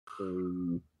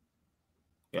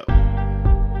Yeah.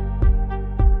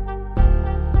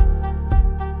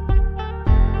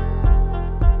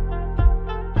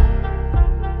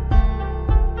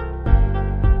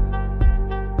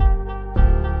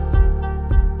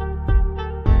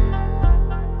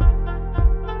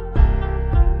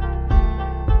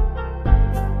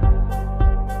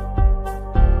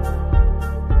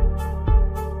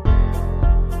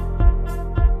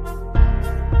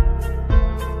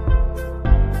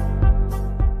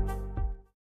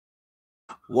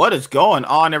 What is going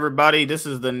on, everybody? This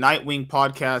is the Nightwing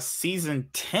podcast, season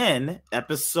 10,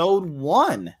 episode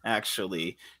 1,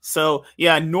 actually. So,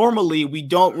 yeah, normally we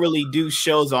don't really do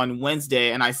shows on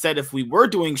Wednesday. And I said if we were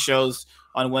doing shows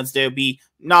on Wednesday, it would be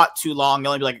not too long. It'd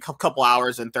only be like a couple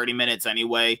hours and 30 minutes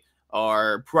anyway.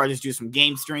 Or probably just do some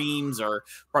game streams, or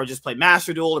probably just play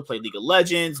Master Duel or play League of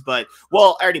Legends. But,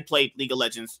 well, I already played League of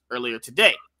Legends earlier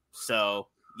today. So,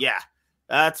 yeah.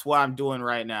 That's what I'm doing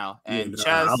right now. And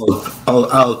Chaz, I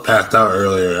was passed out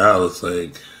earlier. I was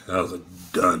like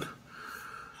done.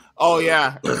 Oh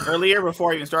yeah, earlier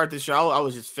before I even started the show, I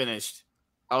was just finished.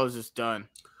 I was just done.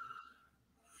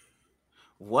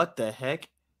 What the heck?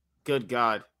 Good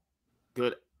God,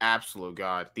 good absolute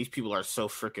God! These people are so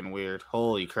freaking weird.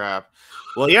 Holy crap!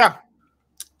 Well, yeah.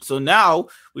 So now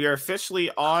we are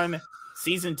officially on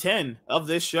season 10 of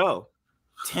this show.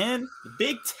 10,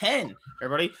 Big 10,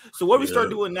 everybody. So what do we start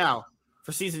doing now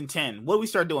for season 10? What do we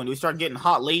start doing? Do we start getting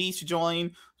hot ladies to join?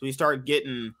 Do we start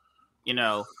getting,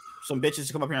 some bitches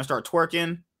to come up here and start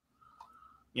twerking?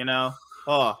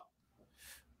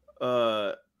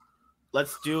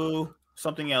 Let's do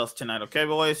something else tonight, okay,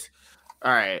 boys?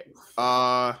 All right.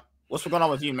 What's going on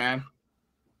with you, man?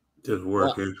 Just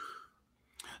working.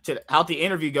 How'd the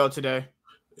interview go today?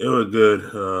 It was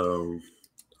good.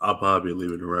 I'll probably be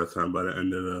leaving the restaurant by the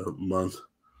end of the month.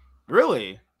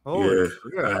 Really? Oh,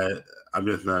 yeah. I'm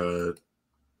just not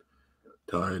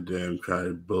telling them try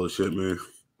to bullshit me.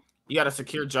 You got a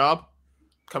secure job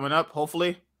coming up,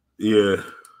 hopefully? Yeah.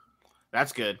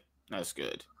 That's good. That's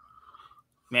good.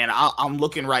 Man, I'm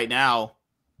looking right now,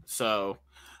 so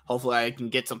hopefully I can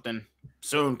get something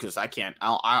soon because I can't.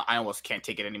 I almost can't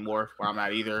take it anymore where I'm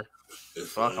at either.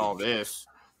 Fuck all this.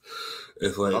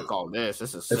 It's like fuck all this.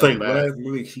 This is so bad. Last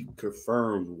minute she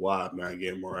confirmed why I'm not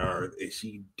getting more hours, and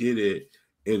she did it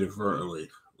inadvertently.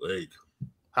 Like,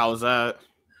 how was that?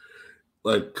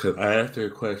 Like, cause I asked her a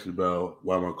question about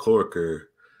why my coworker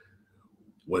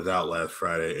was out last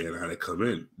Friday and I had to come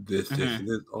in. This, and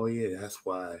this. Oh yeah, that's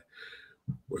why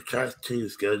we're trying to change the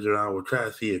schedule around. We're trying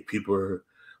to see if people are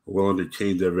willing to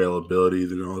change their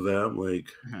availabilities and all that. I'm like.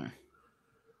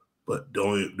 But the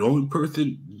only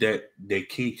person that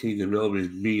can't change the availability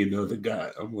is me and another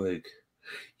guy. I'm like,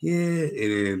 yeah. And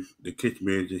then the kitchen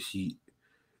manager, she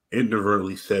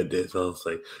inadvertently said this. I was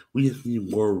like, we just need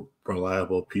more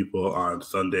reliable people on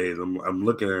Sundays. I'm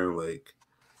looking at her like,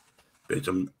 bitch,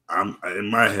 I'm in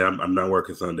my head, I'm not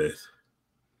working Sundays.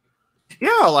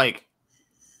 Yeah, like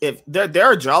if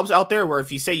there are jobs out there where if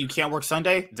you say you can't work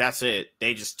Sunday, that's it.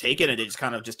 They just take it and they just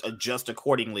kind of just adjust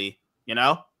accordingly.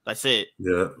 That's it.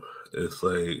 Yeah. It's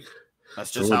like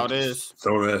that's just how it is.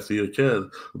 Someone asked you, Chaz,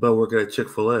 about working at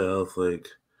Chick-fil-A. I was like,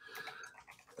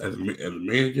 as a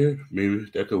manager, maybe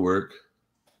that could work.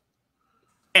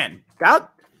 And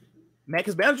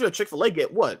because manager at Chick-fil-A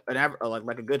get what? An average,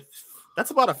 like a good.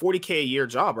 That's about a $40K a year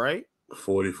job, right?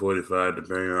 40, 45,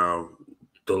 depending on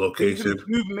the location.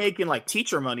 You're making like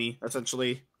teacher money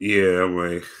essentially. Yeah, I'm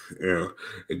like,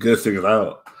 the good thing is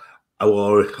I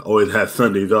will always have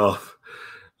Sundays off.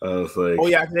 I was like, oh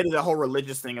yeah, they did the whole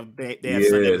religious thing of they have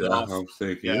Sundays off. I'm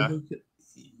thinking,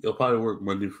 you'll probably work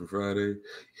Monday for Friday.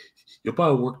 You'll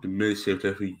probably work the mid shift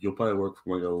every week. You'll probably work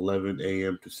from like 11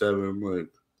 a.m. to 7. I'm like,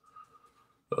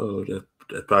 oh, that's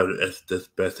probably that's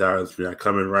best hours for me. I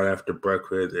come in right after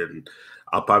breakfast, and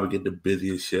I'll probably get the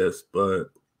busiest shifts. But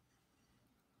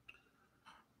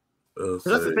that's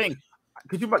the thing.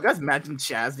 Could you guys imagine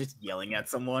Chaz just yelling at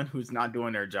someone who's not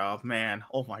doing their job? Man,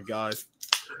 oh my gosh.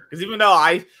 Because even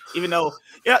though,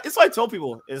 it's what I told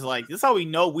people is like, this is how we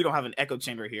know we don't have an echo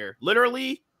chamber here.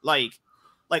 Literally, like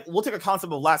we'll take a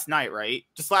concept of last night, right?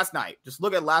 Just last night. Just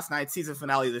look at last night's season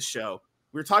finale of this show.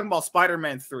 We were talking about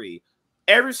Spider-Man 3.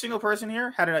 Every single person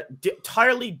here had an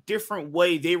entirely different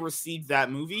way they received that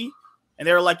movie. And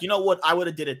they were like, you know what? I would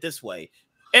have did it this way.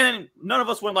 And none of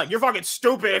us went like, you're fucking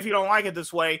stupid if you don't like it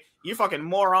this way. You fucking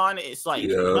moron. It's like,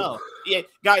 no. Yeah,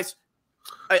 guys.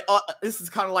 This is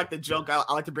kind of like the joke I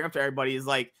like to bring up to everybody is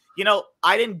like,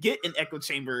 I didn't get an echo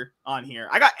chamber on here.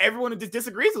 I got everyone who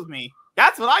disagrees with me.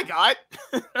 That's what I got.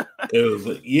 It was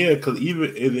like, yeah, because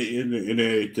even in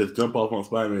the just jump off on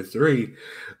Spider-Man 3,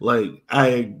 like I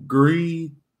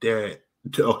agree that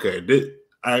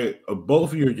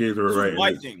both of your games were This right. was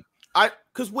my thing.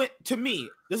 Because to me,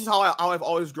 this is how I've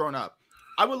always grown up.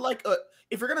 I would like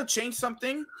if you're gonna change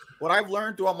something. What I've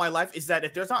learned throughout my life is that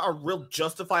if there's not a real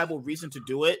justifiable reason to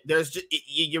do it,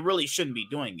 you really shouldn't be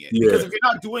doing it. Yeah. Because if you're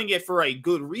not doing it for a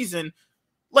good reason,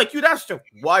 like you'd ask,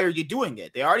 why are you doing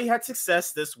it? They already had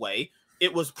success this way.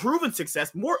 It was proven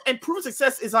success. Proven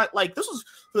success is like this was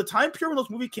for the time period when those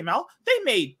movies came out. They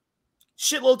made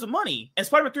shitloads of money, and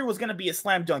Spider-Man 3 was going to be a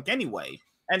slam dunk anyway.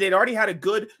 And they'd already had a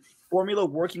good formula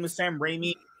working with Sam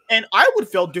Raimi. And I would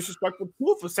feel disrespectful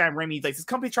too for Sam Raimi. Like this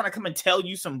company trying to come and tell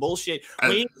you some bullshit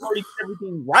when he already did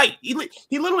everything right.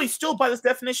 He literally still, by this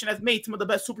definition, has made some of the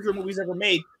best superhero movies ever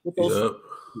made with those. Yep.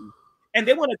 And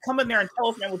they want to come in there and tell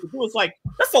us, man, what to do. It's like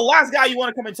that's the last guy you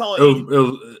want to come and tell. It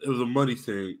was a money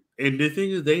thing, and the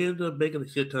thing is, they ended up making a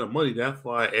shit ton of money. That's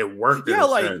why it worked. Yeah,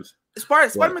 like sense.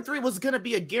 Spider-Man 3 was going to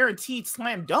be a guaranteed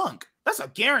slam dunk. That's a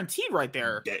guarantee right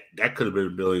there. That could have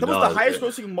been $1 billion. That was the highest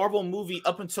grossing Marvel movie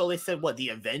up until they said the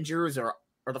Avengers or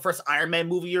the first Iron Man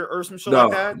movie or some shit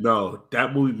like that. No,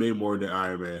 that movie made more than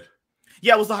Iron Man.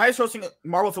 Yeah, it was the highest grossing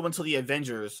Marvel film until the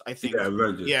Avengers, I think. Yeah,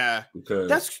 Avengers. Yeah,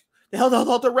 because they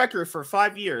held the record for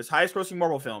 5 years, highest grossing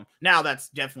Marvel film. Now that's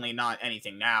definitely not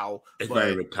anything now. It's not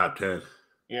even top 10.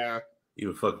 Yeah.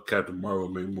 Even fucking Captain Marvel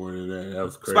made more than that. That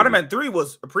was crazy. Spider-Man 3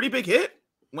 was a pretty big hit.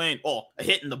 A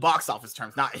hit in the box office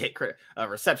terms, not a hit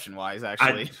reception wise,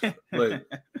 actually.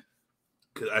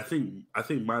 I think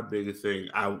my biggest thing,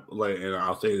 and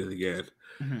I'll say this again.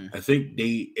 Mm-hmm. I think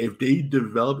if they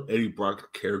developed Eddie Brock's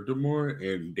character more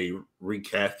and they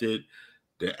recasted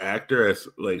the actor as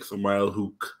like somebody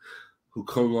who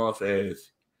comes off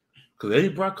as, because Eddie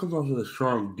Brock comes off as a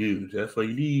strong dude. That's what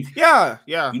you need. Yeah.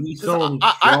 You need someone.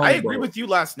 I agree with you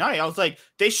last night. I was like,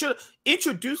 they should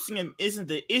introducing him isn't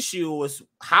the issue. It was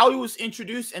how he was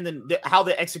introduced and then how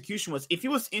the execution was. If he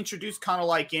was introduced kind of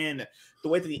like in the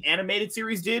way that the animated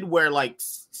series did, where like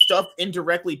stuff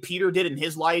indirectly Peter did in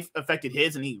his life affected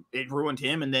his, and it ruined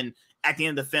him, and then at the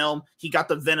end of the film, he got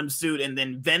the Venom suit, and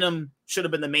then Venom should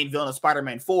have been the main villain of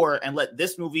Spider-Man 4, and let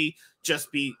this movie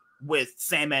just be with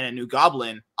Sandman and New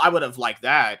Goblin. I would have liked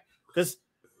that because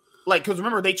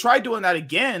remember they tried doing that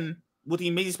again with the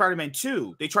Amazing Spider-Man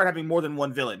 2. They tried having more than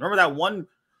one villain. Remember that one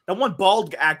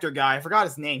bald actor guy? I forgot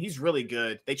his name. He's really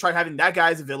good. They tried having that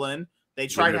guy as a villain. They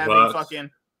tried having that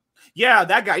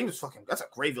guy. He was that's a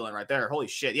great villain right there. Holy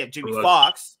shit. Yeah, Jimmy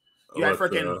Fox. You had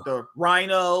freaking the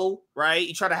Rhino, right?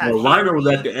 You try to have Rhino was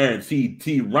at the end. See,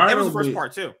 Rhino. That was the first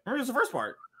part too. Remember, it was the first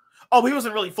part. Oh, but he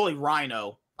wasn't really fully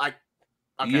Rhino.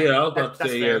 Okay. Yeah, I was about to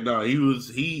say, fair. No, he was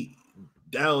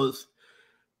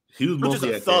mostly just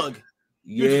a thug.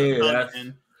 Yeah.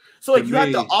 So like you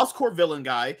had the Oscorp villain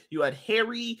guy, you had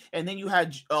Harry, and then you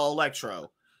had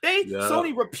Electro.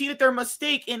 Sony repeated their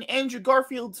mistake in Andrew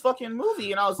Garfield's fucking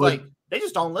movie, and I was like, they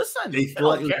just don't listen. They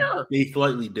don't care. They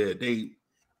slightly did. They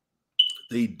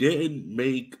didn't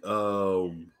make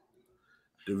the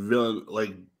villain,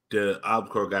 like the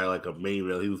Oscorp guy, like a main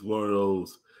villain. He was one of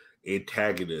those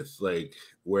antagonists, like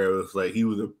where it was like he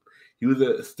was a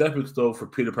stepping stone for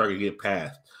Peter Parker to get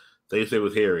past. They say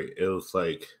with Harry, it was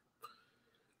like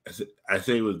I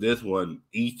say with this one,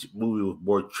 each movie was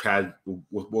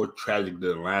more tragic than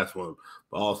the last one,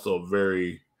 but also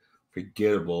very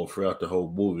forgettable throughout the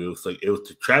whole movie. It was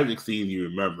the tragic scene you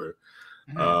remember.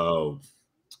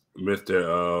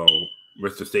 Mr.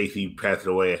 Stacy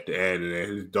passing away at the end, and then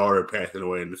his daughter passing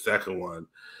away in the second one.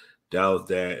 That was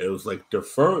that. It was like the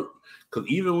first, because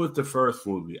even with the first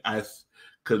movie,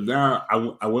 because now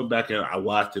I went back and I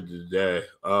watched it today.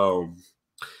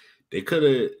 They could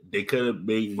have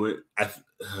made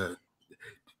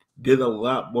did a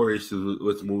lot more issues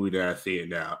with the movie than I see it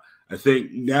now. I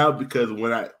think now because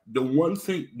the one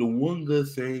good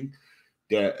thing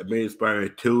that Amazing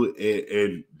Spider-Man 2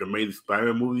 and the Amazing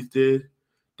Spider-Man movies did,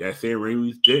 that Sam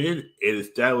Raimi didn't, it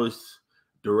established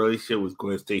the relationship with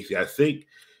Gwen Stacy. I think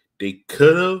they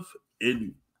could have,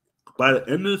 by the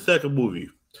end of the second movie,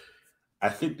 I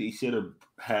think they should have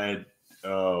had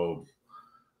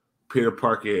Peter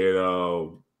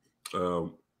Parker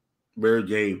and Mary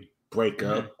Jane break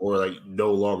up or like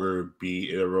no longer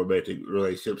be in a romantic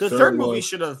relationship. The third movie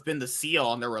should have been the seal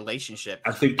on their relationship.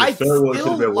 I think the third one should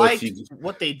have been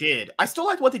what they did. I still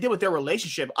liked what they did with their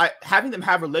relationship. Having them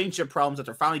have relationship problems that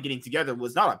they're finally getting together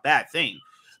was not a bad thing.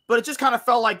 But it just kind of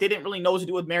felt like they didn't really know what to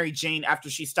do with Mary Jane after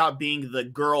she stopped being the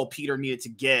girl Peter needed to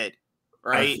get.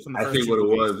 Right? I think what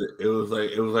it was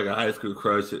like a high school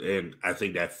crush, and I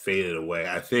think that faded away.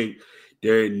 I think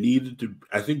there needed to.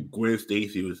 I think Gwen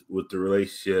Stacy was with the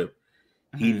relationship.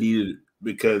 He needed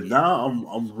because now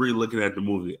I'm really looking at the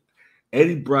movie.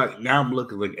 Eddie Brock. Now I'm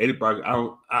looking like Eddie Brock.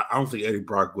 I don't think Eddie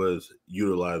Brock was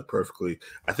utilized perfectly.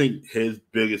 I think his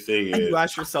biggest thing is. And you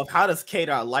ask yourself, how does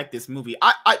K-Dot like this movie?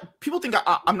 People think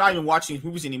I'm not even watching these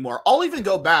movies anymore. I'll even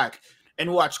go back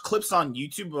and watch clips on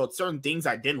YouTube about certain things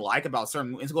I didn't like about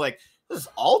certain movies. And go like, this is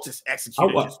all just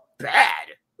executed just bad.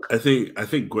 I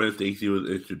think Gwen Stacy was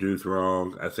introduced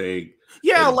wrong. I think.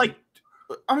 Yeah,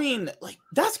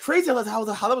 that's crazy how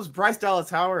that was Bryce Dallas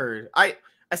Howard. I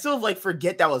still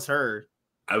forget that was her.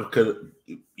 She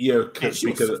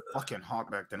was fucking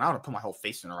hot back then. I would have put my whole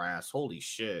face in her ass. Holy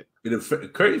shit! The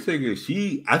crazy thing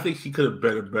is, I think she could have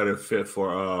been a better fit for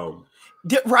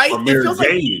right. For Mary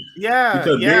Jane.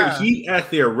 Because she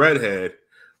actually a redhead,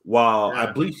 while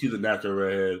I believe she's a natural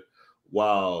redhead.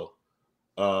 While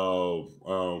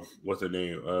what's her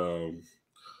name?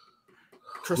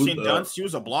 Kristen Dunst, she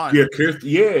was a blonde. Yeah, Kirsten.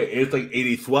 Yeah, it's like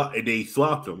they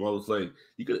swapped them. I was like,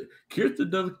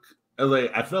 Kirsten Dunst.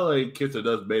 I felt like Kirsten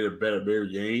Dunst made a better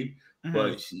Mary Jane,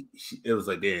 but she it was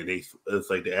like damn, it's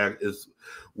like the act is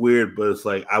weird, but it's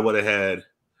like I would have had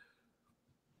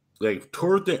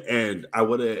towards the end, I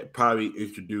would have probably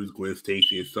introduced Gwen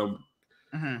Stacy in some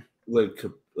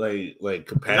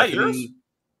capacity.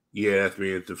 Yeah, that's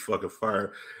me. It's the fucking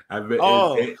fire. It's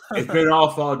been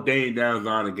off all day and now it's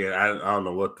on again. I don't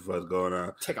know what the fuck's going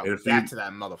on. Take a back to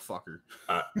that motherfucker.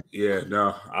 I'm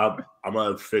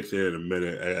gonna fix it in a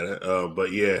minute.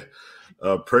 But yeah,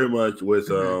 pretty much with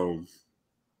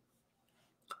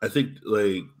I think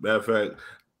matter of fact,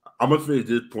 I'm gonna finish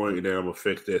this point and then I'm gonna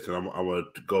fix this and I'm gonna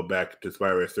go back to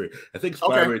Spider-Man 3. I think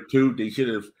Spider-Man 2 they should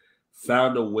have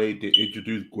found a way to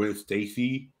introduce Gwen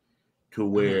Stacy to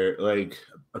where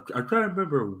I'm trying to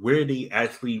remember where they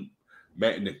actually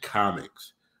met in the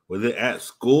comics. Was it at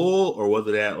school or was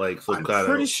it at some kind of? I'm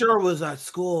pretty sure it was at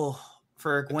school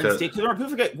for Gwen Stacy. Because people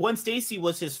forget Gwen Stacy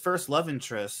was his first love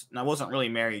interest, and I wasn't really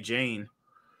Mary Jane.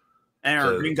 And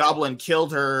her Green Goblin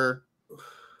killed her.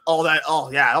 All that.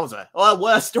 Oh yeah, that was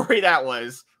what a story that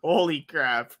was. Holy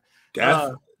crap!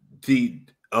 That's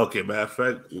okay. Matter of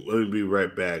fact, let me be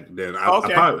right back. Then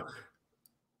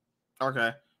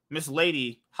Okay. Miss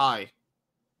Lady, hi.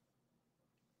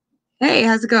 Hey,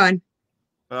 how's it going?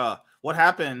 What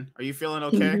happened? Are you feeling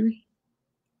okay?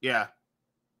 Yeah.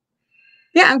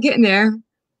 Yeah, I'm getting there.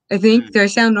 I think. Do I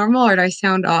sound normal or do I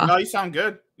sound off? No, you sound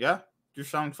good. Yeah, you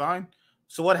sound fine.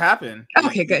 So what happened?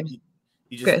 Okay, good.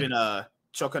 You just been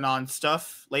choking on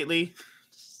stuff lately?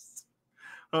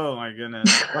 Oh my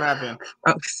goodness. What happened?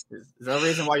 Gross. Is there a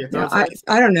reason why your throat's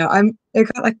I don't know. It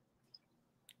got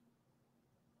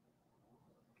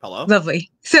Hello?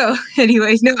 Lovely. So,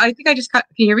 anyways, no, I think I just got.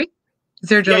 Can you hear me? Is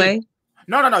there a delay?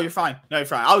 No, you're fine. No, you're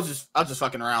fine. I was just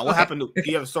fucking around. What happened? Do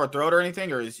you have a sore throat or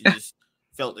anything, or you just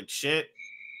felt like shit?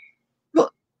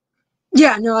 Well,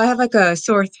 yeah, no, I have a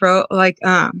sore throat.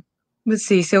 Let's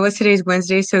see. So, what's today's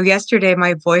Wednesday? So, yesterday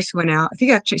my voice went out. I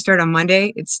think it actually started on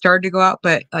Monday. It started to go out,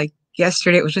 but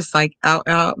yesterday it was just out.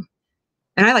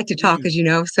 And I like to talk, as you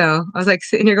know. So I was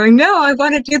sitting here going, no, I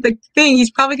want to do the thing.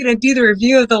 He's probably going to do the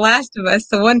review of The Last of Us.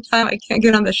 So one time I can't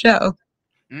get on the show.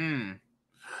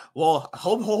 Well,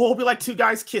 hope you like two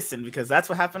guys kissing because that's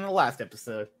what happened in the last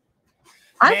episode.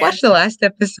 I watched the last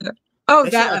episode. Oh,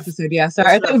 that episode. Yeah.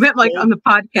 Sorry. I thought you meant on the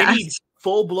podcast. They need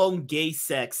full-blown gay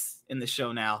sex in the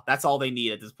show now. That's all they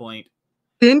need at this point.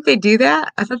 Didn't they do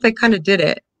that? I thought they kind of did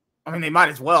it. I mean, they might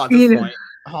as well at this point.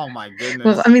 Oh my goodness.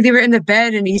 Well, I mean, they were in the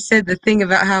bed and he said the thing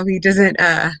about how he doesn't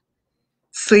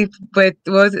sleep with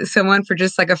someone for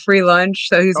just a free lunch.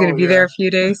 So he's going to be there a few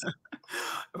days.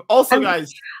 Also,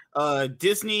 guys,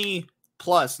 Disney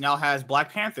Plus now has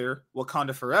Black Panther,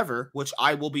 Wakanda Forever, which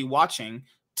I will be watching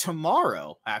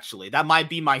tomorrow, actually. That might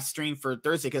be my stream for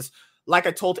Thursday because like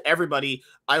I told everybody,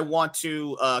 I want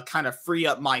to kind of free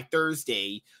up my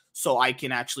Thursday so I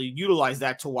can actually utilize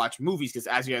that to watch movies because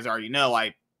as you guys already know,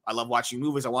 I love watching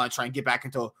movies. I want to try and get back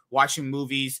into watching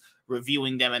movies,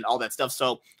 reviewing them, and all that stuff.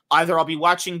 So either I'll be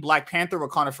watching Black Panther,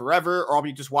 Wakanda Forever, or I'll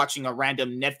be just watching a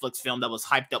random Netflix film that was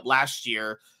hyped up last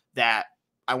year that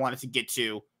I wanted to get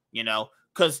to,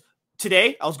 Because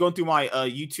today I was going through my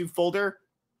YouTube folder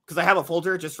because I have a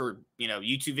folder just for,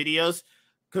 YouTube videos.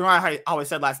 Because I always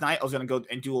said last night I was going to go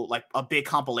and do a big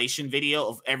compilation video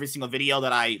of every single video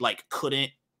that I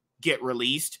couldn't get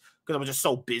released because I was just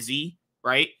so busy,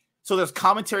 right? So there's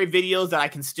commentary videos that I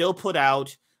can still put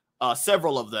out,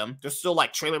 several of them. There's still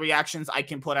trailer reactions I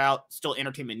can put out, still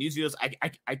entertainment news videos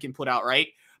I can put out, right?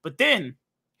 But then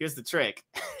here's the trick.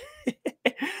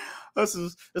 This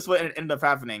is what ended up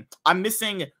happening. I'm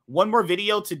missing one more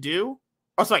video to do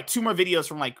also like 2 more videos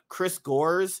from like Chris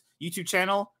Gore's YouTube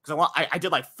channel because I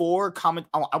did like 4 comment.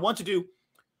 I want to do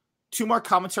 2 more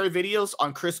commentary videos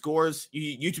on Chris Gore's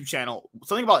YouTube channel.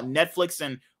 Something about Netflix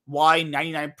and why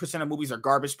 99% of movies are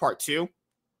garbage, part 2.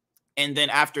 And then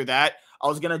after that, I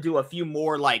was gonna do a few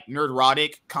more like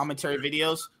nerdrotic commentary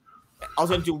videos. I was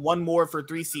gonna do 1 more for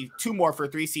 3C, 2 more for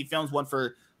 3C films, 1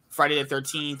 for Friday the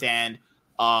 13th, and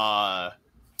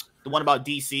the one about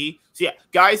DC. So yeah,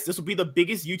 guys, this will be the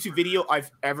biggest YouTube video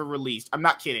I've ever released. I'm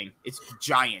not kidding. It's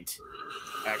giant,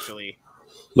 actually.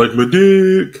 Like my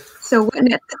dick. So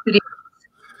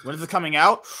when is it coming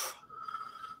out?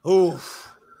 Oh,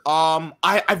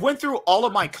 I went through all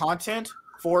of my content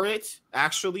for it,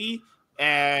 actually,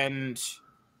 and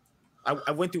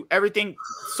I went through everything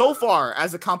so far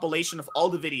as a compilation of all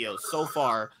the videos. So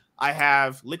far, I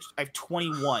have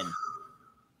 21.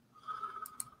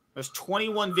 There's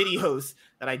 21 videos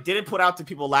that I didn't put out to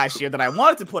people last year that I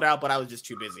wanted to put out, but I was just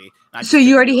too busy. So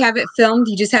you already have it filmed?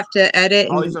 You just have to edit?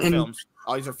 All these are films.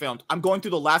 All these are filmed. I'm going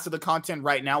through the last of the content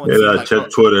right now. And like,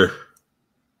 check Twitter.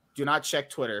 Do not check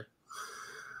Twitter.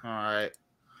 All right.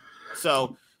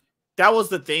 So that was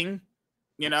the thing,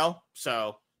 you know?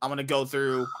 So I'm going to go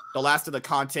through the last of the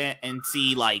content and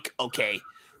see, like, okay,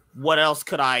 what else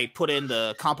could I put in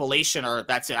the compilation, or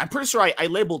that's it? I'm pretty sure I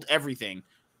labeled everything.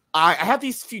 I have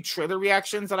these few trailer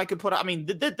reactions that I could put out. I mean,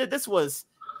 this was...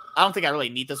 I don't think I really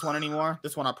need this one anymore.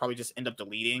 This one I'll probably just end up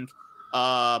deleting.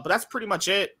 But that's pretty much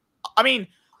it. I mean,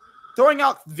 throwing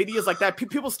out videos like that,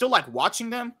 people still like watching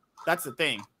them. That's the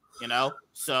thing, you know?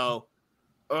 So,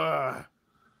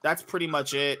 that's pretty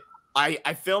much it.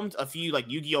 I filmed a few, like,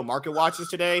 Yu-Gi-Oh! Market watches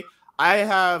today. I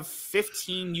have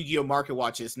 15 Yu-Gi-Oh! Market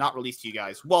watches not released to you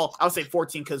guys. Well, I would say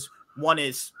 14 because one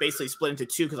is basically split into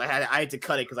 2 because I had to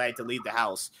cut it because I had to leave the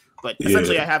house. But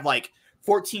essentially, I have, like,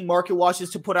 14 market watches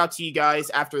to put out to you guys.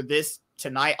 After this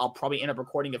tonight, I'll probably end up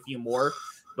recording a few more.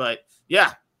 But,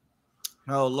 yeah.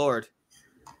 Oh, Lord.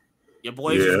 Your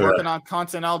boy's just working on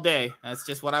content all day. That's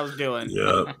just what I was doing.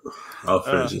 Yeah. I'll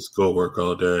finish this schoolwork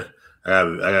all day. I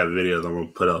got videos I'm going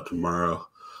to put out tomorrow.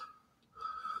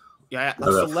 Yeah.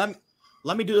 So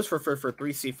let me do this for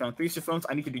 3C Films. 3C Films,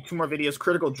 I need to do 2 more videos.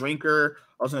 Critical Drinker,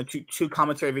 I was going to do 2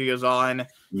 commentary videos on.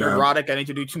 Neurotic, I need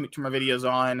to do 2 more videos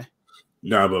on.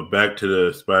 No, but back to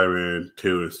the Spider-Man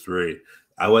 2 and 3.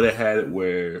 I would have had it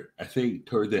where I think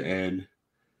toward the end,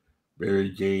 Mary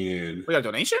Jane and... We got a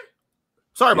donation?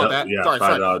 Sorry about that. Yeah, sorry.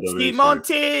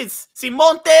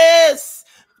 Simontes!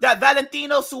 That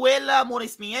Valentino Suela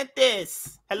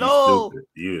Morismientes. Hello.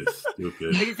 You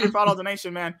stupid. Thank you for your $5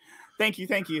 donation, man. Thank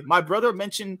you. My brother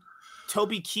mentioned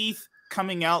Toby Keith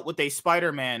coming out with a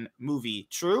Spider-Man movie.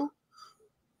 True?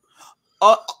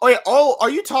 Are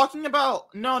you talking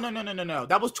about... No.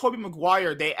 That was Tobey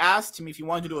Maguire. They asked him if he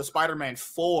wanted to do a Spider-Man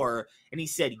 4, and he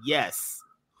said yes.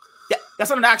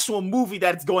 That's not an actual movie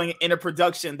that's going into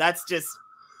production. That's just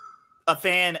a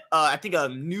fan. I think a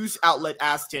news outlet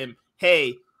asked him,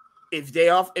 hey, if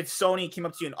Sony came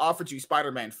up to you and offered you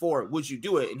Spider-Man 4, would you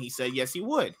do it? And he said, yes, he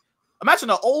would.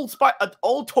 Imagine an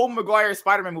old Tobey Maguire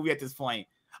Spider-Man movie at this point.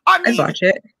 I mean, I'd watch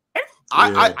it.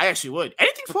 I actually would.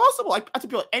 Anything's possible. I have to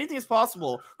be like, anything is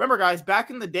possible. Remember, guys, back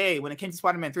in the day when it came to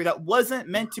Spider-Man 3, that wasn't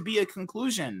meant to be a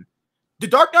conclusion. The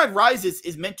Dark Knight Rises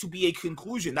is meant to be a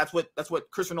conclusion. That's what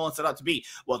Christopher Nolan set out to be. It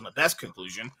wasn't the best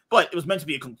conclusion, but it was meant to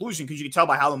be a conclusion because you can tell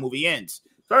by how the movie ends.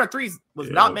 Spider-Man 3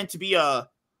 was not meant to be Spider-Man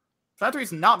 3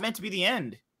 is not meant to be the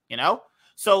end, you know?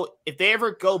 So if they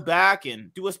ever go back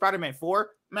and do a Spider-Man 4,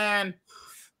 man,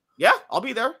 yeah, I'll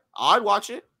be there. I'd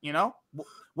watch it, you know?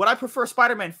 Would I prefer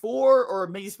Spider-Man 4 or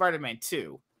Amazing Spider-Man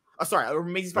 2? Oh, sorry, or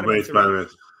Amazing Spider-Man 3?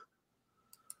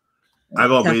 I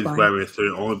go Amazing Spider-Man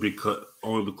 3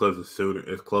 only because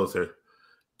it's closer.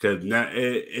 Because now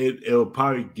it will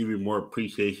probably give you more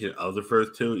appreciation of the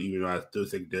first 2, even though I still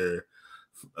think they're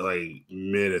like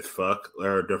mid as fuck.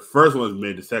 Or the first one's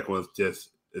mid, the second one's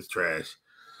just is trash.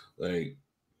 Like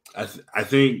I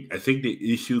think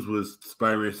the issues with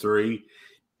Spider-Man 3,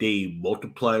 they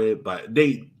multiplied it by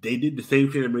they did the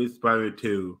same shit in Amazing Spider-Man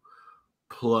 2.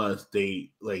 Plus, they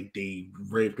ramped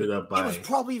it up by... It was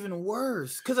probably even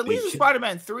worse. Because at least in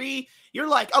Spider-Man 3, you're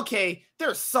like, okay,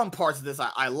 there's some parts of this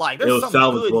I like. There's some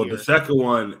good here. The second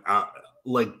one,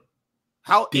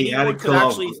 how anyone could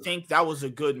actually think that was a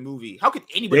good movie? How could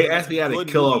anybody... They actually had to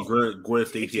kill off Gwen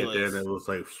Stacy at the end, and it was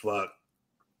like, fuck.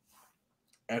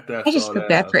 I just feel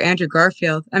bad for Andrew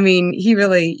Garfield. I mean, you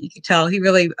could tell,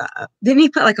 didn't he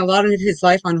put like a lot of his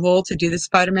life on hold to do the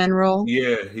Spider-Man role?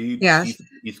 Yeah, he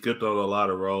skipped on a lot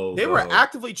of roles. They were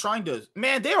actively trying to,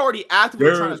 they're already actively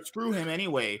trying to screw him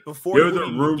anyway before there was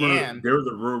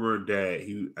a rumor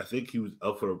that I think he was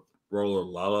up for the role of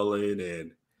La La Land,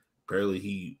 and apparently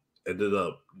he ended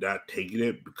up not taking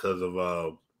it because of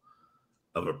a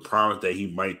promise that he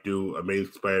might do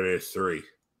Amazing Spider-Man 3.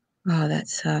 Oh, that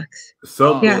sucks.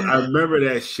 Something I remember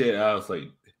that shit. I was like,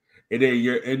 and then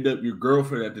your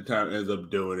girlfriend at the time ends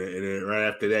up doing it, and then right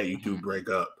after that, you two break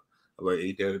up. I'm like,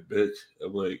 ain't that a bitch?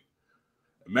 I'm like,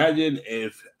 imagine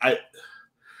if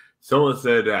someone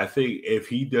said that I think if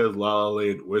he does La La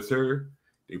Land with her,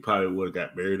 they probably would have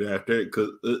got married after it,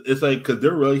 because it's like, because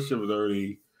their relationship was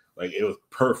already like, it was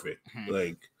perfect,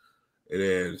 like, and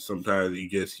then sometimes you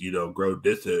just grow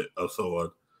distant of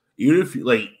someone, even if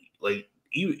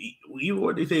even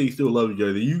when they say they still love each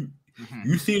other, you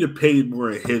see the pain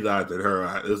more in his eyes than her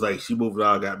eyes. It's like she moved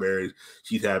on, got married,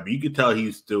 she's happy. You could tell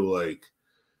he's still like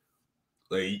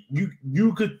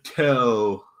you could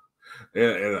tell.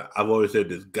 And I've always said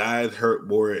this: guys hurt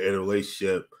more in a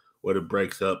relationship when it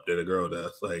breaks up than a girl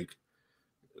does. Like,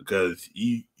 because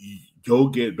you'll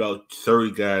get about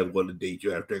 30 guys want to date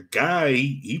you. After a guy,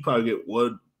 he probably get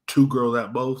 1, 2 girls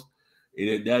at most, and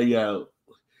then now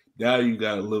you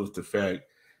gotta live with the fact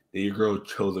that your girl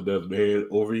chose another man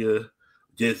over you,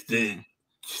 just didn't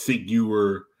think you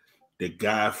were the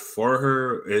guy for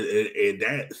her, and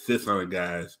that sits on a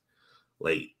guy's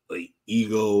like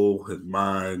ego, his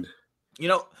mind.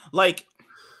 Like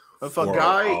if a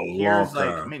guy hears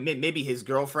like maybe his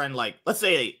girlfriend, like let's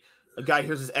say a guy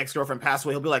hears his ex-girlfriend passed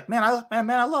away, he'll be like, man,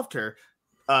 I loved her.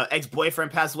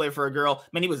 Ex-boyfriend passed away for a girl.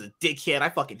 Man, he was a dickhead. I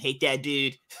fucking hate that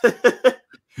dude.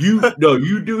 You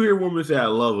do hear women say I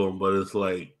love him, but it's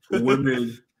like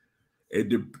women,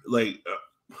 and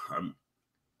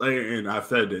I've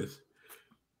said this: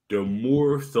 the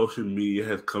more social media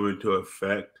has come into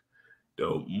effect,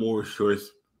 the more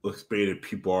expanded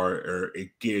people are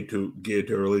get into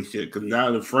a relationship. Because now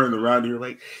the friends around you are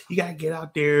like, you gotta get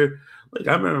out there. Like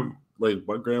I remember, like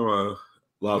my grandma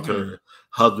lost her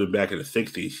husband back in the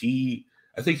 60s.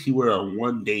 I think she went on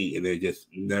one date and then just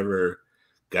never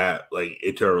got like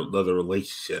into another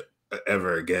relationship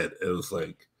ever again. It was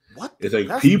like, what? It's like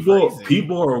That's people crazy.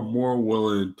 are more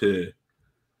willing to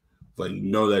like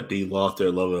know that they lost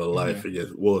their love of their life and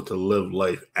just willing to live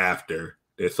life after.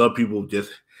 There's some people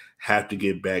just have to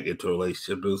get back into a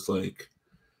relationship.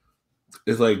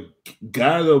 It's like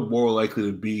guys are more likely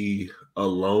to be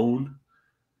alone,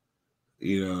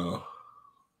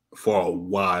 for a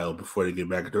while before they get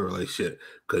back into a relationship.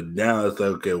 Because now it's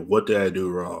like, okay, what did I do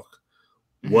wrong?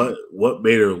 What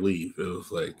made her leave? It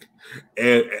was like,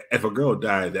 and if a girl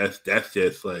died, that's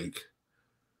just like,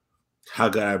 how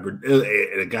can I? And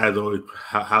the guy's always,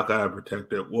 how can I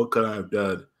protect her? What could I have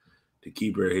done to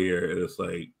keep her here? And it's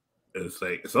like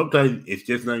sometimes it's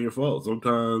just not your fault.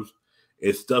 Sometimes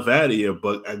it's stuff out of you.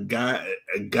 But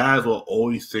guys will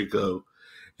always think of.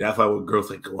 That's why when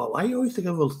girls like, well, why you always think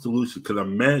of a solution? Because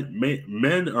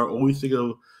men are always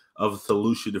thinking of a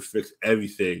solution to fix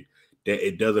everything, that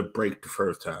it doesn't break the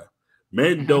first time.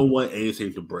 Men don't want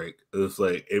anything to break. It's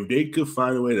like, if they could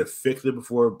find a way to fix it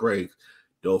before it breaks,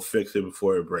 they'll fix it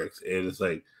before it breaks. And it's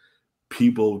like,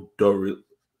 people don't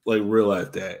realize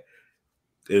that.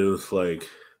 It was like,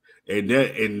 and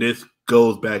this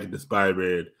goes back into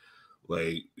Spider-Man,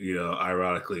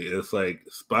 ironically. It's like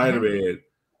Spider-Man,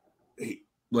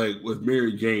 like with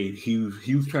Mary Jane, he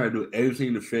was trying to do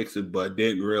everything to fix it, but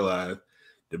didn't realize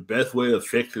the best way of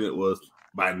fixing it was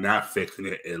by not fixing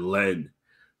it and letting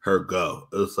her go.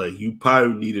 It was like, you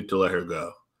probably needed to let her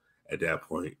go at that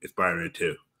point. It's Spider-Man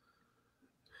 2.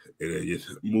 And then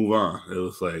just move on. It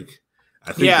was like,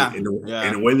 I think in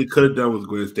the way they could have done with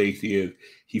Gwen Stacy is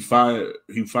he finally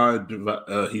decided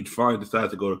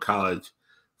to go to college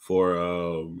for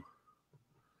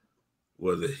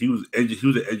he was an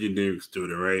engineering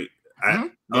student, right?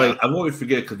 I always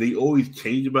forget because they always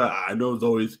change about it. I know it's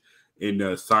always in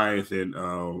the science and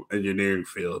engineering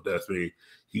field. That's me.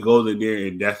 He goes in there,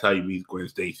 and that's how he meets Gwen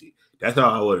Stacy. That's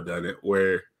how I would have done it.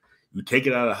 Where you take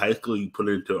it out of high school, you put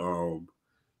it into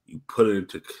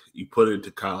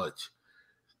college,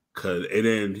 and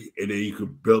then you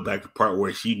could build back the part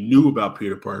where she knew about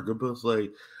Peter Parker, but it's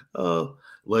like,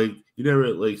 like you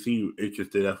never seem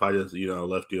interested if I just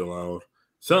left you alone,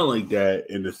 something like that.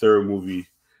 In the third movie,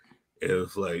 it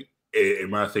was like, in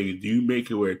my thing, do you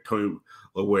make it where Tony,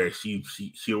 or where she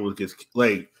almost gets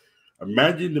like,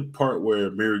 imagine the part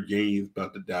where Mary Jane's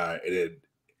about to die, and then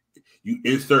you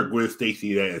insert Gwen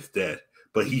Stacy that instead,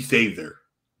 but he saves her.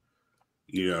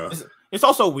 It's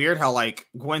also weird how like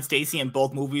Gwen Stacy in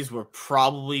both movies were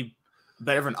probably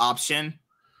better of an option.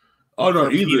 Oh no,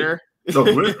 either. No,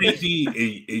 Gwen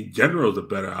Stacy in general is a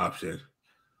better option.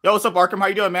 Yo, what's up, Arkham? How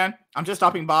you doing, man? I'm just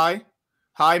stopping by.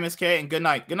 Hi, Miss K, and good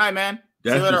night. Good night, man.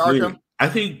 See you later, Arkham. I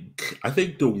think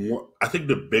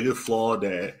the biggest flaw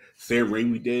that Sam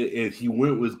Raimi did is he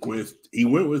went with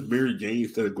Mary Jane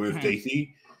instead of Gwen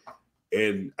Stacy.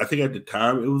 And I think at the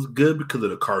time it was good because of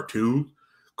the cartoons.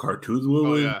 Cartoons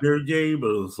with Mary Jane, but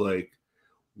it was like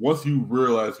once you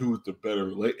realize who was the better,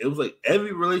 it was like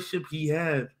every relationship he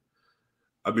had.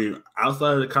 I mean,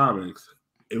 outside of the comics,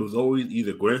 it was always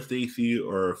either Gwen Stacy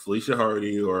or Felicia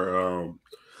Hardy or.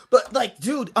 But like,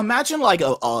 dude, imagine like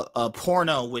a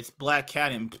porno with Black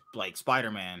Cat and like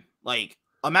Spider-Man. Like,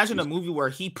 imagine a movie where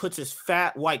he puts his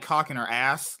fat white cock in her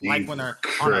ass, like when they're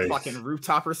on a fucking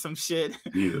rooftop or some shit.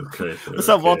 What's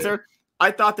up, Walter?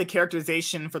 I thought the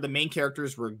characterization for the main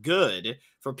characters were good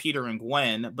for Peter and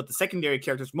Gwen, but the secondary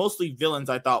characters, mostly villains,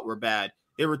 I thought were bad.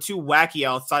 They were too wacky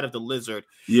outside of the Lizard.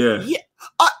 Yeah.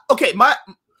 Okay,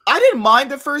 I didn't mind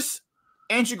the first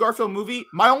Andrew Garfield movie.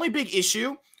 My only big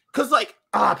issue, because like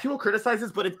people criticize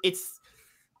this, but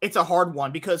it's a hard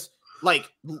one because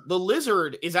like the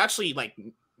Lizard is actually like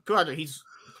good. He's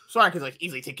sorry because like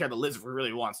easily take care of the Lizard if he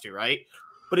really wants to, right?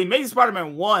 But in Amazing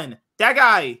Spider-Man 1, that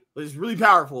guy was really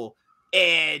powerful,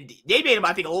 and they made him,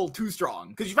 I think, a little too strong.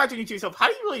 Because you factor into yourself, how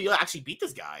do you really actually beat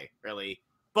this guy, really?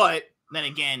 But then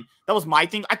again, that was my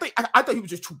thing. I thought he was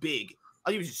just too big. I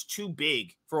think he was just too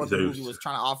big for what the movie was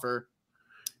trying to offer.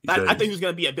 I think he was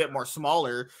going to be a bit more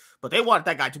smaller, but they wanted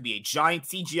that guy to be a giant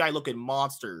CGI-looking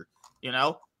monster, you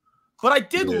know? But I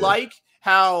did like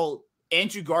how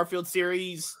Andrew Garfield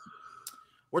series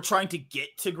were trying to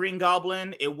get to Green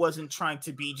Goblin. It wasn't trying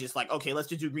to be just like, okay, let's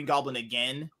just do Green Goblin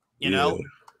again, you know?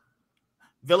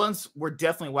 Villains were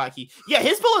definitely wacky. Yeah,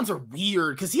 his villains are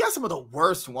weird because he has some of the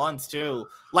worst ones, too.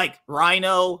 Like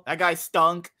Rhino, that guy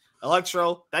stunk.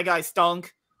 Electro, that guy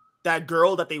stunk. That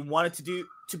girl that they wanted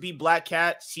to be Black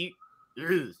Cat,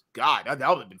 God, that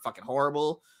would have been fucking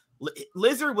horrible.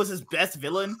 Lizard was his best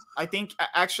villain, I think,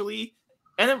 actually.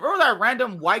 And then remember that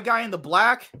random white guy in the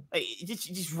black? Like,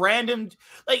 just random.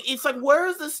 Like, it's like,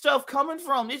 where's this stuff coming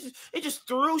from? It just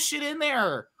threw shit in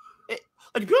there.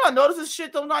 Like, people don't notice this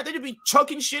shit, though, not. They just be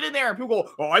chucking shit in there. And people go,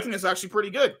 oh, I think it's actually pretty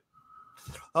good.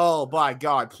 Oh, my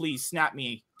God. Please snap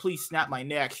me. Please snap my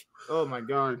neck. Oh, my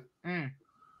God.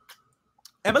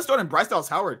 Emma Stone and Bryce Dallas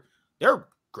Howard, they're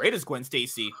great as Gwen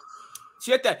Stacy.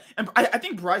 She had that. And I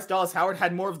think Bryce Dallas Howard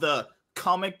had more of the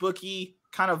comic booky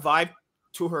kind of vibe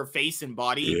to her face and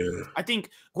body. Yeah. I think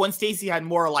Gwen Stacy had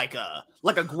more like a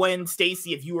Gwen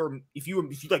Stacy if you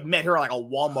like met her at like a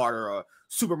Walmart or a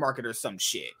supermarket or some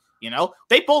shit. You know,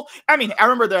 they both. I mean, I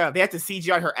remember they had to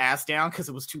CGI her ass down because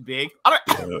it was too big. I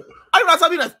don't know. That's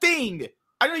not even a thing.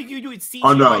 I know you would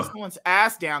CGI someone's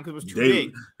ass down because it was too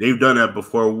big. They've done that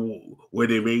before, where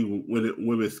they made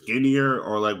women skinnier,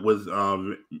 or like was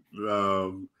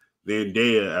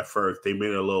Zendaya at first. They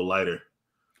made it a little lighter.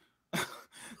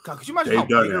 God, could you imagine how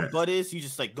big her butt is? You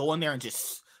just like go in there and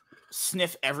just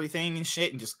sniff everything and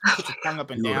shit, and just put your tongue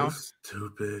up and down.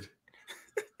 Stupid.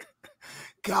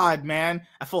 God, man.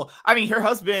 I mean, her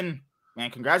husband, man,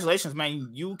 congratulations, man.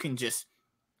 You can just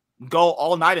go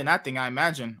all night in that thing, I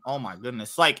imagine. Oh, my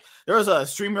goodness. Like, there was a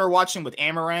streamer watching with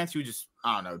Amaranth who just,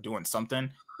 I don't know, doing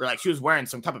something. Or, like, she was wearing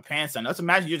some type of pants. And let's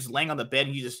imagine you're just laying on the bed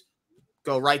and you just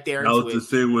go right there. That was the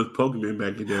same with Pokemon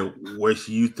back in there, where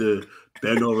she used to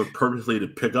bend over purposely to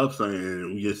pick up something.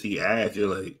 And you just see ass.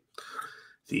 You're like,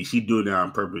 see, she doing that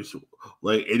on purpose.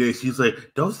 Like, and then she's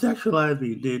like, don't sexualize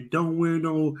me. Then don't wear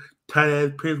no tight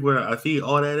ass pants where I see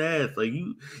all that ass. Like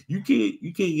you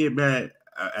can't get mad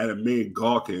at a man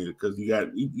gawking because he's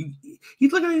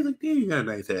looking at you like, damn, you got a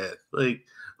nice ass. Like,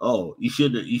 oh, you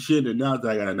shouldn't announce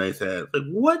that I got a nice ass. Like,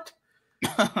 what?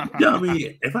 I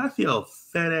mean, if I see a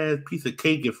fat ass piece of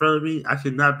cake in front of me, I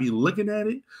should not be looking at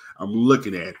it. I'm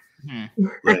looking at it.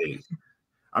 Like,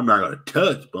 I'm not gonna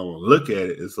touch, but I'm gonna look at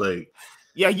it. It's like,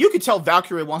 yeah, you could tell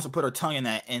Valkyrie wants to put her tongue in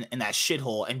that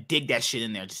shithole and dig that shit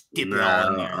in there, just dip it all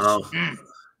in there.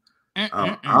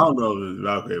 I don't know if it's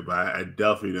Valkyrie, but I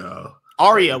definitely know.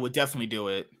 Arya would definitely do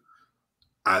it.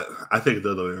 I think it's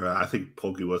the other way around. I think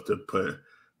Pokey wants to put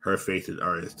her face in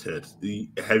Arya's tits.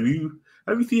 Have you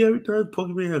seen every time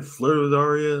Pokemon had flirted with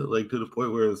Arya, like to the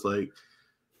point where it's like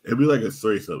it'd be like a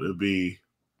threesome.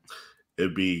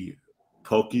 It'd be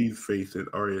Pokey's face in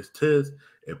Arya's tits.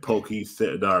 And Pokey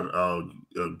sitting on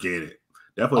Janet.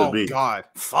 That's what it be. Oh, God.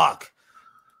 Fuck.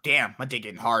 Damn, my dick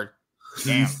getting hard.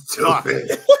 Damn. Fuck.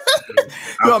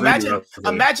 Yo,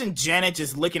 imagine Janet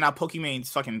just licking out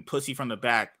Pokemon's fucking pussy from the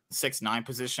back. 6'9"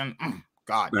 position.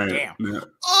 God damn.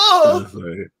 Oh!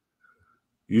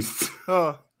 I'm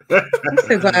so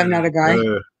glad I'm not a guy.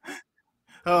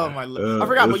 Oh, my Lord. I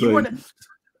forgot, but you weren't...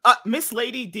 Miss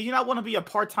Lady, did you not want to be a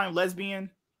part-time lesbian?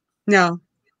 No.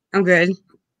 I'm good.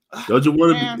 Don't you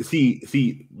want to be?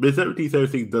 See, Miss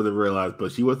 1776 doesn't realize,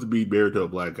 but she wants to be married to a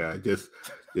black guy. Just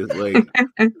like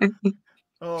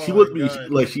she wants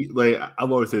to be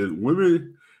I've always said,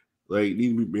 women like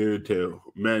need to be married to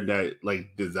men that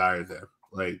like desire them,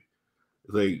 like,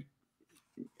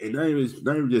 and not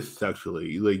even just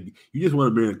sexually. Like you just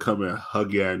want a man to come and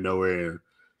hug you out of nowhere and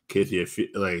kiss you,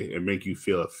 and make you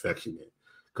feel affectionate.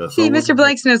 See, Mr.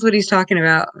 Blanks knows what he's talking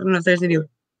about. I don't know if there's any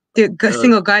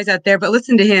single guys out there, but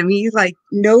listen to him. He like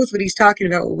knows what he's talking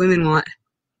about. What women want.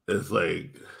 It's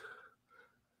like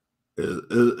it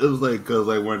was like because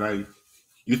like when I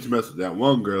used to mess with that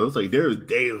one girl, it's like there was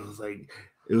days.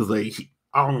 It was like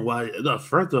I don't know why. The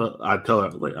first I tell her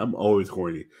like I'm always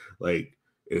horny, like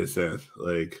in a sense,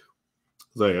 like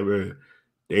it's like every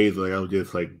days like I was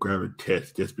just like grabbing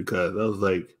tits just because I was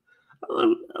like,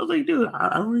 dude,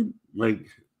 I don't really, like.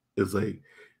 It's like,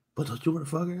 but don't you want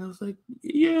to fuck her? I was like,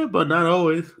 yeah, but not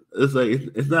always. It's like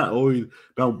it's not always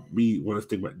about me want to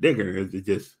stick my dick in her. It's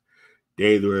just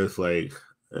days where it's like,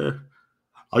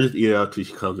 I'll just eat it out till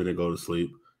she comes in and go to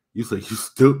sleep. You like you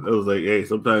stupid. I was like, hey,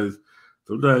 sometimes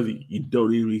you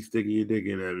don't need to be sticking your dick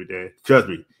in every day. Trust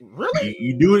me. Really?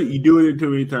 You do it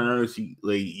too many times.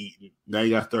 Now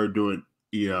you gotta start doing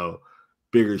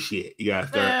bigger shit. You gotta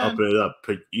start upping it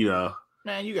up.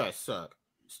 Man, you guys suck.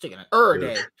 Sticking it every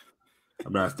day.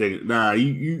 I'm not sticking. Nah,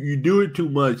 you do it too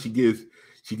much. She gets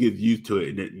used to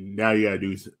it, and now you gotta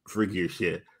do freakier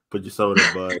shit. Put your soda in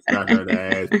her butt, knock her in the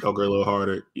ass, choke her a little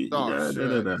harder.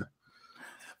 No.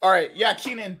 All right, yeah,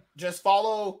 Keenan, just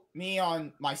follow me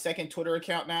on my second Twitter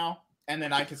account now, and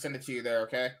then I can send it to you there.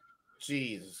 Okay?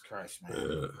 Jesus Christ,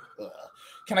 man.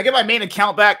 Can I get my main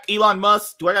account back, Elon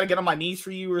Musk? Do I gotta get on my knees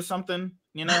for you or something?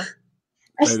 I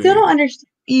still don't understand.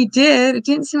 You did. It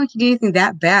didn't seem like you did anything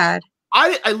that bad.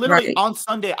 I literally on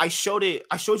Sunday I showed you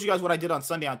guys what I did on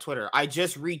Sunday on Twitter. I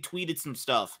just retweeted some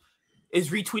stuff. Is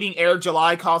retweeting Air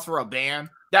July cause for a ban?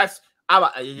 That's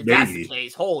the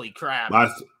case. Holy crap! Are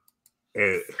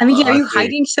you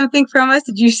hiding something from us?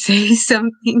 Did you say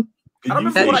something? I don't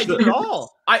remember what I did at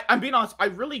all. I'm being honest. I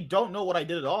really don't know what I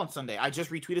did at all on Sunday. I just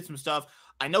retweeted some stuff.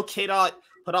 I know K-Dot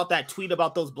put out that tweet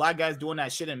about those black guys doing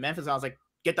that shit in Memphis. I was like,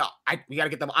 we got to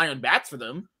get them iron bats for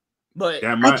them. But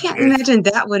I can't imagine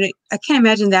that would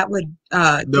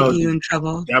get you in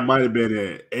trouble. That might have been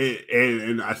it.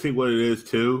 And I think what it is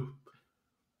too,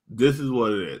 this is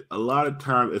what it is. A lot of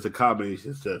times it's a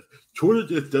combination of stuff. Twitter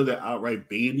just doesn't outright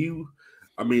ban you.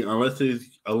 I mean, unless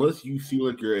you seem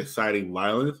like you're inciting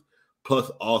violence. Plus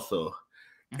also,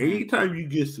 anytime you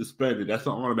get suspended, that's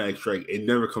an automatic strike. It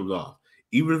never comes off.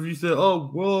 Even if you say, oh,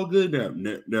 we're all good now.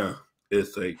 No.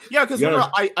 It's like because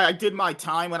I did my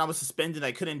time when I was suspended.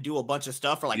 I couldn't do a bunch of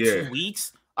stuff for like 2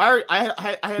 weeks. I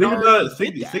had think about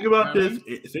this.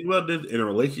 Think about this in a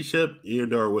relationship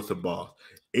and or with a boss.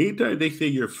 Anytime they say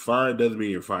you're fine doesn't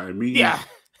mean you're fine. I mean,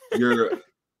 you're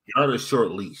on a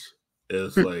short leash.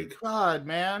 It's like God,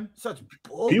 man, such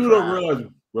bull. People don't realize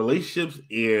relationships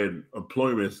and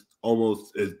employment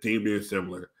almost is damn near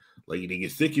similar. Like they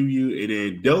get sick of you,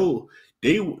 and then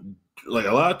they like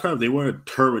a lot of times they want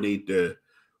to terminate the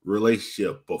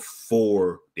relationship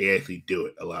before they actually do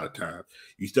it. A lot of times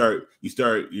you start, they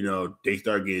start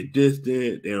getting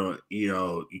distant. They don't,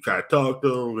 you try to talk to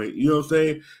them. You know what I'm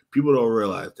saying? People don't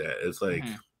realize that. It's like,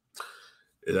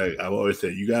 I've always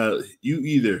said, you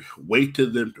either wait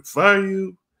till them to fire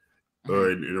you,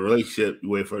 or in a relationship, you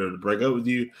wait for them to break up with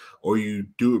you, or you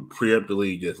do it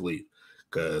preemptively and just leave.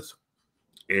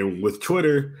 And with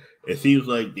Twitter, it seems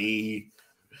like they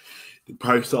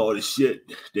probably saw all the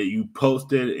shit that you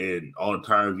posted and all the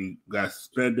time you got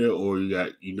suspended or you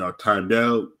got, timed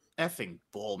out. Effing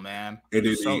bull, man. And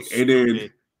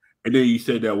then you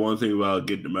said that one thing about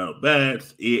getting them out of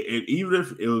bats. And even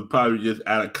if it was probably just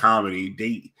out of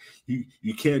comedy,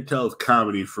 you can't tell it's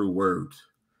comedy through words.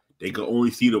 They can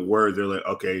only see the words. They're like,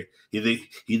 okay,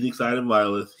 he's excited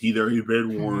violence. He's already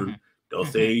been warned. Don't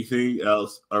say anything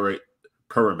else. All right,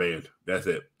 permaban. That's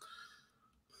it.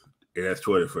 And that's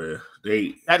Twitter for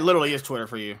you. That literally is Twitter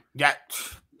for you. Yeah,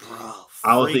 bro.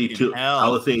 I would say two. I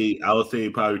would say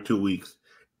probably 2 weeks.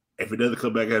 If it doesn't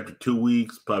come back after 2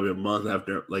 weeks, probably a month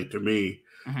after. Like to me,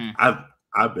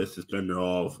 I've been suspended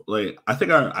off. Like I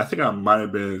think I might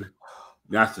have been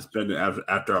not suspended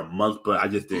after a month, but I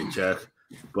just didn't check.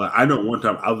 But I know one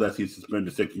time I was actually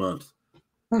suspended 6 months.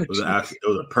 It was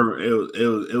a permanent.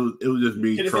 It was just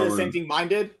me. Did it say the same thing mine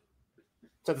did?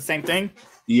 Is that the same thing?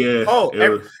 Yeah.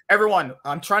 Oh, everyone,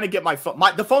 I'm trying to get my phone.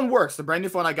 The phone works. The brand new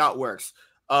phone I got works.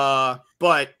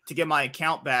 But to get my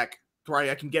account back, where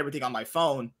I can get everything on my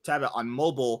phone, to have it on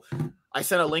mobile, I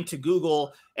sent a link to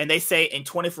Google, and they say in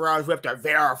 24 hours we have to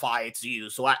verify it's you.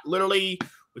 So I literally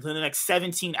within the next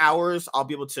 17 hours, I'll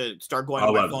be able to start going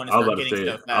on my phone and I was start about getting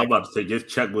stuff back. I was about to say, just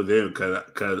check with them because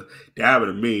that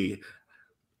happened to me.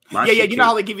 Yeah. You know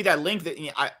how they give you that link that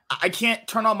I can't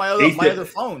turn on my other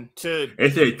phone to.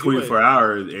 It said 24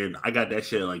 hours, and I got that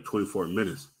shit in like 24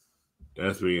 minutes.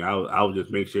 That's me. I'll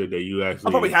just make sure that you actually.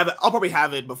 I'll probably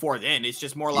have it before then. It's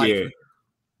just more like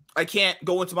I can't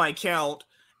go into my account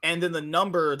and then the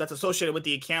number that's associated with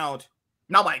the account,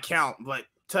 not my account, but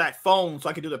to that phone, so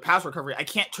I can do the password recovery. I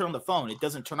can't turn on the phone. It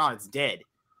doesn't turn on. It's dead.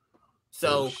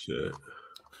 So,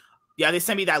 they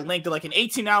sent me that link. They're like, in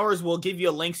 18 hours, we'll give you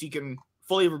a link so you can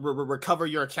fully recover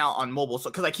your account on mobile. So,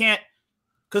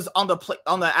 because on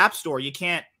the App Store, you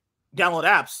can't download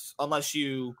apps unless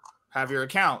you have your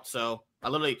account. So,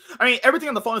 everything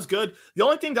on the phone is good. The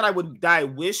only thing that I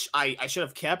wish I should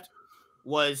have kept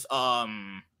was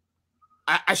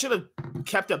I should have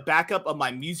kept a backup of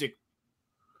my music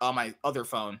on my other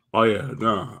phone. Oh yeah,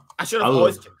 no. I should have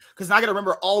always, because now I gotta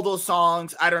remember all those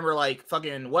songs. I remember like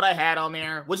fucking what I had on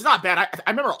there, which is not bad. I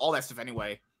remember all that stuff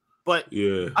anyway. But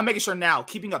I'm making sure now,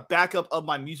 keeping a backup of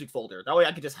my music folder. That way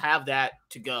I can just have that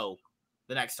to go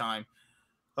the next time.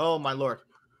 Oh my lord.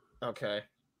 Okay.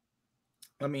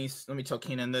 Let me tell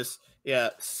Keenan this. Yeah,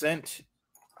 sent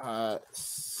the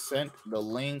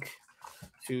link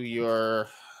to your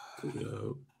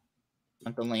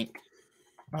sent the link.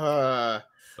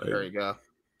 There you go.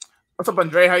 What's up,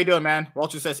 Andre? How you doing, man?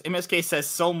 Walter says MSK says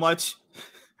so much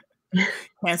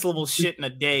cancelable shit in a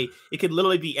day. It could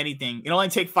literally be anything. It only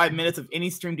take 5 minutes of any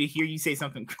stream to hear you say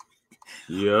something.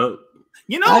 Yep.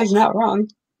 You know, that is not wrong.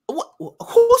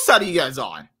 Whose side are you guys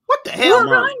on? What the hell?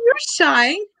 We're on your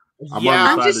side. I'm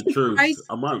on the side of truth. I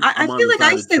feel like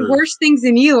I said worse things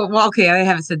than you. Well, okay, I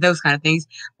haven't said those kind of things,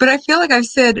 but I feel like I've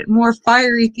said more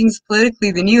fiery things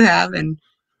politically than you have, and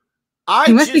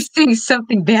you must be saying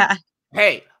something bad.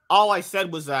 Hey, all I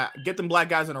said was get them black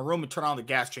guys in a room and turn on the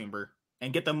gas chamber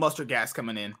and get the mustard gas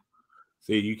coming in.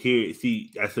 See, you can't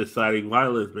that's inciting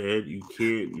violence, man. You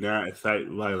can't not incite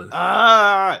violence.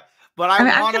 But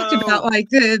I talked about like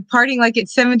the partying like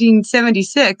it's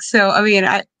 1776. So I mean,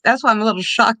 that's why I'm a little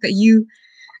shocked that you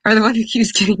are the one who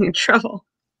keeps getting in trouble.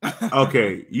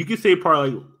 Okay, you can say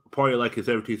party like it's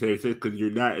 1776 because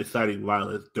you're not inciting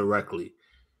violence directly.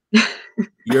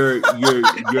 You're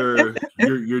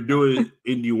doing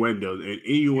innuendos, and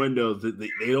innuendos they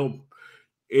don't.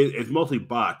 It's mostly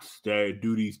bots that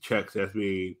do these checks. That's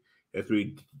me. It's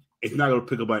not gonna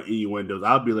pick up on innuendos.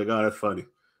 I'll be like, oh, that's funny.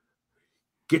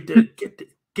 Get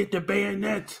the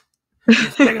bayonet,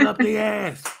 stick it up the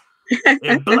ass,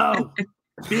 and blow.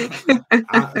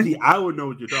 Bitch. I would know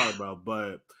what you're talking about,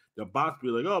 but the bots be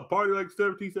like, oh, party like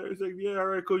 1776. Yeah, all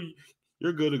right, cool.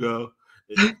 You're good to go.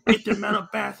 Get the metal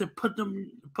bats and put them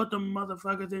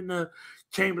motherfuckers in the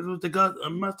chambers with the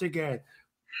mustard gas.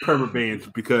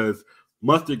 Permabands, because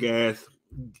mustard gas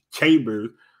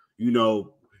chambers, you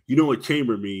know what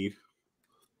chamber means.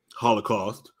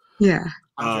 Holocaust. Yeah.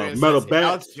 Metal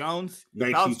bats.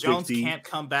 Alex Jones can't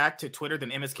come back to Twitter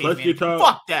than MSK.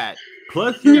 Fuck that.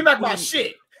 Plus you're not my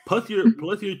shit. Plus you're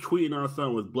tweeting on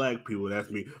something with black people.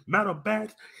 That's me. Metal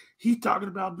bats. He's talking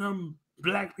about them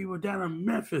black people down in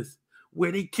Memphis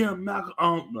where they killed Malcolm.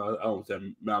 No, I don't say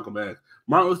Malcolm X.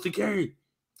 Martin Luther King.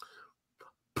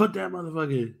 Put that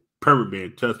motherfucking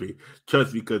permanent. Trust me,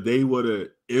 because they would have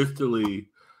instantly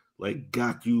like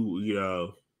got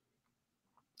you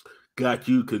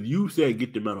because you said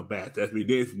get the metal bats. That's me.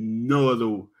 There's no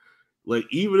other like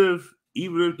even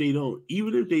if they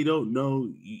don't know,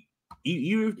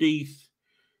 even if they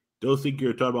don't think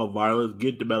you're talking about violence,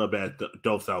 get the metal bats.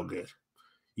 Don't sound good.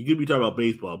 You could be talking about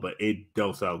baseball, but it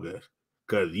don't sound good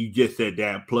because you just said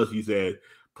that. Plus, you said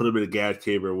put them in a gas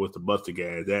chamber with the mustard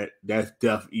gas. That's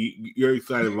definitely you're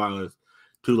excited violence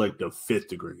to like the 5th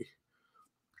degree.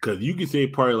 Because you can say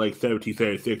party like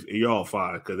 1776 and you're all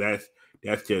fine. Because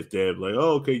that's just them like,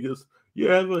 oh, okay, just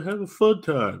have a fun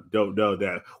time. Don't know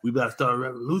that we about to start a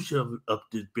revolution up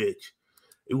this bitch.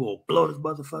 It will blow this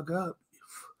motherfucker up.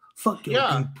 Fuck you.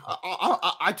 Yeah,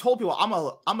 I told people I'm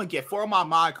gonna get 4 of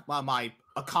my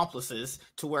accomplices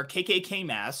to wear KKK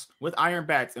masks with iron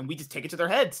bats, and we just take it to their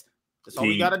heads. That's all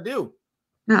we gotta do.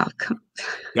 Oh, come.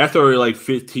 That's already like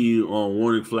 15 on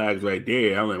warning flags right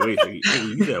there. I'm like, wait a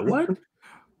second. You said what?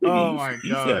 Oh my god!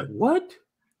 You said what?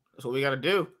 That's what we gotta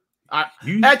do.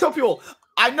 I told people,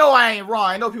 I know I ain't wrong.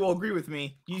 I know people agree with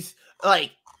me.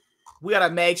 We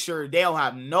gotta make sure they don't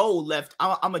have no left.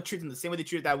 I'm gonna treat them the same way they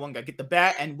treated that one guy. Get the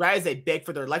bat, and right as they beg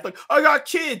for their life, like, I got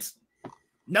kids.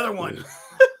 Another one.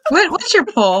 What's your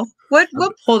poll? What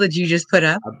poll did you just put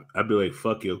up? I'd be like,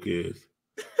 fuck your kids.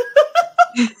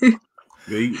 I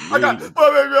got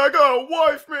a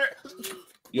wife, man.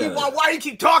 Yeah. Why do you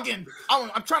keep talking?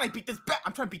 I'm trying to beat this back.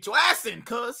 I'm trying to beat your ass in,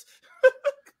 cuz.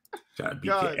 Trying to beat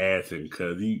your ass in,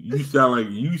 cuz you sound like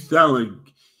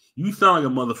a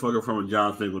motherfucker from a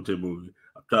John Singleton movie.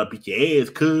 I'm trying to beat your ass,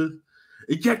 cuz.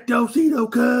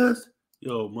 Ejectocito, cuz.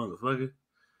 Yo, motherfucker.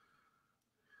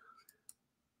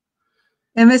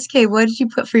 MSK, what did you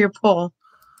put for your poll?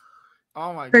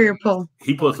 Oh my god. For your poll.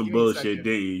 He put some bullshit,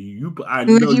 didn't you? I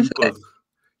Who know did you put.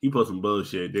 He put some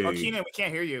bullshit, didn't he? Keenan, we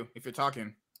can't hear you if you're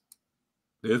talking.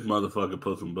 This motherfucker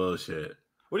put some bullshit.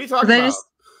 What are you talking about?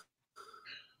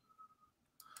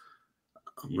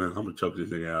 Man, I'm gonna choke this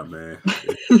thing out, man.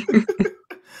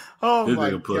 Oh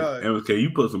my god. MSK, you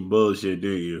put some bullshit,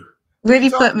 didn't you? Where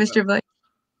did you put, Mr. Blake?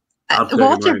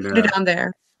 Walter right put it on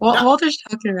there. Walter's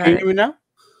talking about Can you it. hear me now?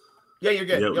 Yeah, you're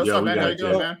good. Yo, what's up, man? How you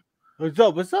doing, man?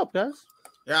 What's up, guys?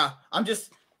 Yeah, I'm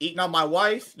just eating out my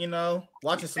wife,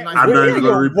 watching some nice. I'm not even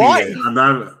gonna repeat it. I'm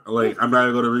not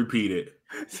even gonna repeat it.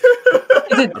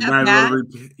 I'm not even gonna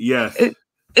repeat. Yes.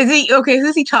 Is he okay?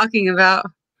 Who's he talking about?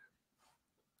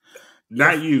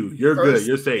 Not you. You're good.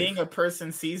 You're safe. Being a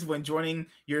person sees when joining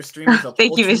your stream is a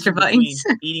thank you, Mr. Buttons.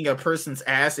 Eating a person's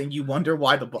ass, and you wonder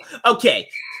why the okay.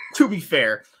 To be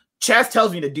fair, Chaz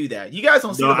tells me to do that. You guys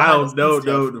don't see. No, I don't.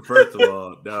 No. First of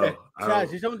all, no.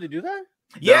 Chaz, you told me to do that?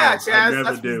 Yeah, Chaz,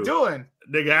 that's what he's doing.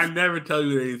 Nigga, I never tell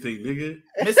you anything, nigga.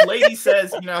 Miss Lady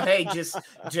says, hey,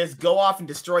 just go off and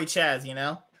destroy Chaz,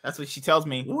 That's what she tells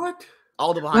me. What?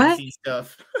 All the behind the scenes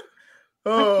stuff.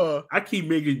 Oh, I keep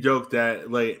making jokes that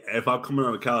if I'm coming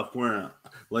out of California,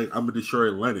 I'm gonna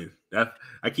destroy Lennon.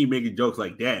 I keep making jokes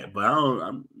like that, but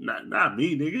I'm not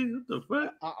me, nigga. What the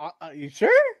fuck? You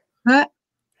sure? What?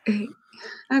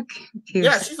 Okay.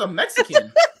 Yeah, she's a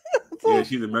Mexican. Yeah,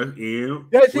 she's a Mexican.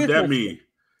 Yeah, what that mean?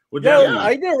 What that mean?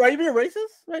 Are you being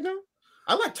racist right now?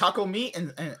 I like taco meat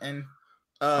and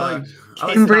burritos.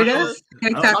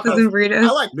 Tacos and burritos.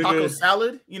 I like taco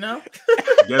salad.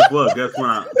 Guess what?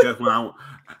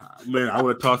 I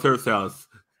would toss her salad.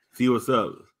 See what's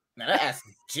up. Now that ass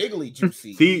is jiggly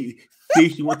juicy. See,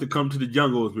 she wants to come to the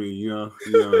jungle with me.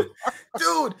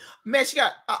 Dude, man, she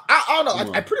got. I don't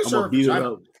know. I'm pretty sure.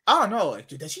 I don't know.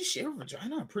 Does she shave her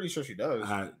vagina? I'm pretty sure she does.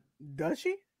 Does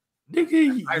she?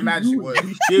 Nigga, I imagine she would.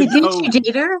 Did you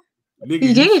date her? Nigga,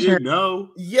 you dated her?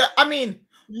 No. Yeah, I mean,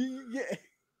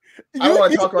 I don't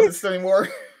want to talk about this anymore.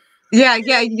 Yeah,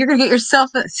 you're gonna get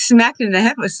yourself smacked in the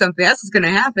head with something. That's what's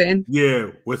gonna happen. Yeah,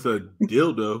 with a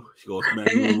dildo. She gonna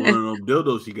smack you with one of them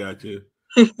dildos she got you.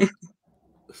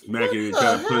 Smack it and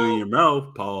try to put it in your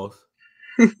mouth. Pause.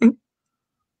 What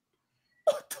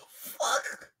the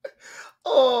fuck?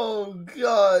 Oh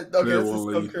god. Okay, this is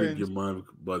so cringe. Your mind,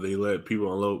 but they let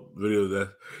people unload videos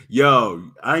that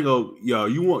I ain't go.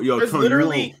 You want Tony,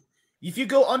 literally if you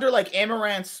go under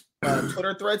Amaranth's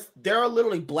Twitter threads, there are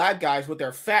literally black guys with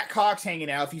their fat cocks hanging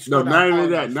out. If you scroll not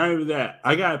even that.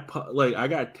 I got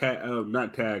tagged.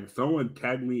 Not tagged. Someone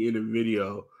tagged me in a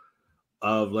video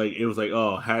of it was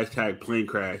hashtag plane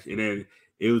crash, and then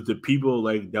it was the people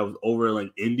that was over in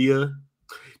India.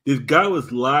 This guy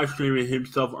was live streaming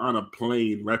himself on a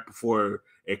plane right before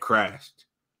it crashed,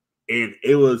 and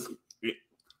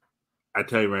I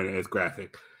tell you right now, it's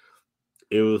graphic.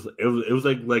 It was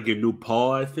like in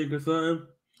Nepal, I think, or something,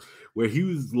 where he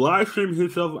was live streaming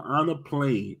himself on a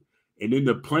plane, and then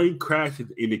the plane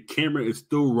crashes and the camera is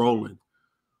still rolling.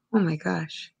 Oh my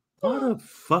gosh! Why the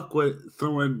fuck would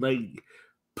someone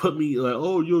put me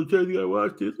oh, you gotta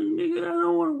watch this? And nigga, I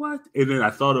don't want to watch. And then I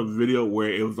saw the video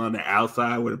where it was on the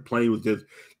outside where the plane was just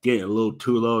getting a little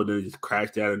too low and then it just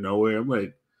crashed out of nowhere. I'm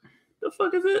like, the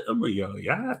fuck is it? I'm like, y'all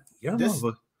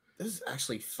motherfuckers. This is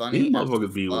actually funny. These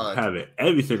motherfuckers be having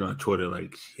everything on Twitter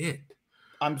shit.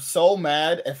 I'm so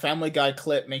mad. A Family Guy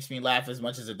clip makes me laugh as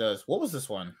much as it does. What was this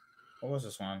one? Let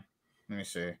me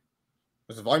see.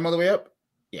 Was the volume all the way up?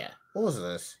 Yeah. What was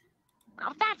this?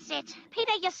 Oh, that's it.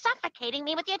 Peter, you're suffocating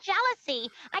me with your jealousy.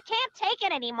 I can't take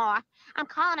it anymore. I'm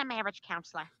calling a marriage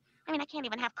counselor. I mean, I can't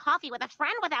even have coffee with a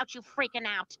friend without you freaking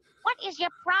out. What is your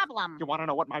problem? You want to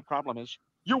know what my problem is?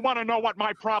 You want to know what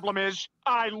my problem is?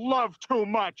 I love too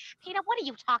much. Peter, what are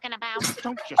you talking about?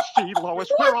 Don't you see, Lois?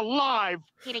 We're alive.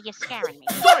 Peter, you're scaring me.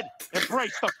 Good.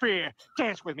 Embrace the fear.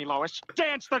 Dance with me, Lois.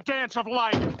 Dance the dance of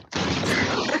life.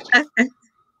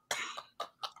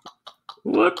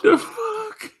 What the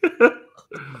fuck?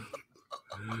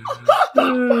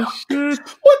 Oh, shit.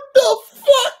 What the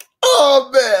fuck? Oh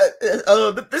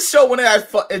man, this show when it had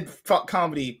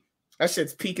comedy, that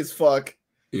shit's peak as fuck.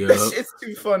 Yeah, that shit's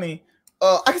too funny.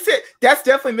 I said that's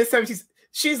definitely Miss 7.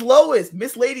 She's Lois.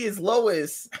 Miss Lady is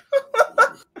Lois.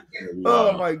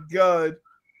 Oh my god,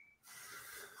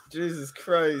 Jesus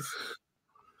Christ.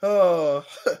 Oh,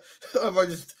 I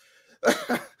just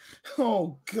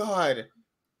Oh God,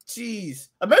 jeez.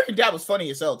 American Dad was funny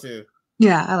as hell too.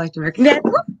 Yeah, I liked American Dad.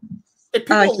 If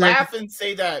people liked laugh and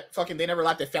say that fucking they never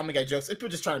laughed at Family Guy jokes, if people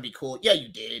just trying to be cool. Yeah, you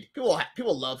did.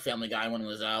 People loved Family Guy when it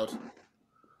was out.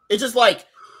 It's just like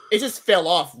it just fell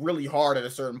off really hard at a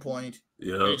certain point.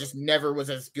 Yeah. It just never was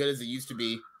as good as it used to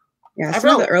be. Yeah,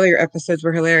 some of the earlier episodes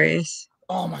were hilarious.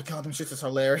 Oh my God, them shits is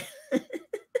hilarious.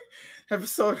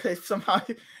 Episode somehow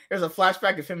there's a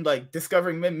flashback of him like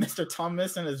discovering Mr.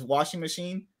 Thomas and his washing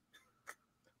machine.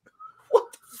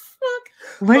 What the fuck?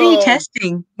 What are you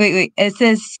testing? Wait. It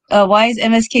says, "Why is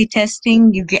MSK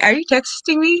testing you? Are you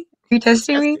texting me? Are you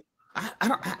testing me?" I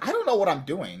don't know what I'm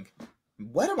doing.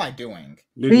 What am I doing?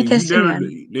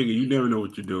 Nigga, you never know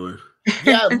what you're doing.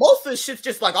 Yeah, most of the shit's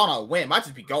just like on a whim. I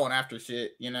just be going after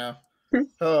shit, you know.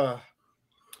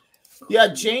 Yeah,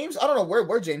 James. I don't know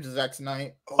where James is at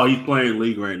tonight. Oh, he's playing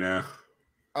League right now.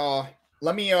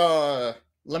 Let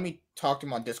me talk to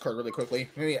him on Discord really quickly.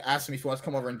 Maybe ask him if he wants to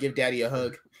come over and give Daddy a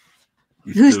hug.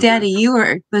 Who's Daddy? You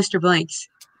or Mr. Blanks?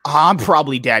 I'm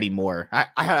probably Daddy more.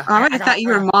 I thought you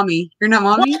were Mommy. You're not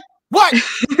Mommy? What?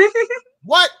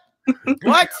 What?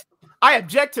 What? I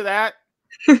object to that.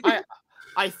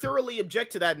 I thoroughly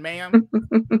object to that, ma'am.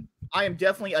 I am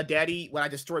definitely a daddy when I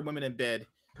destroy women in bed.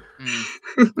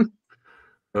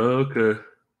 Okay.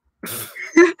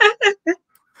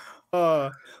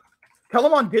 Tell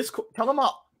him on Discord.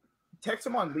 Text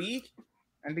him on League,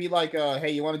 and be like,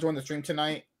 "Hey, you want to join the stream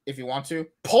tonight? If you want to,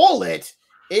 poll it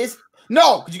is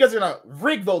no, because you guys are gonna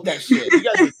rig vote that shit. You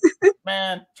guys,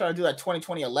 man, trying to do that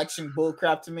 2020 election bull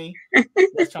crap to me.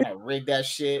 You guys trying to rig that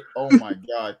shit. Oh my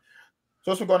God.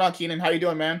 So what's been going on, Keenan? How you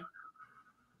doing, man?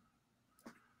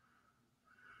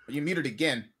 You muted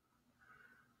again.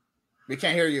 We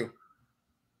can't hear you.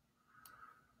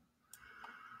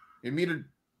 You're muted,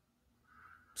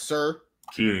 sir.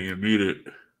 Keenan, you're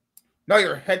muted. No,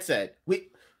 your headset.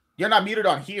 You're not muted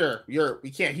on here.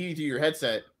 We can't hear you through your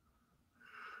headset.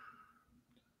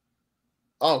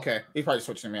 Oh, okay. He's probably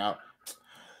switching me out.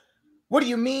 What do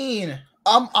you mean?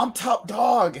 I'm top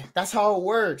dog. That's how it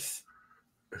works.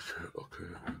 Okay.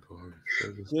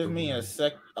 Give me a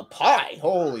pie.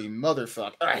 Holy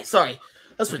motherfucker. All right, sorry.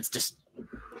 That's what's just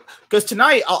because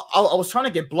tonight I was trying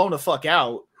to get blown the fuck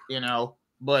out, you know,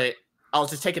 but I was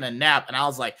just taking a nap and I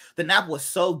was like, the nap was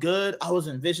so good. I was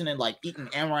envisioning like eating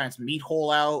Amaranth's meat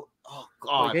hole out. Oh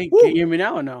God. Can you hear me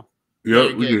now or no?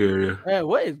 Yep, we can hear you. Hey,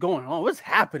 what is going on? What's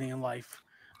happening in life?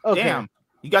 Okay. Damn.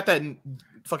 You got that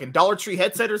fucking Dollar Tree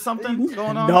headset or something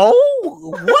going on? No.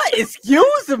 What?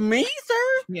 Excuse me,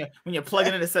 sir? Yeah, when you plug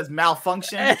it in, it says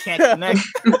malfunction. You can't connect.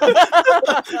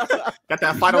 Got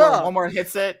that final Walmart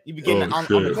headset. You be getting it on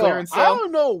the clearance sale. I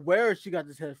don't know where she got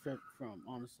this headset from,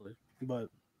 honestly. But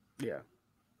yeah.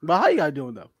 But how you guys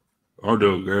doing though? I'm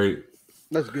doing great.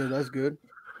 That's good. That's good.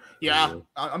 Yeah,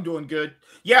 I'm doing good.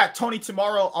 Yeah, Tony,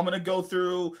 tomorrow I'm gonna go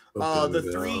through the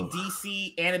 3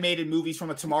 DC animated movies from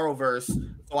the Tomorrowverse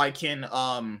so I can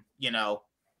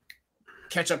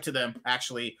catch up to them.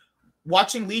 Actually,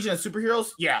 watching Legion of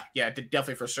Superheroes, yeah,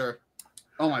 definitely for sure.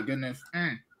 Oh my goodness.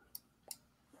 I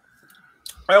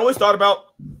always thought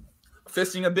about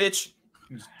fisting a bitch.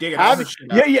 Yeah. I have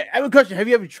a question. Have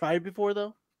you ever tried it before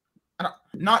though?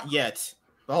 Not yet.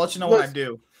 But I'll let you know when I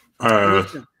do.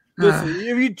 Listen,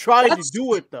 if you try to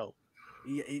do it though,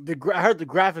 I heard the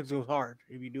graphics go hard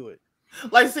if you do it.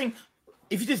 Like saying,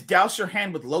 if you just douse your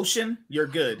hand with lotion, you're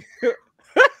good.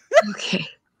 Okay.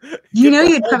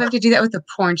 You'd probably have to do that with a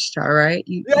porn star, right?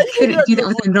 You couldn't do that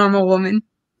with a normal woman.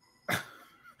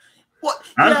 What?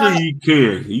 Actually, you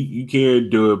can. You can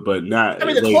do it, but not. I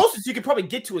mean, the closest you could probably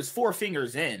get to is 4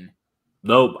 fingers in.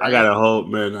 Nope. I got a whole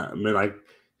man. I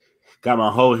got my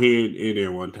whole head in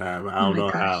there one time. I don't know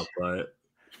how, but.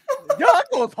 Yo, that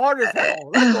goes hard as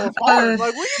hell. That goes hard.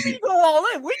 Like, what do you mean go all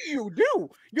in? What do you do?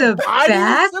 The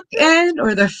back end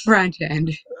or the front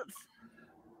end?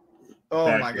 Oh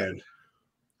back my God. End.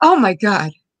 Oh my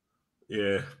God.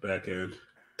 Yeah, back end.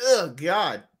 Oh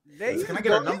God. Can I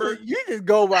get a number? You just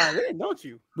go by it, don't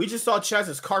you? We just saw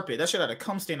Chaz's carpet. That shit had a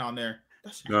cum stain on there.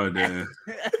 No, damn.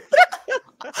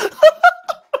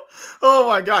 Oh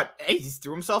my God. Hey, he just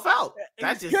threw himself out.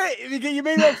 That's just good. You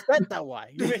made him upset that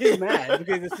way. You made him mad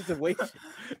because of the situation.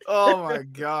 Oh my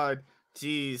God.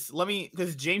 Jeez.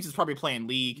 Because James is probably playing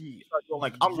League.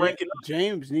 Like, I'm ranking up.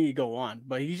 James need to go on,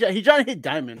 but he's trying to hit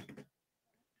diamond.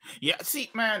 Yeah,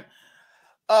 see, man.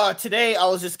 Today I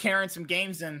was just carrying some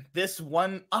games and this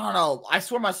one, I don't know. I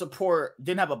swear my support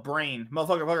didn't have a brain.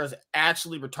 Motherfucker is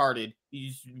actually retarded.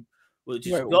 What?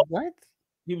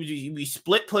 He would be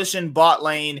split pushing bot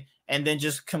lane and then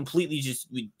just completely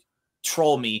would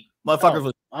troll me. Motherfucker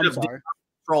was I'm sorry.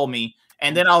 troll me.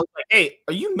 And then I was like, "Hey,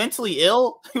 are you mentally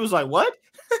ill?" He was like, "What?"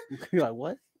 You're like,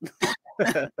 what?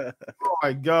 Oh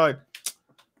my god.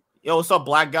 Yo, what's up,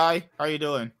 black guy? How you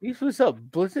doing? What's up,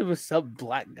 Blizzard? What's up,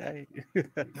 black guy?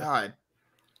 God.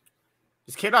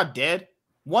 Is Kid Out dead?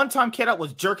 One time Kid Out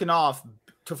was jerking off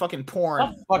to fucking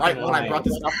porn right when I brought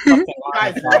this up. You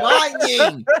guys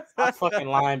lying. Stop fucking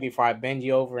lying before I bend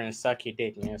you over and suck your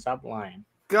dick, man. Stop lying.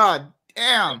 God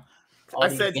damn. All I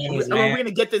these said, games, we're man. going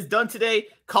to get this done today.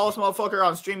 Call this motherfucker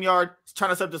on StreamYard. He's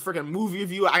trying to set up this freaking movie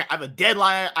review. I have a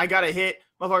deadline I got to hit.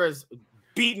 Motherfucker's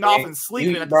beating off and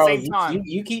sleeping at the same time.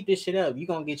 You keep this shit up. You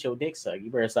going to get your dick sucked. You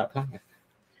better stop playing.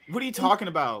 What are you talking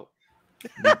about?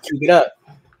 Keep it up.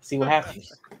 See what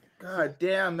happens. God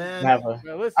damn, man. Never.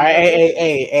 Man, listen, All right,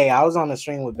 hey, I was on the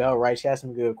stream with Belle, right? She asked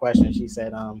me a good question. She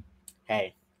said,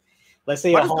 hey, let's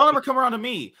say why does Belle never come around to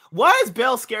me? Why is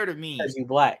Belle scared of me? Because you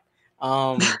black.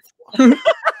 All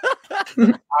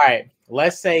right,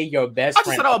 let's say your best I just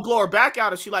friend. said I would blow her back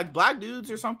out if she liked black dudes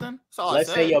or something. That's all Let's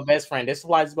I say said. your best friend. This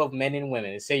applies to both men and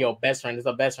women. Let's say your best friend is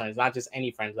a best friend. It's not just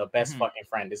any friend. It's a best fucking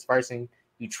friend. This person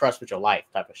you trust with your life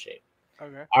type of shit.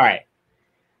 Okay. All right.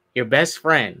 Your best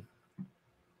friend.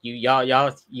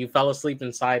 You fell asleep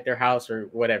inside their house or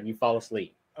whatever. You fall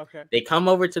asleep. Okay. They come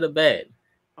over to the bed.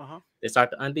 Uh-huh. They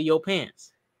start to undo your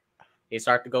pants. They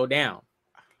start to go down.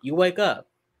 You wake up.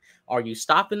 Are you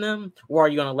stopping them or are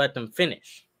you going to let them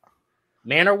finish?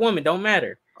 Man or woman, don't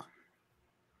matter.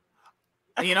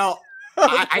 You know,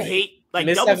 I hate like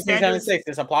Miss double standards. 1776,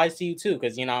 this applies to you too,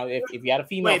 because you know if you had a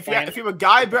female friend, if you're a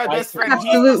guy best friend,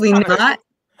 Absolutely not.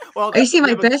 Well, Are you seeing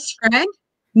my best friend?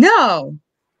 No.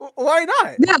 Why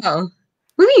not? No.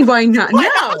 What do you mean, why not?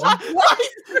 No.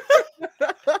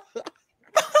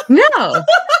 No.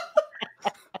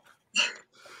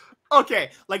 Okay,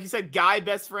 like you said, guy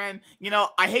best friend. You know,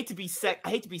 I hate to be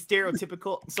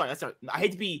stereotypical. Sorry. I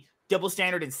hate to be double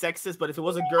standard and sexist, but if it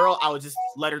was a girl, I would just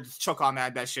let her just choke on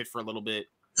that shit for a little bit.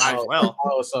 Might as well.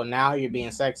 Oh, so now you're being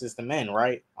sexist to men,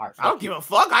 right? All right, I don't give a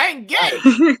fuck. I ain't gay.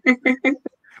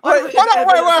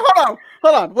 Hold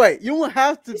on. Wait, you don't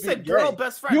have to You be said gay. girl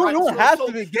best friend. You right? don't have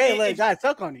to be gay and let a guy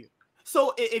suck on you.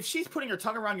 So if she's putting her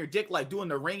tongue around your dick, like doing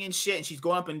the ring and shit, and she's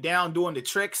going up and down doing the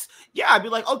tricks, yeah, I'd be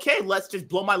like, okay, let's just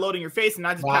blow my load in your face and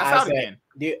not just pass out again.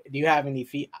 Do you have any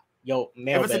feet? Yo,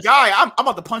 male. If it's a guy, I'm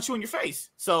about to punch you in your face.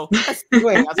 So that's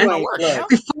Before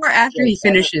or after he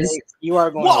finishes. You are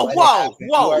going. Whoa.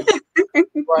 You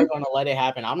are going to let it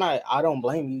happen. I don't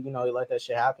blame you. You know, you let that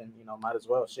shit happen. You know, might as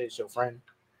well. Shit, it's your friend.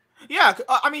 Yeah,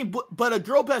 I mean, but a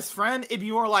girl best friend, if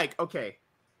you were like, okay,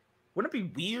 wouldn't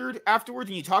it be weird afterwards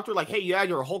and you talk to her like, hey, you had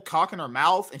your whole cock in her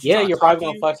mouth? And you're probably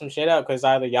gonna fuck some shit up because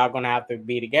either y'all gonna have to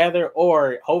be together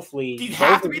or hopefully. Do you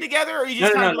have to be together, or you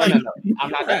just no, like? No. I'm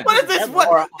not done. What is this?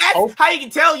 That's how you can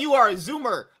tell you are a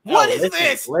zoomer. What is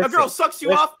this? A girl sucks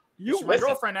you off. You're my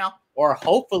girlfriend now. Or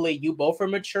hopefully you both are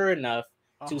mature enough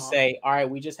to say, all right,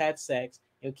 we just had sex.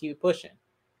 You'll keep it pushing.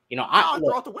 You know, I'll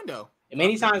throw out the window.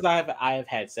 Many times I have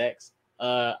had sex.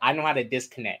 I know how to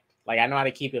disconnect. Like I know how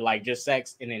to keep it like just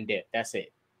sex and then dip. That's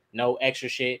it. No extra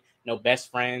shit. No best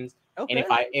friends. Okay.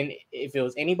 And if it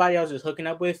was anybody else just hooking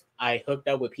up with, I hooked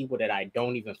up with people that I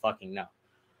don't even fucking know.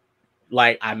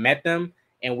 Like I met them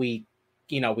and we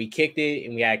kicked it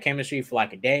and we had chemistry for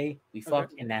like a day. We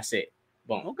fucked and that's it.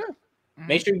 Boom. Okay. Mm-hmm.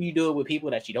 Make sure you do it with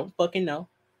people that you don't fucking know.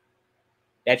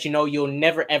 That you know you'll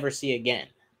never ever see again.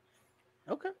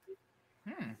 Okay.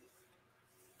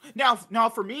 Now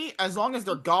for me, as long as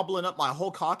they're gobbling up my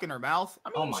whole cock in her mouth, I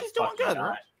mean, she's doing good,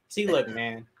 right? See, look,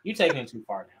 man, you taking it too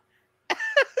far now.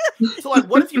 So, like,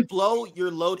 what if you blow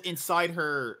your load inside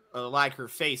her, like her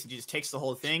face, and she just takes the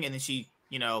whole thing, and then she,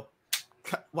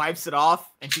 wipes it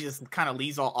off, and she just kind of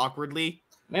leaves all awkwardly?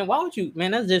 Man, why would you?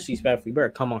 Man, that's disrespectful. You better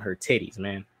come on her titties,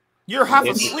 man. You're half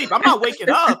asleep. I'm not waking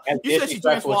up. You said she's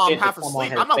doing this while I'm half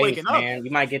asleep. I'm not waking up. Man,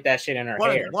 you might get that shit in her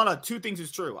hair. One of two things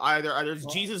is true. Either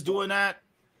Jesus doing that,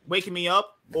 waking me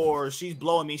up, or she's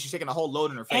blowing me. She's taking a whole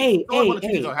load in her face.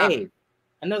 Hey.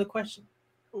 Another question.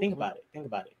 Think about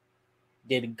it.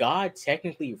 Did God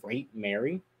technically rape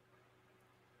Mary?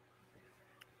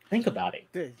 Think about it.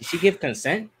 Did she give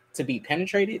consent to be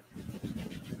penetrated?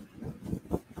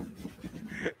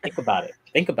 Think about it.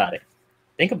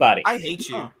 I hate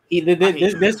you. This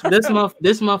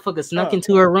motherfucker snuck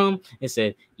into her room and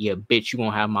said, "Yeah, bitch, you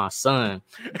gonna have my son.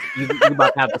 You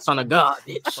about to have the son of God,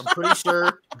 bitch." I'm pretty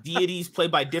sure deities play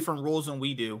by different rules than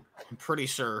we do. I'm pretty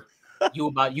sure. You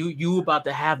about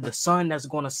to have the son that's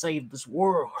gonna save this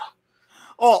world.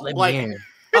 Oh, imagine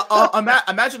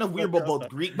if we were both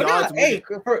Greek gods.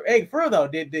 For real though,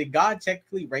 did God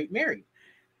technically rape Mary?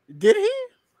 Did he?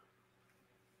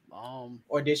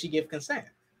 Or did she give consent?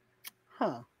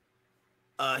 Huh.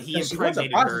 He She was a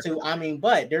impregnated her. prostitute. I mean,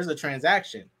 but there's a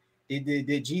transaction.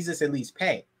 Did Jesus at least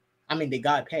pay? I mean, did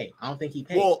God pay? I don't think he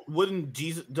paid. Well, wouldn't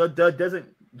Jesus? Doesn't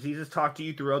Jesus talk to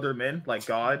you through other men like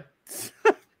God?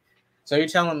 So you're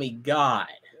telling me God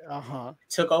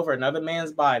took over another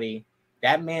man's body,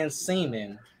 that man's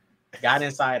semen got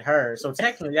inside her. So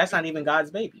technically, that's not even God's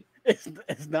baby.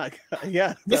 It's not.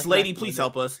 Yeah. This lady, please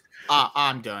help us.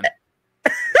 I'm done.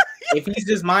 If he's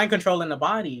just mind controlling the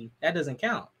body, that doesn't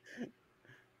count.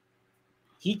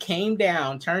 He came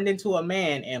down, turned into a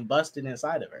man, and busted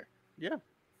inside of her. Yeah.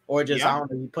 Or just, I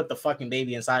don't know, he put the fucking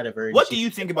baby inside of her. What do you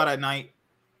think about at night?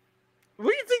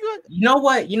 What do you think about?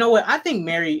 You know what? I think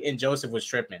Mary and Joseph was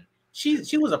tripping.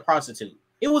 She was a prostitute.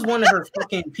 It was one of her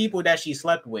fucking people that she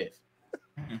slept with.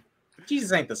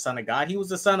 Jesus ain't the son of God. He was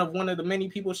the son of one of the many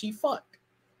people she fucked.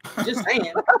 Just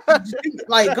saying.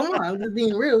 Like, come on, I'm just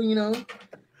being real, you know.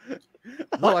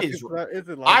 What is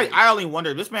I only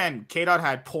wonder. This man K-Dot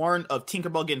had porn of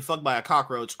Tinkerbell getting fucked by a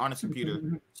cockroach on his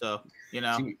computer. So you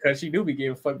know, because she do be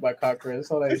getting fucked by cockroaches.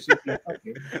 So that she be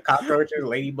fucking cockroaches,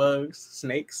 ladybugs,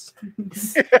 snakes.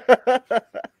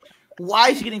 Why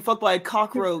is she getting fucked by a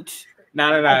cockroach?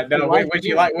 No. What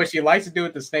she likes to do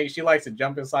with the snake, she likes to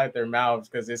jump inside their mouths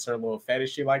because it's her little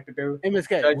fetish she like to do.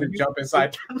 MSK, would you jump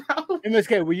inside their mouth?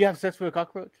 MSK, will you have sex with a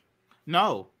cockroach?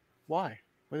 No. Why?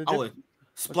 I would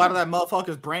splatter that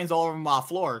motherfucker's brains all over my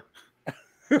floor.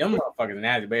 Them motherfuckers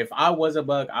nasty. But if I was a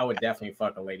bug, I would definitely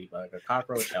fuck a ladybug. A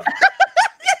cockroach, no.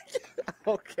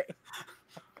 Okay.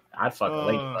 I'd fuck a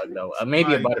ladybug though.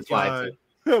 Maybe a butterfly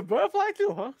too. A butterfly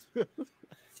too, huh?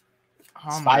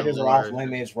 Spiders are off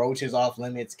limits. Roaches off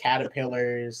limits.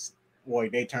 Caterpillars, boy,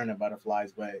 they turn to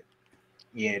butterflies, but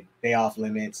yeah, they off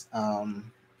limits.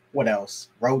 What else?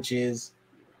 Roaches.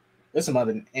 There's some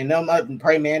other, and them other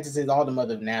praying mantises, all them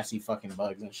other nasty fucking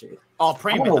bugs and shit. Oh,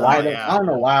 praying mantises. I don't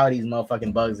know why all these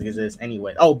motherfucking bugs exist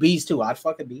anyway. Oh, bees too. I'd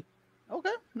fuck a bee.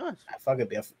 Okay, nice. I'd fuck a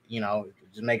bee. You know,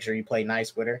 just make sure you play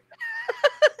nice with her.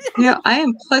 You know, I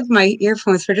unplugged my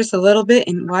earphones for just a little bit,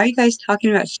 and why are you guys talking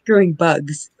about screwing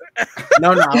bugs?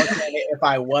 No, I was saying if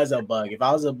I was a bug. If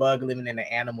I was a bug living in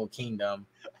the animal kingdom,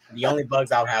 the only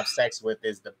bugs I would have sex with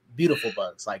is the beautiful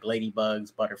bugs, like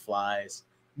ladybugs, butterflies.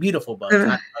 Beautiful bugs,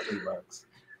 not ugly bugs.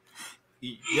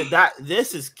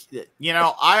 This is, you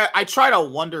know, I try to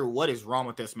wonder what is wrong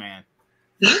with this man.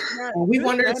 Well, we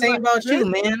wonder the same about you,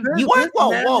 man. You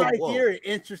whoa. Here,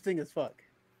 interesting as fuck.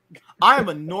 I am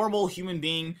a normal human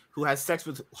being who has sex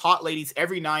with hot ladies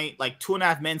every night, like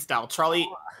 2.5 Men style. Charlie,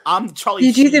 I'm Charlie.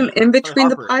 You do them in between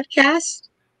the podcast?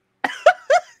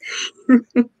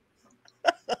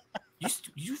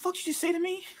 You fuck you just say to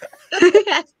me?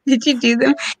 Did you do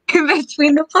them in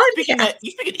between the podcast?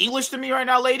 You speaking English to me right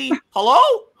now, lady? Hello?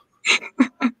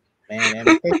 Man,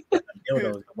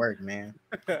 dildos at work, man.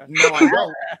 No, I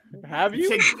don't. Have you?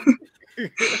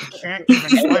 Can't even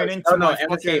slide into no,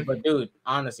 MK, but dude,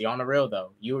 honestly, on the real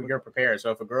though, you're prepared. So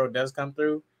if a girl does come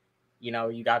through, you know,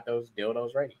 you got those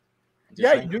dildos ready.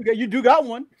 Yeah, you do got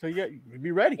one. So yeah, be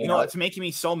ready. You know, it's making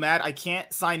me so mad. I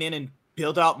can't sign in and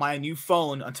build out my new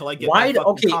phone until I get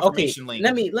confirmation link.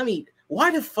 Let me. Why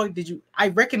the fuck did you? I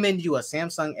recommended you a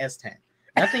Samsung S10.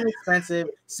 Nothing expensive,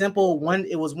 simple.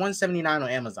 It was $179 on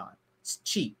Amazon. It's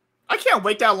cheap. I can't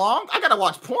wait that long. I gotta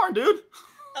watch porn, dude.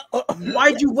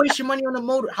 Why'd you waste your money on the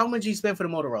motor? How much did you spend for the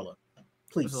Motorola?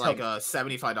 Please, like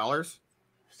 $75.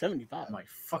 75. Oh my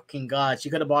fucking god! She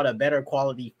could have bought a better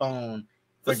quality phone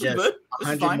for just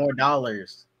 $100 more.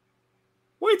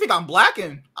 What do you think? I'm black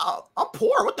and I'm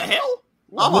poor. What the hell?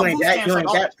 You ain't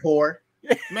that poor,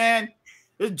 man.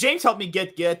 James helped me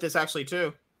get this actually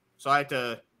too, so I had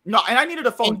to. No, and I needed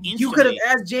a phone. You could have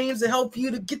asked James to help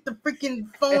you to get the freaking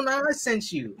phone I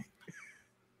sent you.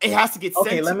 It has to get sent.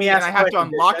 Okay, let me ask. I have to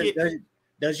unlock it.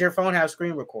 Does your phone have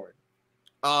screen record?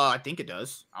 I think it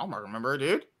does. I don't remember,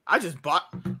 dude. I just bought.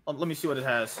 Let me see what it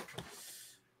has.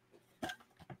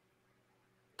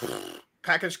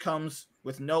 Package comes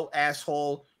with no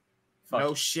asshole,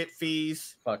 no shit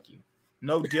fees. Fuck you.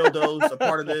 No dildos a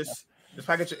part of this. This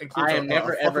package includes I am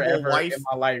never ever in my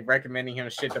life recommending him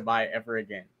shit to buy ever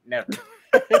again. Never.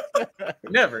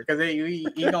 Never, because he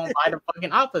gonna buy the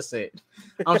fucking opposite.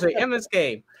 I'm saying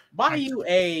MSK, buy you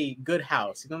a good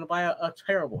house. He's gonna buy a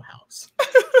terrible house.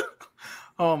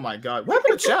 Oh my god. What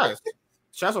happened to Chaz?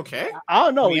 Chaz okay? I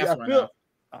don't know.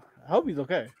 I hope he's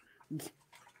okay.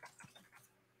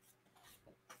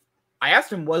 I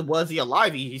asked him, was he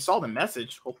alive? He saw the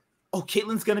message. Oh,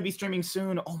 Caitlin's gonna be streaming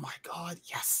soon. Oh my god,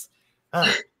 yes.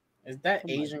 Is that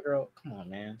Asian girl? Come on,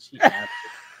 man. She's average.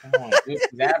 Come on, dude.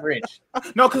 She's average.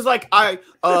 No, because like I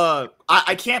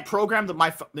can't program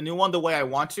the new one the way I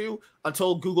want to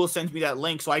until Google sends me that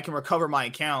link so I can recover my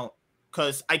account.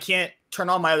 because I can't turn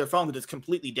on my other phone because it's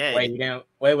completely dead. Wait, you didn't.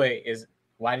 Wait.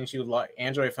 Why didn't you log?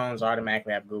 Android phones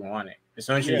automatically have Google on it. As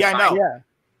soon as you I know. Yeah.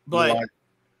 But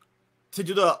to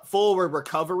do the full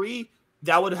recovery,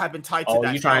 that would have been tied to that.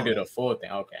 Oh, you trying to do the full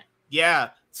thing? Okay. Yeah.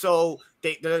 So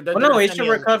they're no, it should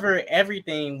recover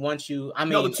everything once you. I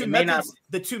mean, no,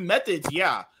 the two methods.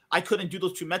 Yeah, I couldn't do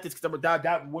those two methods because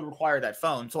that would require that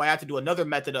phone. So I had to do another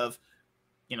method of,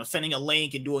 sending a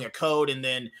link and doing a code, and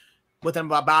then within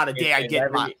about a day, I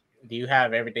get my. Do you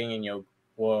have everything in your?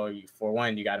 Well, for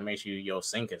one, you got to make sure your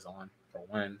sync is on for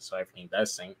one, so everything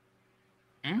does sync.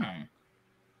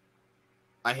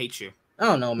 I hate you. I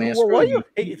don't know, man. Why'd you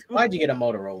get a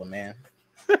Motorola, man?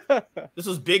 This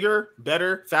was bigger,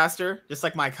 better, faster, just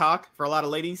like my cock for a lot of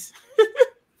ladies.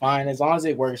 Fine, as long as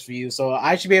it works for you. So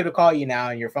I should be able to call you now,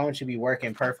 and your phone should be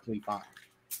working perfectly fine.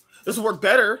 This will work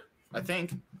better, I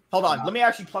think. Hold on, let me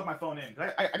actually plug my phone in.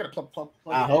 I gotta plug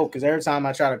I hope, because every time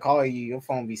I try to call you, your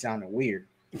phone be sounding weird.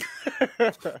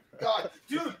 God,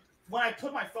 dude, when I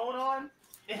put my phone on,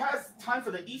 it has time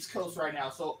for the East Coast right now.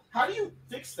 So how do you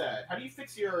fix that? How do you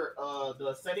fix your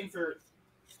the setting for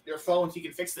your phone so you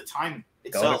can fix the time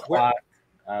itself? Go to clock.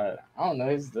 I don't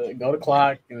know. Go to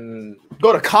clock and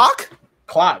go to cock.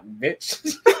 Clock,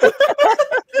 bitch.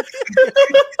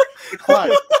 Clock.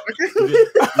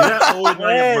 That always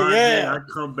I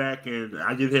come back and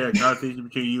I just had a conversation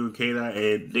between you and Kata,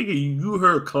 and nigga, you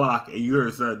heard clock and you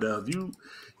heard something else.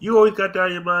 You always got that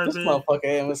in your mind. This motherfucker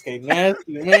MSK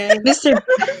nasty, man.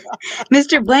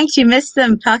 Mr. Blanks, you missed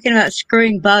them talking about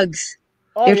screwing bugs.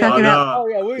 You're talking about.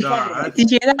 We were talking about. Did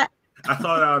you hear that? I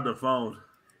saw that on the phone.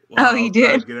 Wow, you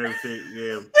did? Get everything.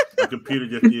 Yeah, the computer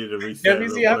just needed to reset.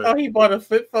 I thought he bought a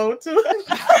flip phone too.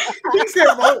 He said,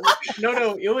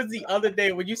 no, it was the other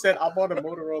day when you said I bought a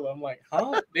Motorola. I'm like,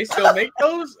 huh? They still make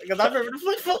those? Because I remember the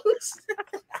flip phones.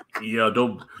 Yeah,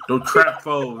 don't trap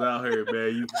phones out here,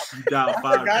 man. You dial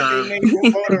 5 times.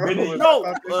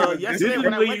 Yesterday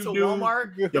when I went to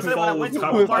Walmart,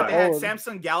 they had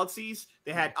Samsung Galaxies,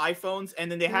 they had iPhones,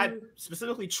 and then they had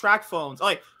specifically track phones.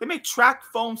 Like they make track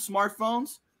phone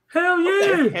smartphones. Hell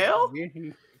yeah! Hell.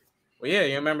 Well, yeah,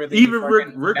 you remember even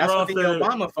Rick that's Ross what the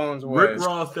Obama phones was. Rick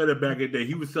Ross said it back in the day.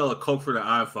 He was selling coke for the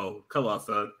iPhone. Come on,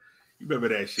 son. You remember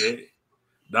that shit?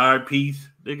 9-piece,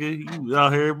 nigga. You was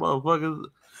out here, motherfuckers.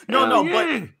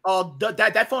 But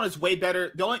that phone is way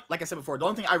better. The only, like I said before, the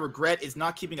only thing I regret is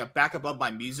not keeping a backup of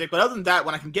my music. But other than that,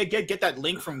 when I can get that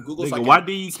link from Google, nigga, why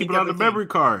do you keep it on the memory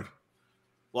card?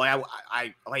 Well,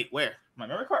 I wait, where my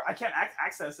memory card? I can't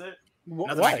access it.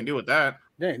 Nothing I can do with that.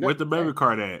 Where's the memory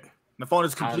card at? The phone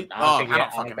is complete. I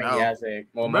don't fucking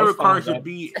know. Memory card should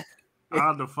be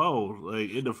on the phone, like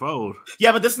in the phone.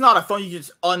 Yeah, but this is not a phone. You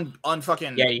just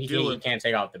unfucking. Yeah, you can't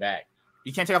take off the back.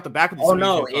 You can't take off the back of the. Oh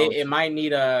no, it might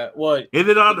need a what? Is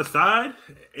it on the side?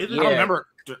 I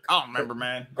don't remember,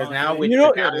 man. Because now with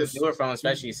newer phones,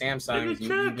 especially Samsung,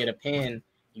 you get a pin.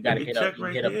 You got to hit a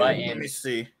button. Let me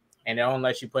see. And they don't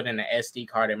let you put in an SD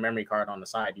card and memory card on the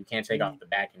side. You can't take off the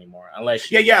back anymore unless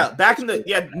you. Back in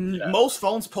the most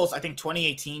phones post I think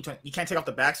 2018. You can't take off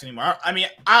the backs anymore. I mean,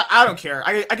 I don't care.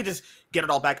 I could just get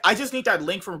it all back. I just need that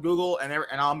link from Google and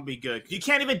I'll be good. You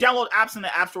can't even download apps in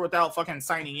the App Store without fucking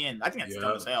signing in. I think that's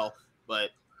dumb as hell. But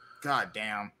god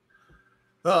damn.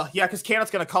 Yeah, because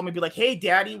Kana's gonna call me and be like, "Hey,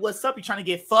 Daddy, what's up? You trying to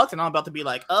get fucked?" And I'm about to be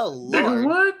like, "Oh Lord, nigga,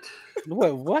 what?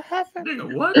 Wait, what happened?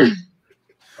 Nigga, what?"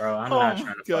 Bro, I'm not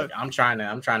trying to fuck.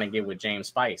 I'm trying to get with James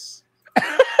Spice.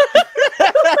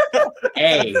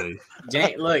 Hey,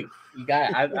 James, look, you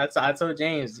got. I told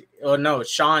James. Oh no,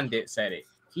 Sean said it.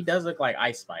 He does look like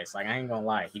Ice Spice. Like I ain't gonna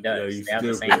lie, he does. Yeah, they have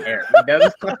the same hair. He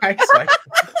does look like Ice Spice.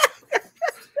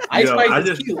 Ice Spice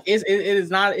is cute. It is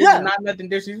not. It's not nothing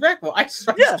disrespectful. Ice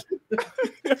Spice. Yeah.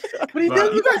 But he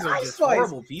does look like Ice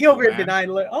Spice. He over here denying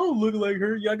like, oh, look like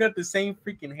her. Y'all got the same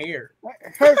freaking hair.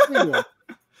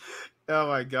 Oh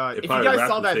my god! If you guys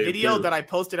saw that video that I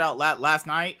posted out last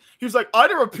night, he was like, "I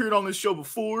never appeared on this show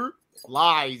before."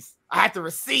 Lies. I had the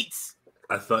receipts.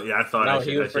 I thought. No,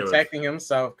 he was protecting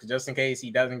himself just in case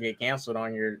he doesn't get canceled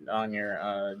on your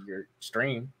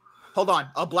stream. Hold on,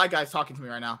 a black guy's talking to me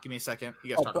right now. Give me a second.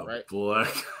 You guys talking right?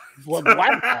 Black. What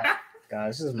black guy?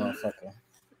 Guys, this is motherfucker.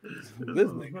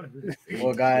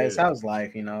 Well, guys, how's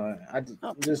life? You know, I'm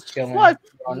just chilling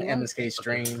on the MSK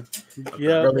stream.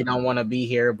 Yeah, I really don't want to be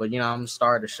here, but you know, I'm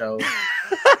starting the show.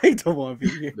 I don't want to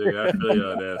be here. Nigga, I feel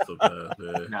y'all that sometimes,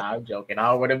 man. Nah, I'm joking. I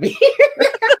don't want to be here.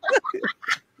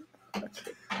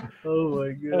 Oh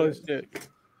my god. Oh shit.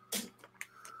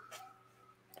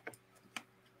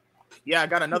 Yeah, I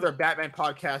got another Batman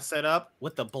podcast set up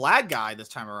with the black guy this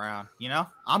time around. You know,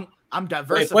 I'm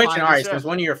diversifying. All right, since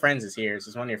one of your friends is here,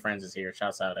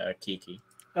 shouts out Kiki.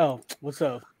 Oh, what's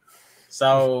up?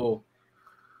 So,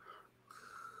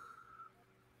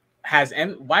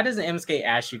 why doesn't MSK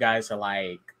ask you guys to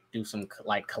like do some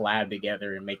like collab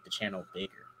together and make the channel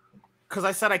bigger? Because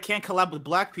I said I can't collab with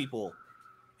black people.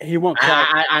 He won't.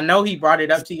 I know he brought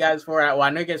it up to you guys for it. Well, I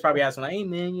know you guys probably asked him, like, hey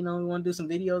man, you know, we want to do some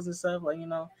videos and stuff, like, you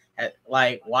know,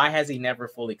 like why has he never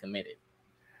fully committed?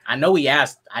 I know he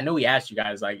asked you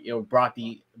guys, like, it brought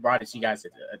it to you guys'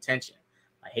 attention.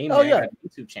 Like, hey man, I got a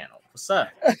YouTube channel. What's up?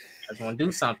 I just want to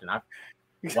do something.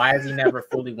 Why has he never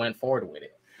fully went forward with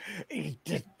it? He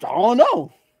just, I don't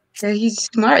know. Yeah, he's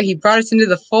smart. He brought us into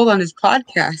the fold on his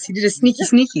podcast. He did a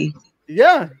sneaky.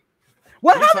 Yeah.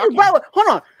 What happened? Hold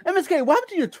on, MSK. What happened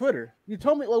to your Twitter? You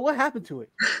told me. Like, what happened to it?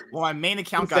 Well, my main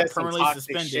account got permanently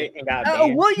suspended.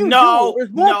 What are you doing?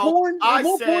 Porn?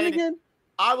 Porn again?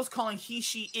 I was calling he,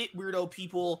 she, it weirdo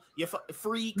people. You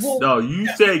freaks. No, you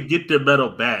said get the metal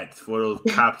bats for those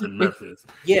cops in Memphis.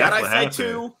 Yeah, that I said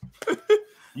too.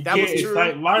 That was true.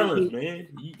 Incite violence, man.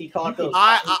 He called those.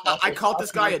 I called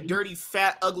this guy a dirty,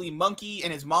 fat, ugly monkey,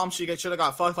 and his mom should have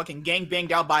got fucking gang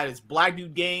banged out by this black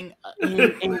dude gang. And you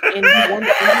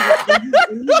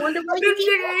wonder why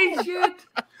you get shit.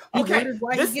 Okay,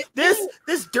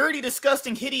 this dirty,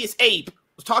 disgusting, hideous ape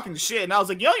was talking shit, and I was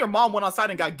like, your mom went outside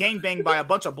and got gang banged by a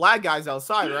bunch of black guys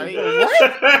outside, right?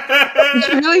 What?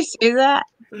 Did you really say that?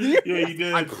 Yeah, you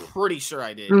did. I'm pretty sure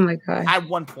I did. Oh my god! At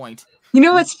one point. You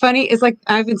know what's funny is like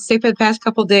I've been sick for the past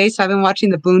couple of days, so I've been watching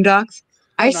the Boondocks.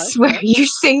 I swear you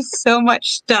say so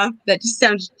much stuff that just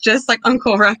sounds just like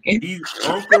Uncle Ruckus. He's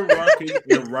Uncle Ruckus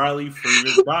in Riley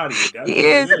Freeman's body. That's he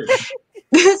is.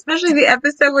 Especially the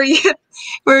episode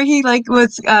where he like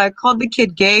was called the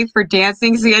kid gay for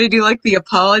dancing, so he had to do like the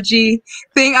apology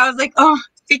thing. I was like, oh,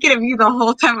 thinking of you the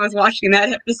whole time I was watching that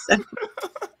episode.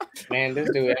 Man, this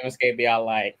dude MSK be all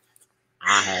like,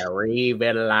 I have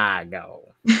revitiligo.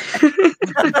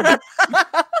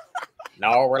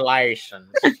 No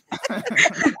relations.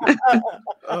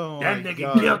 Oh, that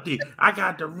nigga guilty. I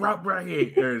got the rope right here.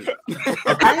 Hit the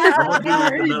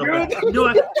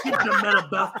metal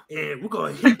belt, and we're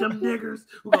gonna hit them niggers.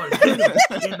 We're gonna hit them,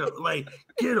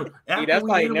 get them. After that's we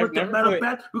like hit them with the metal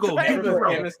belt, we're gonna hit them.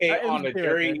 MSK on the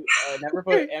jury. Never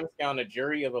put MSK on the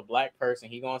jury of a black person.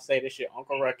 He gonna say this shit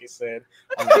Uncle Ruckus said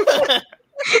on the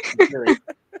jury.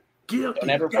 Guilty.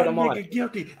 Never put him on.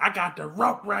 Guilty. I got the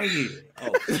rope right here.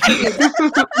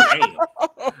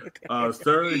 Damn.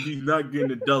 Sir, he's not getting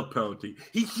the death penalty.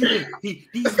 He's getting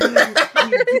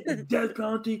the death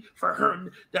penalty for hurting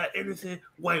that innocent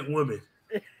white woman.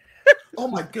 Oh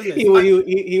my goodness.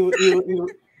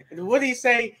 What did he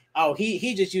say? Oh,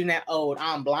 he just using that old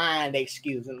I'm blind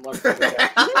excuse. And he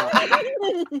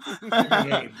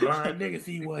ain't blind, nigga.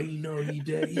 See what he know he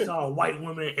did. He saw a white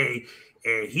woman and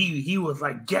he was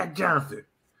like Jack Johnson,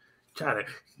 trying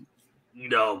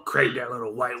to, create that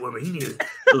little white woman. He needed.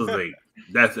 It was like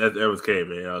that's MSK,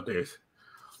 man, out there.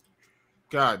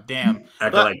 God damn,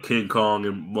 acting like King Kong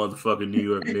in motherfucking New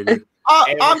York, nigga.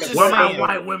 I'm just where saying, my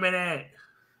white women at?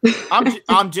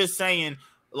 I'm just saying,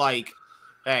 like,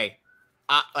 hey.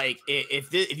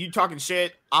 If you talking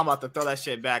shit, I'm about to throw that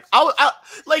shit back.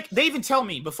 Like they even tell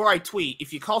me before I tweet,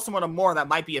 if you call someone a moron, that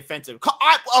might be offensive.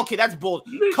 Okay, that's bull.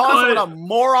 Calling someone a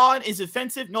moron is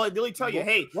offensive. No, they really tell you,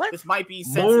 hey, this might be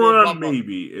sensitive. Moron,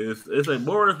 maybe it's like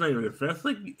moron is not offensive.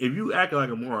 Like if you act like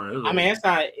a moron, I mean, it's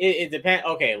not. It depends.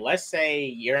 Okay, let's say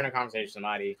you're in a conversation with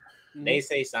somebody. Mm-hmm. They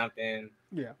say something.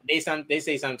 Yeah. They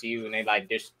say something to you, and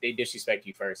they disrespect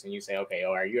you first, and you say, okay,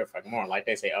 are you a fucking moron? Like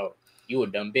they say, oh, you a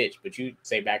dumb bitch, but you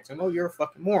say back to them, oh, you're a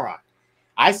fucking moron.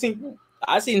 I seen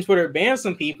Twitter ban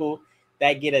some people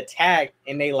that get attacked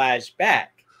and they lash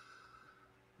back,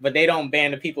 but they don't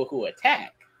ban the people who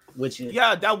attack. Which is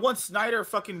that one Snyder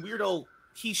fucking weirdo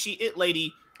he she it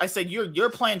lady. I said your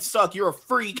plans suck. You're a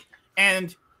freak,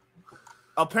 and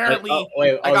apparently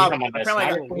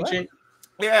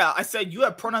yeah, I said you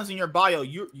have pronouns in your bio.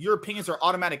 Your opinions are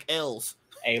automatic L's.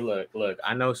 Hey, look.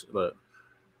 I know. Look.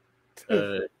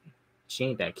 She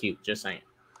ain't that cute. Just saying.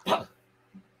 Saying.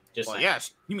 Yeah.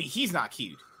 You mean he's not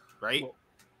cute, right?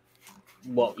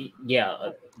 Well,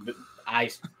 yeah.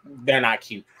 They're not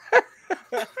cute.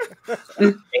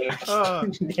 They're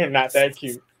not that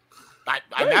cute. I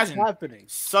imagine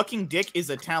sucking dick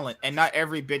is a talent, and not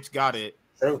every bitch got it.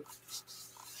 True.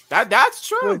 That's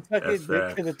true. That's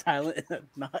dick is a talent.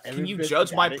 Can you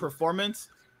judge my performance?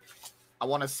 I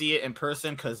want to see it in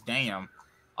person, because damn,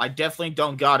 I definitely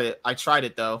don't got it. I tried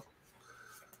it though.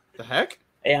 The heck?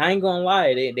 Hey, I ain't gonna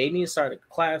lie. They need to start a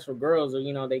class for girls, or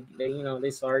they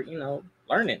start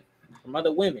learning from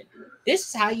other women. This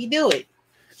is how you do it.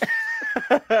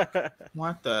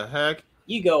 What the heck?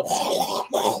 You go.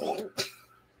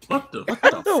 What the?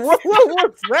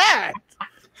 What's that?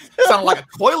 Sound like a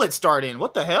toilet starting.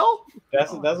 What the hell?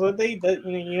 That's what they that's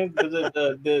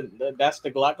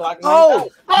the Glock. Oh,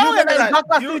 Do you remember that?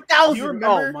 Glock Do you 3000.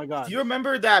 remember? Oh my god. Do you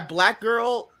remember that black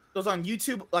girl that was on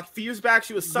YouTube like a few years back?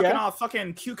 She was sucking off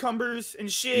fucking cucumbers and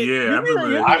shit. Yeah, I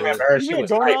remember. I remember her. She was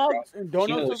tight, bro.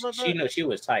 She knew she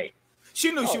was tight.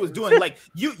 She knew she was doing like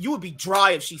you would be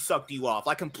dry if she sucked you off,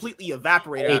 like completely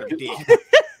evaporated out of her dick.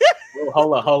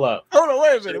 Hold up. Hold on,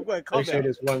 wait a minute. Wait, calm Let me show down.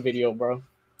 this one video, bro.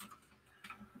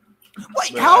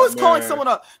 Wait, how is calling someone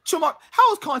a Chumar?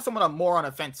 How is calling someone a moron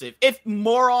offensive? If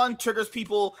moron triggers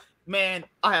people, man,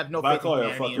 I have no If I faith call in you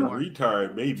a fucking humanity anymore.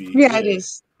 retard, maybe. Yeah, it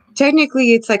is.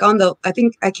 Technically, it's like on the, I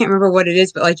think, I can't remember what it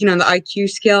is, but like, on the IQ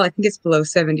scale, I think it's below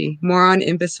 70. Moron,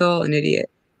 imbecile, and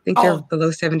idiot. I think they're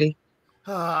below 70.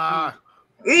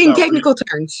 In technical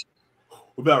terms.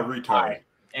 What about retard?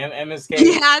 MSK.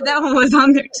 Yeah, that one was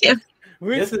on there too.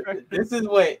 This is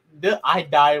what I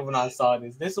died when I saw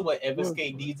this. This is what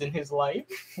MSK needs in his life.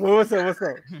 What's up?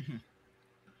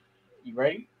 You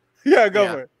ready? Yeah, go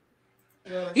for it.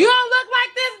 You don't look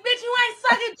like this, bitch. You ain't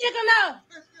sucking dick enough.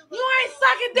 You ain't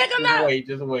sucking dick enough.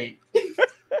 Just wait.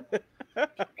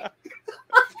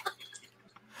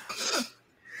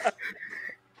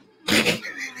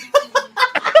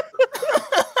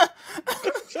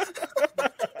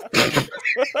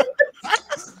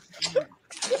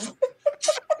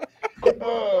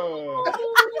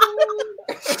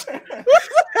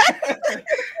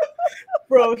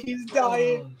 Bro, he's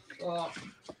dying.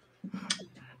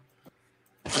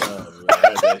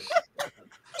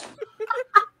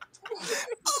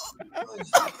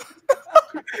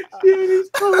 Dude, his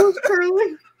toes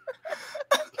curling.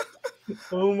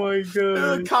 Oh my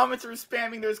god. The comments are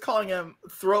spamming. They're calling him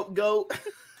throat goat.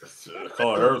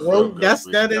 Call her Bro, that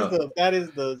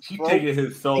is the She taking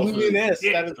his soul. demoness.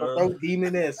 That is the throat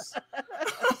demoness.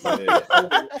 Why did her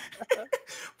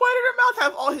mouth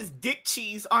have all his dick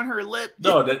cheese on her lip?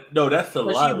 No, that's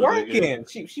saliva. She's working.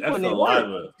 She That's putting in work.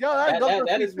 saliva. Yo,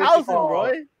 That is thousand, what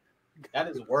bro. That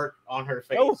is work on her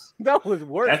face. That was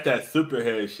work. That's that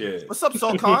superhead shit. What's up,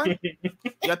 Solcon?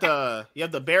 you have the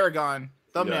Baragon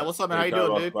thumbnail. Yeah, What's up, man? How you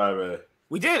doing, dude? Spider-Man.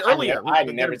 We did earlier. I've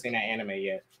never seen that anime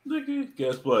yet. Nigga,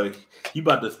 guess what? You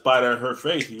about to spider her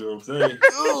face? You know what I'm saying?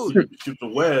 Dude, Shoot the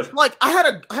web. like I had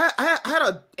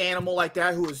an animal like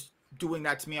that who was doing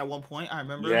that to me at one point. I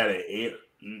remember. You had a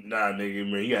nah,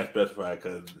 nigga, man. You gotta specify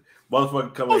because motherfucker I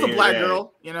coming was a here. black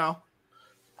girl, you know.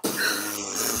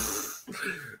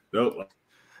 Nope.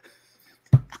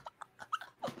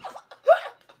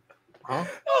 Huh?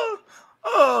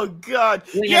 Oh God.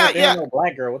 You ain't Yeah, never been yeah. with a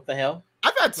black girl. What the hell?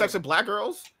 I've had sex with black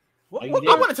girls. Oh, you I did?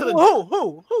 went into the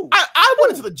Who? I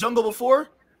went into the jungle before.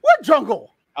 What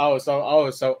jungle? Oh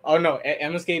no,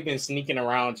 MSK been sneaking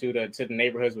around to the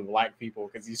neighborhoods with black people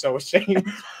because he's so ashamed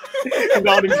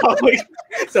about in public.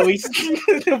 So he's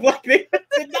the black neighborhood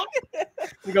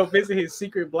to go visit his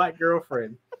secret black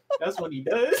girlfriend. That's what he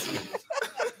does.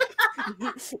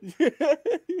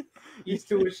 He's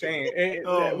too ashamed.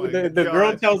 Oh the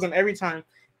girl tells him every time,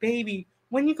 "Baby,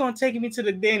 when you gonna take me to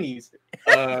the Denny's?"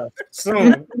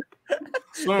 Soon.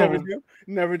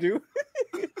 Never do.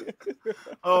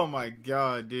 Oh my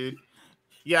God, dude.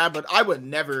 Yeah, but I would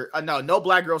never. No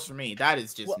black girls for me. That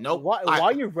is just no. Why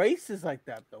are you racist like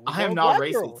that though? I am not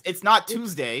racist. It's not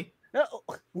Tuesday.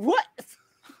 What?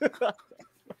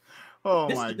 Oh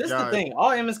This God. is the thing. All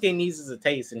MSK needs is a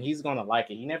taste, and he's gonna like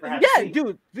it. He never had. Yeah,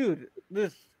 dude.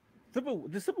 This simple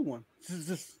one.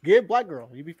 Just get black girl.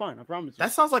 You'll be fine. I promise you.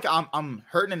 That sounds like I'm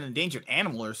hurting an endangered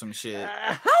animal or some shit.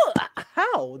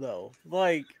 How though?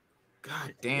 Like,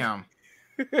 God damn.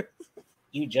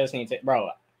 You just need to, bro.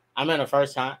 I remember the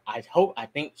first time. I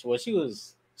think. Well, she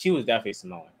was definitely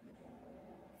Samoan.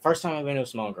 First time I've been to a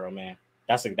Samoan girl, man.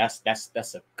 That's a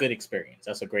good experience.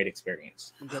 That's a great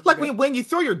experience. Like when you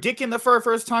throw your dick in the fur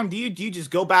first time, do you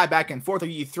just go back and forth, or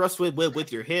you thrust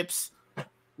with your hips?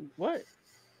 What?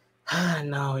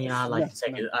 No, I like to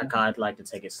take it. I'd like to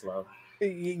take it slow. There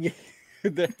you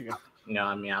go.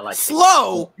 I like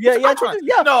slow. Yeah.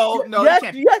 No, You gotta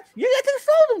take it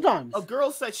slow sometimes. A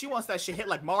girl said she wants that shit hit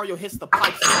like Mario hits the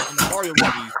pipes in the Mario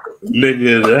movie.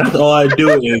 Nigga, that's all I do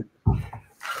is,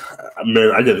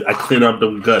 man, I clean up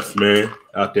them guts, man,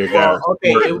 out there, guys.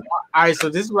 Okay, all right. So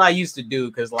this is what I used to do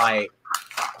because, like,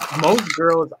 most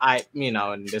girls,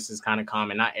 and this is kind of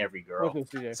common. Not every girl.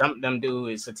 Some of them do.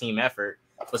 It's a team effort,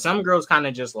 but some girls kind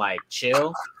of just like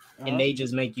chill, and they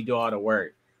just make you do all the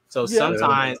work. So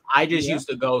sometimes I just used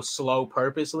to go slow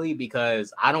purposely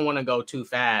because I don't want to go too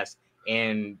fast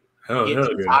and get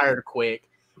too tired quick.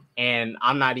 and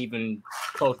I'm not even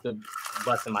close to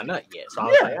busting my nut yet. So I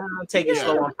was like, I'll take it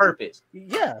slow on purpose.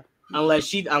 Yeah. Unless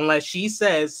she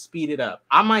says speed it up.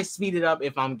 I might speed it up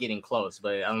if I'm getting close,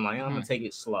 but I'm like, I'm gonna take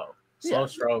it slow. Slow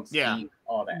strokes, speed,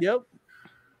 all that. Yep.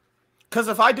 Because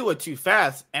if I do it too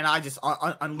fast and I just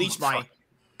unleash my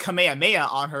Kamehameha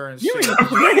on her and shit.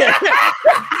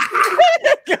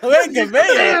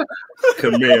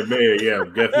 Kamehameha, yeah.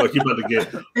 Guess what? You about to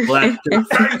get black to the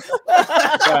face.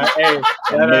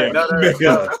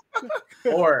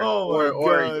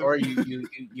 Or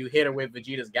you hit her with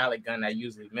Vegeta's Gallic gun that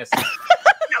usually misses.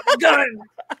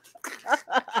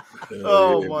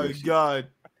 Oh my god!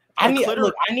 I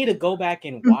need to go back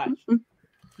and watch.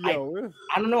 I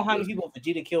don't know how many people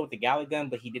Vegeta killed with the Gallic gun,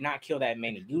 but he did not kill that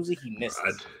many. Usually he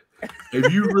misses.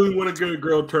 If you really want to get a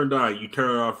girl turned on, you turn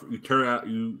her off. You turn out.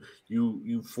 You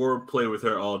foreplay with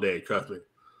her all day. Trust me.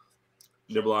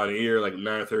 Nibble on the ear like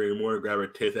 9:30 in the morning. Grab her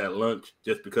tits at lunch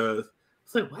just because.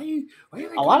 It's like why you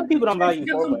a lot of people don't value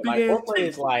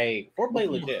foreplay. Like foreplay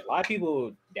legit. A lot of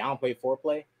people downplay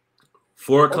foreplay.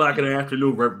 4 o'clock in the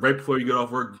afternoon, right before you get off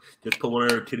work, just put one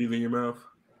of her titties in your mouth,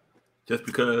 just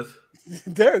because.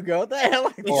 There we go. What the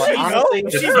hell?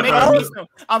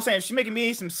 I'm saying if she's making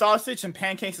me some sausage and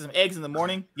pancakes and some eggs in the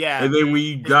morning. Yeah. And then when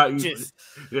you drive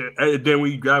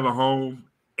home,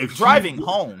 if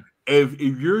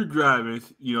you're driving,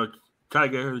 try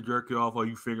to get her to jerk you off while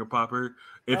you finger pop her.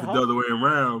 If it's the other way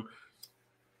around,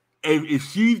 if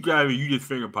she's driving, you just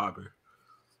finger pop her.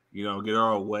 Get her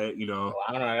all wet. I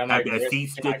don't know. That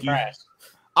seat sticky.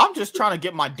 I'm just trying to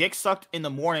get my dick sucked in the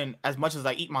morning as much as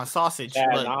I eat my sausage. I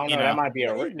don't know. That might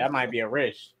be a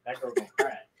risk. That girl gonna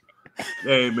crash.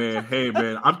 Hey man,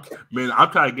 I'm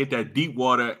trying to get that deep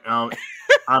water out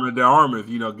of the armors.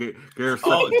 Get her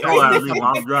sucking out of me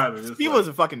while I'm driving. He was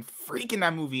a fucking freak in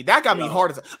that movie. That got me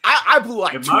hard as I blew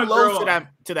like 2 loads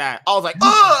to that. I was like,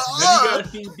 oh. You gotta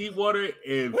see deep water.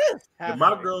 If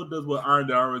my girl does what Iron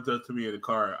the Armor does to me in the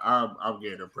car, I'm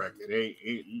getting her pregnant.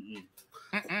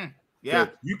 Yeah,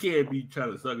 you can't be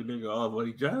trying to suck a nigga off while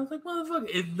he drives. Like, motherfucker,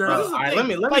 it's not. All right, let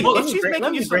me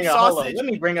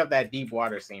bring up that deep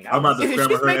water scene. I'm about to if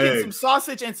scramble she's her making eggs. Some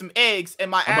sausage and some eggs,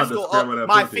 and my ass go up,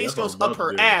 my face goes up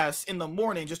her ass in the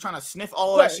morning, just trying to sniff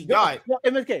all that she got.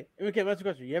 MSK, that's a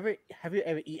question. Have you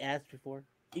ever eat ass before?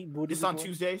 Eat booty? It's on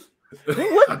Tuesdays.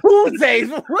 What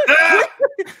Tuesdays?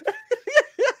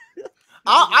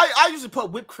 I usually put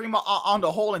whipped cream on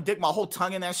the hole and dip my whole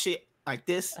tongue in that shit like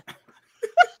this.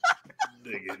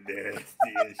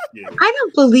 I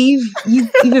don't believe you've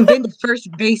even been to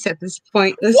first base at this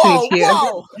point. Listening to you.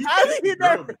 Whoa. How did you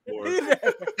never?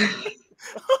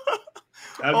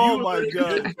 Oh my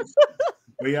god.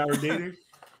 We are dating.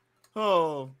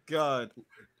 Oh god.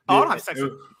 I don't have sex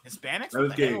with Hispanics.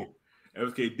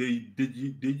 Okay.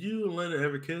 Did you and Lena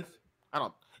ever kiss? I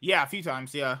don't. Yeah, a few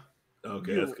times. Yeah.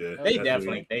 Okay, that's good. They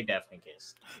definitely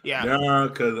kissed. Yeah. No,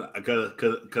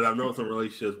 because I've known some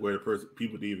relationships where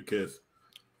people didn't even kiss.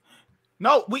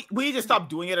 No, we just stopped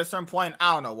doing it at a certain point.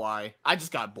 I don't know why. I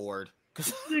just got bored.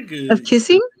 Of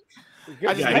kissing?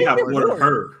 I got bored of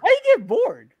her. How you get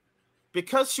bored?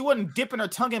 Because she wasn't dipping her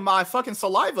tongue in my fucking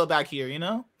saliva back here, you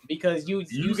know? Because you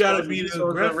gotta be the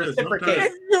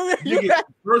reciprocate.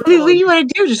 What do you want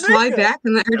to do? Just lie back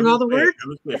and let her do all the work?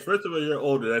 First of all, you're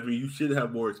older. That means you should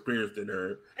have more experience than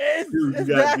her. You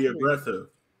gotta be aggressive.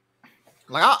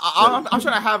 Like I'm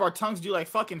trying to have our tongues do like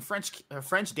fucking French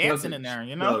dancing in there,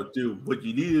 you know? No, dude. What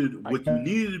you needed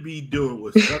to be doing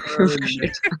was sucking on her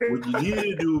neck. What you needed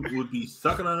to do would be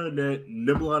sucking on her neck,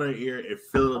 nibble on her ear, and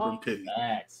fill up them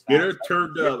titties. Get her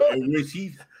turned up, and when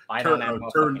she's turned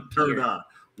on,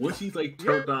 once she's like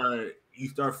turned on, you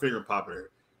start finger popping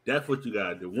her. That's what you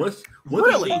gotta do. Once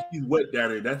she's wet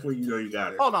down there, that's when you know you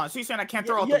got her. Hold on, so you saying I can't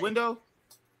throw out the window?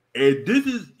 And this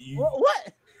is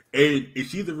what? And if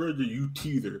she's a virgin, you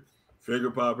tease her, finger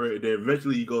pop her, and then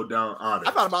eventually you go down on her.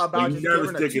 I thought about just giving her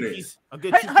a good two-piece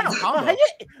combo. Have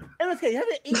you ever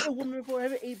eaten a woman before?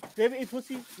 Have you ever ate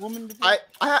pussy woman before?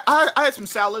 I had some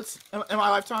salads in my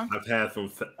lifetime. I've had some.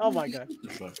 Oh my god.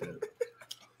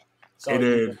 And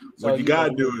then what you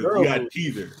gotta do is you gotta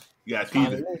tease her. You gotta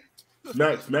tease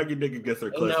her. Smack your dick against her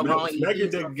clutch. Smack your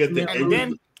dick against her. And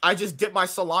then I just dip my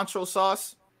cilantro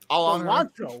sauce all on her.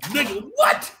 Nigga,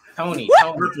 what? Tony,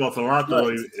 first of all,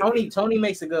 cilantro. Tony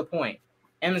makes a good point.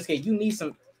 MSK, you need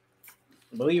some.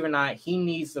 Believe it or not, he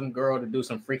needs some girl to do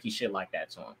some freaky shit like that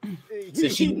to him. So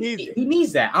he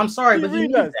needs that. I'm sorry, but he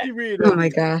needs that. Oh my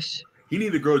gosh. He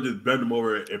needs a girl to just bend him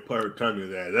over and put her tongue in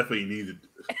his ass. That's what he needed.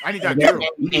 I need that girl.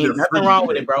 Ain't nothing wrong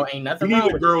with it, bro. Ain't nothing wrong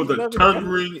with it. He needs a girl with a tongue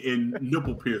ring and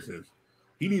nipple piercings.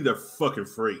 He needs a fucking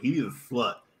freak. He needs a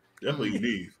slut. That's what he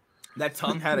needs. That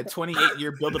tongue had a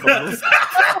 28-year buildup of loose.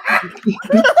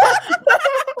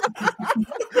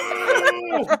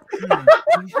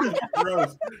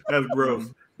 Gross. That's gross.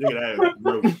 Look at that.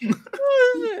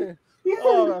 Gross.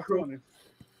 Oh, that's funny.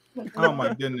 Oh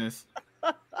my goodness.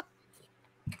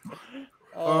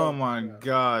 Oh my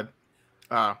god.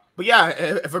 But yeah,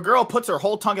 if a girl puts her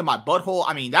whole tongue in my butthole,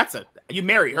 I mean, you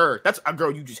marry her. That's a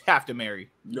girl you just have to marry.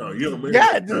 No, you don't marry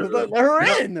Yeah, her. dude, let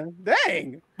her in.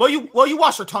 Dang. Well, you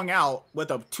wash her tongue out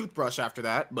with a toothbrush after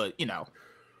that, but you know.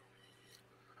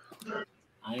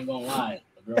 I ain't gonna lie.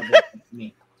 The girl did it to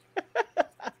me.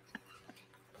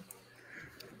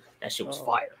 That shit was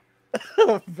fire.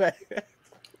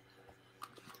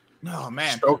 No,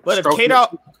 man. Stroke- but if stroke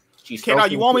K-Dot, She's K-Dot,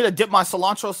 you stroking want me too. to dip my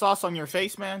cilantro sauce on your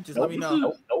face, man? Just let me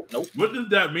know. Nope. What does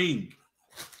that mean?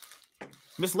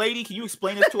 Miss Lady, can you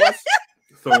explain this to us?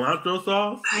 Cilantro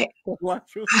sauce?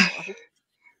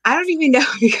 I don't even know.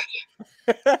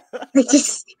 It's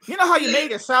just You know how you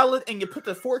made a salad and you put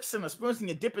the forks and the spoons and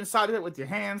you dip inside of it with your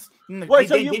hands? And Wait,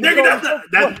 so you Nigga,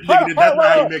 that's not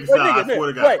how you make a salad. I swear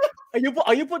to God. Wait,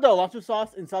 are you put the cilantro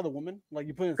sauce inside the woman? Like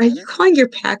you put it are in you calling your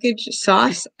package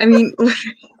sauce? I mean, Wait,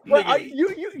 Nigga,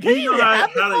 you do you know how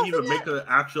to even make make an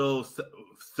actual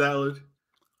salad?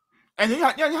 And then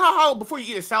you know how before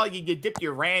you eat a salad, you dip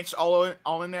your ranch all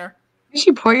in there? did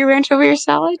you pour your ranch over your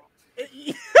salad?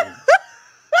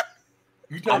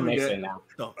 You tell I'm me mixing that.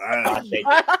 now. Ah,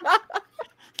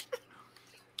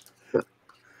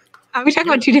 Are we talking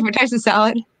about two different types of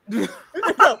salad? No,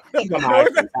 I'm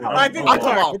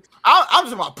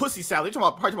talking about pussy salad. You're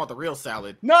talking about the real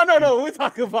salad. No. We're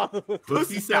talking about the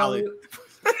Pussy salad.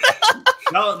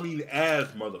 Salad means ass,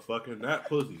 motherfucker, not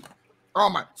pussy. Oh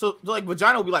my! So like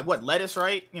vagina will be like what? Lettuce,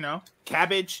 right? You know,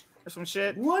 cabbage or some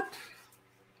shit. What?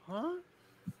 Huh?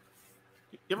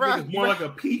 It's more like a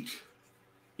peach.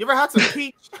 You ever had some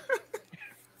peach?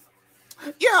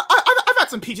 Yeah, I've had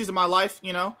some peaches in my life.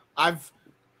 You know, I've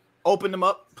opened them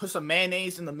up, put some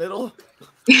mayonnaise in the middle.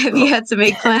 Have you had some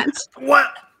eggplants?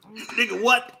 What? Nigga,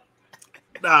 what?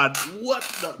 Nah,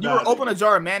 what? You ever open a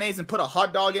jar of mayonnaise and put a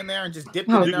hot dog in there and just dip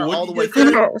it Oh, in there nigga, all the what way you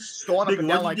just through, said? going up Nigga, and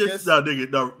down what like you this? just, no,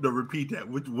 nigga, no, repeat that.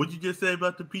 What you just say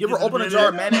about the peaches? You ever open a jar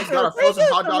of mayonnaise, got a frozen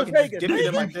hot dog, and just dip it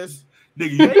in like this?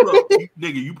 Nigga,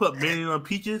 you put mayonnaise on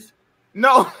peaches?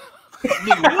 No.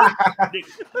 Nigga,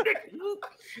 what?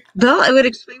 Well, it would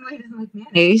explain why he doesn't like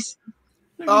mayonnaise.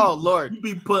 Oh Lord! You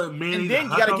be putting mayonnaise And then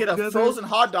and you gotta hot get a dog together? frozen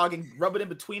hot dog and rub it in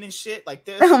between and shit like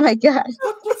this. Oh my god!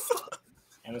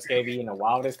 MSK be in the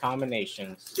wildest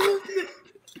combinations.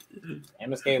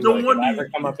 MSK, No look, if wonder I ever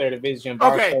come up there to visit you in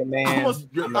Okay, Barstow, man, almost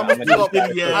I'm threw up.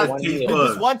 Yeah,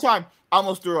 This one time, I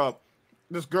almost threw up.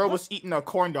 This girl was eating a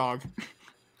corn dog,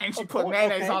 and she put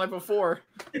mayonnaise on it before.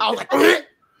 I was like,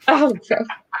 Oh, okay.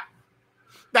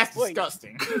 "That's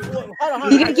disgusting."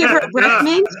 You didn't give her a breath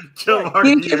mint? You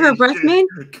didn't give her a breath mint?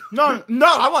 No,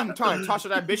 I wasn't trying to toss her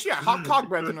that bitch. She had hot cock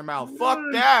breath in her mouth. Fuck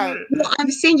that. Well, I'm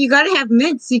saying you gotta have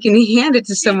mint so you can hand it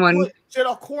to someone. She had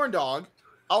a corn dog.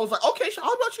 I was like, okay,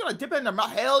 how about you gonna dip it in her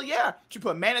mouth? Hell yeah. She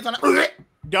put mayonnaise on it.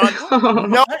 Done.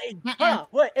 No.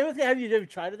 Wait, have you ever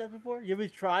tried that before? You ever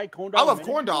tried corn dogs? I love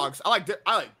corn dogs. I like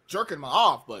jerking my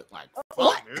off, but like,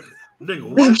 What? Nigga,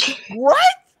 what? What?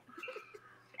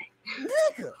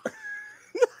 Nigga.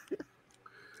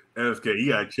 MSK, you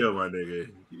gotta chill, my nigga.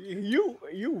 You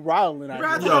riling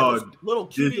out here. Yo, little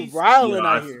cuties. Riling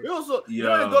out here. You also, you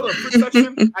know, you go to the fruit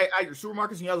section at your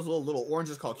supermarkets and you have those little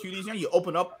oranges called cuties. You know, you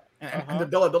open up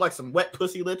and they're like some wet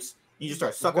pussy lips. And you just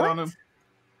start sucking on them.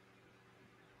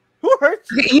 Who hurt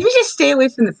you? You just stay away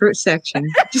from the fruit section.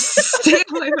 Just stay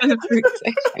away from the fruit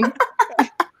section.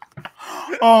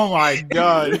 Oh my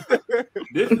god!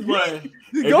 This is why.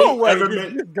 Go away.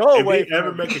 Go away. If they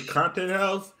ever make a content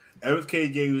house,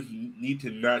 MSK games need to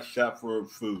not shop for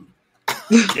food.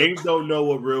 Games don't know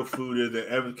what real food is,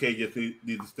 and MSK just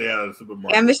needs to stay out of the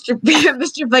supermarket. And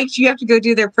Mr. Blake, you have to go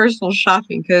do their personal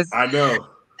shopping because I know.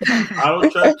 I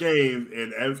don't trust James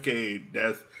and MSK.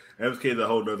 MSK is a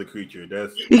whole nother creature.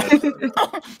 That's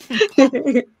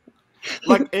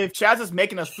like if Chaz is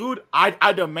making us food,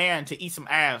 I demand to eat some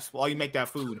ass while you make that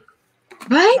food.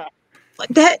 What?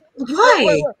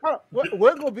 Why? Wait,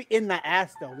 what will be in the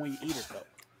ass though when you eat it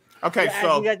though? Okay, you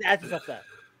got to ask yourself that.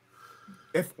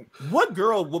 If what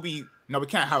girl will be? No, we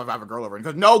can't have a girl over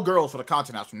because no girls for the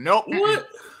content house. Nope. What?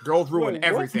 Girls ruin Wait,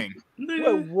 everything.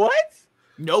 Wait, what?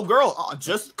 No girl,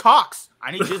 just cocks.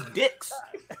 I need just dicks.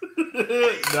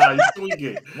 Nah, you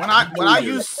tweaking. When I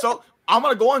use soap, I'm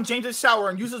gonna go and change the shower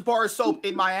and use this bar of soap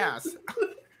in my ass.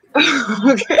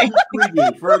 Okay.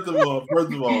 First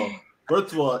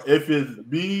of all, if it's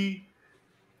me,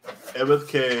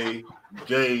 MSK,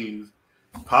 James,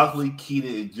 possibly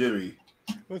Keenan and Jimmy.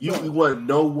 You want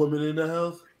no women in the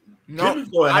house? No, Jimmy's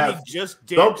gonna have just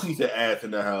some piece of ass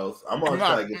in the house. I'm gonna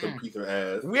try to get some piece of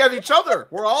ass. We have each other.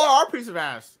 We're all our piece of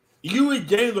ass. You and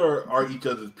James are each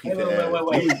other's piece of ass.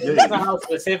 Wait. Is this a house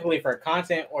specifically for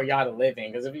content or y'all to live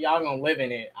in? Because if y'all gonna live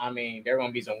in it, I mean, there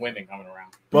gonna be some women coming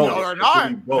around. No, they're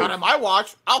not. Not on my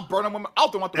watch. I'll burn them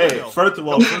out the window. First of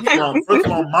all,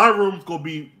 my room's gonna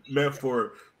be meant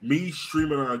for me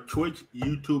streaming on Twitch,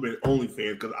 YouTube, and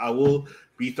OnlyFans because I will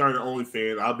be starting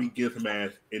OnlyFans. I'll be getting some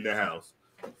ass in the house.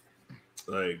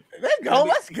 Like,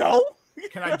 let's go.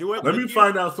 Can I do it? Let me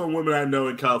find out some women I know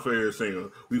in California are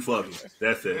single. We fucking.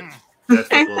 That's it. That's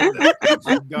the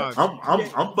I'm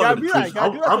fucking the Twitch.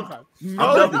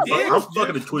 I'm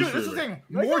fucking the Twitch. This is the thing.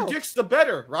 More dicks, the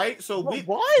better, right? So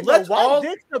why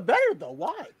dicks the better though?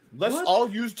 Why? Let's all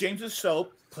use James's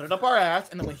soap, put it up our ass,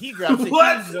 and then when he grabs it, he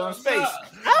uses it on his face.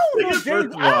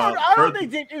 I don't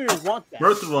think James even want that.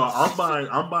 First of all,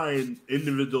 I'm buying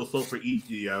individual soap for each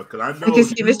of y'all because I know. I can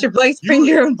see Mr. Blake's bring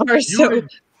your own bar soap.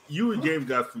 You and James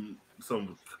got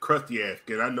some crusty ass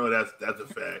skin. I know that's a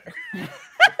fact.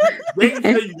 James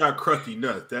said you got crusty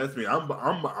nuts. That's me. I'm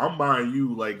buying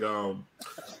you like Arm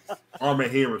 &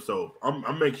 Hammer soap.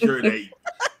 I'm making sure that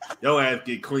your ass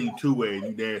get clean 2 ways.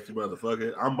 You nasty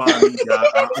motherfucker. I'm buying me.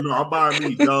 I'm buying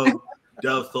me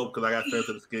Dove soap because I got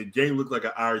sensitive skin. James looks like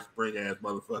an Irish Spring ass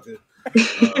motherfucker.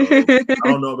 I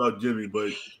don't know about Jimmy,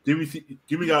 but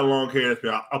Jimmy got long hair. That's me.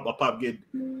 I'll pop get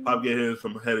him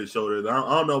some head and shoulders. I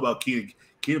don't know about Keenan.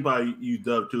 Keenan probably use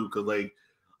Dove too, because like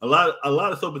a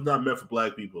lot of soap is not meant for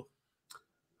black people.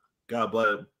 Got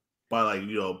by like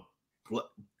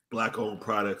black owned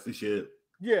products and shit.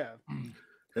 Yeah.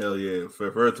 Hell yeah.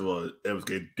 First of all, it was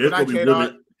good. There's gonna be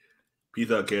women.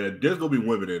 Peace out, Canada. There's gonna be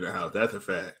women in the house. That's a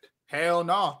fact. Hell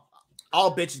no.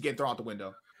 All bitches get thrown out the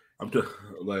window. I'm just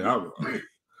like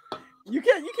you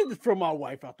can just throw my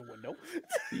wife out the window.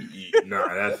 Nah,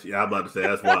 I'm about to say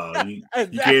that's wild. You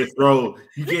can't throw a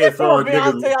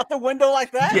nigga's out the window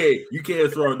like that. You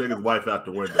can't throw a nigga's wife out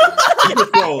the window. You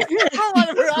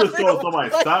can throw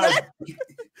somebody's side.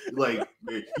 Like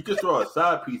you just throw a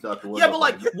side piece out the window. Yeah, but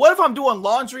like, what if I'm doing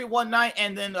laundry one night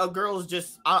and then a girl's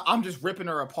I'm just ripping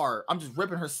her apart. I'm just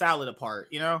ripping her salad apart.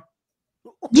 You know.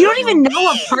 You don't even know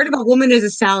what part of a woman is a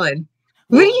salad.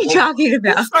 What are you talking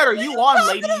about? What side are you on,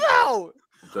 lady?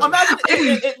 Imagine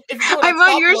if I'm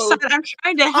on your side. I'm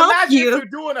trying to help you. If you're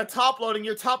doing a top load and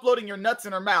you're top loading your nuts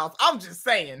in her mouth. I'm just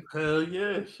saying. Hell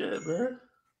yeah, shit, man.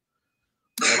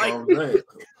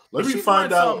 Let me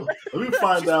find out.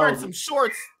 Some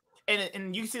shorts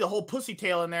and you see the whole pussy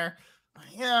tail in there.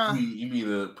 Yeah. You mean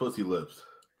the pussy lips?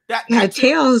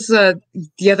 Tail's the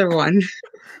other one.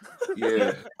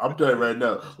 Yeah, I'm telling you right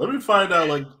now. Let me find out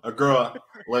like a girl.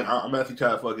 Like I'm actually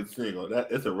trying to fucking single. That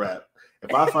it's a wrap.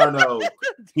 If I find out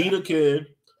Tina Kid,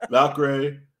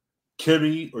 Valkyrie,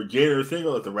 Kimmy, or Jada are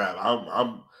single, it's a wrap.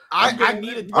 I'm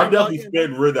definitely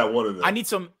spending rid that one of them. I need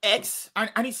some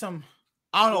I need some.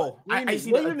 I don't know. I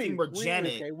see a thing where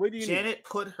Janet Janet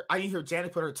put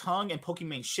her tongue in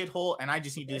Pokemon shithole, and I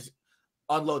just need to just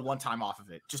unload one time off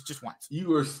of it, just once.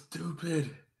 You are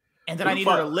stupid. And then I need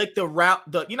her to lick the route.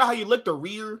 You know how you lick the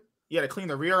rear? You got to clean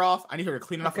the rear off. I need her to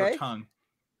clean it off her tongue.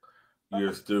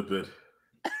 You're stupid.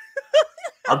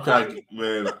 I'm trying to,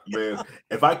 man.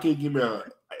 If I can't give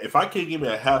me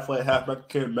a half white, half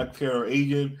Mexican or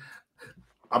Asian,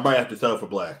 I might have to settle for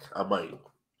black. I might.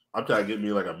 I'm trying to get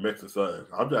me like a mix of something.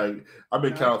 I'm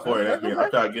in California.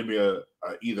 I'm trying to get me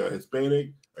either a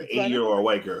Hispanic, an Asian, or a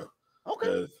white girl.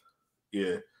 Okay.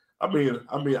 Yeah. I mean,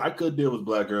 I could deal with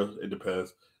black girls. It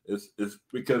depends. It's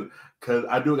because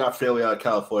I do got family out of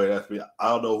California. That's me. I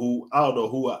don't know who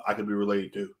I could be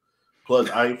related to. Plus,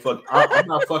 I'm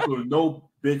not fucking with no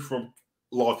bitch from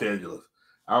Los Angeles.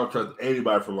 I don't trust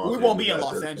anybody from Los Angeles. We won't be in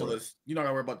Los Angeles. You don't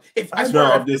know worry about.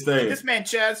 I'm just saying. This man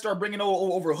Chad start bringing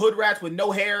over hood rats with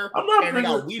no hair. I'm not and they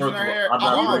got weaves in their hair.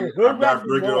 I'm not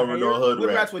bringing over no hood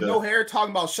rats with no hair.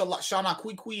 Talking about Shana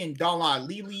Kwee and Donna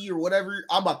Lili or whatever.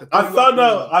 I'm about to. I found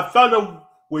out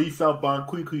where you found Bon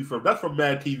Kwee from. That's from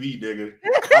Mad TV, nigga.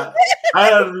 I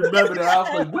had to remember that. I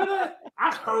was like, what?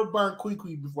 I heard Bon Kwee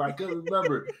before. I couldn't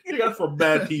remember. That's from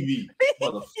Mad TV.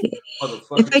 Motherfucker.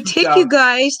 If I take you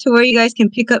guys to where you guys can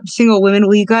pick up single women,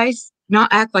 will you guys not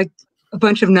act like a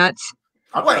bunch of nuts?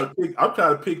 I'm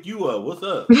trying to pick you up. What's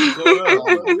up? What's going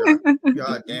on?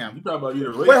 God damn. You talking about you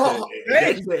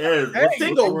relationship?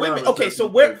 Single women. Okay, so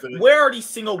where are these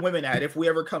single women at if we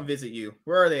ever come visit you?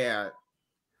 Where are they at?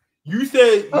 You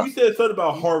said something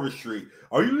about Harvard Street.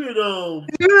 Are you in No.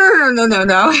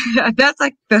 That's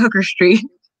like the Hooker Street.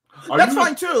 That's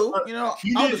fine too. You know,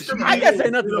 I can't say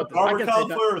nothing about this. Barbara,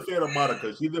 California, or Santa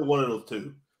Monica? She's in one of those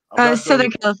two.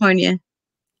 Southern California.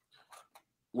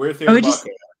 Where's Santa Monica?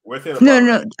 Where's Santa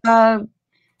Monica? No,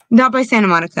 not by Santa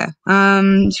Monica.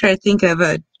 Try to think of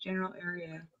a general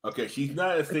area. Okay, she's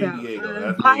not in San Diego.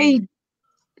 That's by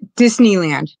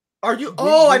Disneyland. Are you?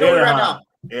 Oh, I know where you're at now.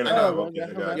 Anaheim.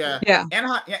 Okay. Yeah.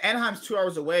 Anaheim's 2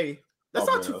 hours away. That's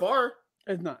not too far.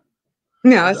 It's not.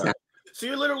 No, it's not. So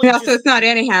you're literally. No, so it's not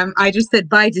Anaheim. I just said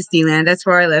by Disneyland. That's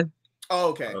where I live. Oh,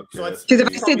 okay. So because if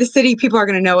I say the city, people are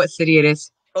going to know what city it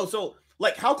is. Oh, so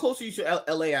like, how close are you to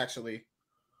LA actually?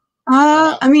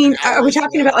 I mean, are we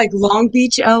talking about like Long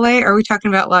Beach, LA? Or are we talking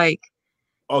about like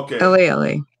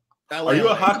LA? Are you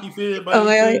a hockey fan?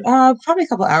 LA? Probably a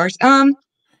couple hours.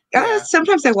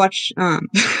 Sometimes I watch.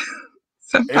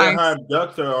 Sometimes. Anaheim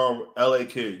Ducks or LA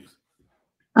Kings?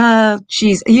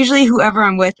 Geez, usually whoever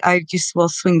I'm with, I just will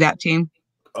swing that team.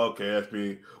 Okay, that's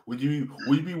me. Would you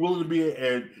be willing to be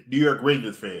a New York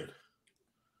Rangers fan?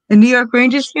 A New York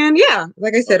Rangers fan? Yeah,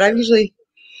 like I said, I usually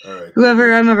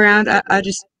whoever I'm around, I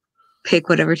just pick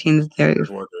whatever team that they're.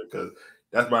 Because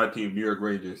that's my team, New York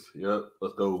Rangers. Yep,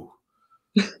 let's go.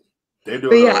 They're doing.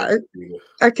 But yeah,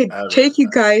 I could take you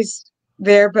guys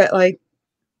there, but like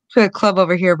to a club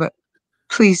over here. But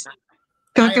please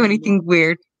don't do anything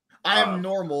weird. I am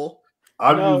normal.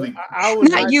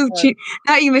 Not you,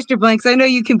 Mr. Blanks. I know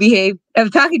you can behave.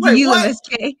 I'm talking to you, what?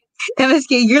 MSK.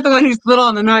 MSK, you're the one who's a little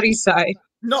on the naughty side.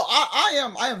 No, I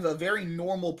am a very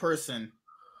normal person.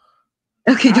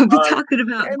 Okay, don't be talking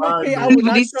about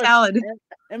anybody's salad.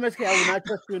 MSK, I would not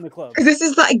trust you in the club. Because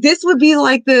this would be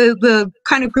like the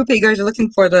kind of group that you guys are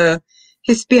looking for, the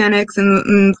Hispanics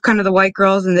and kind of the white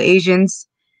girls and the Asians.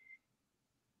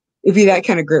 It'd be that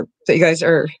kind of group that you guys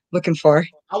are looking for.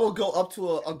 I will go up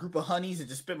to a group of honeys and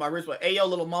just spit my wrist. Like, hey, yo,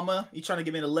 little mama, you trying to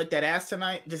get me to lick that ass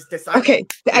tonight? Just decide. Okay.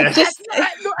 Actually,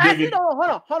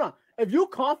 hold on. If you're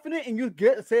confident and you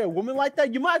say a woman like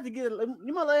that, you might let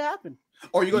it happen.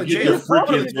 Or you go to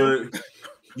jail.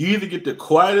 You either get the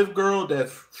quietest girl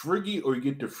that's freaky, or you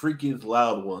get the freakiest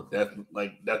loud one.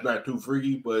 That's not too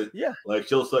freaky, but like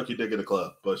she'll suck your dick in the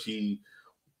club, but she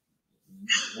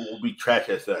will be trash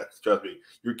at sex. Trust me,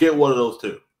 you get one of those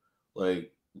two.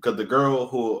 Like, because the girl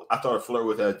who I started flirting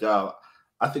with at a job,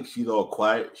 I think she's all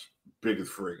quiet,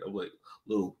 biggest freak. I'm like,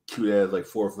 little cute ass, like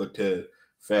 4'10",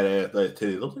 fat ass, like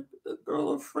titties. I'm like, this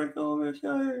girl a freak on this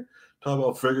guy here. Talking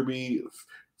about figure me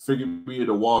in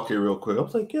the walk here real quick. I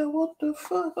was like, yeah, what the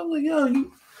fuck? I'm like, yo,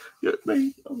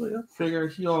 man. I'm like, I figure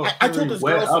she all. I told this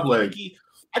girl some freaky.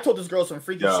 I told this girl some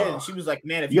freaky shit, and she was like,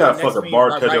 man, if you got a fucking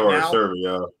bartender or a server,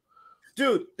 yo.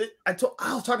 Dude, I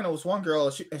was talking to this one girl.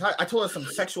 I told her some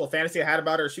sexual fantasy I had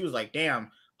about her. She was like,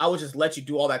 damn, I would just let you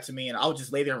do all that to me, and I would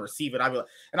just lay there and receive it. And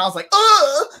I was like,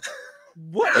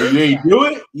 what? You ain't do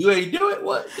it? You ain't do it?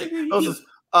 What?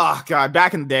 Oh, God,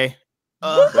 back in the day.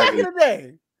 Back in the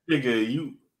day?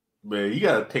 Nigga, man, you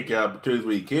gotta take your opportunities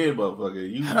when you can,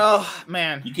 motherfucker. Oh,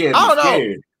 man. You can't be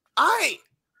scared. I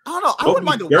don't know. I wouldn't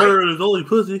mind the girl is only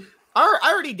pussy. I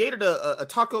already dated a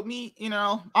taco meat, you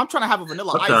know. I'm trying to have a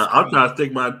vanilla ice. I'm trying to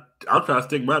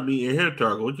stick my meat in here,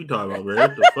 taco. What you talking about, man?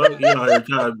 What the fuck? You know, here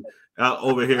trying out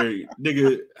over here,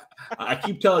 nigga. I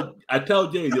tell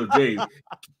James, James,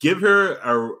 give her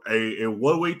a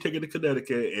one-way ticket to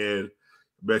Connecticut, and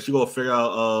man, she gonna figure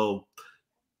out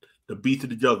the beast of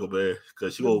the jungle, man.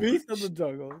 Because she gonna beast of the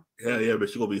jungle. Yeah, man,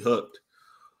 she gonna be hooked.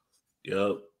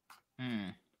 Yep.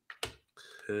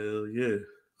 Hell yeah.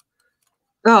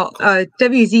 Oh,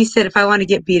 WZ said if I want to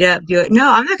get beat up, do it. No,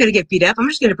 I'm not going to get beat up. I'm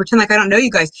just going to pretend like I don't know you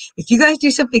guys. If you guys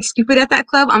do something stupid at that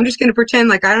club, I'm just going to pretend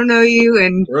like I don't know you.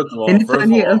 And first of all, I'm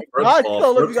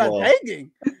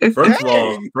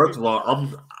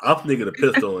thinking a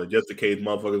pistol, just in case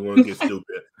motherfuckers want to get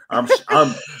stupid. I'm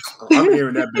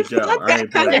hearing that bitch out. I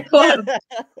ain't playing.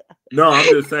 No, I'm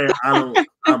just saying I'm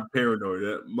paranoid.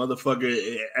 That motherfucker.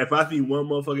 If I see one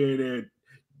motherfucker in there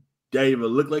that even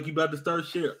look like you about to start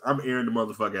shit, I'm airing the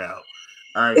motherfucker out.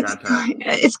 I ain't got time.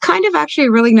 It's kind of actually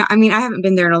really not. I mean, I haven't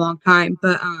been there in a long time,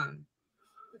 but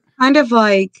kind of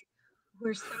like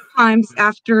where sometimes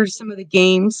after some of the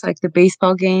games, like the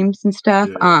baseball games and stuff,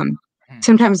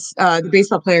 sometimes the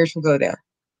baseball players will go there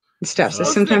and stuff. So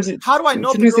sometimes how do I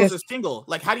know if the girls are single?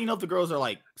 Like, how do you know if the girls are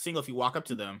like single if you walk up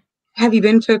to them? Have you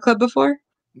been to a club before?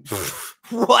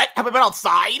 What? Have I been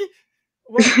outside?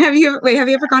 Have you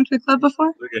ever gone to a club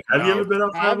before? Have you ever been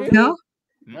outside? No.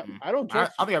 I don't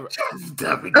trust. I think I've.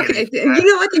 Okay, you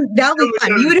know what? That'll be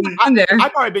fun. You would have gone there.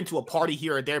 I've probably been to a party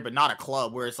here or there, but not a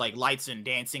club where it's like lights and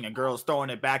dancing and girls throwing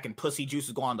it back and pussy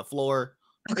juices go on the floor.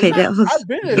 Okay, that was I've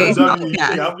been okay. in Not I'm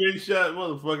bad. getting shot,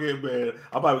 motherfucker, man.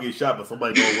 I'm about to get shot, but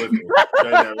somebody going with me right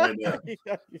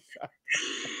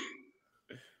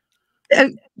now.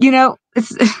 You know,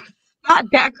 it's not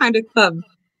that kind of club.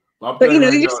 I'm But you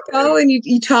know, telling you you just right now, go and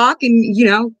you talk and you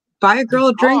know, buy a girl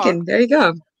a drink talk? and there you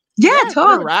go. Yeah, Yeah,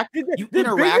 talk. You Just be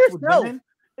interact with yourself. women.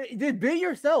 Just be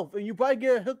yourself, and you probably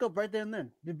get a hookup right there and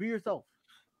then. Just be yourself.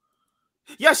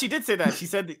 Yeah, she did say that. She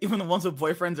said that even the ones with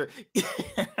boyfriends are.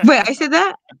 Wait, I said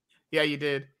that? Yeah, you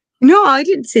did. No, I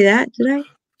didn't say that, did I?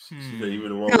 she said even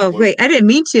the one No, with wait, I didn't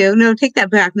mean to. No, take that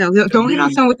back. No, don't hit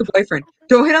on someone with the boyfriend.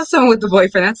 Don't hit on someone with the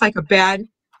boyfriend. That's like a bad.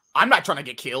 I'm not trying to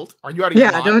get killed. Are you out of your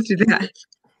Yeah, mind? don't do that.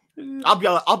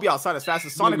 I'll be outside as fast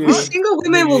as Sonic. Single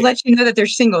women will let you know that they're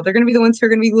single. They're going to be the ones who are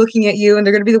going to be looking at you, and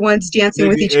they're going to be the ones dancing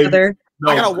with each other.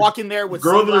 No, I gotta walk in there with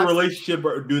girls in a sunglasses.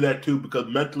 relationship do that too because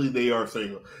mentally they are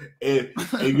single. If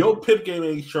your pimp game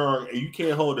ain't strong and you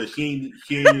can't hold her, she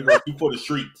ain't gonna shoot for the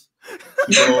streets.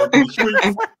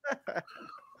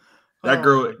 That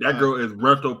girl is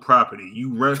rental property.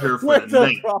 You rent her for the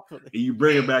night, and you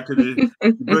bring her back to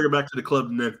the club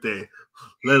the next day.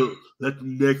 Let the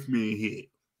next man hit.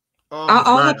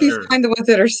 I'll help you find the ones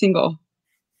that are single.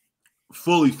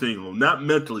 Fully single, not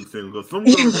mentally single. Some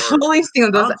girls are fully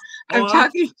single. I'm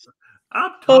talking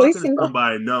to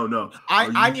somebody. No.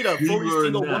 I need a fully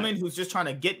single woman who's just trying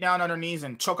to get down on her knees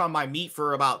and choke on my meat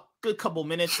for about a good couple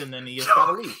minutes, and then you just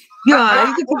gotta leave. Yeah,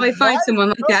 you could probably find someone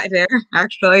like that there,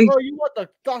 actually. Oh, you want the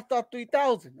Costa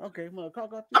 3000? Okay, I'm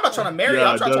not trying to marry her.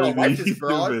 I'm trying to wife this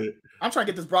broad. I'm trying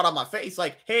to get this broad out my face.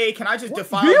 Like, hey, can I just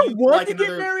defile you? Do you want to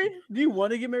get married? Do you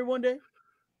want to get married one day?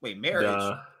 Wait,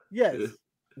 marriage? Yes.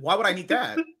 Why would I need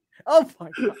that? Oh my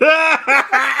god.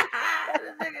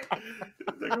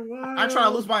 I'm trying to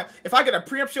lose my. If I get a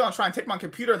prenup deal, I'm trying to take my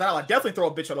computer, then I'll definitely throw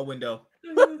a bitch out the window.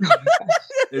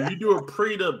 If you do a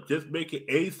prenup, just make it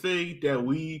anything that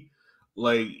we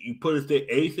like. You put it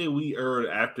anything we earn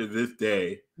after this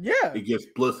day. Yeah, it gets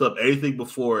split up. Anything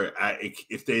before it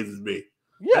stays as me.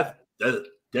 Yeah,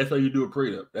 that's how you do a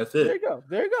prenup. That's it.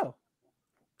 There you go.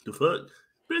 The fuck.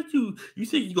 Bitch, you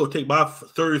think you gonna take my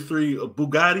 33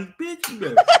 Bugatti? Bitch, you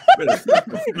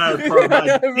better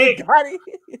Bugatti.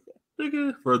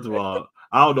 Nigga, first of all,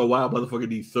 I don't know why a motherfucker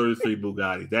needs 33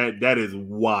 Bugatti. That is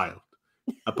wild.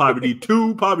 I probably need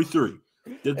 2, probably 3.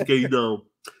 Just in case the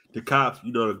cops,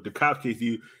 the cops chase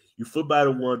you flip by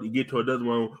the one, you get to another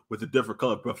one with a different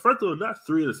color. But first of all, not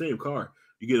 3 in the same car.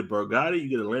 You get a Bugatti, you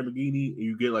get a Lamborghini, and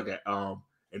you get like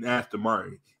an Aston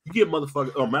Martin. You get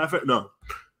motherfucker. Oh, matter of fact, no.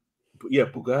 Yeah,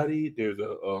 Bugatti. There's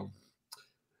a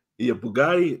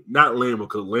Bugatti, not Lambo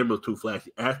because Lambo's too flashy.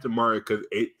 Aston Martin because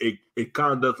it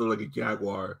kind of does look like a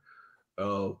Jaguar.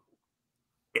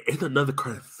 It's another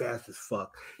car that's fast as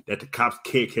fuck that the cops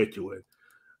can't catch you with.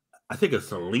 I think a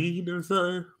Celine or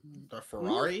something. The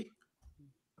Ferrari?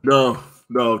 No.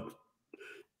 The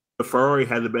Ferrari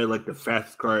hasn't been like the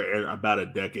fastest car in about a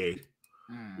decade.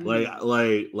 Like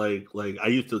I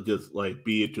used to just like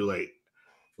be into like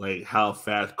how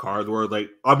fast cars were. Like,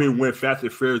 I mean, when Fast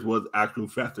and Furious was actual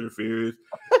Fast and Furious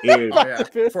and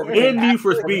Need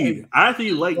for Speed. I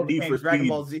actually like Need for Dragon Speed.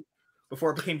 Ball Z,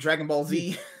 before it became Dragon Ball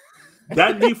Z.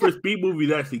 That Need for Speed movie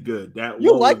is actually good.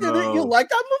 You like that movie?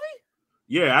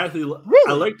 Yeah, actually,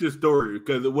 I like this story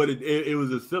because it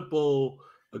was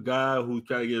a guy who's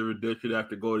trying to get a redemption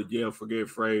after going to jail for getting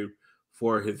framed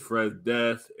for his friend's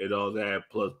death and all that,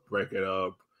 plus breaking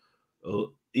up.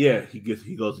 He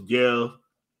goes to jail.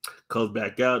 Comes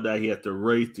back out. Now he has to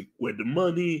race to win the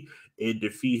money and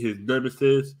defeat his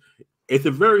nemesis. It's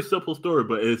a very simple story,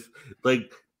 but it's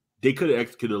like they could have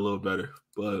executed a little better.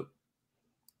 But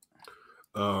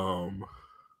oh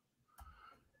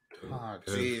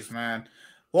jeez, man.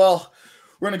 Well,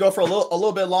 we're gonna go for a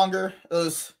little bit longer.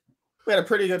 We had a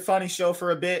pretty good funny show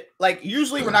for a bit. Like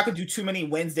usually we're not gonna do too many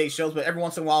Wednesday shows, but every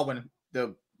once in a while when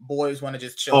the boys want to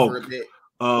just chill for a bit,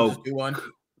 we'll just do one.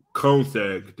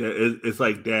 Conseg, it's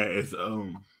like that. It's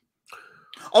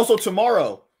Also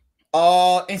tomorrow,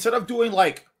 instead of doing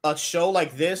like a show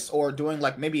like this or doing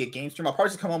like maybe a game stream, I'll probably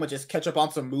just come home and just catch up on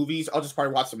some movies. I'll just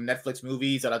probably watch some Netflix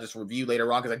movies that I'll just review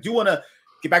later on because I do want to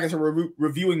get back into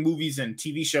reviewing movies and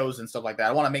TV shows and stuff like that.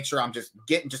 I want to make sure I'm just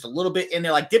getting just a little bit in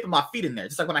there, like dipping my feet in there,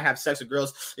 just like when I have sex with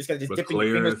girls. Just gotta just dip in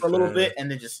your fingers for a little bit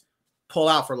and then just pull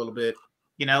out for a little bit,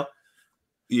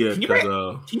 Yeah, can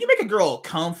you make a girl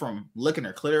come from licking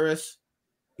her clitoris?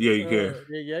 Yeah, you can.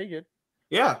 Yeah, you can.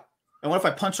 Yeah. And what if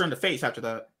I punch her in the face after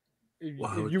that? If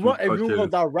you go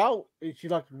that route, if she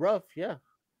like rough, yeah.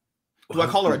 Do I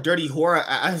call her a dirty whore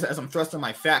as I'm thrusting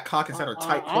my fat cock inside her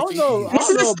tight pussy? This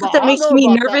is the stuff that makes me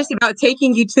nervous about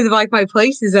taking you to my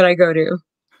places that I go to.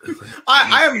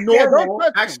 I am normal, touch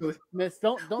him. actually. Miss,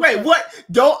 don't Wait, touch what?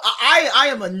 Don't I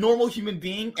am a normal human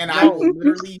being, and I No. will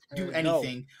literally do No.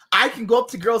 anything. I can go up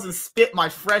to girls and spit my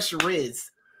fresh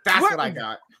Riz. That's what I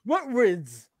got. What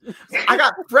Riz? I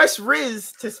got fresh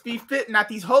Riz to be fitting at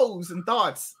these hoes and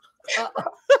thoughts.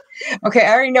 Okay,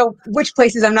 I already know which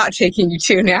places I'm not taking you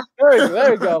to now.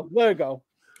 There you go.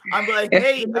 I'm like,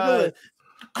 hey,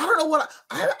 I don't know what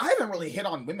I haven't really hit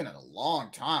on women in a long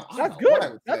time. That's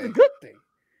good. That's a good thing.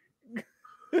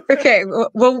 Okay,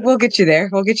 we'll get you there.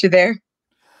 We'll get you there.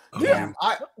 Yeah,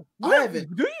 I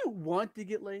haven't. Do you want to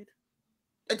get laid?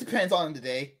 It depends on the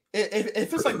day.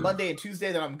 If it's like Monday and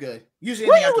Tuesday, then I'm good. Usually,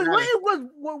 what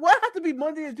has to be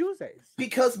Monday and Tuesdays?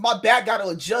 Because my back got to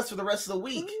adjust for the rest of the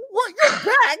week. What, your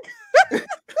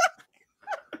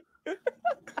back?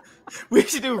 We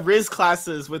should do Riz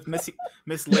classes with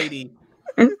Miss Lady.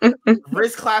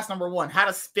 Riz class number 1: how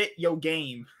to spit your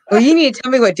game. Well, you need to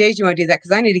tell me what days you want to do that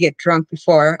because I need to get drunk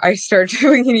before I start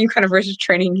doing any kind of Riz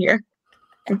training here.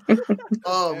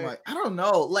 Oh my! I don't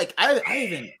know. Like I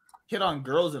haven't hit on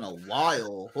girls in a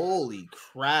while. Holy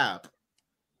crap!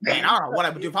 Man, I don't know what I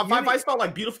would do if I felt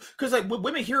like beautiful. Because like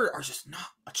women here are just not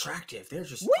attractive. They're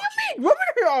just. What do you mean? Women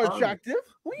here are attractive.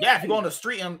 Yeah, if you go on the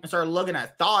street and start looking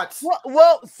at thoughts.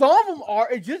 Well, some of them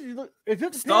are. It just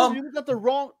depends. You look at the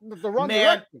wrong man.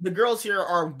 Direction. The girls here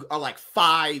are like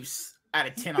 5s out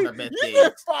of 10 on their best days.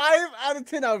 5 out of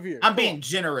 10 out here. I'm being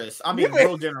generous. I'm being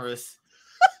real generous.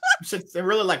 They're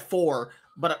really like 4,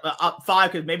 but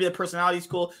 5 because maybe the personality's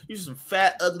cool. You're some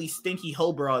fat, ugly, stinky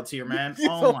hoe broads here, man.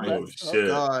 Oh my shit.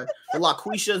 God. The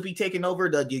LaQuishas be taking over.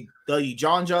 The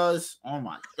John Jaws. Oh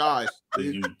my gosh.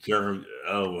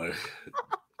 Oh my.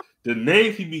 The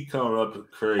names he be coming up is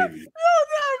crazy.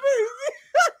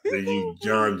 The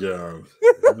John Johns.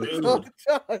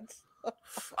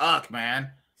 Fuck, man.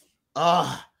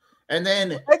 And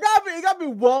then it got me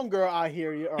one girl out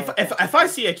here. If I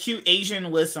see a cute Asian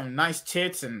with some nice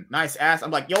tits and nice ass, I'm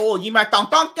like, yo, you my tong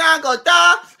tong go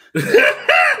da.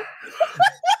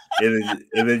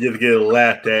 and then just get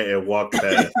laughed at and walk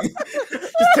past.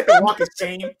 Just take a walk of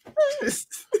shame.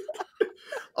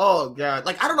 Oh God!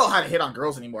 Like I don't know how to hit on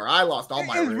girls anymore. I lost all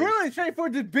my. It's really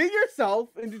straightforward. Just be yourself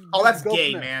and just. Oh, that's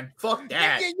gay, man. Fuck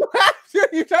that.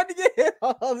 You're trying to get hit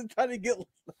on. Trying to get.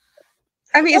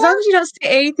 I mean, as long as you don't say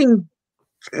anything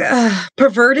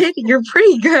perverted, you're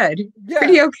pretty good. Yeah.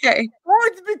 Pretty okay. Or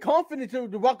just be confident to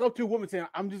walk up to a woman saying,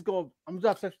 "I'm just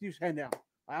have sex with you, hand down."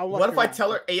 What if I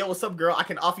tell her, "Hey, yo, what's up, girl? I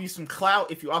can offer you some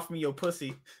clout if you offer me your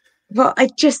pussy." Well, I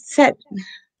just said.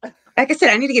 Like I said,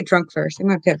 I need to get drunk first. I'm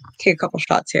going to take a couple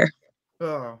shots here.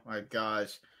 Oh, my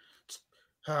gosh.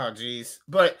 Oh, jeez.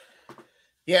 But,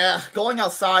 yeah, going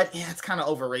outside, it's kind of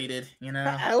overrated, you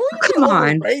know? Come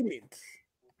on.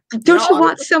 Don't you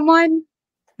want someone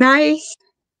nice?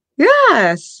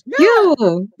 Yes. Yeah.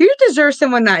 You deserve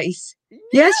someone nice.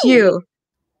 Yes, you.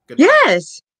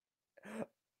 Yes.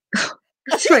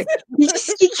 That's right. You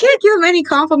can't give him any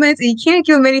compliments. And you can't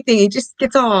give him anything. He just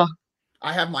gets all...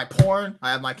 I have my porn,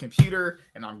 I have my computer,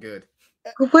 and I'm good.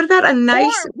 What about a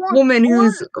nice woman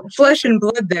who's flesh and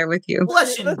blood there with you?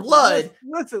 Flesh and blood?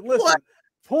 Listen.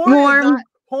 Porn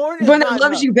one that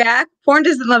loves you back? Porn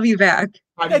doesn't love you back.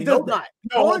 It does not.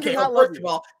 No, okay, first of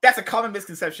all, that's a common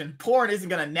misconception. Porn isn't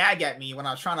going to nag at me when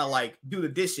I'm trying to, like, do the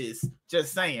dishes.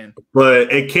 Just saying.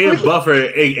 But it can buffer.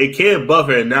 It can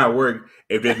buffer and not work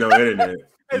if there's no internet.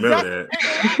 Remember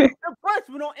that. Of course,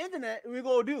 with no internet, we're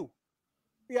going to do.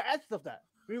 Yeah, add stuff that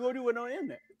we gonna do with no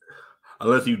internet.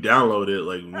 Unless you download it,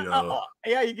 like you know.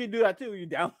 Yeah, you can do that too. You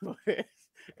download it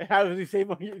and have it save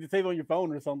on your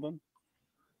phone or something.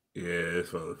 Yeah, it's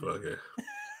motherfucker.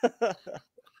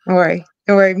 Don't worry.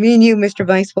 Me and you, Mr.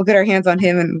 Blanks, we'll get our hands on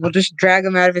him and we'll just drag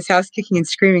him out of his house, kicking and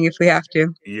screaming if we have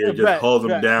to. Yeah, just hose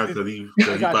him down because he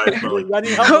probably smell like.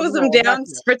 Hose him down,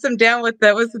 spritz him down with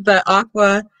the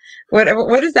aqua, whatever.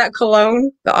 What is that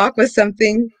cologne? The aqua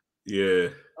something. Yeah.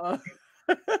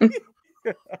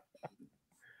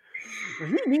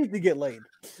 He needs to get laid.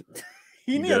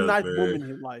 He needs a nice woman in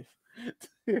his life.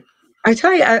 I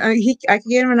tell you, I can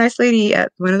get him a nice lady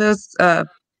at one of those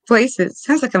places.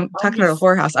 Sounds like I'm talking about a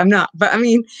whorehouse. I'm not, but I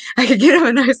mean, I could get him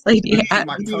a nice lady. I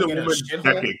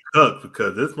can cook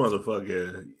because this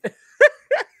motherfucker.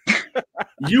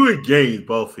 You and James,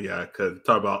 both of y'all, because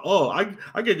talk about I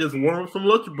can just warm up some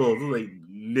Lunchables. I'm like,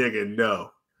 nigga,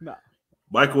 no.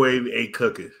 Microwave ain't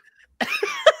cooking.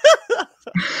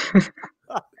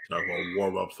 I'm gonna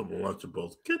warm up some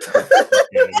Lunchables. Get the fuck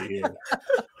out of here.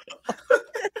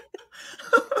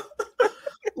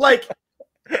 Like,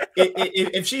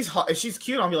 if she's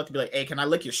cute, I'll be like, hey, can I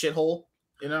lick your shithole?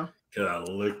 You know? Can I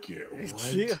lick your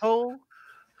shithole?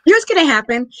 You know what's gonna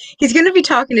happen? He's gonna be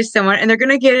talking to someone, and they're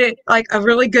gonna get it like a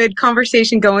really good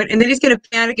conversation going, and then he's gonna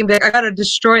panic and be like, "I gotta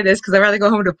destroy this because I'd rather go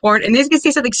home to porn." And then he's gonna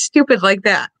say something stupid like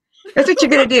that. That's what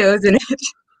you're gonna do, isn't it?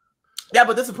 Yeah,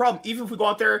 but this is a problem. Even if we go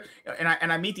out there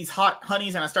and I meet these hot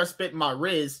honeys and I start spitting my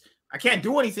Riz, I can't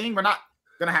do anything. We're not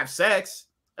gonna have sex.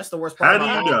 That's the worst part. How do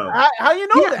you know? How you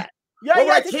know that? Yeah,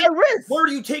 Where take that risk. Where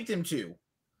do you take them to?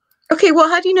 Okay, well,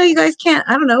 how do you know you guys can't?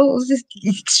 I don't know. Just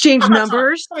exchange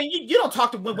numbers. I mean, you don't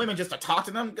talk to women just to talk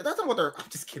to them. That's not what they're. I'm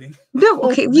just kidding. No,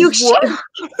 okay, you. Well,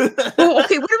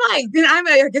 okay, what am I? Then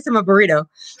I guess I'm a burrito.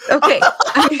 Okay.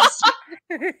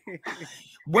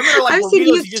 Women are like I've burritos. seen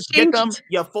You just get them,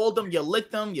 you fold them, you lick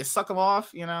them, you suck them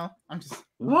off. You know, I'm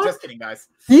just kidding, guys.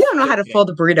 You don't know how to fold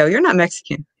a burrito. You're not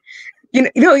Mexican.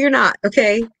 No, you're not.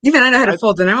 Okay, even I know how to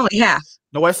fold it. I'm only half.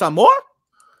 No, I some more.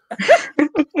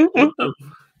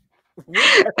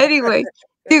 Anyway,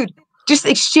 dude, just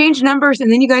exchange numbers,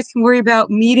 and then you guys can worry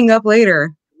about meeting up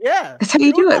later. Yeah, that's how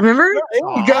you do it. Remember,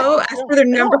 you go ask for their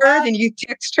number, then you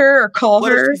text her or call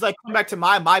what her. If she's like, come back to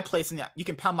my place, and you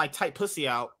can pound my tight pussy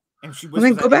out. And she well,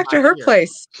 then go back to her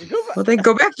place. Well, then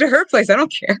go back to her place. I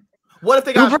don't care. What if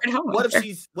they got? What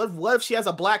if she has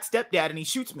a black stepdad and he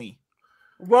shoots me?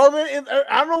 Well, then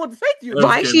I don't know what to say to you.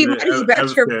 Why is he back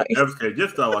to her place? FK,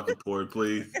 just stop watching porn,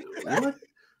 please. What?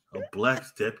 A black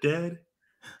stepdad?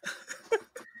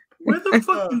 Where the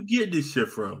fuck you get this shit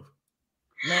from?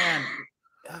 Man,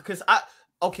 because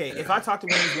if I talk to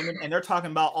one of these women and they're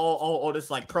talking about all this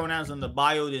like pronouns in the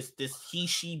bio, this he,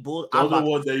 she, bull. Those are the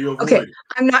ones that you avoid. Okay,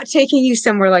 I'm not taking you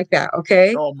somewhere like that.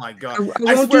 Okay. Oh my god!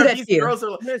 I won't do that to you.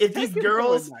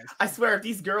 I swear, if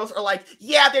these girls are like,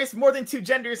 yeah, there's more than two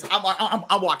genders,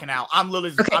 I'm walking out. I'm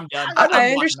literally, okay. I'm done.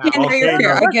 I understand how you're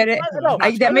here. I get it.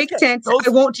 That makes sense. I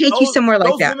won't take you somewhere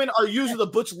like that. Those women are usually the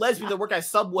butch lesbians that work at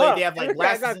Subway. They have like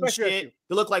glasses and shit.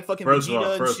 They look like fucking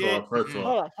Vegeta and shit. First of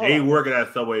all, they ain't working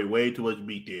at Subway. Way too much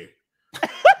meat there.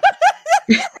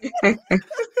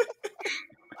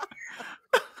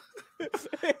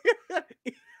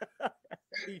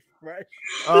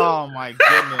 Oh my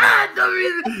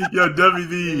goodness. Yo,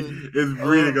 WD is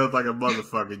breathing us like a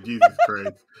motherfucker. Jesus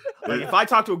Christ. Like, if I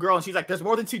talk to a girl and she's like, there's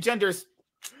more than two genders,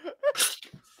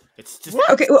 it's just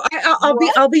okay. Well,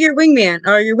 I'll be your wingman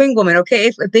or your wingwoman. Okay,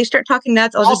 if they start talking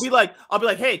nuts, I'll be like,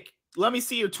 hey, let me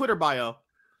see your Twitter bio.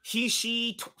 He,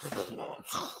 she.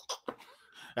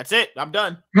 That's it. I'm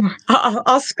done.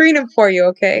 I'll screen them for you.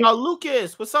 Okay. Now,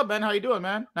 Lucas, what's up, man? How you doing,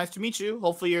 man? Nice to meet you.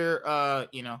 Hopefully, you're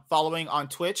following on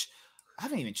Twitch. I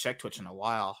haven't even checked Twitch in a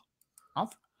while.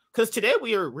 Because today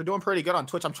we're doing pretty good on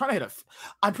Twitch. I'm trying to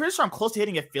I'm pretty sure I'm close to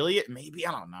hitting affiliate. Maybe,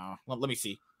 I don't know. Let me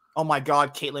see. Oh my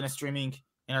God, Caitlin is streaming,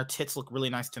 and her tits look really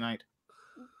nice tonight.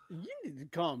 You need to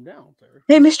calm down, sir.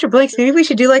 Hey, Mr. Blanks, maybe we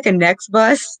should do like a next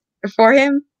bus for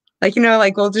him. Like,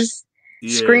 like we'll just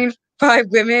screen 5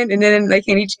 women, and then they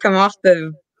can each come off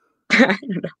the. I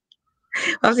don't know.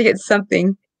 I'll have to get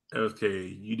something. Okay,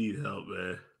 you need help,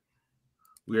 man.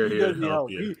 We are here to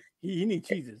help you. He needs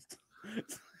cheeses.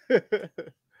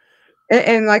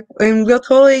 and we'll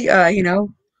totally,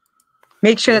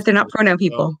 make sure that they're not pronoun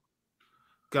people.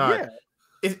 God. Yeah.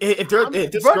 If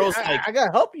this girl's like, I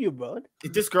gotta help you, bud.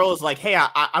 If this girl is like, hey,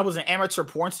 I was an amateur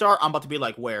porn star, I'm about to be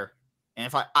like, where? And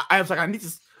if I was like, I need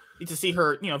to see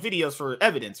her, videos for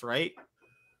evidence, right?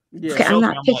 Yeah, okay, I'm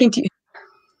not taking to you.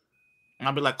 And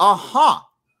I'll be like,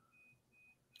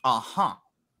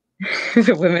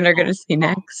 the women are gonna see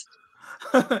next.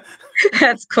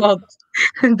 That's called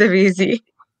WZ.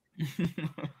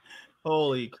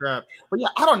 Holy crap! But yeah,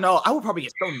 I don't know. I would probably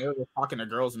get so nervous talking to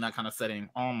girls in that kind of setting.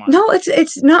 Oh my! No,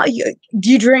 it's not. Do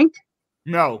you drink?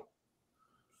 No.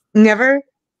 Never.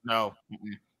 No.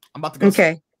 I'm about to go.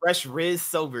 Fresh Riz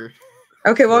sober.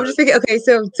 Okay, well, I'm just thinking. Okay,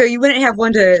 so you wouldn't have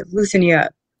one to loosen you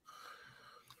up.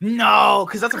 No,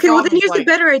 because that's okay. Well, then here's the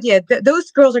better idea.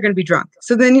 Those girls are going to be drunk,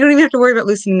 so then you don't even have to worry about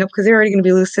loosening up because they're already going to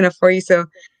be loose enough for you. So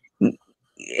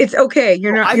it's okay.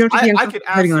 You're not. You don't have to be I could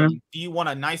ask them, do you want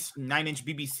a nice 9-inch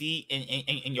BBC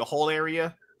in your whole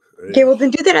area? Okay, well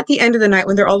then do that at the end of the night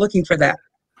when they're all looking for that.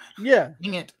 Yeah.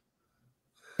 Dang it.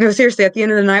 No, seriously, at the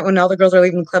end of the night when all the girls are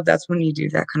leaving the club, that's when you do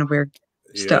that kind of weird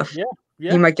stuff. Yeah.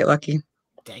 You might get lucky.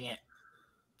 Dang it.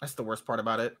 That's the worst part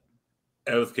about it.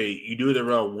 Okay, you do it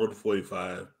around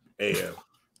 1:45 a.m.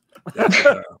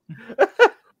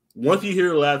 Once you hear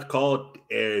the last call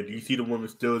and you see the woman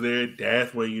still there,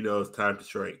 that's when you know it's time to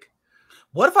strike.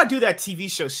 What if I do that TV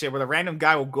show shit where the random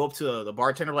guy will go up to the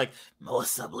bartender like,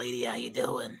 "What's up, lady? How you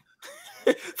doing?"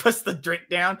 Puts the drink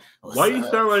down. Why you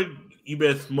sound like you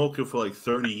been smoking for like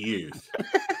 30 years?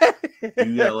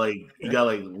 you got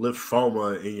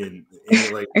lymphoma in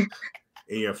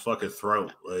in your fucking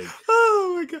throat. Like,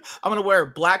 oh my god, I'm gonna wear a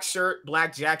black shirt,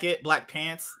 black jacket, black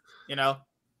pants. You know,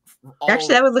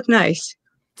 Actually, that would look nice.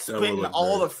 Spitting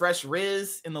all the fresh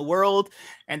Riz in the world,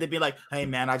 and they'd be like, "Hey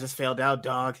man, I just failed out,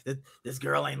 dog. This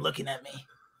girl ain't looking at me."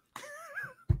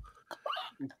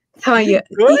 How are you?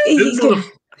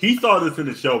 He saw this in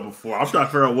the show before. I'm trying to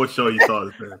figure out what show he saw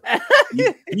this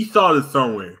in. He saw this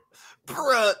somewhere.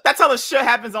 Bruh, that's how the shit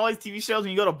happens on all these TV shows.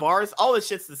 When you go to bars, all this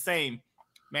shit's the same,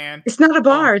 man. It's not a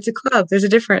bar; it's a club. There's a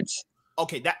difference.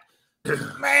 Okay, that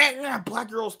man, yeah, black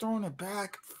girls throwing it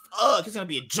back. Ugh, it's gonna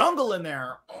be a jungle in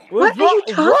there. What are you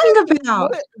talking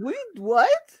about? What?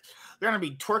 They're gonna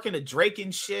be twerking to Drake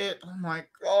and shit. Oh my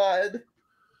god!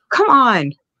 Come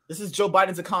on. This is Joe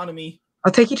Biden's economy.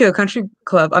 I'll take you to a country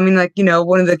club. I mean, like, you know,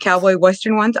 one of the cowboy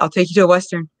western ones. I'll take you to a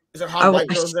western. Is there hot white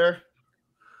girls there?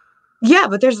 Yeah,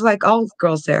 but there's like all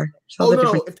girls there. Oh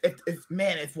no!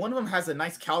 If one of them has a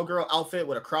nice cowgirl outfit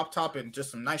with a crop top and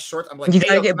just some nice shorts, I'm like, you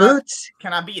gotta get boots.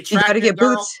 Can I be attractive? You gotta get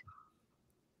girl? Boots.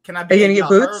 Can I be? Are you gonna get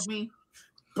boots?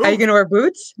 Are you gonna wear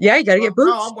boots? Yeah, you gotta get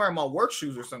boots. No, I'm wearing my work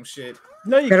shoes or some shit.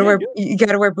 No, you gotta wear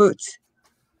boots.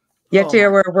 You have to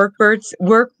wear work boots,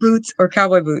 or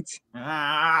cowboy boots.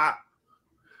 Ah.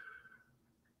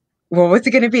 Well, what's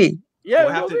it gonna be?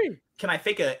 Yeah, can I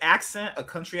fake an accent, a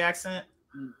country accent?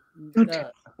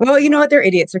 Well, you know what? They're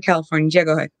idiots. They're Californians. Yeah,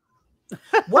 go ahead.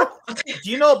 What do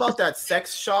you know about that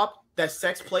sex shop, that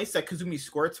sex place that Kazumi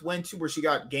Squirts went to, where she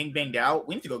got gangbanged out?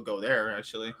 We need to go there,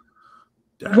 actually.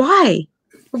 Why?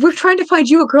 We're trying to find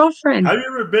you a girlfriend. Have you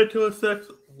ever been to a sex,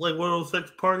 like one of those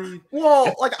sex parties?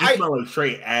 Well, like I smell like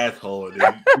straight asshole. Dude.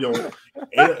 You know,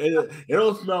 it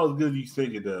don't smell as good as you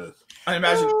think it does. I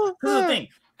imagine. Here's the thing.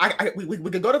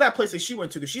 We could go to that place that she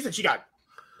went to, because she said she got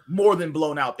more than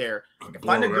blown out there.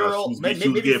 Find a girl,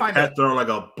 maybe find passed on like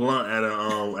a blunt at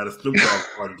a Snoop Dogg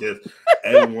party. Just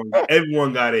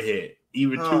everyone got a hit,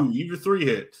 even 2, even 3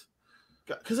 hits.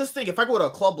 Because this thing, if I go to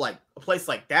a place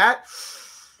like that,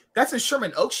 that's in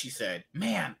Sherman Oaks. She said,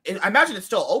 "Man, I imagine it's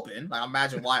still open. Like, I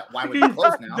imagine why would it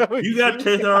close now? You got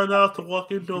 $10,000 to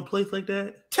walk into a place like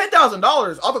that? $10,000?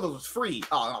 I thought it was free.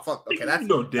 Oh no, fuck. Okay, that's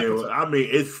no damn.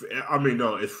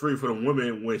 No, it's free for the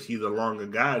woman when she's along a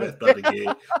guy that's about to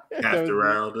get passed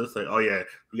around. It's like, oh yeah,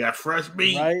 we got fresh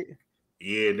meat, right?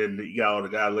 Yeah, and then you got all the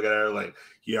guys looking at her like,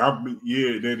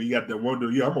 and then you got that one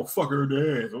dude, I'm gonna fuck her in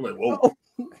the ass. I'm like, whoa,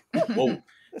 whoa.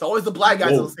 It's always the black guys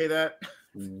that'll say that.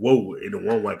 Whoa, and the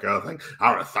one white girl was like,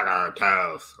 I want to suck our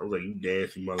towels. I was like, you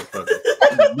nasty motherfucker.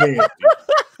 You nasty.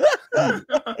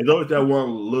 It's always that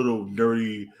one little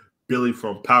nerdy Billy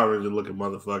from Power Rangers looking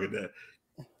motherfucker that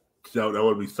want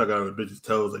to be sucking on the bitch's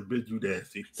toes. Like, bitch, you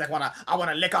nasty. It's like, I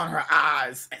want to lick on her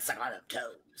eyes and suck on her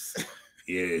toes.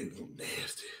 Yeah,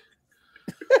 nasty.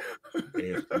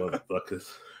 Nasty motherfuckers.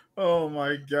 Oh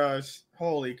my gosh.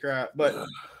 Holy crap. But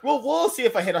we'll see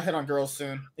if I hit on girls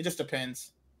soon. It just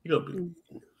depends. Don't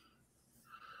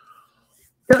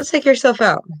psych yourself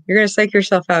out. You're gonna psych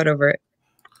yourself out over it.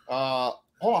 Hold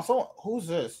on. Who's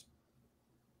this?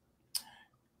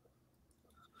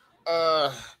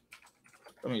 No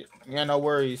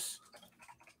worries.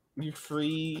 You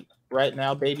free right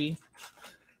now, baby?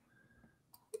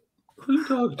 Who you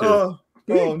talking to? Oh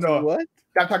no! What?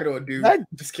 I'm talking to a dude.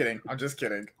 Just kidding. I'm just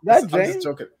kidding. I'm just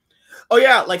joking. Oh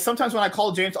yeah, like sometimes when I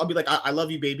call James, I'll be like, I love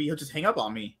you, baby. He'll just hang up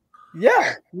on me.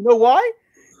 Yeah, you know why?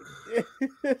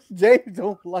 James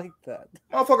don't like that.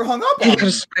 Motherfucker hung up on me.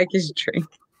 He'll spike his drink.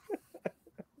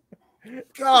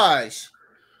 Gosh,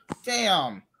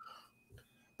 damn.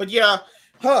 But yeah,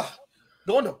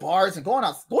 going to bars and going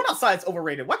outside is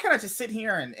overrated. Why can't I just sit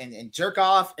here and jerk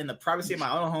off in the privacy of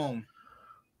my own home?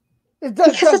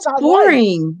 Because it's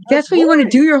boring. That's what you want to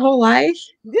do your whole life?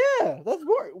 Yeah, that's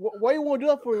boring. Why you want to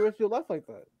do that for the rest of your life like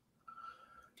that?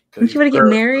 Don't you want to get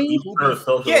married?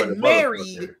 Get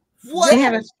married? What? And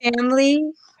have a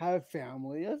family? Have a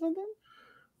family or something?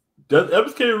 Does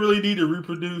MSK really need to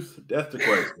reproduce? That's the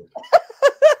question.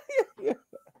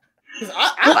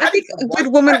 I think a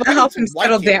good woman will help him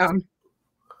settle down.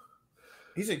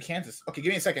 He's in Kansas. Okay,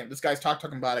 give me a second. This guy's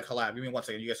talking about a collab. Give me 1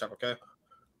 second. You guys talk, okay?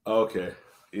 Okay.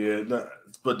 Yeah, no,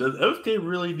 but does MSK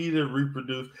really need to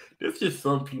reproduce? There's just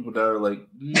some people that are like,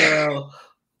 no,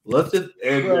 let's just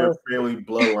end their family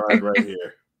bloodline right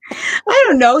here. I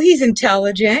don't know. He's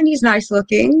intelligent. He's nice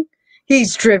looking.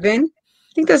 He's driven.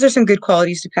 I think those are some good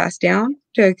qualities to pass down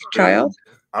to a child.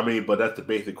 I mean, but that's the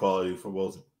basic quality for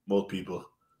most people.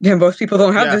 Yeah, most people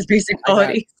don't have those basic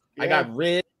qualities. I got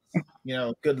rich,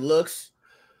 good looks,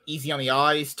 easy on the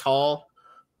eyes, tall.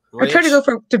 I tried to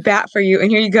go to bat for you,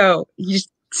 and here you go. You just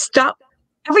stop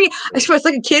I swear it's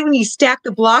like a kid when you stack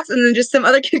the blocks and then just some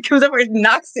other kid comes over and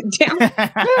knocks it down.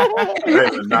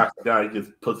 Knocks it down. He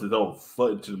just puts his own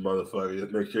foot into the motherfucker.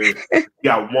 Just make sure he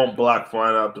got one block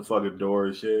flying out the fucking door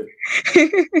and shit.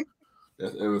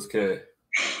 That's MSK.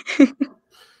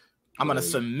 I'm gonna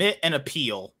submit an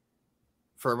appeal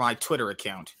for my Twitter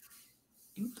account.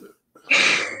 Give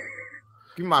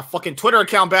me my fucking Twitter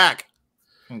account back.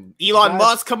 Elon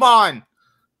Musk, come on.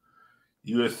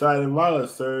 You incited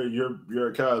violence, sir. Your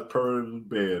account is permanently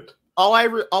banned. All I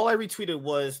retweeted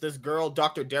was this girl,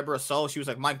 Dr. Deborah Soul. She was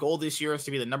like, my goal this year is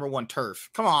to be the #1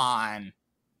 turf. Come on.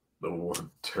 #1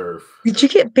 turf. Did you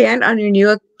get banned on your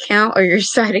new account or your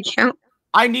side account?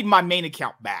 I need my main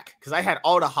account back because I had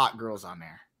all the hot girls on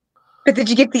there. But did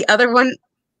you get the other one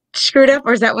screwed up,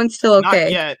 or is that one still okay?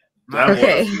 Not yet. That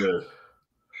okay. was good.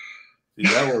 See,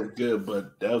 that was good,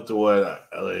 but that was the one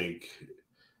I like.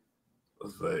 I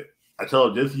was like, I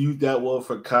told him, just use that one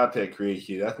for content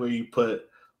creation. That's where you put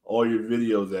all your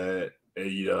videos at,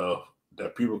 and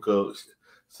that people could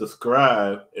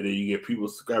subscribe, and then you get people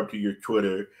subscribe to your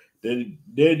Twitter. Then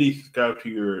they subscribe to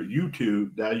your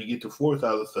YouTube. Now you get to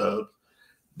 4,000 subs.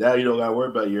 Now you don't gotta worry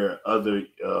about your other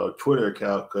Twitter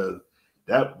account because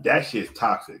that shit's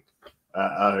toxic.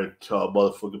 I tell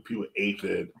motherfucking people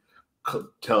and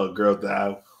tell a girl that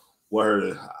I want her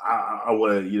to, I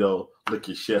want to, lick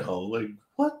your shithole. Like,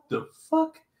 what the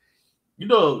fuck? You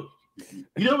know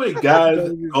when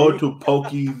guys go to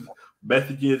Pokey's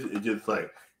messages and just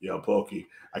like, yo, Pokey,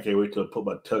 I can't wait till I put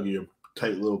my tongue in your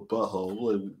tight little butthole.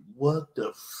 Like, what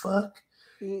the fuck?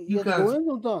 You guys go in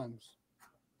sometimes.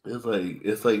 It's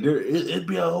like it'd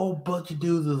be a whole bunch of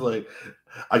dudes that's like,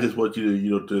 I just want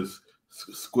you to, just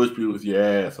squish me with your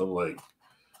ass. I'm like,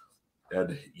 y'all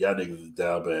niggas is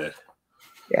down bad.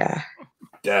 Yeah.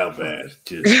 Down bad.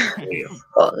 Just damn.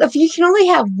 Well, if you can only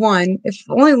have one, if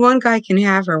only one guy can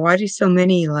have her, why do so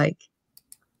many, like,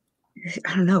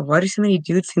 I don't know, why do so many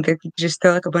dudes think they could just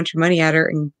throw like a bunch of money at her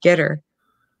and get her?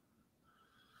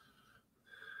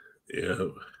 Yeah.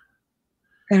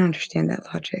 I don't understand that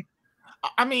logic.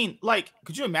 I mean, like,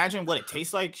 could you imagine what it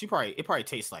tastes like? It probably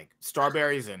tastes like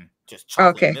strawberries and just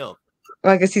chocolate milk.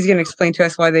 Well, I guess he's gonna explain to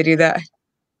us why they do that.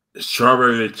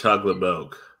 Strawberry and chocolate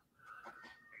milk.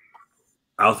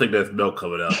 I don't think that's milk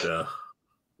coming out though.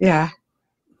 Yeah.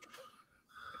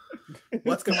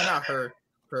 What's coming out? Her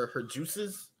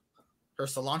juices, her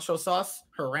cilantro sauce,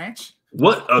 her ranch.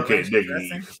 What? Okay,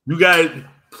 nigga, you guys,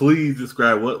 please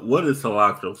describe what is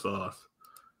cilantro sauce.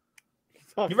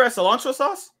 You ever had cilantro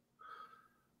sauce?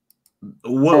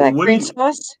 What green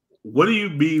sauce? What do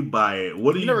you mean by it?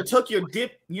 What do you never took your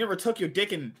dip? You never took your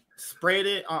dick and sprayed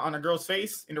it on a girl's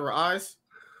face into her eyes?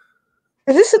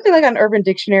 Is this something like on Urban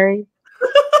Dictionary?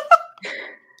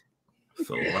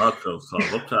 Cilantro sauce. I'm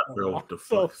trying to figure out what the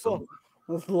fuck.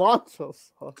 Cilantro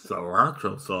sauce.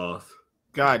 Cilantro sauce.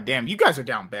 God damn, you guys are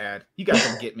down bad. You guys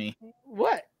don't get me.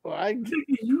 What?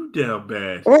 You down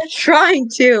bad. We're trying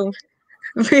to.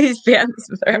 Please ban this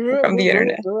from the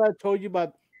internet. Remember I told you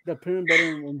about the peanut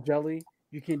butter and jelly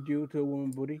you can do to a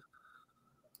woman's booty?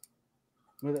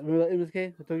 Remember that,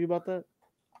 MSK? I told you about that?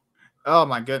 Oh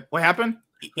my god. What happened?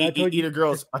 Eat a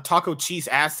girl's a taco cheese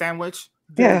ass sandwich?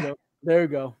 Yeah. There you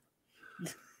go.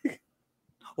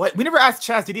 What? We never asked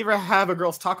Chaz, did he ever have a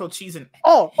girl's taco cheese and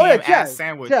Chaz,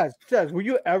 sandwich? Chaz, will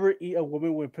you ever eat a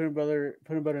woman with peanut butter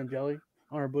and jelly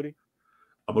on her booty?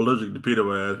 I'm allergic to peanut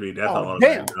butter. That's all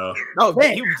damn. No,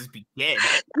 he would just be dead.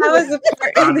 That was the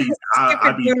part in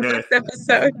I'd be this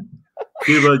episode.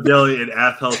 Peanut butter jelly and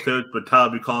asshole sandwich, but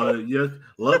Tom be calling it, yes,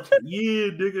 lunch, yeah,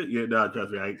 nigga. Yeah, no,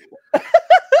 trust me.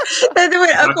 And then when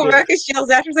Uncle Ruckus yells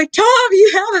after, he's like, Tom,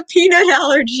 you have a peanut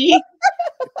allergy.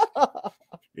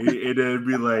 And then it'd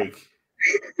be like,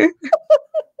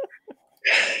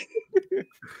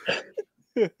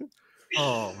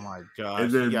 oh my god!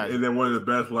 And then one of the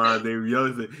best lines they were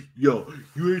yelling, said, "Yo,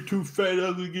 you ain't too fat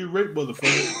ugly to get raped,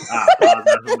 motherfucker."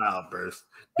 That's an outburst.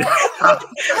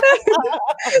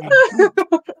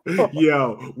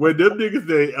 Yo, when them niggas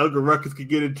say Uncle Ruckus could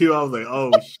get it too, I was like,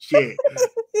 "Oh shit,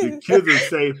 the kids are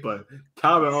safe, but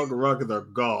Tom and Uncle Ruckus are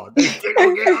gone." They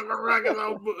don't get Uncle Ruckus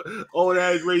on old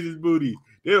ass racist booty.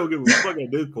 They don't give a fuck at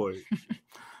this point.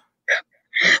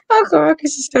 Uncle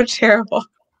Ruckus is so terrible.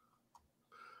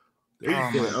 They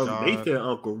said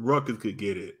Uncle Ruckus could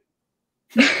get it.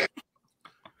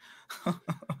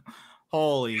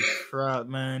 Holy crap,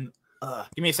 man.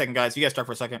 Give me a second, guys. You guys talk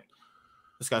for a second.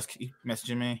 This guy's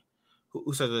messaging me.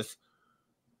 Who said this?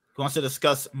 Who wants to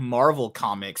discuss Marvel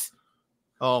comics?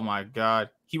 Oh my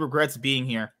god. He regrets being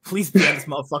here. Please ban this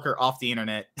motherfucker off the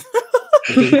internet.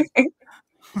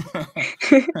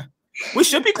 We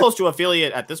should be close to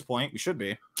affiliate at this point. We should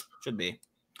be.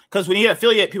 Because when you hit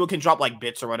affiliate, people can drop like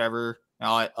bits or whatever, and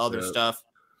all that other stuff.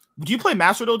 Do you play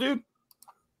Master Duel, dude?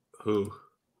 Who?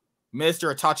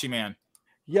 Mr. Itachi Man.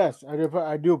 Yes,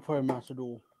 I do play Master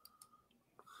Duel.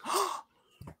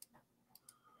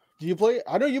 Do you play it?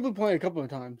 I know you've been playing it a couple of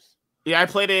times. Yeah, I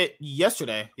played it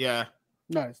yesterday. Yeah.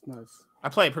 Nice. I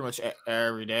play it pretty much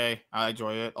every day. I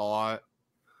enjoy it a lot.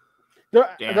 The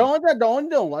only thing I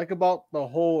don't like about the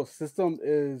whole system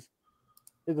is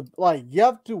like you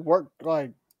have to work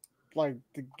like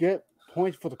to get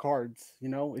points for the cards. You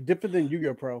know, it's different than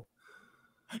Yu-Gi-Oh! Pro.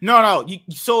 No.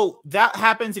 So that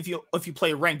happens if you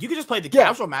play ranked. You can just play the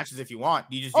casual matches if you want.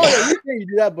 You just you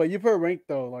do that, but you play ranked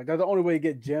though. Like that's the only way to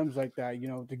get gems like that. You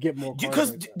know, to get more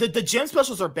cards. Because like the gem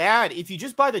specials are bad. If you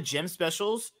just buy the gem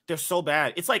specials, they're so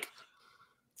bad. It's like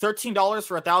 $13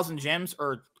 for 1,000 gems,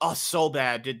 or so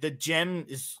bad. The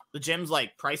gems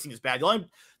like pricing is bad.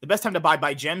 The best time to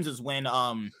buy gems is when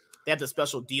they have the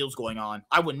special deals going on.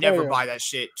 I would never buy that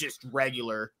shit just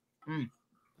regular.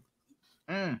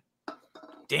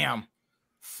 Damn.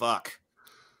 Fuck.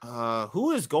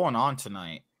 Who is going on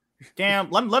tonight? Damn.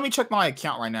 Let me check my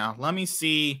account right now. Let me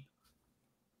see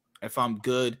if I'm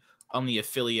good on the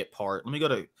affiliate part. Let me go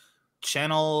to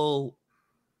channel.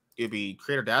 It'd be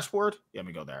creator dashboard. Yeah, let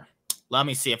me go there. Let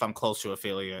me see if I'm close to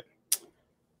affiliate.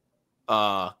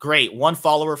 Great. 1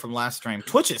 follower from last stream.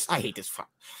 I hate this.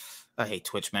 I hate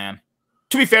Twitch, man.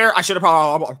 To be fair, I should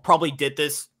have probably did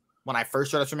this when I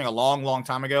first started streaming a long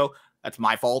time ago. That's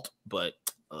my fault, but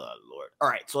Lord. All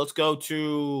right, so let's go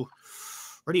to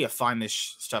where do you find this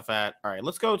stuff at? All right,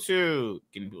 let's go to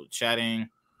getting people chatting.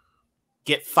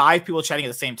 Get 5 people chatting at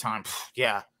the same time.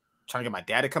 Yeah, trying to get my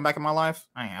dad to come back in my life.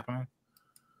 That ain't happening.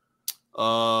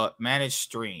 Manage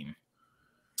stream.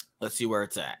 Let's see where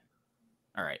it's at.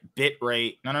 All right, bit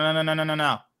rate. No.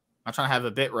 I'm trying to have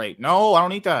a bit rate. No, I don't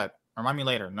need that. Remind me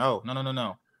later. No.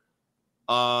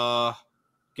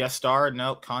 Guest star.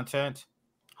 No. Content.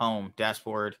 Home.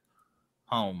 Dashboard.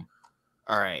 Home.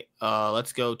 All right.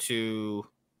 Let's go to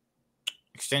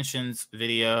extensions.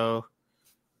 Video.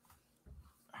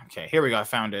 Okay, here we go. I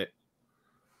found it.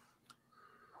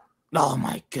 Oh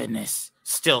my goodness.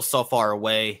 Still so far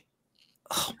away.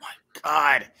 Oh my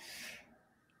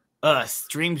god.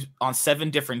 Streams on 7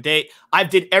 different days. I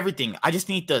did everything. I just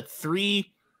need the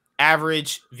 3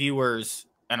 average viewers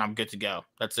and I'm good to go.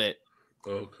 That's it.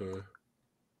 Okay.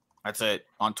 That's it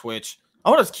on Twitch.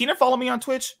 Oh, does Keener follow me on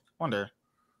Twitch? Wonder.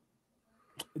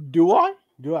 Do I?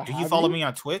 Do you follow me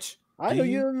on Twitch? I know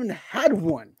you even had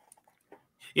one.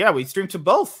 Yeah, we stream to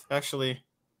both, actually.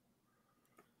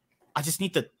 I just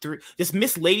need the 3. Does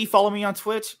Miss Lady follow me on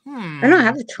Twitch? I don't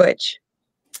have a Twitch.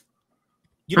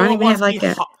 You don't want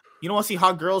to see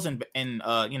hot girls and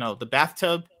the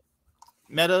bathtub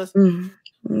metas?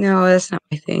 No, that's not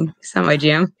my thing. It's not my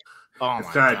jam. Oh it's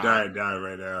kind of dying down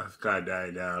right now. It's kind of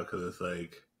dying down because it's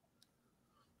like.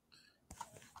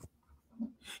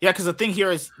 Yeah, because the thing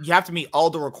here is you have to meet all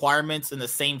the requirements in the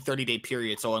same 30-day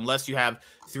period. So unless you have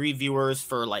 3 viewers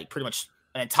for like pretty much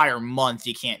an entire month,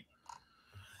 you can't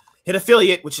hit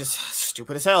affiliate, which is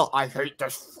stupid as hell. I hate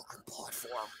this fucking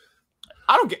platform.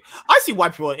 I see why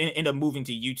people end up moving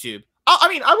to YouTube. I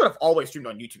mean, I would have always streamed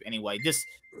on YouTube anyway. Just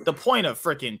the point of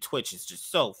freaking Twitch is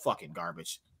just so fucking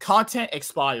garbage. Content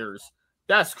expires.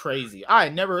 That's crazy. I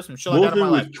never heard some shit like that in my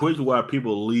life. Twitch why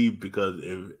people leave because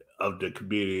of the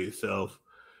community itself.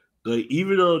 Like,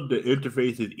 even though the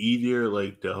interface is easier,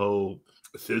 like the whole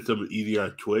system is easier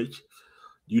on Twitch,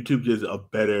 YouTube is a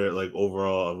better like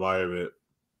overall environment.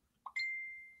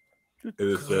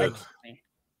 In a sense.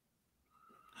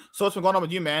 So what's been going on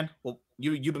with you, man? Well,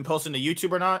 you've been posting to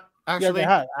YouTube or not? Actually,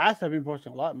 yeah, I have been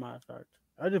posting a lot. Matter of fact,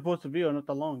 I just posted a video not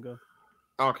that long ago.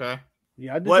 Okay.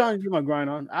 Yeah, I just trying to do my grind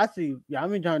on. I've been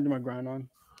trying to do my grind on.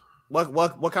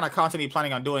 What kind of content are you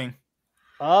planning on doing?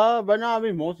 Right now I've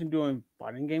been mostly doing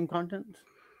fighting game content.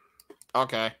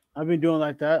 Okay. I've been doing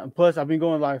like that, and plus I've been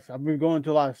going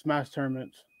to a lot of Smash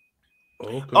tournaments.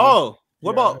 Okay. Oh,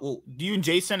 what about do you and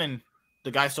Jason and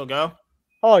the guys still go?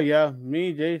 Oh yeah,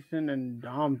 me, Jason, and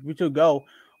Dom, we still go.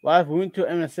 We went to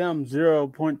MSM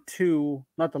 0.2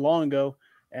 not that long ago,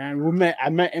 and I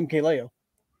met MK Leo.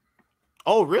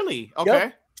 Oh really? Okay.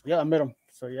 Yep. Yeah, I met him.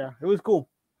 So yeah, it was cool.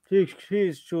 He's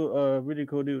really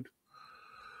cool dude.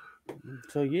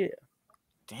 So yeah.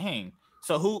 Dang.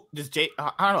 So who does I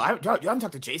don't know. I haven't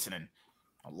talked to Jason in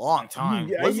a long time.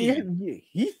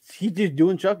 He's just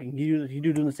doing chucking. He's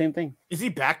doing the same thing. Is he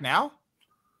back now?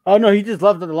 Oh no, he just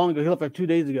left not that long ago. He left like 2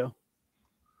 days ago.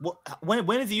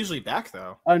 When is he usually back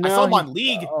though? I saw him on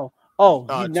League.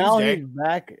 Now Tuesday. he's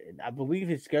back. I believe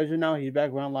his schedule now. He's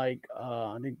back around like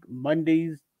I think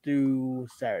Mondays through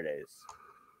Saturdays.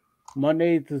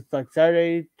 Monday to like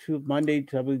Saturday to Monday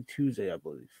to I believe Tuesday, I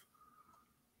believe.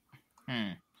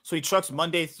 So he trucks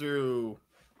Monday through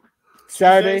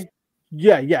Saturday.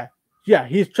 Tuesdays? Yeah.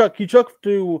 He trucked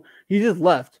through. He just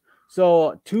left.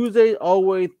 So Tuesday all the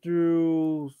way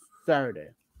through Saturday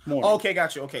morning. Okay,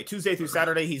 got you. Okay, Tuesday through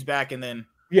Saturday he's back, and then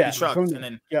he trucks, and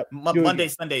then Monday,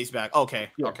 Sunday he's back. Okay,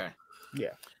 okay.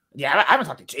 Yeah. I haven't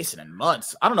talked to Jason in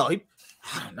months. I don't know.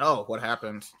 I don't know what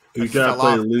happened. You gotta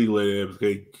play the league later.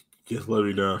 Okay, just let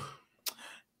me know.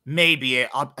 Maybe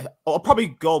I'll probably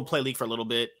go and play League for a little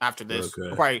bit after this. Okay.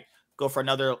 I'll probably go for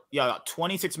another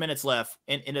 26 minutes left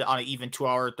and end it on an even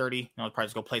 2-hour 30. I'll probably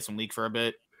just go play some League for a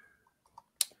bit.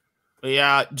 But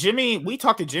yeah, Jimmy, we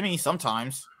talk to Jimmy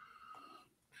sometimes.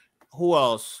 Who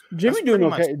else? Jimmy doing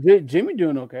okay. Jimmy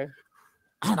doing okay.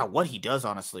 I don't know what he does,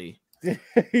 honestly.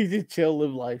 He just chill,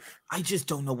 live life. I just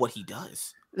don't know what he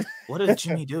does. What does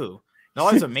Jimmy do? No,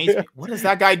 it's amazing. What does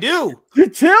that guy do? To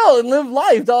chill and live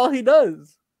life. That's all he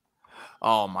does.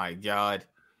 Oh my god.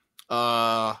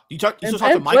 You still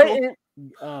talk to Michael?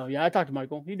 Yeah, I talked to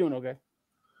Michael. He's doing okay.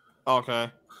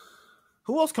 Okay.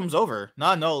 Who else comes over?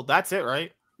 No, that's it,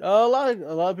 right? A lot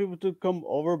of people do come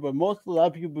over, but a lot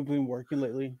of people have been working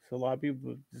lately, so a lot of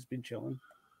people have just been chilling.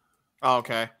 Oh,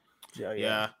 okay.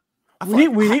 Yeah.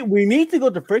 We need to go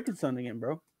to Frankenstein again,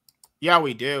 bro. Yeah,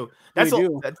 we do. That's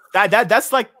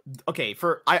like okay.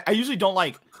 I usually don't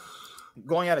like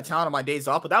going out of town on my days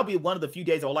off, but that would be one of the few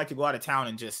days I would like to go out of town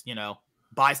and just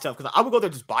buy stuff, because I would go there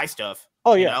just buy stuff.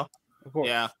 Oh yeah, of course.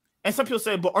 Yeah. And some people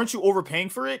say, but aren't you overpaying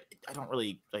for it? I don't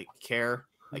really care.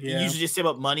 Like you usually just save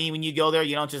up money when you go there.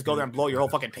 You don't just go there and blow your whole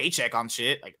fucking paycheck on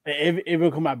shit. Like it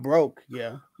will come out broke.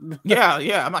 Yeah.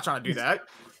 yeah. I'm not trying to do that.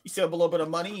 You save up a little bit of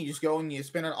money. You just go and you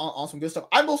spend it on some good stuff.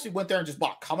 I mostly went there and just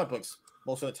bought comic books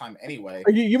most of the time anyway.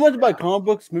 You want to buy comic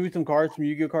books? Maybe some cards, some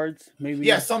Yu-Gi-Oh cards. Maybe.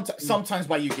 Yeah. Sometimes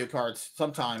buy Yu-Gi-Oh cards.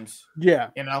 Sometimes.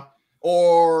 Yeah.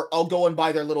 Or I'll go and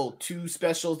buy their little 2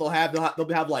 specials. They'll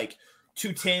have like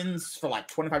 2 tins for like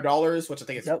 $25, which I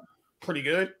think is pretty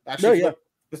good. Actually,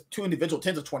 the 2 individual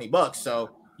tins are $20.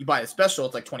 So you buy a special,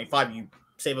 it's like $25. You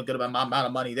save a good amount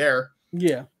of money there.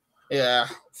 Yeah. Yeah.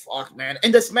 Fuck, man.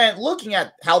 And this man, looking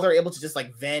at how they're able to just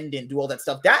like vend and do all that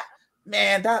stuff, that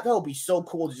would be so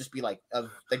cool to just be like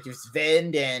just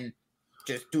vend and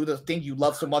just do the thing you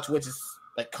love so much, which is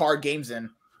like card games, and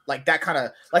like that kind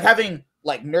of like having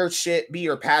like nerd shit be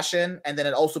your passion, and then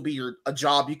it also be a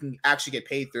job you can actually get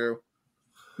paid through.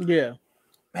 Yeah.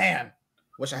 Man,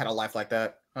 wish I had a life like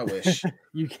that. I wish.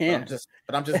 You can.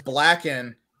 But I'm just black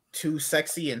and too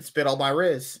sexy and spit all my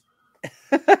riz.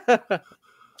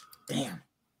 Damn.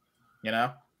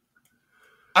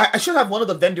 I should have one of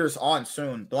the vendors on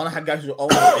soon. The one I had guys who own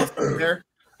there.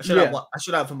 I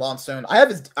should have him on soon.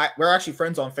 We're actually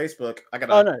friends on Facebook. I got.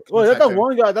 Oh no! Well, that's the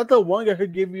one guy. That's the one guy who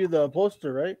gave you the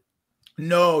poster, right?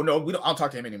 No, we don't. I don't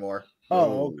talk to him anymore.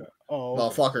 Oh, okay. Oh, okay.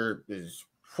 Motherfucker is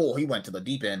full. He went to the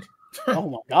deep end. Oh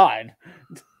my god!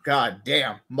 God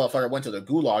damn, motherfucker went to the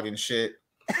gulag and shit.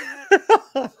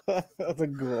 That's a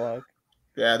gulag.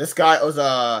 Yeah, this guy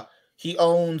was he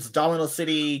owns Domino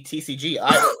City TCG.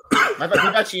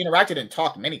 We've actually interacted and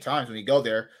talked many times when we go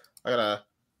there. I gotta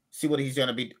see what he's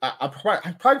gonna be. I'm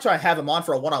probably trying to have him on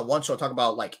for a one-on-one show, talk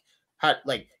about like how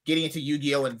getting into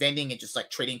Yu-Gi-Oh and vending and just like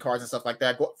trading cards and stuff like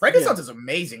that. Frankenstein's is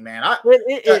amazing, man.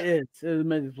 It is. It's an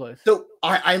amazing place. So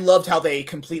I loved how they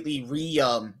completely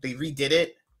redid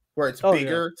it, where it's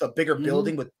bigger. Yeah. It's a bigger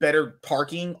building with better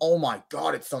parking. Oh my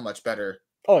god, it's so much better.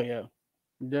 Oh yeah,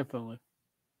 definitely.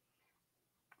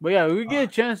 But yeah, we get a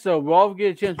chance though. We'll all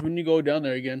get a chance when you go down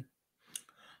there again.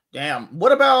 Damn.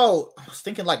 What about? I was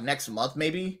thinking like next month,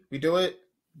 maybe we do it.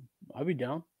 I'll be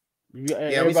down.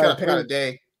 Yeah, we just gotta pick out a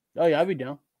day. Oh yeah, I'll be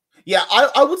down. Yeah,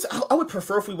 I would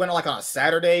prefer if we went like on a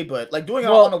Saturday, but like doing it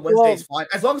on a Wednesday is fine.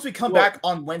 As long as we come back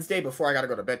on Wednesday before I gotta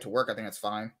go to bed to work, I think that's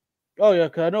fine. Oh yeah,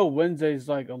 because I know Wednesday's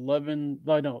like 11.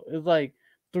 I know it's like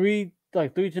 3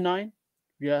 to 9.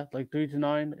 Yeah, like 3 to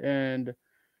 9, and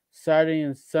Saturday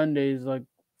and Sunday is like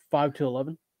 5 to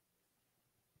 11.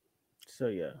 So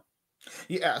yeah.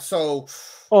 Yeah, so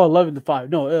 11 to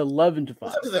 5. No, 11 to 5.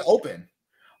 What time does it open?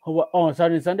 On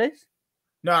Saturday and Sundays?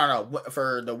 No.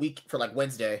 For the week, for like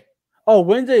Wednesday. Oh,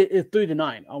 Wednesday is 3 to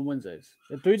 9 on Wednesdays.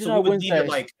 3 to 9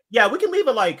 Wednesday. We can leave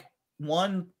it like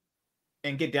 1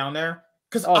 and get down there.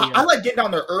 Because I like getting down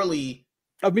there early.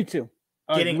 Oh, me too.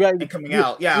 And coming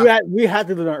out. Yeah. We had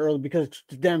to go down early because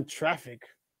the damn traffic.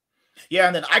 Yeah,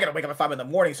 and then I gotta wake up at 5 in the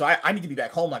morning, so I need to be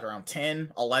back home like around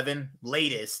 10, 11,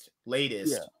 latest.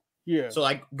 Yeah. So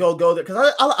like go there,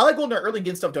 because I like going there early and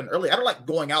getting stuff done early. I don't like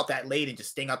going out that late and just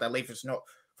staying out that late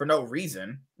for no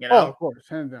reason. Oh, of course,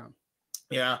 hands down.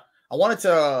 Yeah, I wanted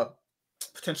to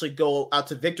potentially go out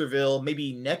to Victorville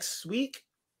maybe next week.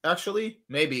 Actually,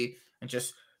 maybe, and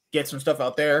just get some stuff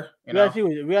out there. We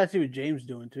gotta see what James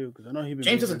doing too, because I know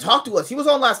James doesn't talk to us. He was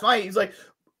on last night. He's like,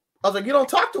 I was like, you don't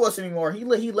talk to us anymore. He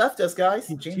left us, guys.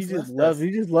 He just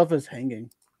left us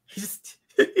hanging.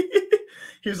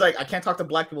 He was like, I can't talk to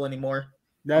black people anymore.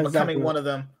 I'm becoming one of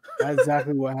them. That's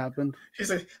exactly what happened. He's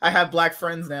like, I have black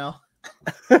friends now.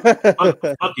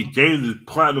 Fucking James is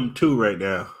platinum 2 right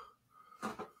now.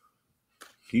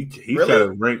 He's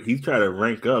Really? trying to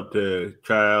rank up to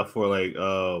try out for like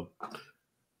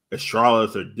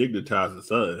Astralis or Dignitas or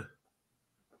something.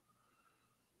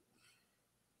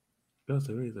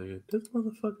 This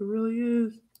motherfucker really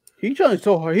is. He's trying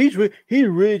so hard. He's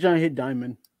really trying to hit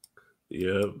diamond.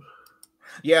 Yep.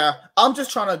 Yeah, I'm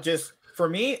just trying to for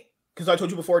me, because I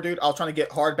told you before, dude, I was trying to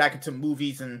get hard back into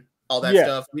movies and all that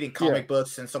stuff, reading comic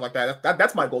books and stuff like that.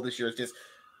 That's my goal this year. Is just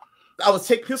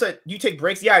people said you take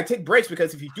breaks. Yeah, I take breaks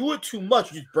because if you do it too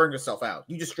much, you just burn yourself out.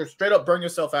 You just straight up burn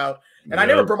yourself out. And I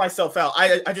never burn myself out.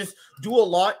 I just do a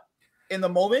lot in the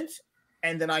moment,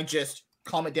 and then I just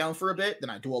calm it down for a bit. Then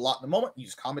I do a lot in the moment. You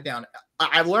just calm it down.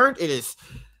 I've learned it is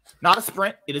not a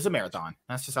sprint. It is a marathon.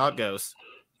 That's just how it goes.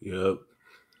 Yep.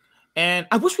 And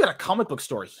I wish we had a comic book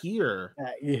store here.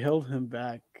 You held him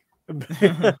back.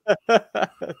 I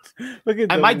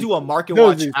might do a market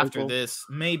watch after this,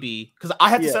 maybe, because I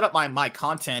have to set up my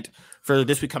content for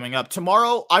this week coming up.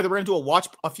 Tomorrow, either we're gonna do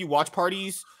a few watch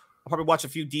parties. I'll probably watch a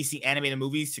few DC animated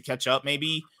movies to catch up,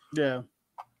 maybe. Yeah.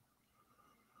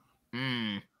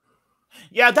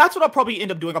 Yeah, that's what I'll probably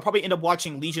end up doing. I'll probably end up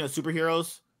watching Legion of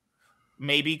Superheroes,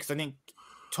 maybe, because I think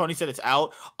Tony said it's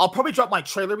out. I'll probably drop my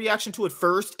trailer reaction to it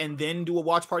first and then do a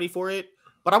watch party for it.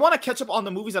 But I want to catch up on the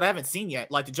movies that I haven't seen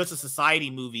yet, like the Justice Society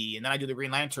movie, and then I do the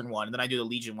Green Lantern one, and then I do the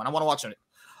Legion one. I want to watch it.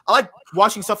 I like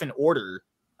watching stuff in order.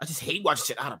 I just hate watching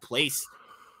shit out of place.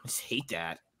 I just hate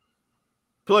that.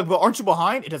 People are like, but aren't you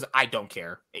behind? It doesn't. I don't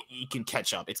care. You can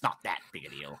catch up. It's not that big a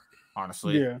deal,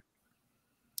 honestly. Yeah.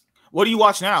 What do you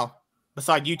watch now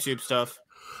besides YouTube stuff?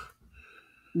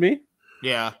 Me?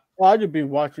 Yeah. Well, I've just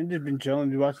been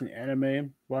chilling, watching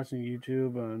anime, watching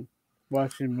YouTube, and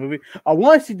watching a movie. I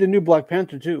want to see the new Black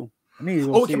Panther too.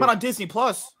 It came out on Disney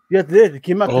Plus. Yes, it did. It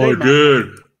came out today.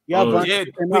 Good. Yeah,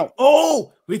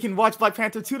 we can watch Black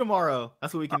Panther 2 tomorrow.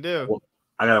 That's what we can do.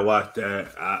 I gotta watch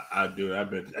that. I do. I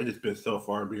just been so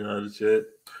far behind the shit.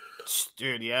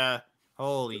 Dude, yeah.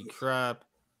 Holy crap.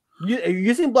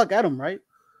 You seen Black Adam, right?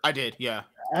 I did, yeah.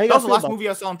 That was the last movie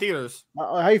I saw in theaters.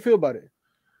 How you feel about it?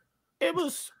 It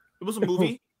was a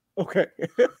movie. Okay.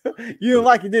 You didn't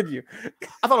like it, did you?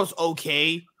 I thought it was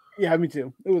okay. Yeah, me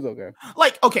too. It was okay.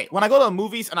 Like, okay, when I go to the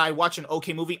movies and I watch an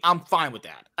okay movie, I'm fine with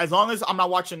that. As long as I'm not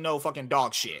watching no fucking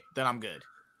dog shit, then I'm good.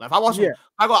 Like, if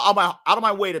I go out of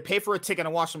my way to pay for a ticket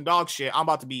and watch some dog shit, I'm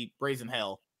about to be brazen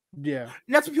hell. Yeah.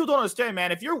 And that's what people don't understand,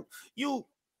 man. If you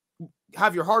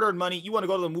have your hard-earned money, you want to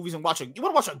go to the movies and watch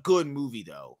a good movie,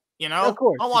 though. You know? Of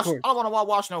course. I don't want to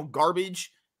watch no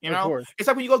garbage. You know? It's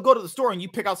like when you go to the store and you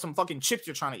pick out some fucking chips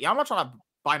you're trying to eat. I'm not trying to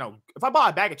buy if I buy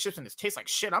a bag of chips and it tastes like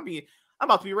shit, I'm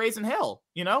about to be raising hell,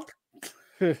 you know?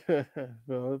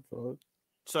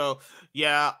 So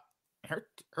yeah, her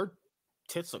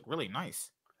tits look really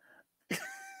nice.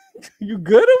 You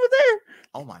good over there?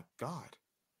 Oh my god.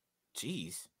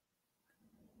 Jeez.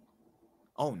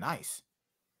 Oh, nice.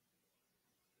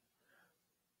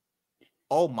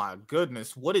 Oh my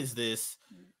goodness. What is this?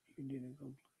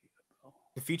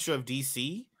 The future of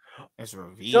DC is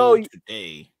revealed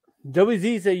today.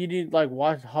 WZ said you need to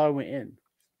watch Halloween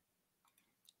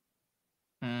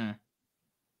End.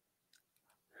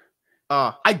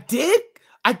 I did.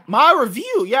 My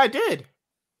review. Yeah, I did.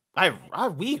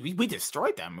 We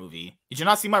destroyed that movie. Did you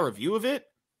not see my review of it?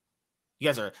 You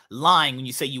guys are lying when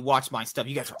you say you watched my stuff.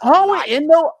 You guys are Halloween End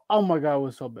though. Oh my god, it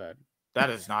was so bad. That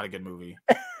is not a good movie.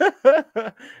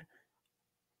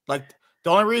 Like the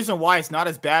only reason why it's not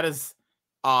as bad as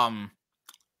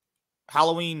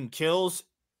Halloween Kills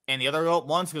and the other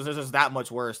ones because there's just that much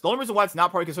worse. The only reason why it's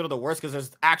not probably considered the worst because there's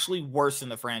actually worse in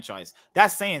the franchise.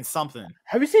 That's saying something.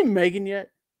 Have you seen Megan yet?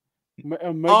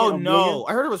 Megan, no,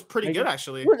 I heard it was pretty good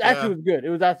actually. It was good. It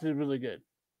was actually really good.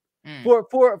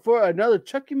 For another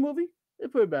Chucky movie,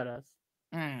 it's pretty badass.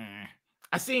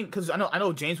 I seen because I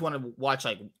know James wanted to watch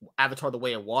like Avatar: The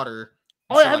Way of Water.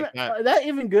 Oh, like that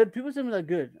even good. People say that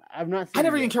good. I've not seen. I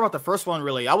never even care about the first one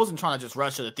really. I wasn't trying to just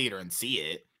rush to the theater and see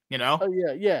it. You know? Oh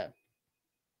yeah.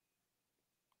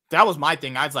 That was my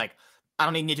thing. I was like, I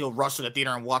don't even need to go rush to the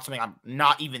theater and watch something I'm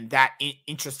not even that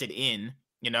interested in.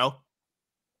 You know?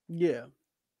 Yeah.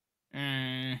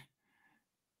 What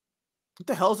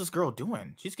the hell is this girl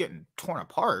doing? She's getting torn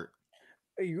apart.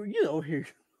 You know here.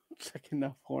 Checking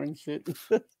that porn shit.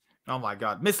 Oh my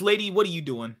god, Miss Lady, what are you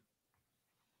doing?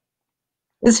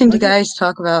 Listening to guys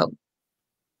talk about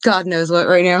God knows what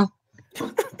right now.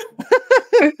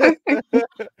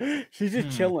 She's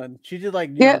just chilling. She's just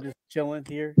like, just chilling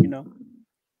here,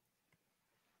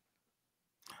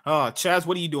 Oh, Chaz,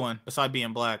 what are you doing besides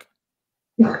being black?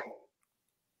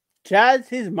 Chaz,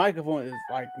 his microphone is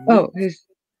like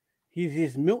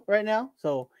he's mute right now,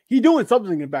 so he's doing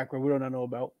something in the background we don't know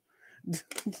about.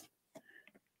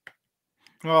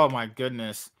 Oh my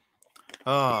goodness.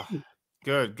 Oh,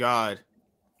 good God.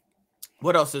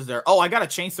 What else is there? Oh, I gotta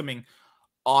change something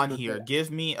on here.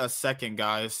 Give me a second,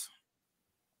 guys.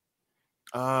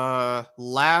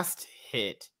 Last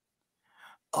hit.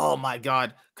 Oh my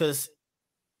God, because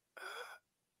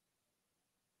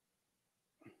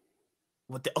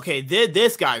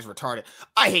this guy's retarded.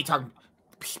 I hate talking.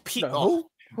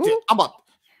 Dude, I'm up.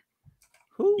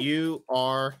 You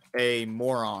are a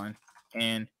moron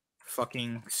and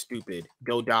fucking stupid.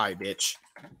 Go die, bitch.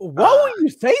 Why would you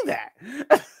say that?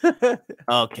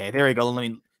 Okay, there we go. Let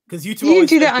me, because YouTube. You didn't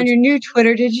do that on your new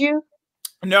Twitter, did you?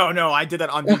 No, I did that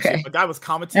on YouTube. The guy was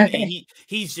commenting. Okay.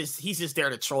 He's just there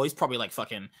to troll. He's probably like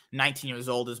fucking 19 years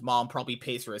old. His mom probably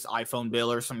pays for his iPhone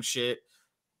bill or some shit.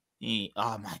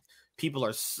 Oh my, people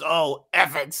are so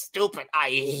effing stupid. I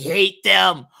hate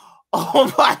them.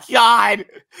 Oh my God,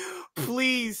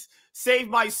 please save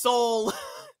my soul.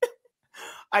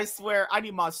 I swear I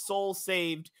need my soul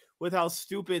saved with how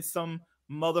stupid some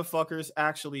motherfuckers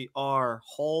actually are.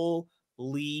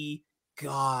 Holy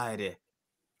God.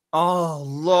 Oh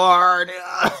Lord.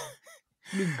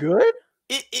 You good?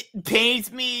 It pains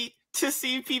me to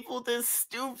see people this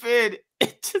stupid.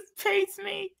 It just pains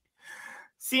me.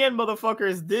 Seeing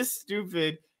motherfuckers this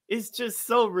stupid is just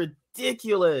so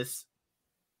ridiculous.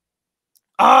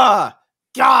 Ah,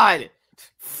 God.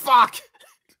 Fuck.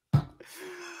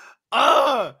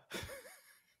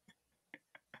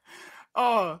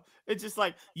 It's just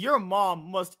like your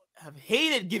mom must have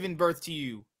hated giving birth to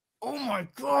you. Oh my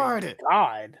God.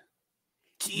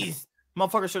 Jeez.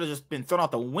 Motherfucker should have just been thrown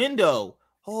out the window.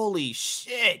 Holy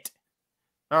shit.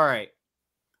 All right.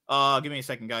 Give me a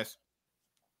second, guys.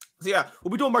 So yeah,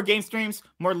 we'll be doing more game streams,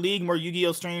 more League, more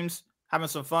Yu-Gi-Oh streams, having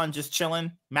some fun, just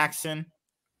chilling, maxing,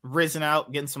 rizzing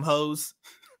out, getting some hoes.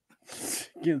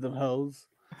 Getting some hoes.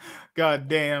 God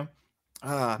damn.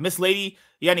 Miss Lady,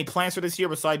 you got any plans for this year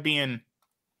besides being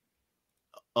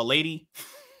a lady?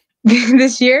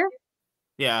 This year?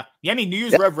 Yeah. You got any New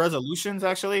Year's resolutions,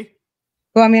 actually?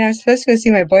 Well, I mean, I'm supposed to go see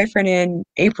my boyfriend in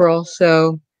April,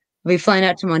 so I'll be flying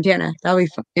out to Montana. That'll be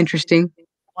interesting.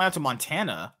 Flying out to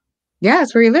Montana? Yeah,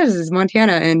 that's where he lives, is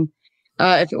Montana. And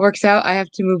if it works out, I have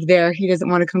to move there. He doesn't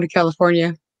want to come to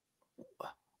California.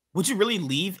 Would you really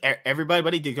leave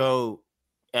everybody to go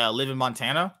live in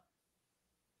Montana?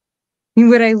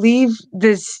 Would I leave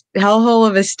this hellhole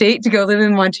of a state to go live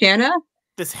in Montana?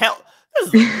 This what?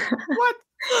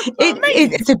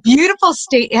 It's a beautiful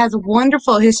state. It has a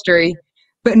wonderful history,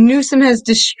 but Newsom has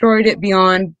destroyed it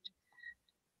beyond.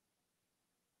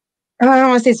 I don't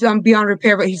want to say it's beyond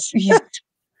repair, but he's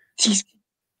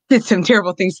did some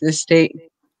terrible things to the state.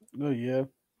 Oh yeah,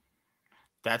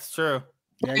 that's true.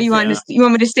 Yeah, you want me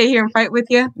to stay here and fight with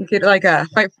you? We could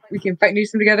fight. We can fight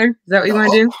Newsom together. Is that what you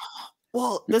want to do?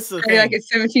 Well, this is the thing. Like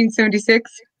it's 1776.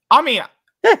 I mean,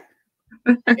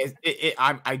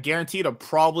 I guarantee it'll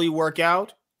probably work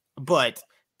out, but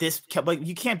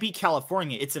you can't beat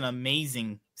California. It's an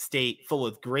amazing state full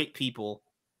of great people.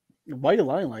 Why are you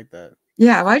lying like that?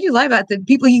 Yeah, why do you lie about the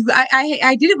people?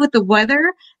 I did it with the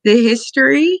weather, the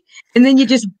history, and then you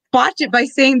just botch it by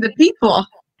saying the people.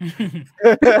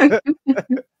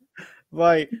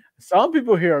 Like some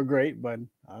people here are great, but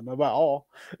I don't know about all.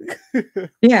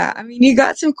 Yeah, I mean, you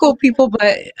got some cool people,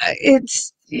 but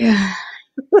it's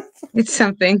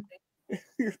something.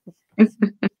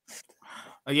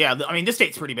 Yeah, I mean, this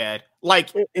state's pretty bad. Like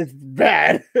it's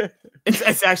bad.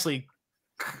 It's actually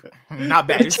not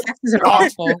bad. Taxes are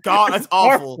awful. God, that's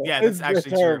awful. Yeah, that's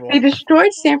actually terrible. They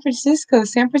destroyed San Francisco.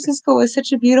 San Francisco was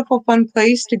such a beautiful, fun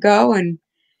place to go, and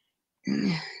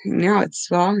now it's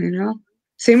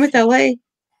same with LA.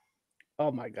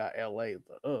 Oh my God, LA.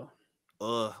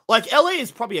 Like LA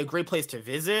is probably a great place to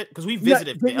visit because we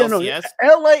visited the LCS.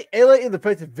 LA is a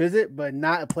place to visit, but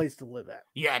not a place to live at.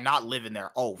 Yeah, not living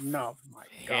there. Oh no,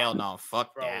 hell no,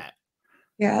 fuck that.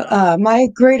 Yeah, my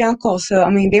great uncle. So I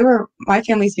mean, my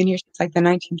family's been here since like the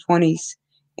 1920s,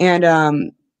 and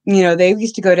they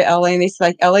used to go to LA, and they said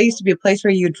like LA used to be a place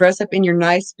where you dress up in your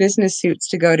nice business suits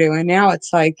to go to, and now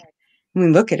it's like, I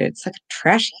mean, look at it, it's like a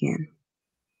trash can.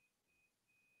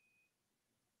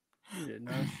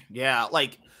 Yeah,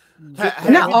 like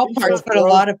Not all parts, but a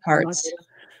lot of parts.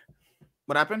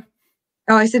 What happened?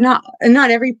 Oh, I said not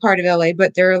every part of LA,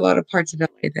 but there are a lot of parts of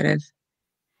LA that have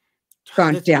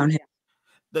gone downhill.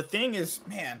 The thing is,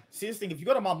 man, see this thing. If you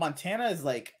go to Montana, is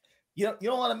like you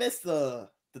don't want to miss the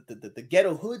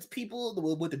ghetto hoods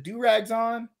people with the do-rags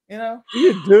on. You know,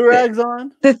 do-rags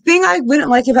on. The thing I wouldn't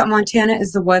like about Montana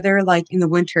is the weather. Like in the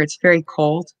winter, it's very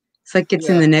cold. It's like it's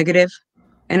in the negative.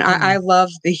 And I love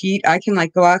the heat. I can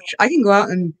go out. I can go out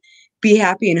and be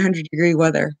happy in 100-degree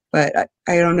weather, but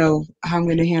I don't know how I'm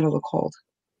going to handle the cold.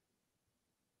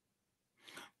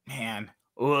 Man,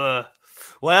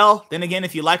 well, then again,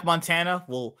 if you like Montana,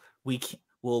 we'll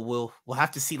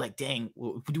have to see. Like, dang,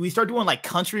 do we start doing like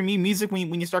country music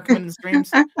when you start coming in the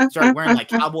streams? Start wearing like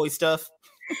cowboy stuff.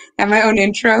 Have my own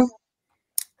intro.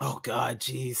 Oh God,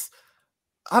 jeez.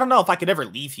 I don't know if I could ever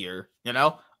leave here. You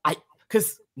know,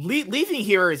 because leaving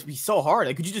here is be so hard.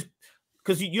 Like, could you just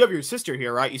because you have your sister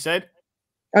here, right? You said.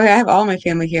 Oh yeah, I have all my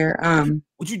family here.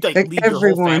 Would you like leave your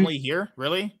whole family here?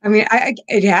 Really? I mean, I'd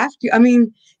have to. I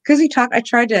mean, because we talked. I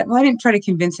tried to. Well, I didn't try to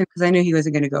convince him because I knew he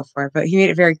wasn't going to go for it. But he made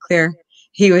it very clear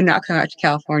he would not come out to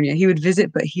California. He would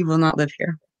visit, but he will not live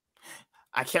here.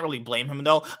 I can't really blame him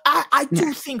though. I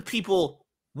do think people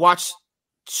watch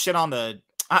shit on the.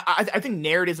 I think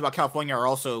narratives about California are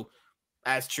also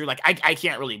as true. Like I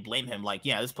can't really blame him. Like,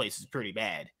 yeah, this place is pretty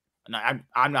bad. And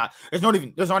I'm not. There's not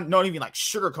even like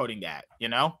sugarcoating that. You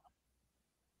know.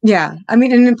 Yeah, I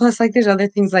mean, and then plus, like, there's other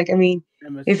things. Like, I mean,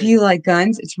 if you like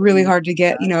guns, it's really hard to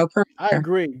get. You know, I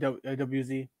agree.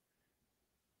 WZ.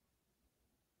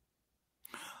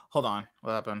 Hold on.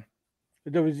 What happened?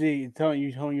 WZ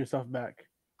telling yourself back.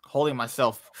 Holding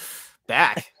myself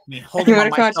back. I mean, holding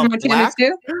myself back.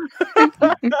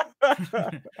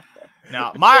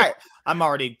 No, I'm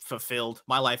already fulfilled.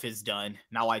 My life is done.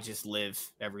 Now I just live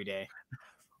every day.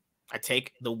 I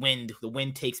take the wind. The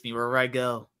wind takes me wherever I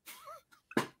go.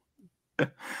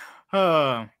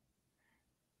 Let's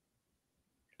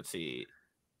see.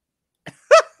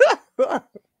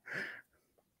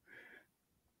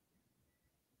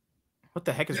 What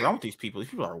the heck is wrong with these people? These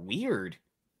people are weird.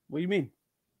 What do you mean?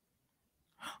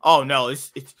 Oh no,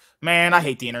 it's man, I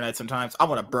hate the internet sometimes. I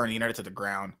want to burn the internet to the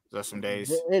ground. There's some days.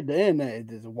 The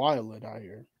internet is wild out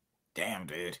here. Damn,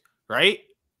 dude. Right?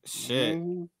 Shit.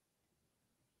 Give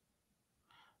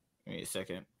me a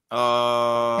second.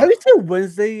 Have you seen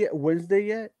Wednesday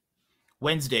yet?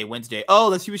 Wednesday.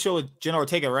 Oh, the TV show with Jenna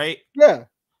Ortega, right? Yeah.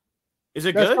 Is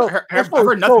it good? I've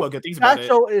heard nothing but good things about it. That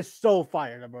show is so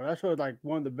fire, bro. That show is like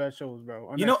one of the best shows,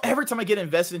 bro. You know, every time I get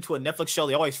invested into a Netflix show,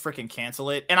 they always freaking cancel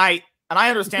it, and I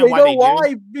understand why they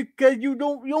do. Because you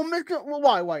don't make it.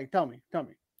 Why? Tell me.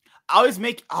 I always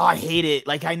make. Oh, I hate it.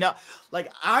 Like I know. Like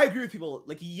I agree with people.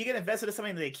 Like you get invested in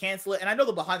something, and they cancel it, and I know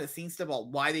the behind the scenes stuff about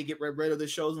why they get rid of the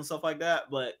shows and stuff like that.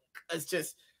 But it's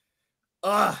just,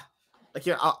 like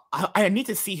I need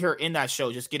to see her in that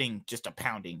show, just getting a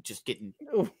pounding, just getting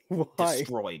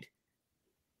destroyed.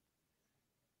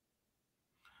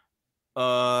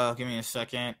 Give me a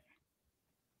second.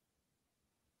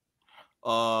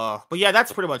 But yeah,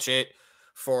 that's pretty much it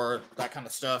for that kind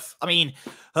of stuff. I mean,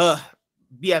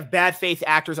 we have bad faith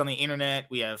actors on the internet.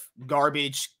 We have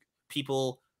garbage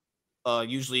people,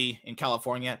 usually in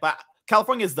California. But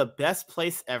California is the best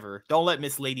place ever. Don't let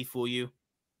Miss Lady fool you.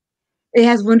 It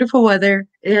has wonderful weather.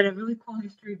 It had a really cool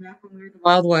history back when we were in the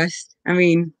Wild West. I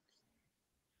mean,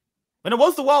 when it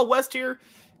was the Wild West here,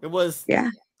 it was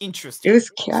interesting. It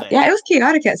was it was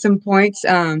chaotic at some points.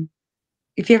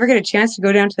 If you ever get a chance to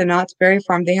go down to the Knott's Berry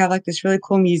Farm, they have like this really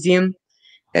cool museum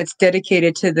that's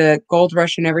dedicated to the gold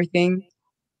rush and everything.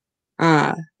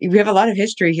 We have a lot of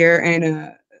history here,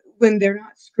 and when they're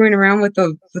not screwing around with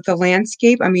the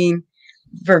landscape, I mean,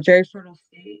 we're a very fertile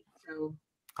state. So,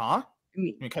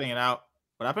 You're cutting it out.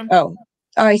 What happened? Oh,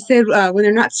 I said when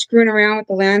they're not screwing around with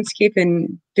the landscape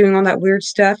and doing all that weird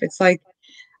stuff, it's like,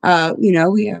 you know,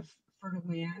 we have fertile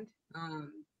land.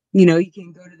 You know, you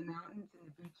can go to the mountains and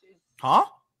the beaches.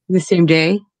 The same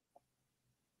day.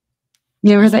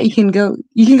 You ever heard that you can go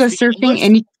surfing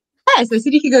and yes, I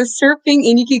said you could go surfing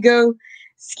and you could go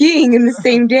skiing in the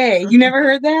same day. You never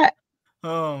heard that?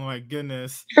 Oh my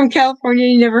goodness. From California,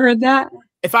 you never heard that?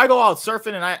 If I go out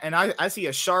surfing and I see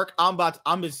a shark, I'm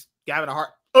just having a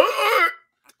heart.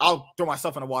 I'll throw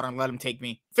myself in the water and let him take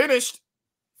me. Finished.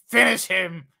 Finish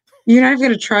him. You're not even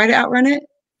gonna try to outrun it?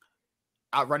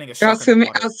 Outrunning a shark.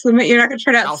 Outswim it. You're not gonna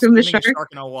try to outswim the shark. Shark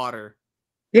in the water.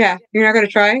 Yeah, you're not gonna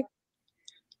try.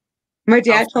 My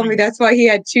dad told me that's why he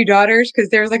had 2 daughters, because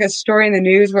there was like a story in the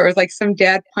news where it was like some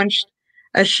dad punched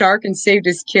a shark and saved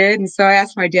his kid. And so I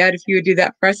asked my dad if he would do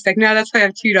that for us. He's like, no, that's why I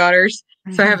have 2 daughters.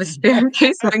 So I have a spare in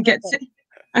case one gets it.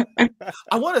 I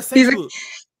want to send you.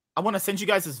 I want to send you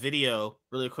guys this video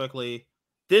really quickly.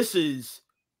 This is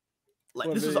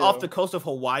is off the coast of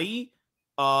Hawaii.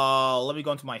 Let me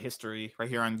go into my history right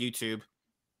here on YouTube.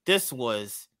 This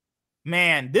was,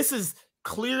 man, this is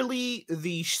clearly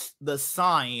the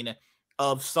sign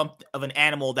of an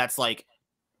animal that's like,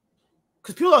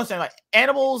 because people don't understand, like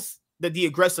animals, the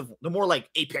aggressive, the more like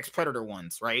apex predator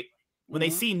ones, right? When they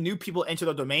see new people enter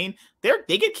the domain,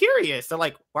 they get curious. They're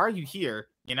like, why are you here?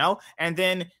 You know? And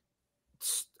then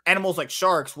animals like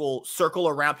sharks will circle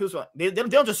around. People, they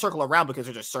don't just circle around because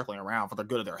they're just circling around for the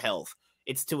good of their health.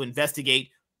 It's to investigate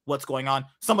what's going on.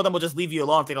 Some of them will just leave you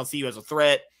alone if they don't see you as a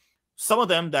threat. Some of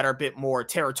them that are a bit more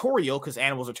territorial, because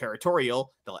animals are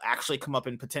territorial, they'll actually come up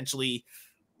and potentially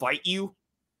bite you.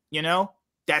 You know?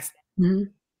 That's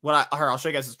what I'll show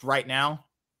you guys this right now.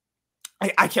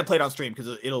 I can't play it on stream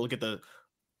because it'll get the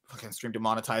fucking stream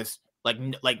demonetized. Like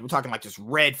we're talking like just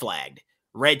red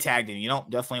tagged, and you don't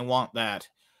definitely want that.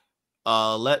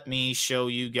 Let me show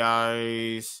you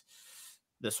guys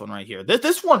this one right here.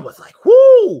 This one was like,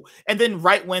 whoo! And then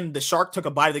right when the shark took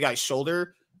a bite of the guy's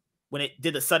shoulder, when it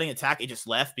did the sudden attack, it just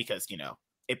left because, you know,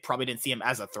 it probably didn't see him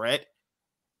as a threat.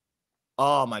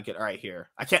 Oh my god! All right, here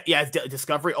I can't. Yeah, it's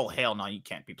Discovery. Oh hell no, you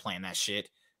can't be playing that shit.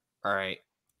 All right.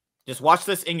 Just watch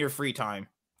this in your free time,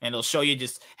 and it'll show you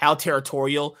just how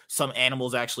territorial some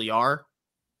animals actually are.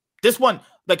 This one,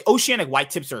 like oceanic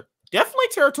white tips, are definitely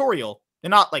territorial.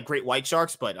 They're not like great white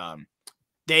sharks, but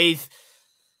they've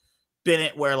been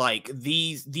it where like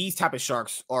these type of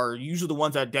sharks are usually the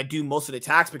ones that do most of the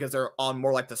attacks because they're on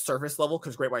more like the surface level,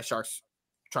 because great white sharks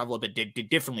travel a bit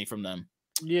differently from them.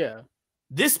 Yeah.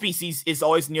 This species is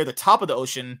always near the top of the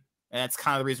ocean. And that's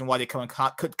kind of the reason why they come in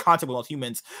contact with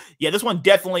humans. Yeah, this one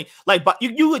definitely, like, but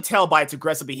you could tell by its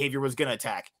aggressive behavior was going to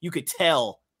attack. You could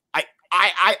tell.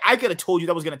 I could have told you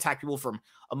that was going to attack people from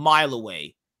a mile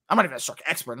away. I'm not even a shark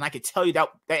expert, and I could tell you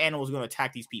that animal was going to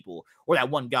attack these people or that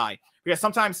one guy. Because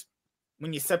sometimes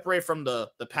when you separate from the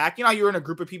pack, you know, you're in a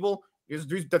group of people. That's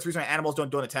the reason why animals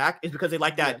don't attack, is because they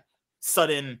like that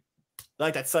sudden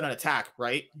attack,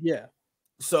 right? Yeah.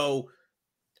 So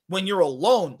when you're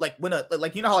alone, like when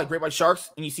you know how like great white sharks,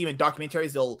 and you see them in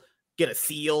documentaries, they'll get a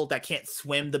seal that can't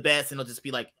swim the best, and they'll just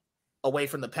be like away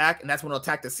from the pack, and that's when they'll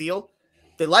attack the seal.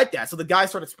 They like that, so the guys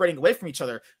started spreading away from each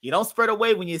other. You don't spread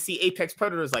away when you see apex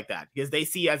predators like that, because they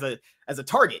see as a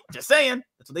target. Just saying,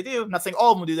 that's what they do. I'm not saying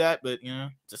all of them do that, but you know,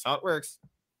 just how it works.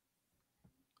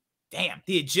 Damn,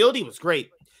 the agility was great.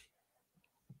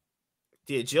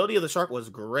 The agility of the shark was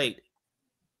great.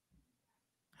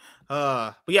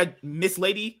 But yeah, Miss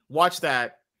Lady, watch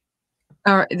that.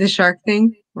 The shark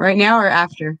thing right now or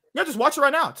after? Yeah, just watch it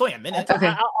right now. It's only a minute.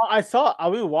 Okay. I saw. I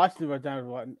was watching it right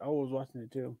now. I was watching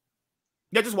it too.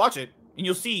 Yeah, just watch it, and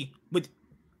you'll see with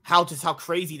how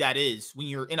crazy that is when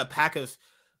you're in a pack of,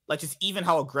 like, just even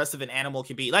how aggressive an animal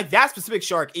can be. Like, that specific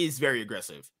shark is very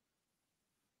aggressive.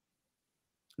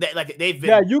 They've been.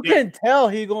 Yeah, you can tell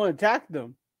he's going to attack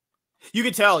them. You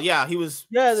can tell. Yeah, he was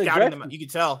scouting them. You can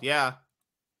tell. Yeah.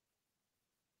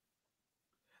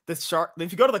 The shark.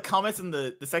 If you go to the comments in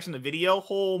the section of the video,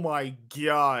 oh my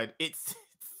god, it's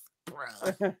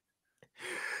bro.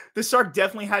 The shark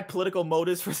definitely had political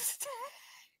motives for this attack.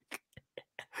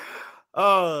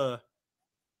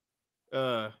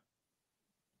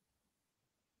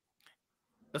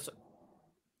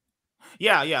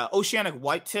 Yeah, oceanic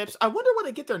white tips. I wonder where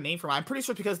they get their name from. I'm pretty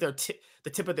sure because they're the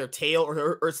tip of their tail,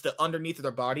 or it's the underneath of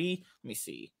their body. Let me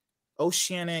see.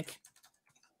 Oceanic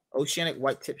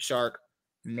white tip shark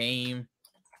name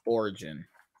origin.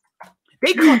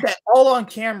 They caught that all on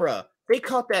camera. They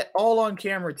caught that all on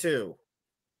camera too.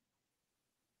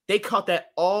 They caught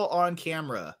that all on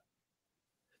camera.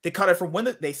 They caught it from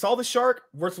when they saw the shark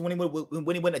versus when he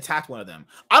went and attacked one of them.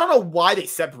 I don't know why they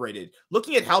separated.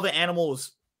 Looking at how the animal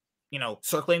was, you know,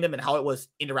 circling them and how it was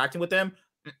interacting with them,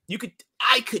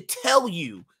 I could tell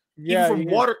you, even from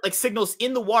water, like signals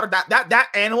in the water, that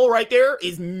animal right there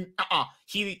is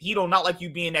he don't not like you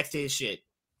being next to his shit.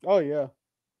 Oh yeah,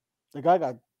 the guy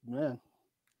got man.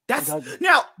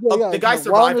 The guy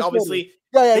survived. Obviously,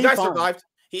 the guy survived.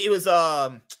 He was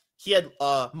he had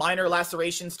minor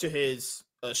lacerations to his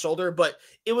shoulder, but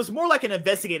it was more like an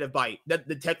investigative bite. That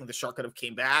technically the shark could have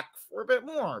came back for a bit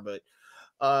more, but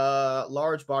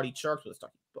large bodied sharks was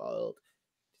talking about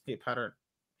the pattern.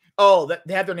 Oh,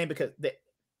 they have their name because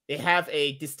they have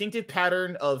a distinctive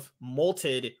pattern of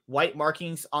molted white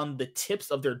markings on the tips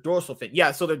of their dorsal fin.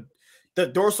 Yeah, so the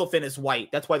dorsal fin is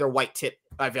white. That's why they're white tip.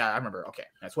 I remember. Okay,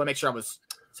 that's why I make sure I was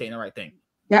saying the right thing.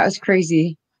 That was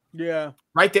crazy. Yeah,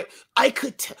 right there. I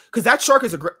could because that shark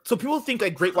is so people think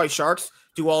like great white sharks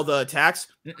do all the attacks.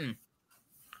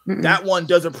 That one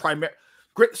doesn't primary.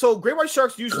 So great white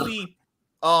sharks usually,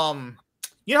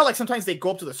 you know, like sometimes they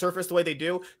go up to the surface the way they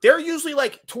do. They're usually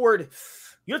like toward.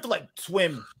 You have to like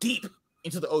swim deep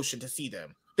into the ocean to see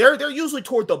them. They're usually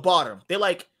toward the bottom. They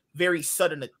like very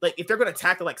sudden, like if they're gonna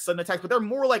attack, they're like sudden attacks, but they're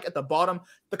more like at the bottom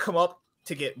to come up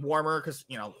to get warmer because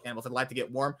you know animals that like to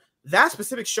get warm. That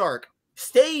specific shark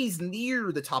stays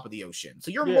near the top of the ocean,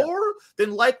 so you're more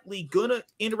than likely gonna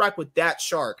interact with that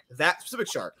shark, that specific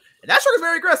shark, and that shark is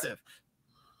very aggressive.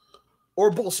 Or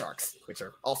bull sharks, which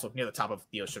are also near the top of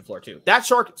the ocean floor too. That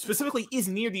shark specifically is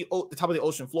near the top of the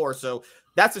ocean floor, so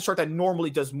that's the shark that normally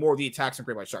does more of the attacks than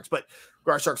great white sharks. But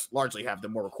great white sharks largely have the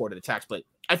more recorded attacks. But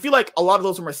I feel like a lot of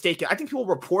those are mistaken. I think people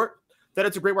report that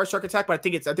it's a great white shark attack, but I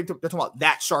think they're talking about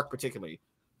that shark particularly,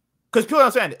 because people don't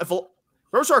understand if great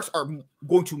white sharks are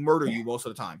going to murder you most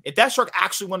of the time. If that shark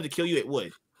actually wanted to kill you, it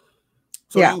would.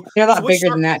 So they're a lot bigger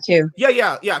than that too.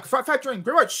 Yeah. Factoring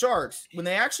great white sharks when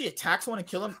they actually attack someone and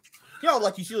kill them. You know,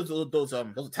 like you see those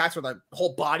attacks where like the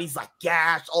whole body's like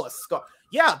gashed, all the scar.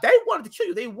 Yeah, they wanted to kill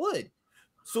you, they would.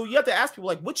 So you have to ask people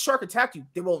like, which shark attacked you?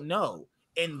 They won't know.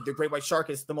 And the great white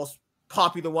shark is the most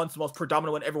popular one, it's the most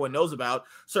predominant one everyone knows about.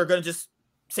 So they're gonna just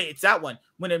say it's that one.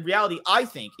 When in reality, I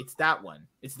think it's that one.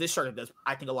 It's this shark that does,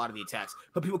 I think, a lot of the attacks.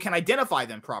 But people can identify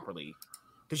them properly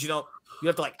because you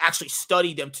have to like actually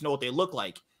study them to know what they look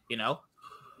like. You know?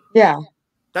 Yeah.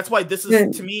 That's why this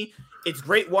is to me. It's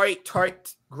great white,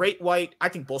 great white. I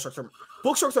think bull sharks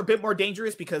are a bit more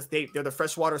dangerous because they're the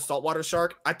freshwater, saltwater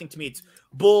shark. I think to me it's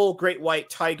bull, great white,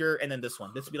 tiger, and then this one.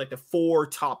 This would be like the 4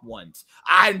 top ones.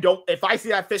 If I see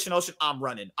that fish in the ocean, I'm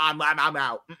running. I'm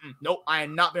out. Nope, I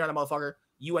am not being on a motherfucker.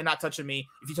 You are not touching me.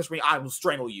 If you touch me, I will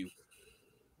strangle you.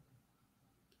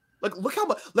 Like look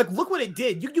what it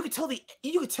did. You could tell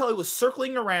it was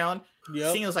circling around.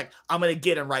 Seeing it was like I'm gonna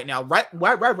get him right now. Right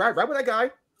when that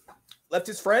guy left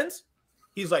his friends.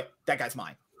 He's like, that guy's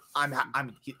mine. I'm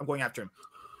going after him.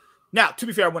 Now, to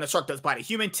be fair, when a shark does bite a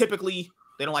human, typically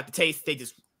they don't like the taste. They're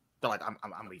like,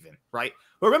 I'm leaving, right?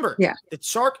 But remember, the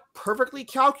shark perfectly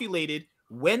calculated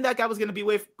when that guy was going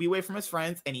to be away from his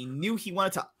friends, and he knew he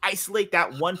wanted to isolate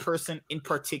that one person in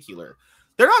particular.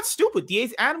 They're not stupid.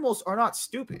 These animals are not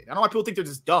stupid. I don't know why people think they're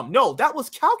just dumb. No, that was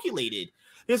calculated.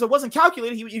 Because if it wasn't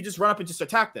calculated, you just run up and just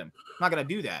attack them. I'm not going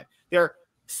to do that. They're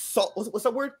what's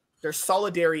that word? They're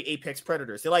solitary apex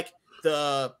predators. They like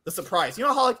the surprise. You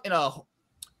know how like in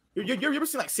you ever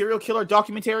seen like serial killer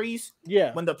documentaries?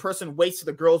 Yeah. When the person waits till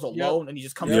the girl's alone and he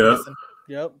just comes to listen.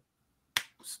 Yep.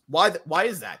 Why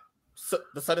is that? So,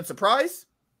 the sudden surprise,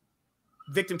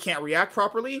 victim can't react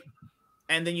properly,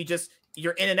 and then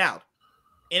you're in and out,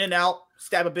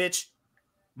 stab a bitch,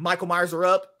 Michael Myers are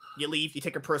up, you leave, you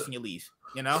take her purse and you leave.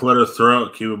 You know? Slit her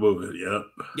throat, keep it moving.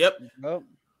 Yep.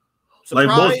 Surprise.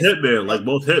 Like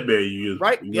both hitmen, you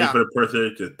right? wait for the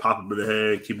person to pop them in the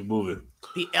head, keep it moving.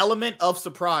 The element of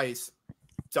surprise.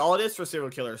 That's all it is for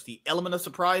serial killers. The element of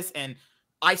surprise and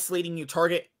isolating your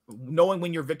target, knowing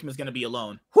when your victim is going to be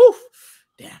alone. Whew!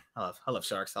 Damn, I love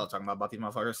sharks. I love talking about these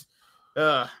motherfuckers.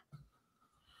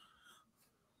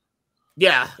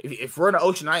 Yeah, if we're in the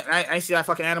ocean, I see that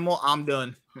fucking animal, I'm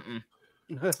done.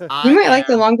 You might like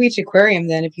the Long Beach Aquarium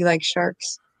then if you like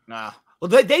sharks. Nah. Well,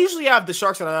 they usually have the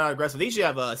sharks that are not aggressive. They usually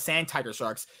have sand tiger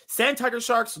sharks. Sand tiger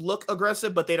sharks look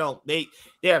aggressive, but they don't. They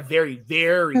have very,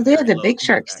 very. No, they had the big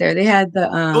sharks there. They had the.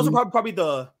 Those are probably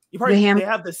they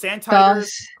have the sand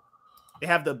tigers. They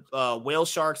have the whale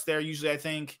sharks there usually. I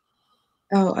think.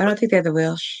 Oh, I don't think they have the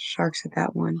whale sharks at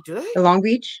that one. Do they? The Long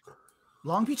Beach.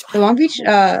 Long Beach. The Long Beach.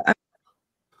 The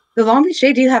Long Beach.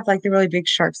 They do have like the really big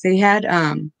sharks. They had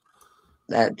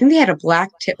I think they had a black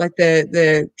tip, like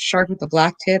the shark with the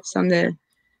black tips on the.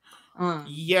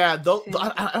 Yeah, I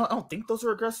don't think those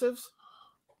are aggressives.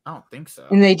 I don't think so.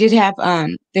 And they did have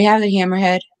they have the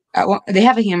hammerhead. They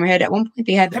have a hammerhead. At one point,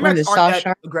 they had one of the soft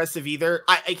shark. Aggressive either.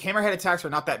 Hammerhead attacks are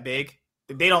not that big.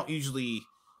 They don't usually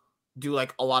do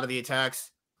like a lot of the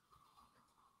attacks.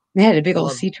 They had a big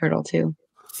old sea turtle too.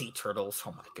 Sea turtles.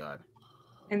 Oh my god.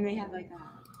 And they had like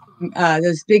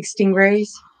those big stingrays.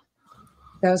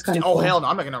 That was kind of cool. Hell no,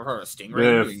 I'm not gonna hurt a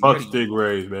stingray. Man, fuck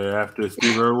stingrays, man. After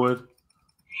Steve Irwin.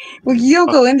 Well, you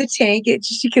don't go in the tank. It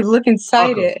just you can look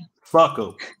inside it. Fuck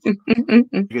them.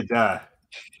 You could die.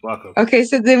 Fuck them. Okay,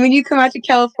 so then when you come out to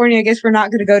California, I guess we're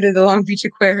not gonna go to the Long Beach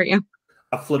Aquarium.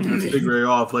 I flip the stingray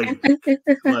off like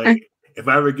if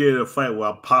I ever get in a fight where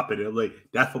I'm popping it, like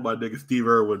that's what my nigga Steve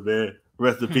Irwin, man.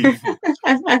 Rest in peace.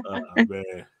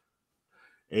 Man.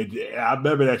 And I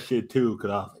remember that shit too,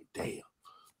 because I was like, damn.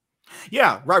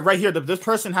 Yeah, right here. This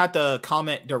person had to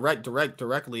comment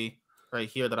directly right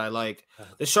here that I like.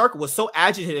 The shark was so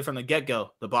agitated from the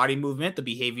get-go. The body movement, the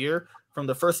behavior from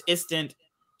the first instant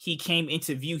he came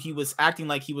into view, he was acting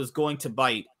like he was going to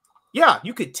bite. Yeah,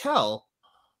 you could tell.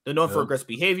 They're known for aggressive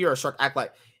behavior. A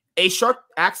shark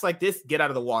acts like this, get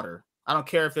out of the water. I don't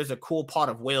care if there's a cool pot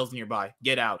of whales nearby.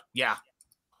 Get out. Yeah.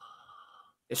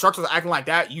 If sharks are acting like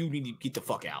that, you need to get the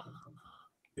fuck out.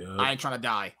 Yep. I ain't trying to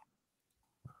die.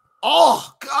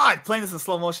 Oh, God. Playing this in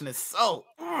slow motion is so...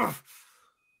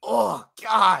 Oh,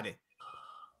 God.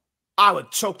 I would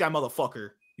choke that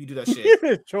motherfucker. You do that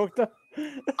shit. Choke that?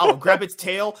 I would grab its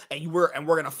tail, and we're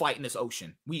going to fight in this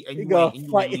ocean. You going to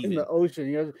fight in the ocean.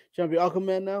 You trying to be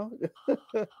Aquaman now?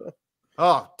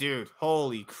 Oh, dude.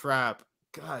 Holy crap.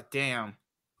 God damn.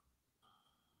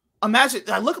 Imagine,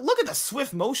 look at the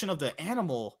swift motion of the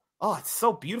animal. Oh, it's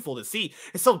so beautiful to see.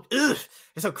 It's so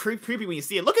creepy when you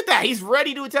see it. Look at that. He's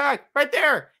ready to attack right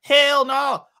there. Hell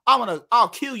no. I'll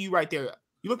kill you right there.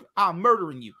 I'm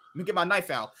murdering you. Let me get my knife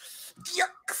out.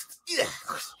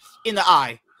 In the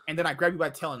eye. And then I grab you by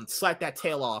the tail and slap that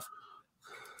tail off.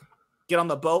 Get on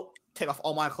the boat, take off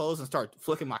all my clothes, and start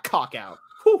flicking my cock out.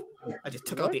 Whew. I just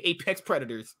took out the apex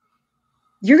predators.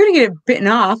 You're going to get it bitten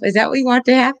off. Is that what you want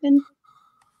to happen?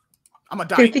 I'm going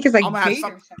to die. I think it's like I'm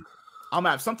going to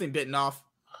have something bitten off.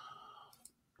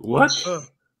 What?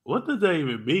 What does that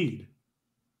even mean?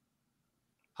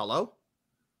 Hello?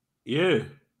 Yeah.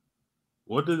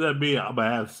 What does that mean? I'm going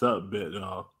to have something bitten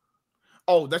off.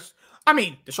 Oh, the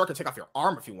shark can take off your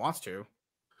arm if he wants to.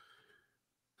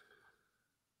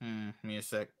 Give me a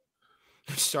sec.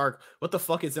 Shark, what the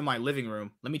fuck is in my living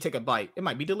room? Let me take a bite. It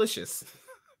might be delicious.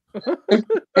 What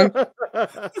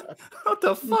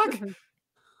the fuck?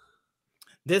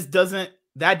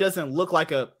 That doesn't look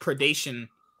like a predation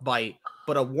bite,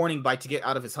 but a warning bite to get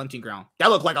out of his hunting ground. That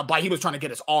looked like a bite. He was trying to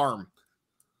get his arm.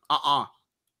 How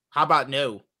about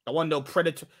no? I want no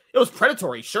predator. It was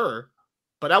predatory, sure.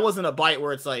 But that wasn't a bite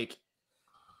where it's like,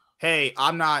 hey,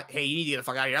 you need to get the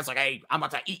fuck out of here. That's like, hey, I'm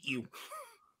about to eat you.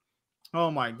 Oh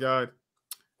my God.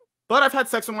 But I've had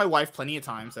sex with my wife plenty of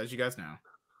times, as you guys know.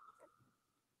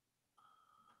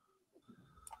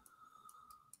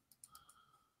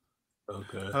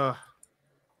 Okay.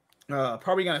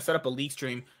 Probably gonna set up a leak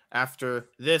stream after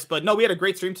this, but no, we had a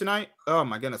great stream tonight. Oh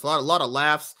my goodness, a lot of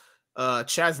laughs.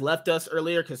 Chaz left us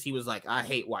earlier because he was like, I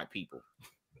hate white people.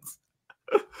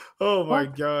 Oh my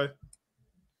God.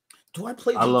 Do I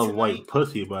play? I love tonight? White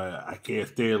pussy, but I can't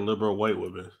stand liberal white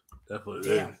women. Definitely.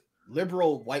 Damn.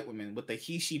 Liberal white women with the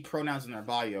he, she pronouns in their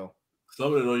bio.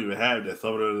 Some of them don't even have that.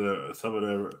 Some of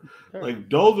them, like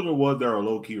those are the ones that are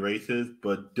low key racist.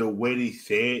 But the way they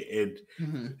say it,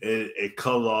 it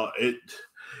comes off. It's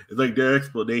like their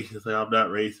explanation is like, I'm not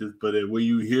racist, but then when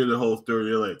you hear the whole story,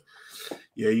 they're like,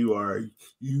 yeah, you are.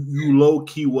 You low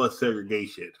key want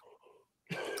segregation.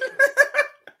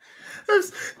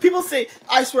 People say,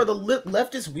 I swear, the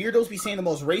leftist weirdos be saying the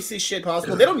most racist shit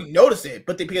possible. They don't even notice it,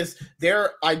 but because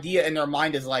their idea in their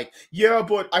mind is like, yeah,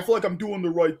 but I feel like I'm doing the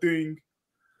right thing.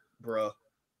 Bruh.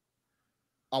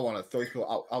 I want to throw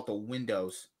people out the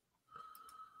windows.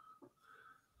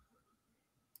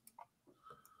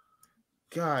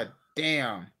 God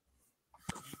damn.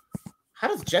 How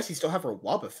does Jessie still have her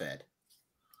Wobbuffet?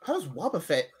 How is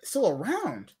Wobbuffet still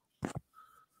around?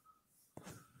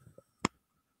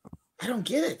 I don't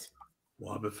get it.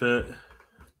 Wobbuffet.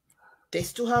 They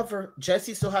still have her.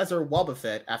 Jessie still has her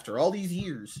Wobbuffet after all these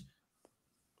years.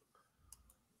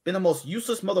 Been the most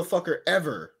useless motherfucker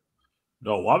ever.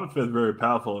 No, Wobbuffet's very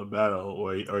powerful in battle,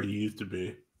 or he used to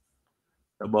be.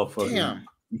 That motherfucker. Damn.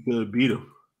 You could have beat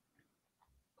him.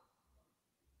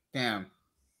 Damn.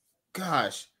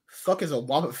 Gosh. Fuck is a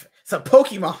Wobbuffet? It's a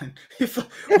Pokemon.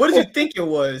 What did you think it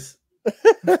was?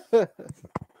 That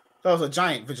was a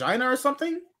giant vagina or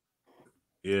something?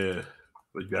 Yeah,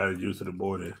 but got used to the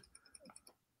morning.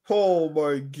 Oh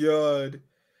my God,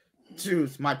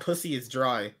 juice! My pussy is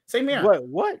dry. Same here.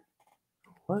 What?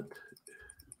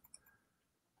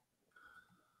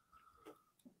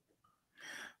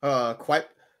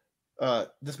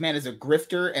 This man is a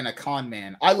grifter and a con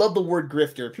man. I love the word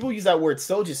grifter. People use that word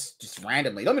so just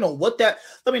randomly. Let me know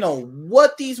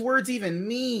what these words even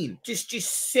mean. Just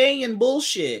saying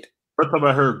bullshit. First time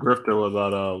I heard grifter was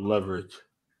on Leverage,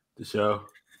 the show.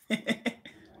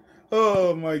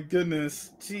 Oh my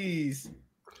goodness, jeez.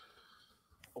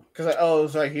 Because it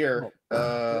was right here.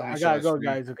 I gotta go,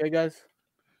 guys. Okay, guys.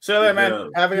 So there,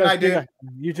 man. Have a good night, dude.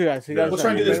 You too, guys. We'll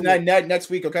try and do this next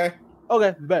week, okay?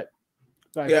 Okay, bet.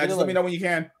 Right, yeah, just let me know when you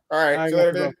can. All right. See you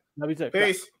later, dude. Love you too.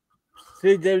 Peace.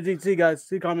 See you, David. See you guys.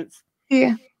 See you comments.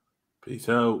 Yeah. Peace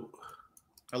out.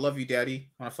 I love you, Daddy.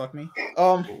 Wanna fuck me?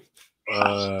 What?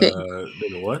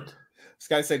 This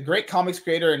guy said, great comics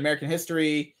creator in American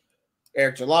history.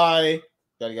 Eric July,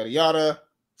 yada yada yada.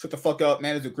 Shut the fuck up,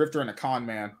 man. Is a grifter and a con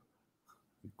man.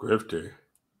 Grifter.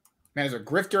 Man is a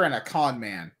grifter and a con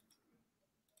man.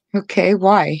 Okay,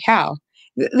 why? How?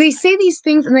 They say these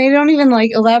things and they don't even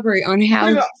like elaborate on how.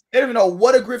 They don't even know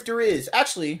what a grifter is.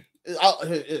 Actually,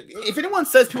 if anyone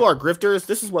says people are grifters,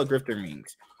 this is what grifter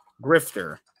means.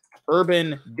 Grifter,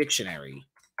 Urban Dictionary.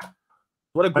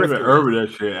 What a grifter is. Urban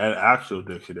Dictionary, an actual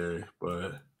dictionary,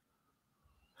 but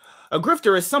a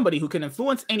grifter is somebody who can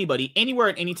influence anybody, anywhere,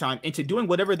 at any time into doing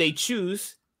whatever they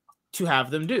choose to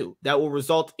have them do. That will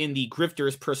result in the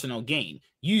grifter's personal gain,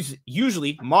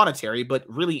 usually monetary, but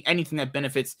really anything that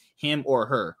benefits him or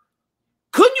her.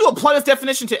 Couldn't you apply this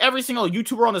definition to every single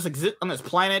YouTuber on this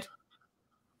planet?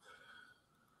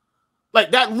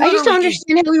 Like that. I just don't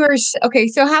understand how we were. Okay,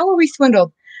 so how were we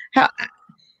swindled? How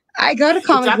I got a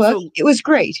comic book. It was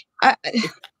great.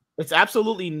 It's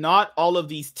absolutely not all of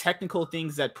these technical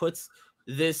things that puts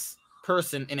this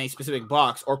person in a specific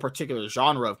box or particular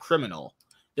genre of criminal.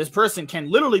 This person can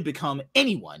literally become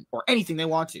anyone or anything they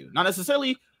want to. Not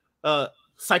necessarily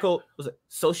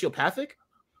sociopathic,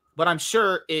 but I'm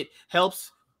sure it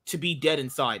helps to be dead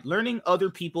inside. Learning other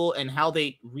people and how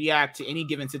they react to any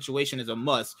given situation is a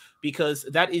must, because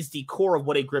that is the core of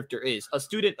what a grifter is, a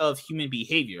student of human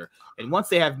behavior. And once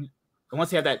they have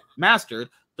that mastered,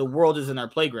 the world is in our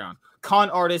playground. Con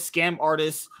artists, scam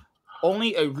artists,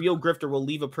 only a real grifter will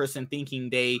leave a person thinking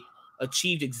they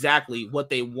achieved exactly what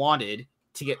they wanted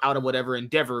to get out of whatever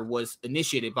endeavor was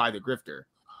initiated by the grifter.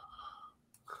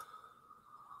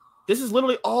 This is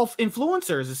literally all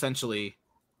influencers, essentially.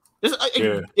 This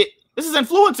is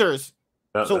influencers.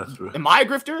 So, am I a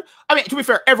grifter? I mean, to be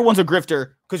fair, everyone's a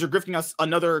grifter because you're grifting us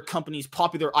another company's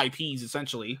popular IPs,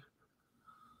 essentially.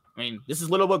 I mean, this is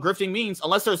literally what grifting means.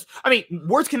 Unless there's, I mean,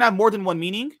 words can have more than one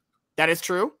meaning. That is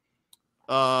true.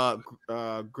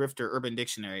 Grifter, Urban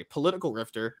Dictionary, political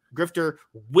grifter,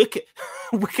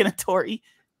 Wikitory.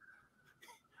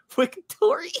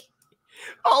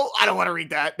 Oh, I don't want to read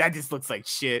that. That just looks like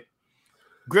shit.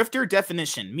 Grifter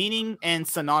definition, meaning and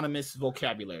synonymous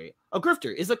vocabulary. A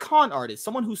grifter is a con artist,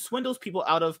 someone who swindles people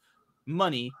out of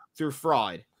money through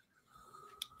fraud.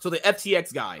 So the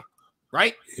FTX guy,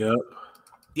 right? Yep.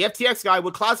 The FTX guy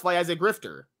would classify as a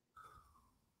grifter.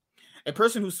 A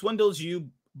person who swindles you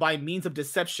by means of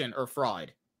deception or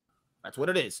fraud. That's what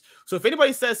it is. So if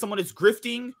anybody says someone is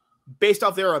grifting based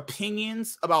off their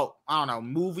opinions about, I don't know,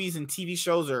 movies and TV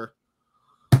shows or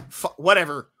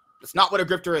whatever, it's not what a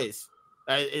grifter is.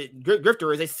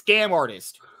 Grifter is a scam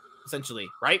artist, essentially,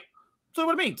 right? So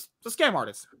what it means. It's a scam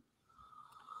artist.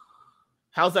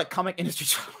 How's that comic industry?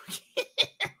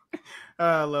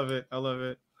 I love it.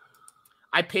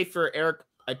 I paid Eric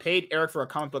for a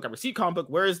comic book. I received comic book.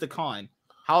 Where is the con?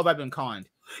 How have I been conned?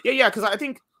 Yeah, because I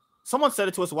think someone said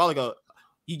it to us a while ago.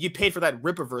 You paid for that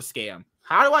Rippaverse scam.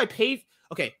 How do I pay?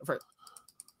 Okay,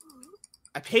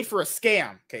 I paid for a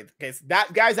scam. Okay, so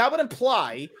that, guys, that would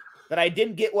imply that I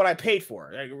didn't get what I paid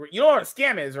for. You know what a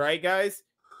scam is, right, guys?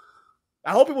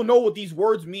 I hope people know what these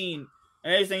words mean,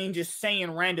 and they ain't just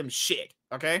saying random shit,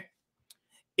 okay?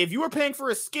 If you were paying for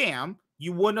a scam,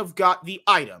 you wouldn't have got the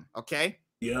item, okay?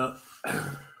 Yeah.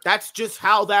 That's just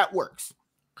how that works.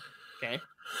 Okay?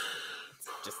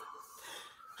 Just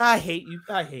I hate you.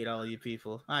 I hate all you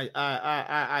people.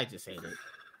 I just hate it.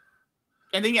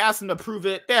 And then you ask them to prove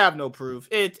it. They have no proof.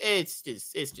 It's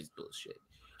just bullshit.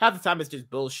 Half the time it's just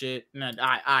bullshit. And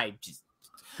I just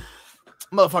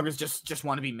motherfuckers just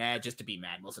want to be mad just to be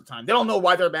mad most of the time. They don't know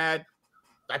why they're mad.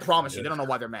 I promise you, they don't know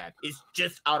why they're mad. It's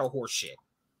just out of horse shit.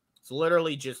 It's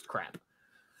literally just crap.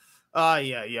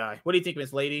 Yeah. What do you think,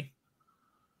 Miss Lady?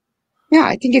 Yeah,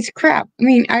 I think it's crap. I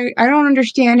mean, I don't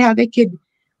understand how they could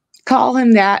call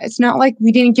him that. It's not like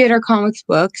we didn't get our comics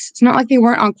books. It's not like they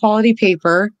weren't on quality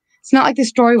paper. It's not like the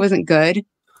story wasn't good.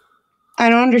 I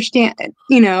don't understand.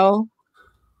 You know,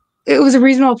 it was a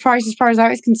reasonable price as far as I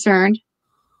was concerned.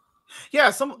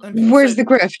 Yeah. Where's the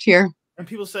grift here? And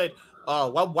people said,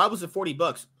 why was it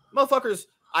 $40? Motherfuckers,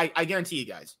 I guarantee you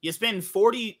guys, you spend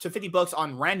 $40 to $50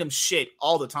 on random shit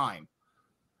all the time.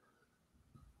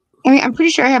 I mean, I'm pretty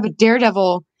sure I have a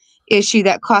Daredevil issue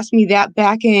that cost me that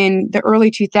back in the early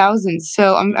 2000s.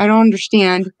 So I don't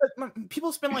understand.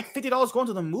 People spend like $50 going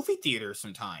to the movie theater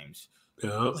sometimes.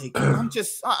 Yeah. Like,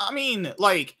 I mean,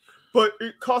 but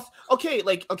it costs,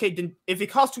 then if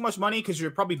it costs too much money because you're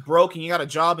probably broke and you got a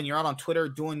job and you're out on Twitter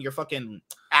doing your fucking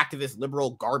activist liberal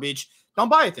garbage, don't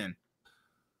buy it then.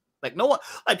 Like, no one,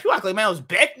 like, people act like, man, it was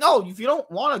bad. No, if you don't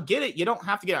want to get it, you don't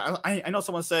have to get it. I know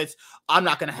someone says, I'm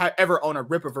not going to ever own a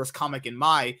Rippaverse comic in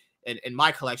my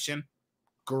collection.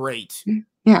 Great.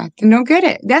 Yeah, then don't get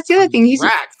it. That's the other thing.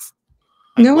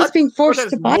 No one's being forced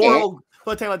to buy it.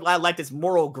 like this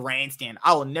moral grandstand.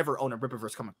 I will never own a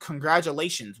Rippaverse comic.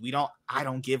 Congratulations. I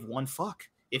don't give one fuck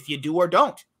if you do or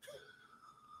don't.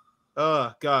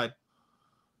 Oh God.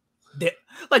 People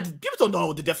don't know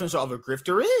what the definition of a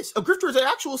grifter is. A grifter is an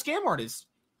actual scam artist.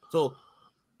 So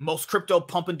most crypto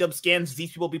pump and dump scams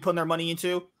these people be putting their money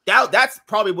into, that's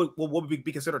probably what would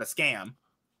be considered a scam.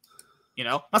 You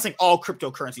know, I'm not saying all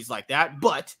cryptocurrencies like that,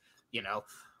 but you know,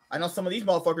 I know some of these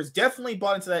motherfuckers definitely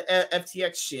bought into that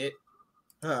FTX shit.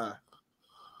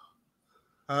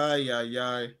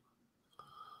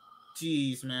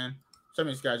 Jeez, man. Some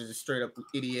of these guys are just straight up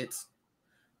idiots.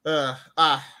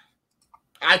 I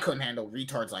couldn't handle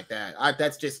retards like that.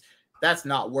 That's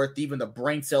not worth even the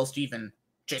brain cells to even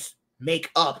just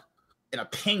make up an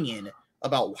opinion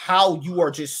about how you are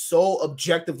just so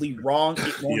objectively wrong.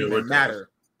 It won't even matter.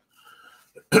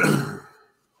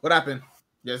 What happened?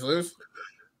 You guys lose?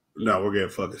 No, we're getting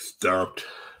fucking stomped.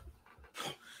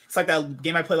 It's like that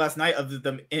game I played last night of the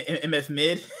MF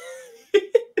mid.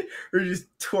 Where you just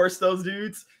torch those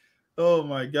dudes. Oh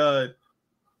my God.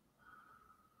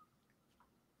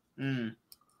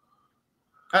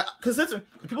 Because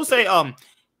people say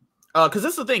because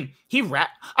this is the thing,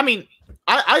 I mean,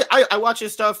 I watch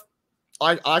his stuff.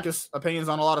 I like his opinions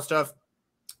on a lot of stuff,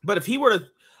 but if he were to,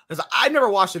 because I've never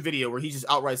watched a video where he just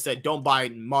outright said don't buy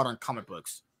modern comic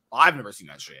books. Well, I've never seen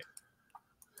that shit.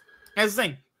 And that's the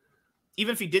thing,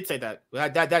 even if he did say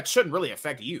that shouldn't really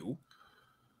affect you.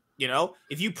 You know,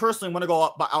 if you personally want to go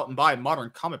out and buy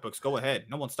modern comic books, go ahead.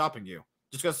 No one's stopping you.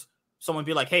 Just because someone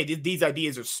be like, hey, these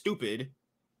ideas are stupid.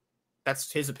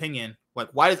 That's his opinion. Like,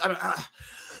 why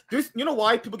does you know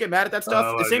why people get mad at that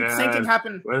stuff? The same thing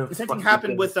happened. The same thing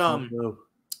happened with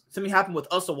something happened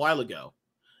with us a while ago.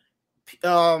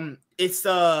 It's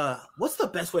what's the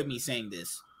best way of me saying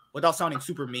this without sounding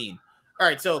super mean? All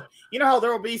right, so you know how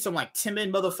there will be some like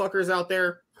timid motherfuckers out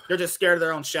there. They're just scared of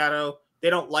their own shadow. They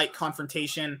don't like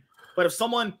confrontation. But if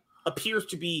someone appears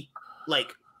to be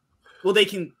like, well, they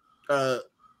can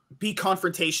be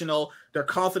confrontational. They're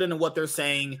confident in what they're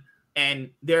saying, and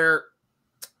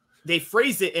they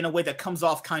phrase it in a way that comes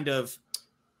off kind of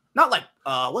not like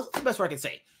what's the best way I can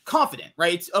say? Confident,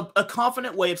 right? It's a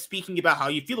confident way of speaking about how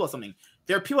you feel about something.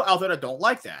 There are people out there that don't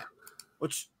like that,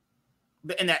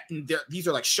 these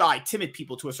are like shy, timid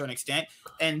people to a certain extent,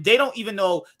 and they don't even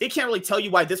know, they can't really tell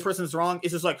you why this person's wrong.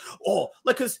 It's just like,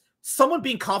 because someone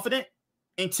being confident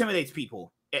intimidates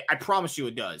people. I promise you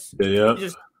it does. Yeah.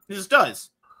 It just does.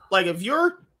 Like if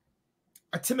you're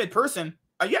a timid person,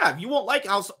 you won't like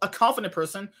how a confident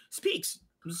person speaks.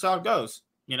 This is how it goes,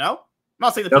 you know? I'm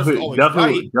not saying the person's always right.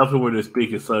 Definitely when they're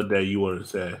speaking something that you want to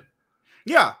say.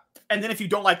 Yeah. And then if you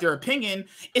don't like their opinion,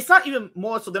 it's not even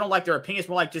more so they don't like their opinion. It's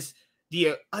more like just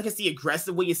the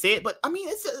aggressive way you say it. But I mean,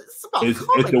 it's about it's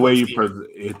the way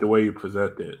you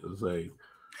present it. It's like,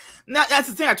 now that's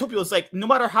the thing. I told people, it's like no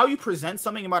matter how you present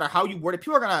something, no matter how you word it,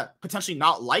 people are gonna potentially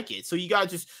not like it. So you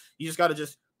just gotta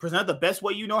present it the best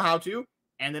way you know how to.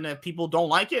 And then if people don't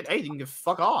like it, hey, you can get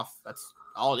fuck off. That's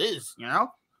all it is, you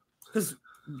know? Because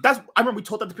I remember we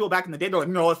told that to people back in the day. They're like,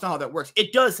 no, that's not how that works.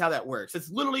 It does how that works. It's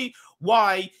literally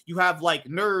why you have like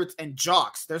nerds and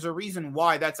jocks. There's a reason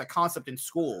why that's a concept in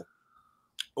school,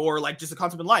 or like just a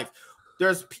concept in life.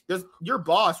 There's your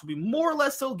boss would be more or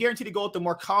less so guaranteed to go with the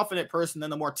more confident person than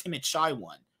the more timid, shy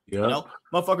one. Yeah. You know,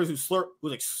 motherfuckers who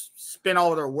like spin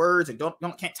all of their words and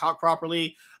can't talk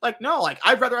properly. Like, no, like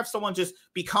I'd rather have someone just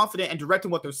be confident and direct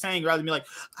in what they're saying rather than be like,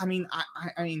 I mean,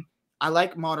 I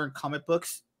like modern comic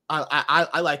books.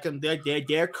 I like them.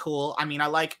 They're cool. I mean, I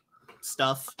like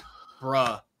stuff,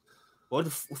 bruh. What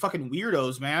the fucking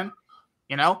weirdos, man.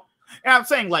 You know? And I'm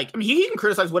saying, like, I mean, he can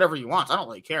criticize whatever he wants. I don't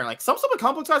really care. Like, some of the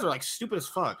comic book guys are like stupid as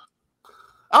fuck.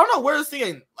 I don't know where this thing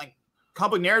in like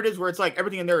comic book narratives where it's like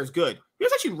everything in there is good. You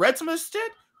guys actually read some of this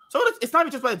shit? So it's not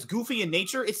even just about it's goofy in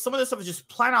nature. It's some of this stuff is just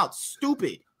plain out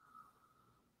stupid.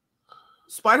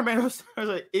 Spider-Man was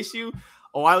an issue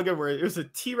a while ago where there's a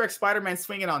T-Rex Spider-Man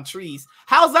swinging on trees.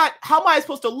 How am I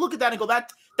supposed to look at that and go,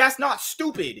 that's not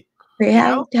stupid? Wait,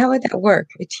 how would that work?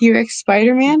 A T-Rex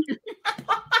Spider-Man?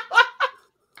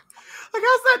 Like,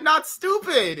 how's that not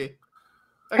stupid?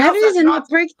 Like, how does it not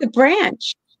break the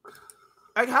branch?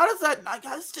 Like, how does that? Like,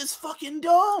 that's just fucking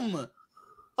dumb.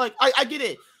 Like, I get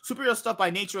it. Superhero stuff by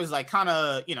nature is like kind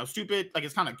of, you know, stupid. Like,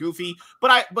 it's kind of goofy.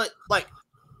 But like,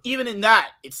 even in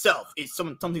that itself, it's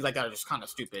some things like that are just kind of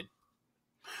stupid.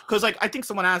 Because like, I think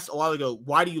someone asked a while ago,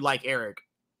 why do you like Eric?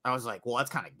 I was like, well, that's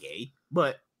kind of gay.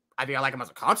 But I think I like him as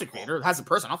a content creator. As a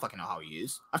person, I don't fucking know how he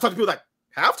is. I've talked to people that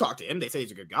have talked to him. They say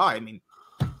he's a good guy. I mean,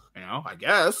 you know, I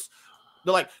guess.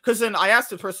 They're like, because then I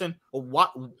asked the person,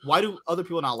 well, why do other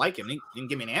people not like him? They didn't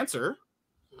give me an answer.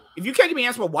 if you can't give me an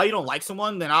answer about why you don't like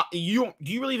someone, then do you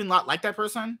really even not like that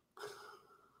person?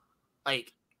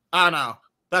 Like, I don't know.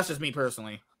 That's just me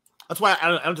personally. That's why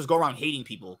I don't just go around hating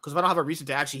people, because if I don't have a reason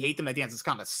to actually hate them, I think it's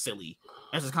kind of silly.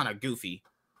 It's just kind of goofy,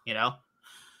 you know?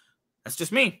 That's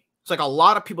just me. It's like a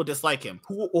lot of people dislike him.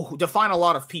 Who define a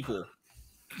lot of people?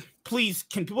 Please,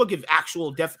 can people give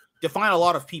actual define a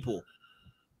lot of people?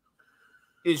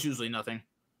 It's usually nothing.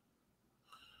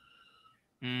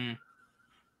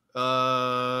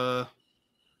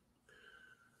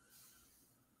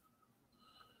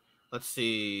 Let's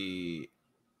see.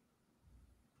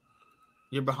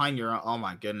 You're behind your own. Oh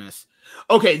my goodness.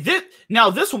 Okay,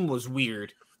 this one was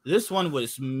weird. This one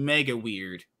was mega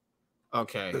weird.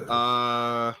 Okay.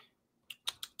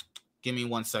 Give me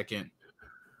 1 second.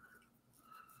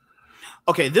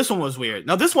 Okay, this one was weird.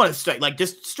 Now this one is like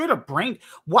just straight up brain.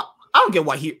 What? I don't get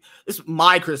why this is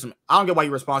my criticism. I don't get why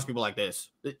you respond to people like this.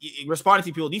 Responding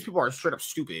to people, these people are straight up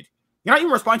stupid. You're not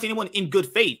even responding to anyone in good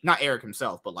faith. Not Eric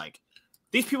himself, but like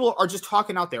these people are just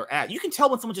talking out their ass. You can tell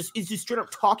when someone is just straight up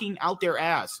talking out their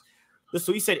ass.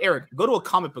 So he said, Eric, go to a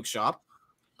comic book shop.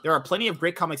 There are plenty of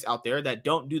great comics out there that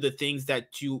don't do the things that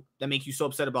make you so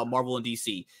upset about Marvel and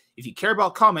DC. If you care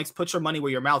about comics, put your money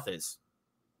where your mouth is.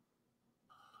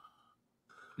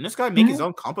 And this guy make his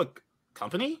own comic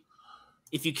company?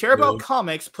 If you care about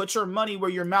comics, put your money where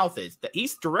your mouth is.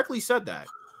 He's directly said that.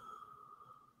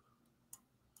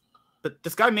 But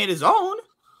this guy made his own.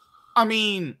 I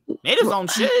mean, made his own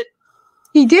shit.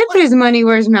 He did put his money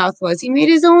where his mouth was. He made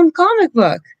his own comic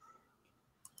book.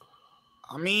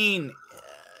 I mean,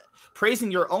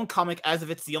 praising your own comic as if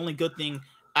it's the only good thing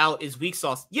out is weak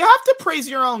sauce. You have to praise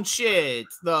your own shit,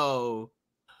 though.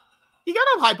 You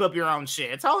gotta hype up your own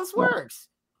shit. It's how this works.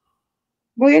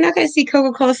 Well, you're not gonna see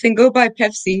Coca-Cola saying go buy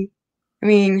Pepsi. I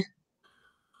mean,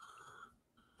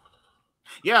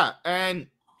 yeah, and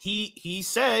he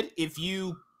said if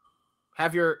you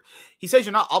have he says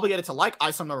you're not obligated to like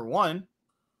ISOM #1.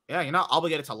 Yeah, you're not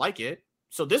obligated to like it.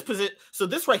 So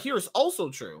this right here is also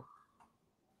true.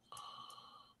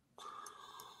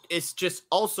 It's just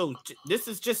also, this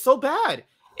is just so bad.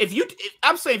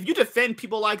 I'm saying if you defend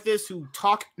people like this who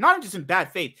talk, not just in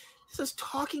bad faith, this is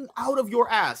talking out of your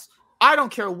ass. I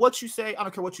don't care what you say. I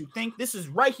don't care what you think. This is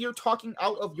right here talking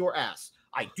out of your ass.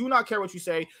 I do not care what you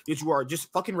say, because you are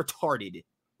just fucking retarded.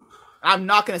 I'm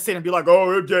not going to sit and be like,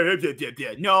 oh,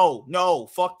 yeah. No,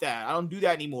 fuck that. I don't do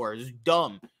that anymore. It's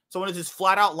dumb. Someone is just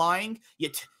flat out lying. You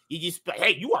just,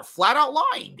 hey, you are flat out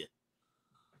lying.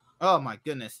 Oh, my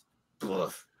goodness.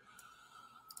 Ugh.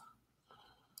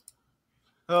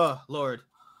 Oh, Lord.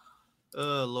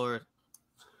 Oh, Lord.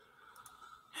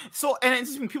 So, and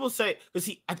it's when people say, because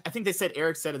I think they said,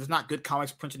 Eric said there's not good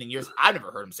comics printed in years. I've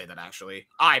never heard him say that, actually.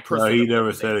 I personally. No, he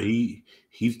never said it.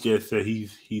 He's just said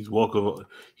he's woke of,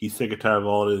 he's sick and tired of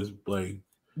all this blame.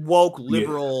 Woke,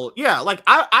 liberal. Yeah, like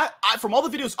I from all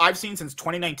the videos I've seen since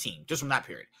 2019, just from that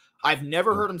period, I've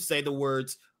never heard him say the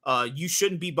words, you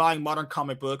shouldn't be buying modern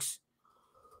comic books.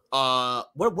 What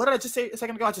did I just say a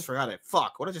second ago? I just forgot it.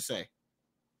 Fuck, what did I just say?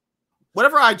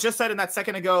 Whatever I just said in that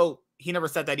second ago, he never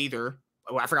said that either.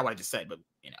 Well, I forgot what I just said, but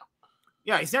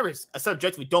yeah, he's never said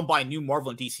objectively don't buy new Marvel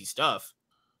and DC stuff.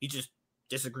 He just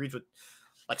disagrees with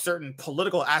like certain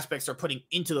political aspects they're putting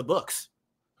into the books.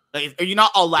 Like, are you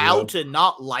not allowed to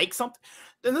not like something?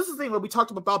 And this is the thing that we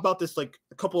talked about this like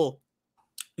a couple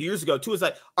years ago too. Is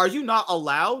that are you not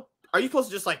allowed? Are you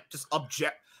supposed to just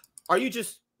object? Are you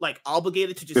just like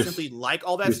obligated to just simply like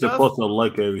all that stuff? You're supposed to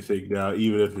like everything now,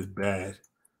 even if it's bad.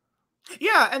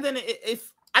 Yeah, and then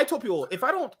if I told people if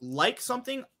I don't like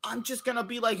something, I'm just gonna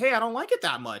be like, hey, I don't like it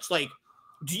that much. Like,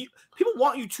 people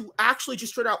want you to actually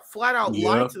just straight out, flat out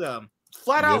lie to them,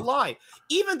 flat out lie,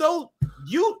 even though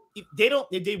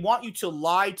they want you to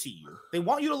lie to you. They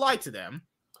want you to lie to them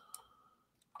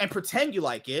and pretend you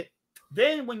like it.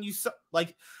 Then when you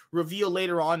like reveal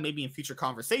later on, maybe in future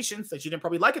conversations that you didn't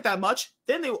probably like it that much,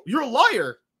 then you're a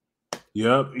liar.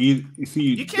 Yep. You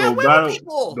see, you can't win with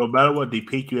people. No matter what, they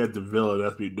paint you as the villain.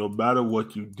 That's me. No matter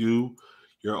what you do,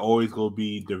 you're always gonna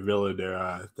be the villain in their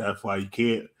eyes. That's why you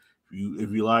can't.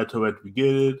 If you lie to them at the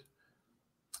beginning,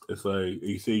 it's like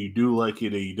you say you do like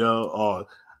it and you don't. Oh,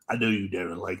 I know you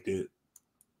never liked it.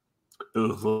 It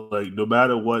was like no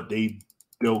matter what, they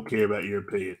don't care about your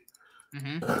opinion,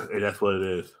 and that's what it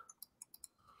is.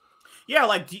 Yeah,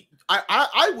 like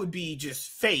I would be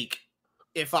just fake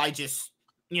if I just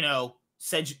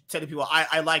said to people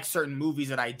I like certain movies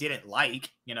that I didn't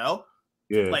like, Yeah.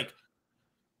 Like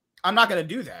I'm not gonna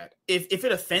do that. If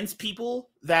it offends people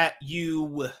that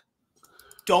you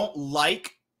don't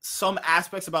like some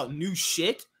aspects about new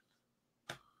shit,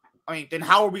 I mean, then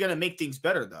how are we gonna make things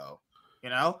better though?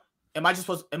 am I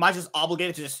just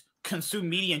obligated to just consume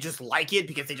media and just like it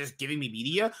because they're just giving me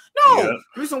media? No.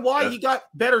 The reason why you got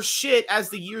better shit as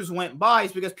the years went by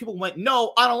is because people went,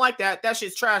 no, I don't like that. That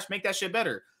shit's trash. Make that shit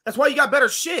better. That's why you got better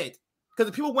shit. Because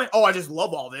if people went, oh, I just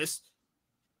love all this,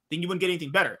 then you wouldn't get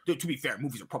anything better. To be fair,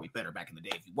 movies are probably better back in the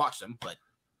day if you watch them, but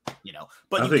you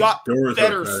got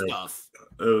better stuff.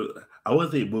 I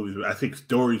wouldn't say movies, but I think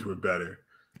stories were better.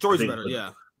 Stories were better,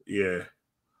 yeah. Yeah.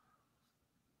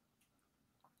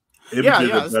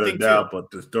 Images are better now, but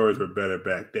the stories were better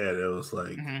back then. It was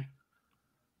like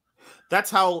that's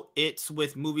how it's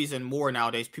with movies and more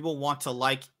nowadays. People want to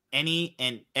like any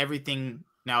and everything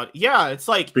now. Yeah, it's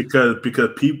like because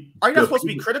people are you not supposed to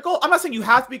be critical? I'm not saying you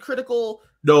have to be critical.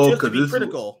 No, just to be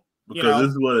critical. Because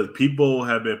this is what people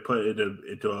have been put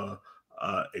into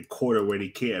a corner where they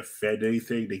can't offend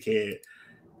anything. They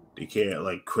can't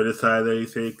like criticize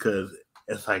anything because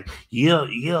it's like you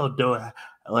don't do it.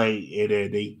 Like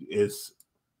it's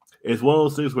one of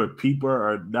those things where people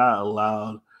are not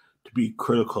allowed to be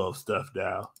critical of stuff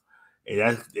now,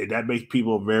 and that makes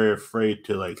people very afraid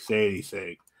to like say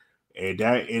anything, and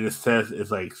that in a sense is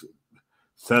like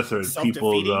censoring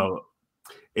people's.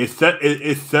 It's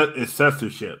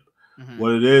censorship. Mm-hmm.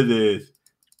 What it is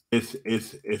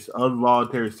it's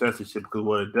involuntary censorship because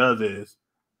what it does is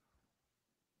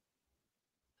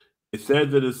it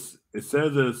says in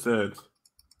a sense.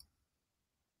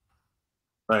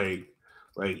 Like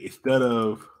instead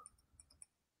of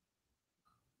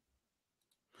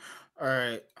all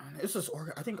right, this is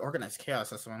I think Organized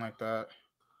Chaos or something like that.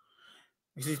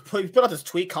 He put out this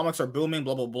tweet: "Comics are booming."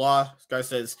 Blah blah blah. This guy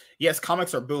says, "Yes,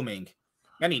 comics are booming."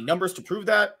 Any numbers to prove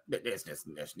that? There's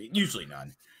usually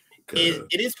none.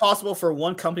 It is possible for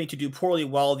one company to do poorly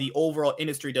while the overall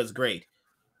industry does great.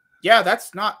 Yeah,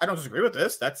 that's not. I don't disagree with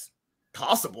this. That's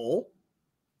possible,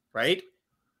 right?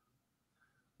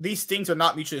 These things are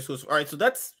not mutually exclusive. All right, so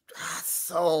that's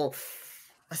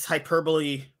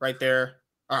hyperbole right there.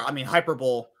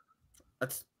 Hyperbole.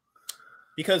 That's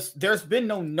because there's been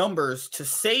no numbers to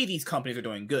say these companies are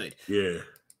doing good. Yeah.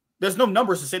 There's no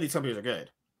numbers to say these companies are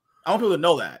good. I want people to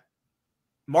know that.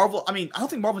 Marvel, I don't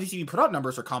think Marvel DC even put out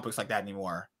numbers for comics like that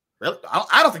anymore. Really?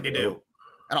 I don't think they do.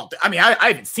 I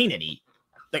haven't seen any,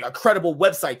 like a credible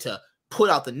website to put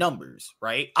out the numbers,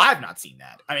 right? I've not seen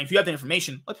that. If you have the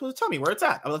information, let people tell me where it's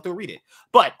at. I would like to read it.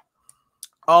 But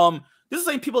this is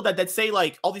like people that say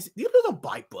like all these people don't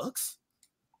buy books.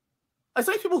 I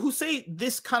say people who say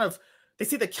this kind of they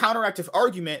say the counteractive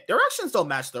argument, their actions don't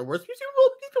match their words. These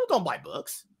people don't buy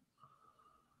books.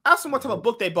 Ask them what type of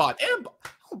book they bought. And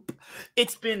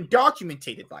it's been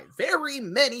documented by very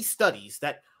many studies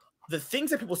that the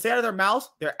things that people say out of their mouths,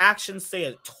 their actions say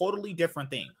a totally different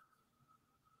thing.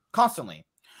 Constantly.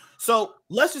 So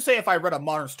let's just say if I read a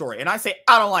modern story and I say,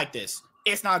 I don't like this.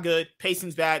 It's not good.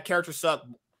 Pacing's bad. Characters suck.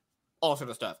 All sort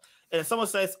of stuff. And if someone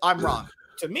says, I'm wrong.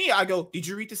 To me, I go, did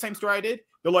you read the same story I did?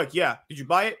 They're like, yeah. Did you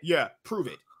buy it? Yeah. Prove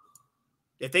it.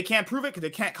 If they can't prove it because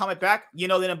they can't comment back, they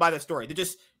didn't buy the story. They're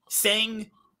just saying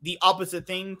the opposite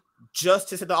thing just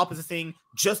to say the opposite thing,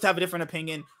 just to have a different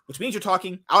opinion, which means you're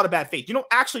talking out of bad faith. You don't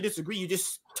actually disagree. You're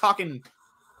just talking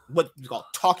what you call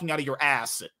talking out of your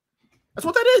ass. That's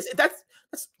what that is. That's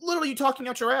literally you talking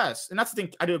out your ass. And that's the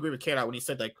thing I do agree with K-Dot when he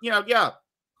said like,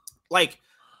 like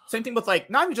same thing with like,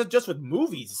 not even just with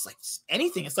movies. It's like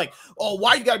anything. It's like, oh,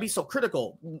 why you gotta be so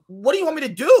critical? What do you want me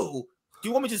to do? Do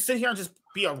you want me to sit here and just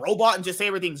be a robot and just say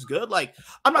everything's good? Like,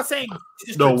 I'm not saying.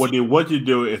 No, what you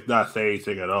do is not say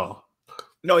anything at all.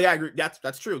 No, yeah, I agree.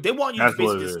 That's true. They want you to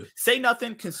basically just say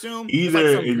nothing, consume.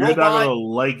 Either if you're not gonna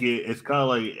like it, it's kind of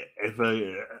like if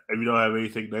you don't have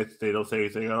anything nice to say, don't say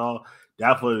anything at all.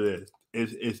 That's what it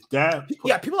is. It's that.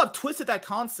 Yeah, people have twisted that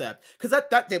concept because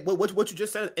that what you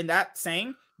just said in that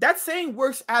saying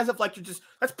works as if like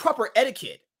that's proper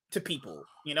etiquette to people.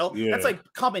 That's like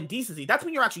common decency. That's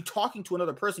when you're actually talking to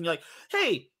another person. You're like,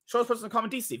 hey, show this person common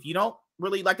decency. If you don't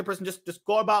really like the person, just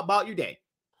go about your day.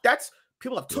 That's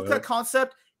people have took that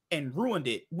concept and ruined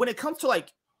it. When it comes to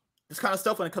like this kind of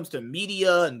stuff, when it comes to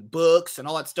media and books and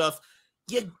all that stuff,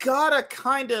 you gotta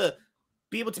kind of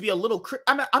be able to be a little.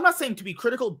 I'm not saying to be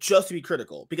critical just to be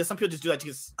critical because some people just do that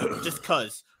just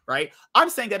cause, right? I'm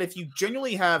saying that if you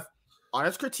genuinely have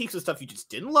honest critiques of stuff you just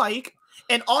didn't like,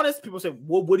 and honest people say,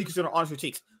 well, what do you consider honest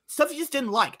critiques? Stuff you just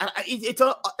didn't like.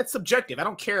 It's subjective. I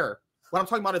don't care. What I'm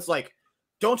talking about is like,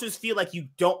 don't just feel like you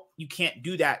can't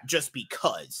do that just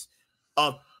because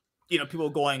of people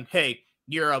going, hey,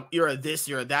 you're a this,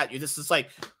 you're a that, you're this. It's like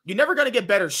you're never gonna get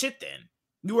better shit then.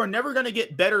 You are never gonna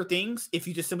get better things if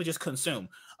you just simply just consume.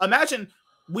 Imagine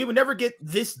we would never get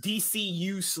this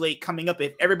DCU slate coming up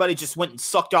if everybody just went and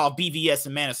sucked off BVS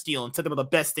and Man of Steel and said they were the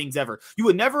best things ever. You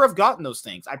would never have gotten those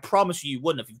things. I promise you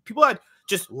wouldn't have. If people had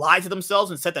just lied to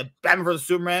themselves and said that Batman vs.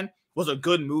 Superman was a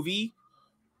good movie,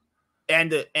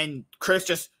 and critics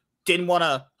just didn't want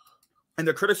to, and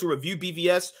the critics who reviewed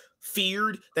BVS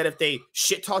feared that if they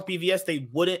shit talk BVS, they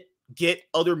wouldn't get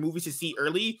other movies to see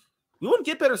early, we wouldn't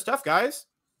get better stuff, guys.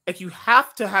 Like, you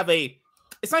have to have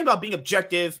it's not about being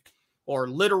objective or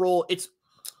literal. You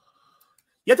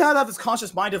have to have this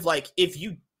conscious mind of, like, if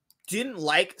you didn't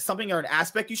like something or an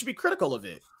aspect, you should be critical of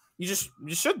it. You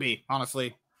should be,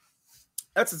 honestly.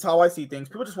 That's just how I see things.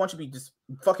 People just want you to be just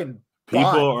fucking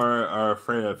People are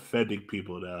afraid of offending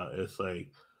people now. It's like,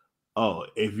 oh,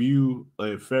 if you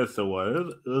offend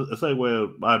someone, it's like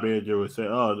when my manager would say,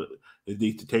 oh, it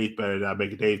needs to taste better, not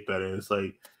make it taste better. It's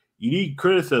like, you need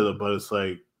criticism, but it's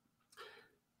like,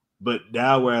 but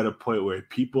now we're at a point where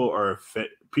people are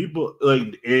people,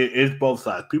 like, it's both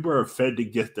sides. People are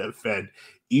offended just to offend,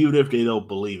 even if they don't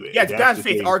believe it. Yeah, it's bad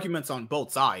faith arguments on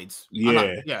both sides.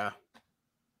 Yeah. Yeah.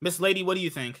 Miss Lady, what do you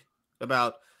think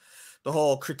about the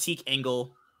whole critique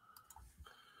angle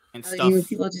and stuff? You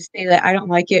people just say that I don't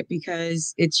like it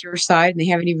because it's your side and they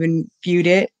haven't even viewed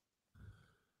it.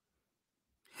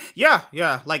 Yeah.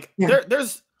 Like,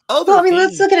 there's other. Well, I mean,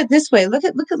 let's look at it this way. Look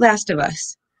at Last of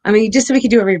Us. I mean, just so we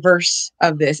could do a reverse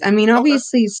of this. I mean,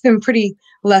 obviously, it's been pretty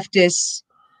leftist,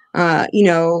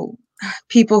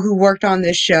 people who worked on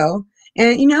this show.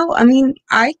 And, I mean,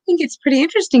 I think it's pretty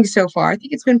interesting so far. I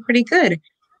think it's been pretty good.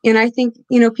 And I think,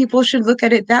 people should look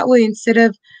at it that way instead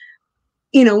of,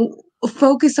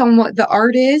 focus on what the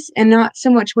art is and not so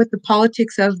much what the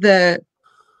politics of the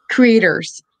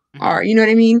creators are. You know what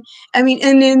I mean? I mean,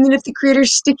 and then if the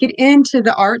creators stick it into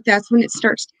the art, that's when it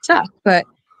starts to suck. But,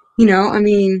 I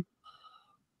mean,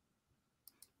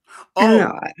 I don't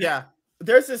know. Yeah.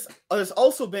 There's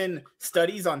also been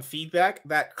studies on feedback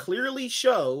that clearly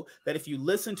show that if you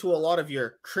listen to a lot of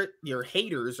your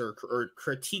haters or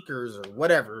critiquers or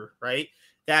whatever, right,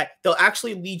 that they'll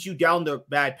actually lead you down the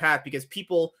bad path because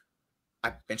people,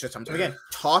 I mentioned something again,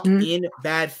 talk in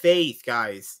bad faith,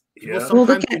 guys. Yeah. Well,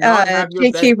 look at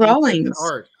J.K. Rowling.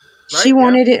 Right? She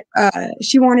wanted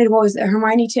what was it,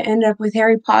 Hermione to end up with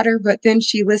Harry Potter, but then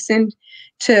she listened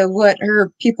to what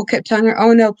her people kept telling her.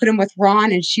 Oh no, put him with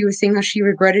Ron, and she was saying how she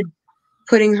regretted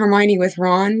putting Hermione with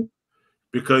Ron.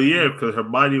 Because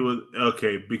Hermione was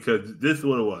okay. Because this is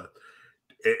what it was.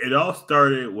 It all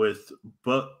started with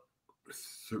book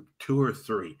 2 or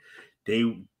 3. They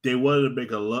wanted to make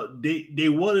they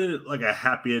wanted like a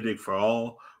happy ending for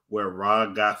all, where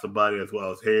Ron got somebody as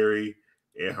well as Harry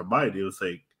and Hermione. It was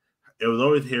like, it was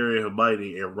always Harry and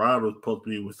Hermione, and Ron was supposed to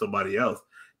be with somebody else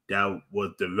that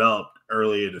was developed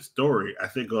early in the story. I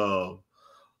think Luda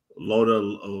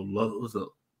was it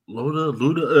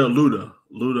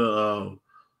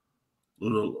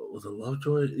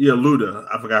Lovejoy? Yeah, Luda.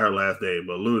 I forgot her last name,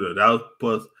 but Luda. That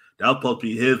was supposed to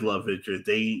be his love interest.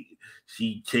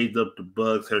 She changed up the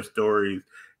bugs, her stories,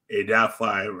 and that's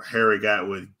why Harry got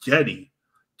with Jenny.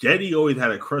 Jenny always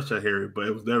had a crush on Harry, but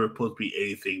it was never supposed to be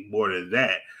anything more than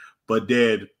that. But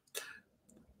then,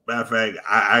 matter of fact,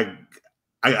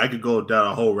 I could go down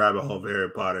a whole rabbit hole of Harry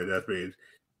Potter.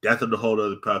 That's a whole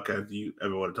other podcast. Do you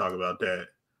ever want to talk about that?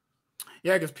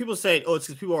 Yeah, because people say, "Oh, it's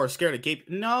because people are scared of Gape."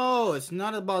 No, it's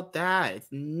not about that. It's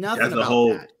nothing That's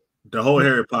about that. The whole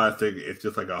Harry Potter thing is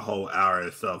just like a whole hour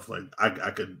itself. Like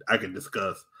I could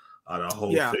discuss on a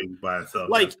whole thing by itself.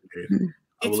 Like,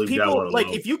 it's people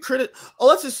like if you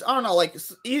let's just, I don't know, like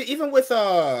even with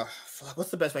what's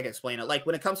the best way I can explain it? Like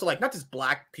when it comes to like not just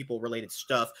black people related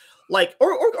stuff, like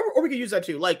or we could use that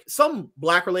too. Like some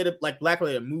black related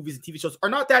movies and TV shows are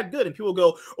not that good, and people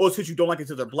go, "Oh, it's because you don't like it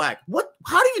because they're black." What?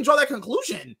 How do you even draw that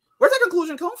conclusion? Where's that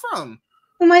conclusion come from?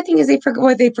 Well, my thing is they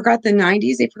forgot the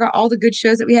 90s. They forgot all the good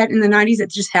shows that we had in the 90s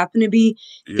that just happened to be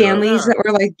families that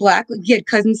were like black. You had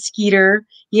Cousin Skeeter,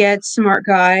 you had Smart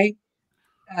Guy,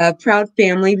 Proud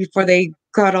Family before they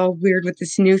got all weird with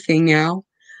this new thing now.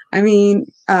 I mean,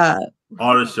 all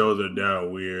the shows are now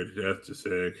weird. That's the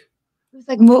thing. It was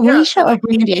like Moesha or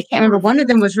Brandy. I can't remember. One of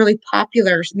them was really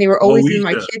popular, and they were always in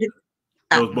my kid.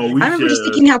 I remember just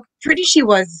thinking how pretty she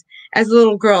was as a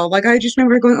little girl. Like I just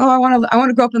remember going, "Oh, I want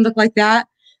to grow up and look like that."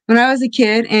 When I was a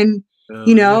kid, and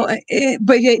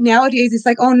but yet nowadays it's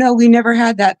like, "Oh no, we never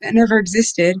had that. That never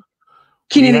existed."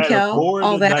 Kenan and Kel,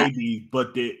 all that. 90s,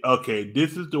 but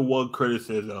this is the one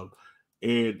criticism,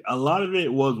 and a lot of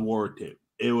it was warranted.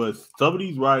 It was some of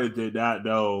these writers did not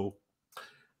know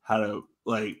how to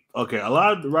a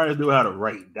lot of the writers knew how to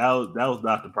write. That was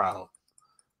not the problem.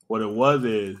 What it was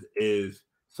is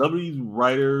some of these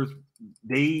writers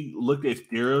they looked at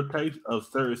stereotypes of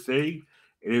certain things,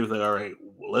 and it was like, all right,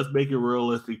 let's make it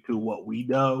realistic to what we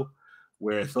know,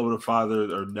 where some of the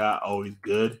fathers are not always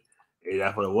good, and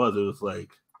that's what it was. It was like,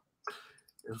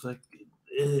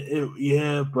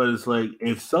 yeah, but it's like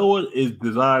if someone is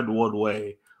designed one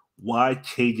way, why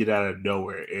change it out of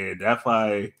nowhere? And that's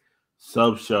why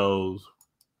some shows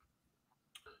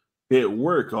didn't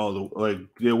work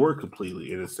didn't work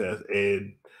completely in a sense.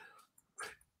 And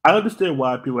I understand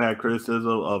why people had criticism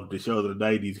of the shows in the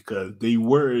 '90s because they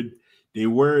weren't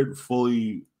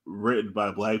fully written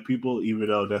by Black people, even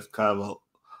though that's kind of a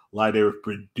lie. They were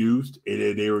produced and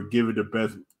then they were given the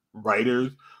best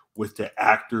writers with the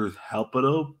actors helping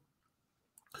them.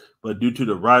 But due to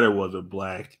the writer wasn't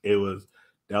Black, that was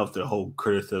the whole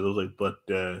criticism. It was like, but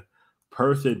the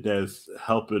person that's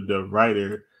helping the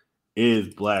writer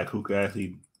is Black, who can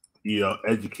actually,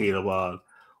 educate them on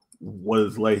what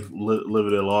is life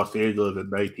living in Los Angeles in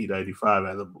 1995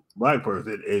 as a Black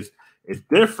person. Is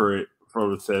different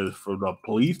from the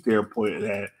police standpoint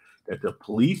that the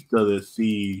police doesn't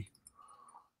see,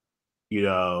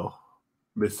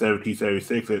 Miss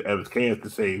 1776 and Evans K as the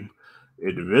same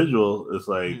individual. It's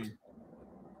like,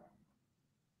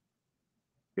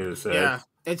 in a sense. Yeah,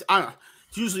 it's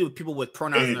usually with people with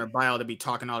pronouns in their bio to be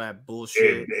talking all that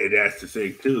bullshit. And that's the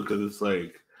thing too, because it's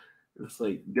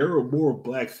like there were more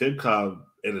Black sitcoms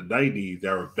in the '90s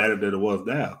that were better than it was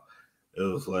now. It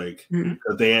was like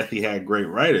because they actually had great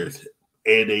writers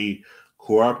and they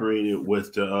cooperated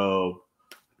with the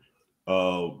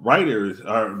the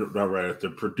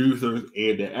producers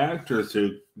and the actors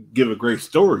to give a great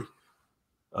story.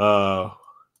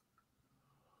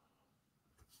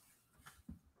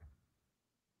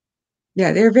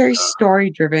 Yeah, they're very story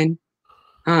driven.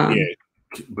 Yeah,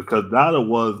 because now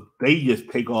they just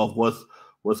take off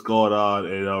what's going on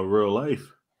in real life.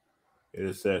 In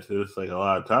a sense, it's like a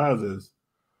lot of times is.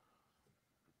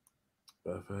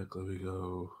 In fact, let me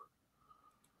go.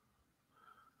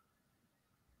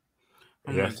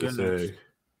 That's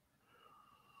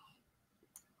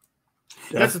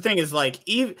the thing is like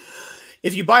even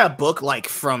if you buy a book like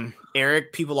from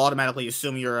Eric, people automatically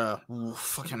assume you're a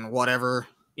fucking whatever,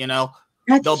 I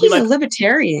think he's a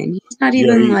libertarian. He's not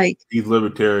even he's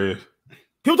libertarian.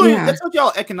 People don't even, that's what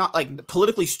y'all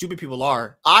politically stupid people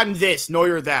are. I'm this, no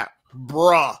you're that.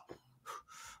 Bruh,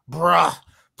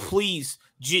 please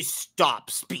just stop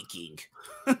speaking.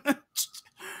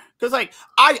 Because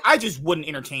I just wouldn't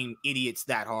entertain idiots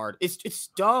that hard. It's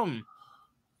dumb.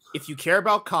 If you care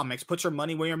about comics, put your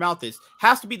money where your mouth is.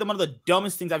 Has to be one of the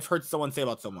dumbest things I've heard someone say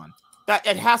about someone. That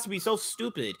it has to be so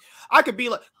stupid. I could be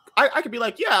like,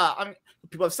 yeah. I mean,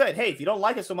 people have said, hey, if you don't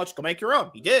like it so much, go make your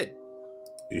own. He did.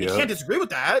 You can't disagree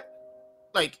with that.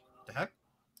 Like, the heck?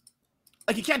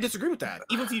 Like, you can't disagree with that.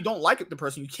 Even if you don't like the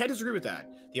person, you can't disagree with that.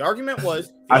 The argument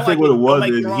was, I think what it was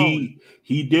is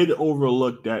he did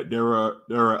overlook that there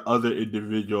are other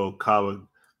individual comic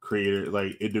creators,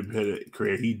 like independent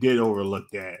creators. He did overlook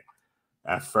that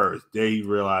at first. Then he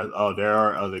realized, oh, there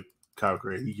are other comic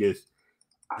creators.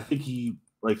 I think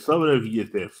some of them he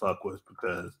just didn't fuck with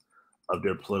because of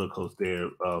their political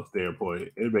standpoint.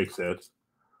 It makes sense.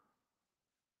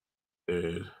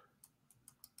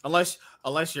 Unless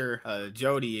you're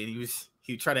Jody and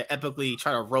he tried to epically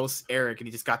try to roast Eric and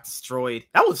he just got destroyed.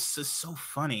 That was just so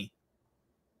funny.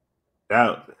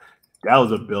 That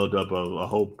was a buildup of a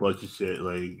whole bunch of shit.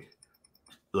 Like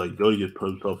Jody just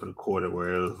put himself in a corner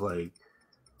where it was like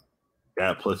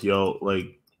that. Plus,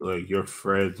 like your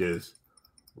friend just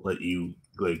let you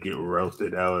get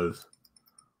roasted. That's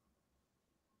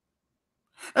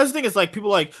the thing is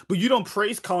people but you don't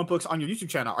praise comic books on your YouTube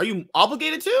channel. Are you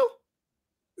obligated to?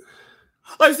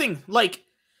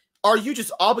 Are you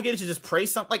just obligated to just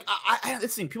praise something?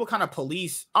 This thing people kind of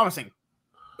police. I'm not saying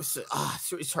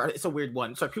it's hard. It's a weird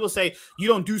one. So people say you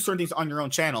don't do certain things on your own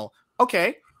channel.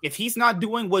 Okay, if he's not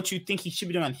doing what you think he should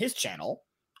be doing on his channel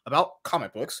about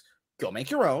comic books, go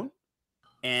make your own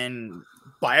and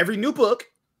buy every new book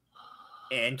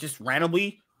and just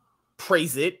randomly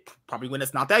praise it. Probably when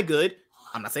it's not that good.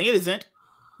 I'm not saying it isn't.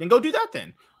 Then go do that.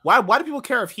 Then why do people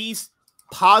care if he's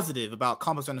positive about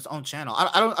comics on his own channel?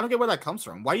 I don't get where that comes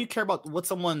from. Why do you care about what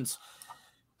someone's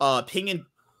opinion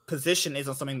position is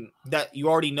on something that you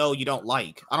already know you don't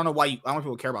like? I don't know why I don't know if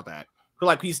people care about that.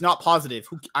 But he's not positive.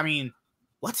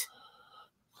 What?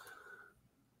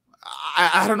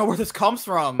 I don't know where this comes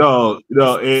from. No,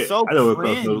 so I know where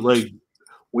it comes from.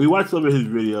 When you watch some of his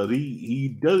videos,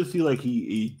 he doesn't seem like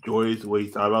he enjoys what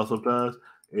he's talking about sometimes.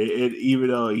 And even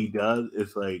though he does,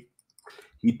 it's like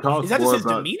he talks. Is that more just his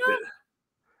about demeanor?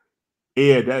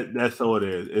 Yeah, that's all it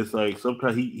is. It's like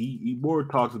sometimes he more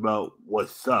talks about what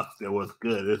sucks than what's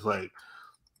good. It's like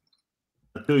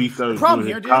until he started doing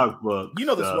his comic book you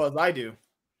know this as well as I do.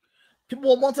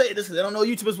 People won't say this because they don't know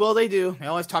YouTube as well as they do. They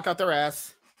always talk out their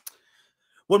ass.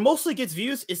 What mostly gets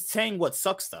views is saying what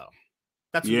sucks, though.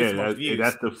 That's what gets most views.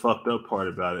 That's the fucked up part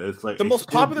about it. It's like the most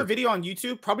popular video on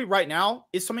YouTube, probably right now,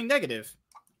 is something negative.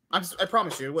 I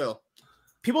promise you, it will.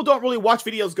 People don't really watch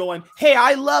videos going, "Hey,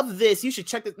 I love this. You should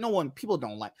check this." People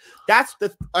don't like. That's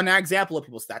an example of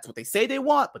people. That's what they say they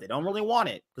want, but they don't really want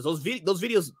it because those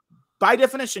videos, by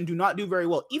definition, do not do very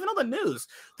well. Even on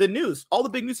the news, all the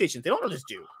big news stations, they don't just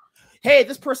do. Hey,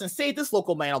 this person saved this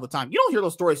local man all the time. You don't hear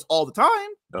those stories all the time.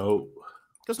 No,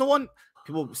 because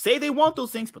people say they want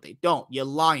those things, but they don't. You're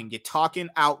lying. You're talking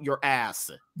out your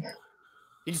ass.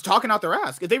 You're just talking out their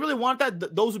ass. If they really want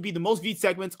that, those would be the most viewed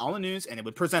segments on the news, and it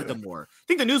would present them more.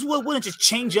 Think the news wouldn't just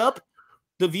change up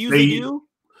the views they do?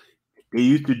 They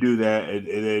used to do that,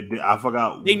 and I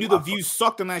forgot. They knew the views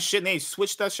sucked on that shit, and they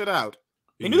switched that shit out.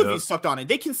 They knew the views sucked on it.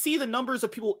 They can see the numbers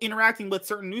of people interacting with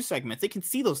certain news segments. They can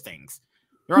see those things.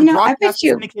 They're on broadcast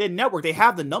syndicated network. They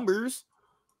have the numbers.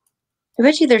 I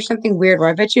bet you there's something weird where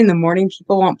I bet you in the morning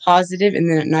people want positive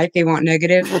and then at night they want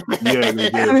negative. Yeah, they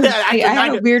do. I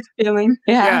have a weird feeling.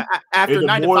 Yeah. After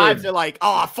 9 to 5, they're like,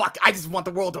 "Oh fuck, I just want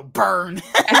the world to burn."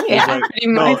 Yeah, pretty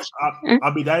much.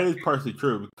 I mean, that is partially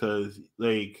true because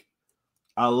like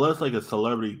unless like a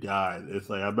celebrity died, it's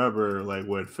like I remember like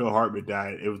when Phil Hartman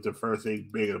died, it was the first thing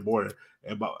big in the morning,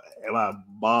 and my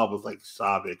mom was like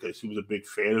sobbing because she was a big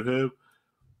fan of him.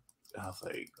 I was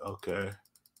like, okay.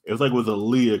 It was like with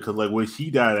Aaliyah, because like when she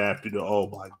died after oh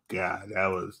my god, that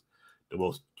was the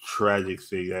most tragic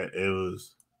thing. That it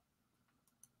was,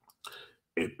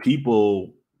 if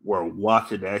people were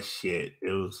watching that shit, it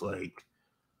was like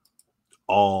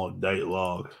all night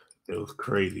long. It was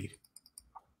crazy.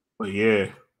 But yeah.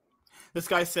 This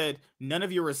guy said, none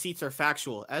of your receipts are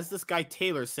factual. As this guy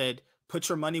Taylor said, put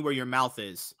your money where your mouth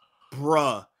is.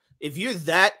 Bruh, if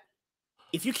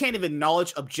you can't even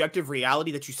acknowledge objective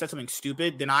reality that you said something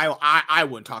stupid, then I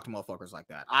wouldn't talk to motherfuckers like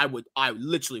that. I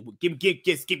literally would give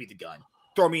me the gun.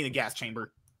 Throw me in the gas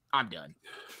chamber. I'm done.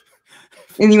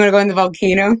 And you want to go in the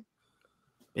volcano?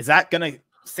 Is that gonna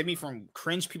save me from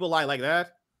cringe people like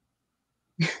that?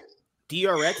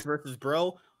 DRX versus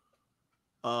bro.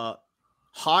 Hot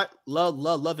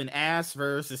love and ass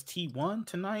versus T1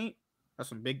 tonight. That's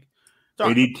some big.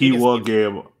 Any T1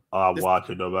 game. I'm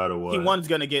watching no matter what. T1's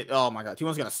gonna get. Oh my god,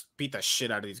 T1's gonna beat the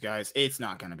shit out of these guys. It's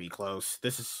not gonna be close.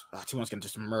 T1's gonna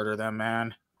just murder them,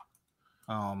 man.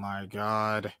 Oh my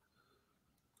god.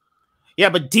 Yeah,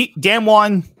 but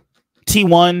Damwon,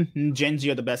 T1, and Gen Z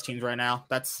are the best teams right now.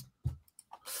 That's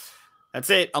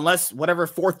it. Unless whatever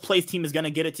fourth place team is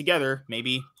gonna get it together,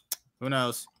 maybe. Who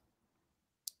knows?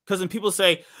 Because when people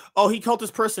say, "Oh, he called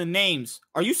this person names,"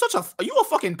 are you a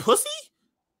fucking pussy?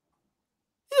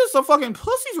 These are some fucking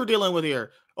pussies we're dealing with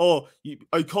here. Oh,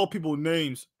 I call people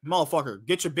names. Motherfucker,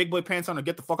 get your big boy pants on or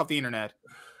get the fuck off the internet.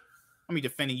 Let me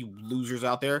defending you losers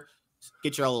out there.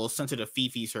 Get your little sensitive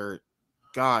fifis hurt.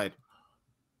 God.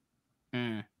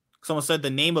 Someone said the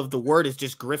name of the word is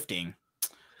just grifting.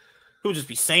 People just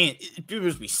be saying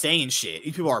shit.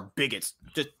 These people are bigots.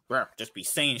 Just be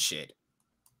saying shit.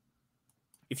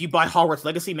 If you buy Hogwarts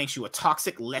Legacy, makes you a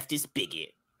toxic leftist bigot.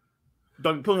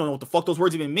 People don't know what the fuck those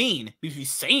words even mean. You be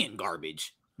saying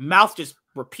garbage. Mouth just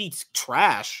repeats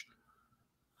trash.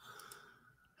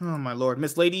 Oh my lord,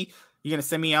 Miss Lady, you gonna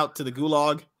send me out to the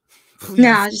gulag? Please?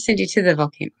 No, I'll just send you to the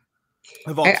volcano.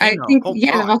 The volcano. I think,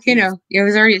 the volcano. It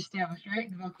was already established, right?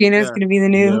 The volcano is going to be the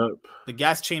new. The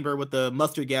gas chamber with the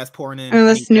mustard gas pouring in.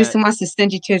 Unless Newsom wants to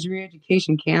send you to his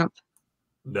re-education camp.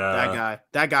 Nah.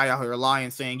 That guy out here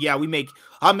lying, saying, "Yeah,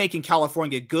 I'm making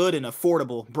California good and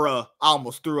affordable." Bruh, I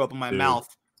almost threw up in my mouth.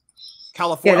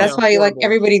 California. Yeah, that's why like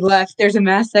everybody left. There's a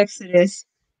mass exodus.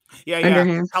 Yeah.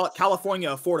 California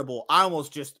affordable. I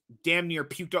almost just damn near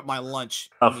puked up my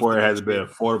lunch. California hasn't been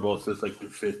affordable since like the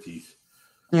 50s.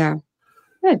 Yeah.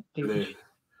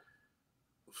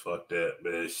 Fuck that,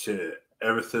 man. Shit.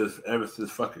 Ever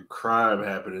since fucking crime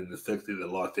happened in the 60s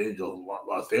in Los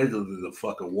Angeles is a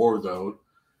fucking war zone.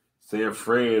 San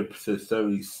Fran since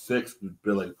 76 has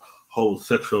been like whole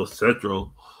sexual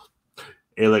central.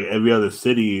 And like every other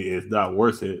city is not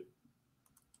worth it.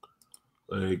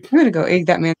 Like I'm gonna go egg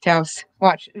that man's house.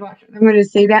 Watch. I'm gonna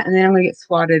say that and then I'm gonna get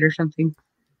swatted or something.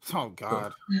 Oh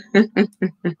god.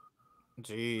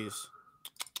 Jeez.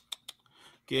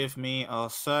 Give me a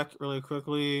sec really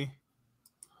quickly.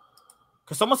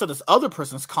 Because someone said this other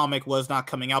person's comic was not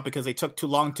coming out because they took too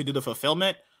long to do the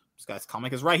fulfillment. This guy's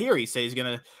comic is right here. He says he's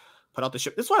going to put out the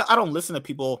ship. This is why I don't listen to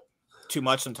people too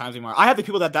much sometimes anymore. I have the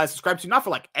people that I subscribe to, not for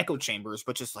like echo chambers,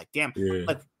 but just like, damn,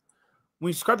 like when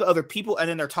you subscribe to other people and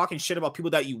then they're talking shit about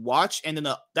people that you watch, and then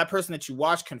that person that you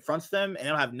watch confronts them and they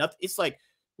don't have nothing. It's like,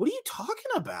 what are you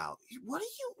talking about? What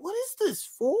is this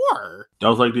for? That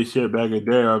was like this shit back in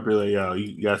there. I'd be like, yo,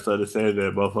 you got something to say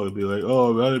that motherfucker be like,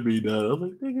 oh, that'd be done. I'm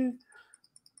like, nigga.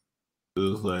 It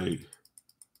was like,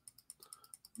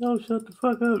 yo, shut the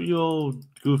fuck up, you old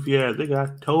goofy ass nigga.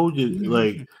 I told you.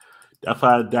 Like, that's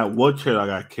why that one trade I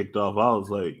got kicked off. I was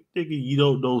like, nigga, you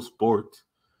don't know sports.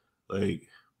 Like,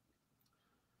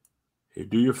 hey,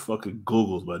 do your fucking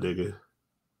Googles, my nigga.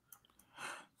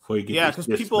 Yeah, because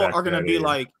people are going to be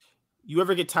like, you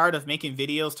ever get tired of making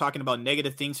videos talking about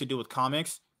negative things to do with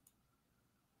comics?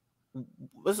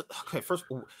 Okay, first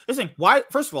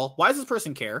of all, why does this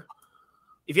person care?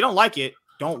 If you don't like it,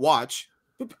 don't watch.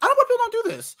 I don't know why people don't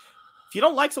do this. If you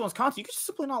don't like someone's content, you can just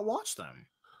simply not watch them.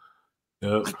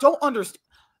 Yep. I don't understand.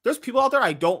 There's people out there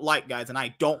I don't like, guys, and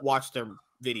I don't watch their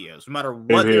videos, no matter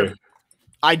what they're.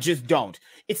 I just don't.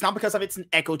 It's not because it's an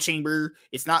echo chamber.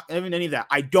 It's not even any of that.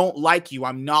 I don't like you.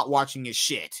 I'm not watching his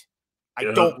shit. I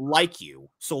don't like you.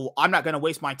 So I'm not going to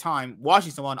waste my time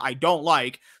watching someone I don't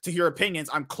like to hear opinions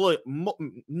I'm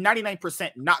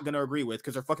 99% not going to agree with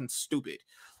because they're fucking stupid.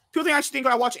 People think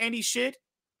I watch Andy's shit?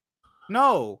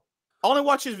 No. I only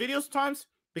watch his videos sometimes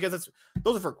because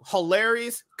those are for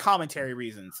hilarious commentary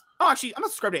reasons. Oh, actually, I'm not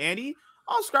subscribed to Andy.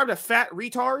 I'll subscribe to fat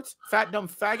retards, fat dumb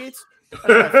faggots.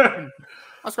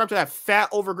 I'll subscribe to that fat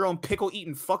overgrown pickle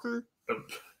eating fucker.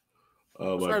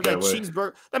 Oh my God! That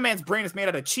cheeseburger. That man's brain is made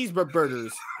out of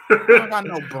cheeseburgers. I don't got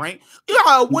no brain. You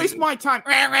gotta waste my time.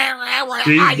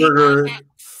 Cheeseburger.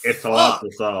 It's a lot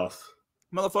of sauce.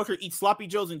 Motherfucker eats sloppy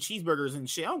joes and cheeseburgers and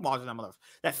shit. I don't watch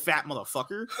that fat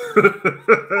motherfucker.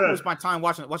 I waste my time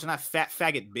watching that fat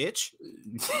faggot bitch.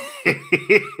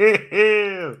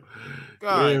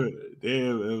 God.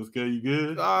 Damn, it was good. You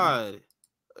good? God.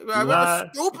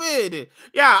 Stupid.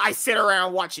 Yeah, I sit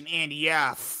around watching Andy.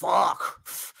 Yeah, fuck.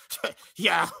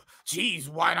 Yeah, jeez,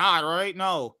 why not, right?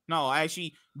 No, I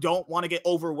actually don't want to get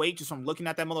overweight just from looking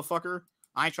at that motherfucker.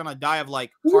 I ain't trying to die of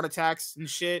like heart attacks and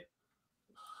shit.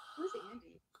 Who's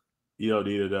Andy? You don't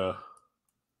need it though.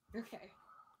 Okay.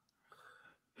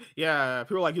 Yeah,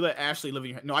 people are like, you let Ashley live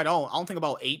in your... No, I don't. I don't think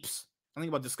about apes. I think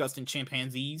about disgusting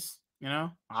chimpanzees. You know,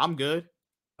 I'm good.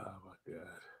 Oh my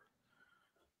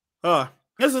God.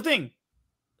 Here's the thing.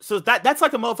 So that's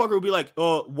like a motherfucker who'd be like,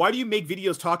 why do you make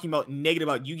videos talking about negative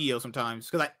about Yu-Gi-Oh sometimes?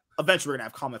 Because eventually we're gonna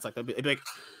have comments like that. It'd be like,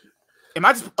 am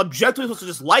I just objectively supposed to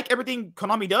just like everything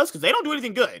Konami does? Because they don't do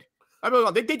anything good. I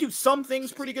mean, they do some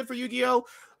things pretty good for Yu-Gi-Oh,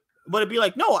 but it'd be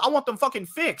like, no, I want them fucking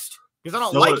fixed because I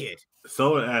don't like it.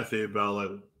 Someone asked me about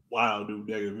like why I don't do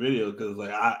negative videos because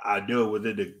like I do it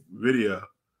within the video.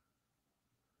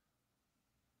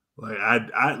 Like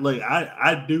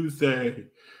I do say.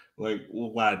 Like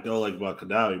what I don't like about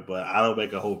Konami, but I don't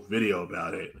make a whole video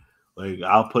about it. Like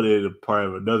I'll put it in a part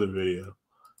of another video.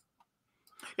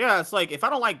 Yeah, it's like if I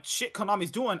don't like shit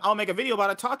Konami's doing, I'll make a video about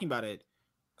it talking about it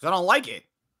because I don't like it.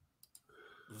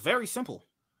 Very simple.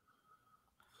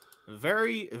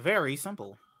 Very, very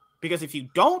simple. Because if you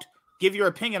don't give your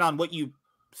opinion on what you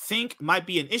think might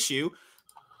be an issue,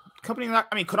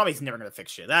 Konami's never gonna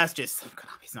fix shit. That's just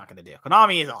Konami's not gonna do.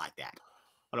 Konami isn't like that.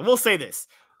 But I will say this.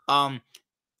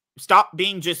 Stop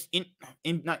being just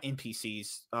not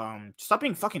NPCs. Stop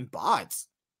being fucking bots.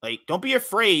 Like, don't be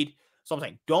afraid. So I'm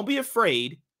saying, don't be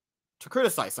afraid to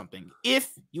criticize something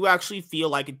if you actually feel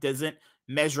like it doesn't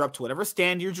measure up to whatever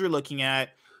standards you're looking at,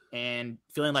 and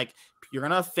feeling like you're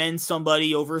gonna offend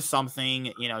somebody over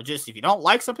something. You know, just if you don't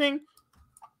like something,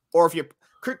 or if you're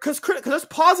because there's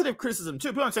positive criticism too.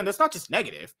 People understand that's not just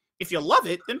negative. If you love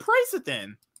it, then praise it.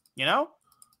 Then you know,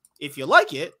 if you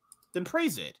like it, then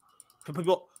praise it.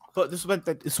 People. But this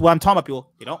is what I'm talking about,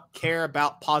 people. They don't care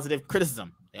about positive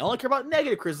criticism. They only care about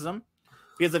negative criticism.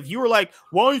 Because if you were like,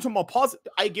 why are you talking about positive?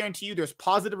 I guarantee you there's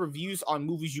positive reviews on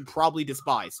movies you probably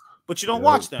despise. But you don't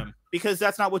watch them because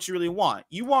that's not what you really want.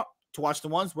 You want to watch the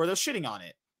ones where they're shitting on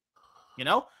it. You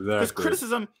know? Because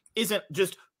criticism isn't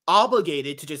just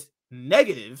obligated to just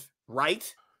negative,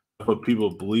 right? That's what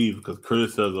people believe, because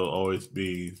criticism will always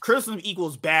be... Criticism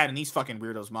equals bad in these fucking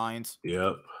weirdos' minds.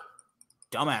 Yep.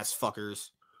 Dumbass fuckers.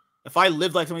 If I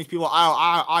lived like some of these people,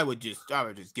 I would just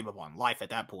give up on life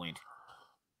at that point.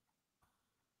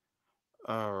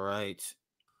 All right.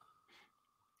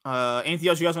 Anything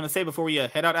else you guys want to say before we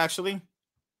head out? Actually,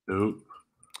 nope.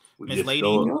 Miss Lady,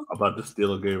 I'm about to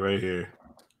steal a game right here.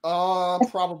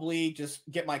 Probably just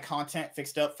get my content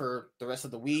fixed up for the rest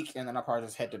of the week, and then I'll probably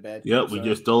just head to bed. Yep, we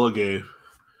just stole a game.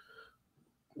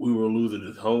 We were losing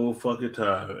this whole fucking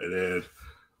time, and then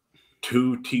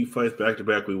 2 team fights back to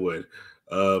back, we win.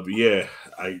 Yeah,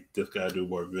 I just gotta do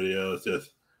more videos,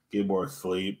 just get more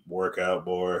sleep, work out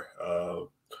more,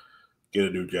 get a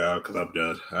new job because I'm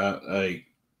done.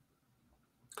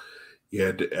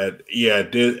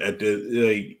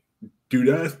 Do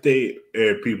not stay,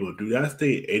 and people, do not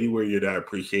stay anywhere you're not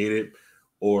appreciated,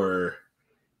 or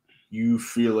you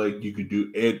feel like you could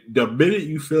do it. The minute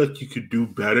you feel like you could do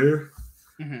better,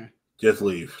 just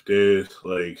leave. There's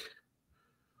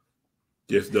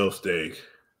no staying.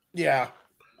 Yeah,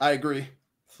 I agree.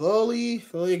 Fully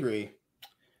agree.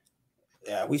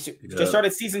 Yeah, we just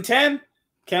started season 10.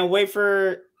 Can't wait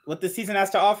for what this season has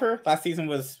to offer. Last season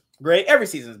was great. Every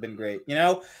season has been great.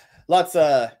 Lots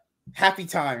of happy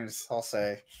times, I'll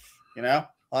say.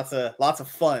 Lots of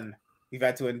fun we've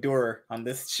had to endure on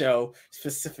this show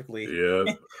specifically.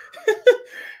 Yeah.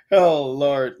 Oh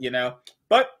Lord,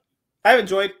 But I've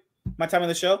enjoyed my time on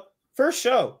the show. First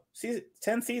show,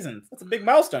 10 seasons. That's a big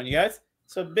milestone, you guys.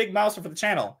 It's a big milestone for the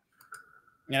channel.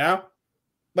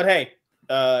 But hey,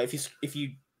 if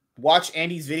you watch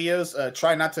Andy's videos,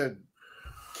 try not to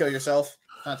kill yourself,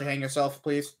 not to hang yourself,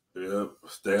 please. Yep.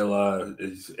 Stay alive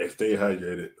and stay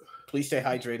hydrated. Please stay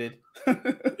hydrated.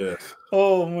 Yes.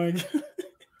 Oh my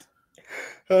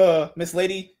God. Miss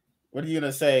Lady, what are you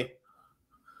gonna say?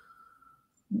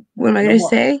 What am I gonna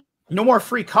say? No more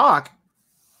free cock.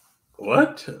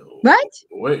 What?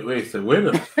 Wait. So wait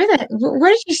a minute.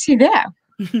 Where did you see that?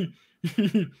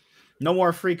 No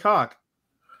more free cock.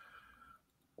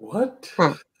 What?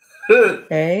 Huh.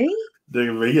 Hey?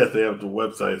 Man, you have to have the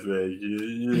websites, man.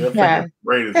 You have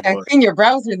to in your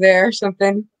browser there or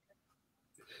something.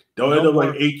 Don't end up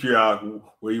like Atreon,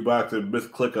 where you about to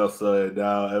misclick us and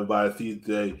now everybody sees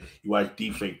that you like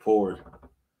deep fake porn.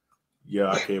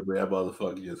 Yeah, I can't believe that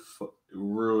motherfucker just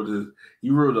ruined it.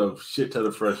 You ruined a shit ton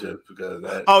of friendships because of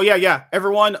that. Oh yeah.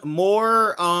 Everyone,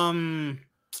 more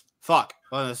fuck.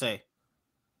 What did I say?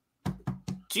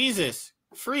 Jesus,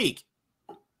 freak.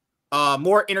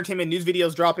 More entertainment news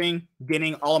videos dropping,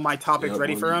 getting all of my topics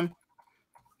ready for them.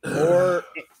 Or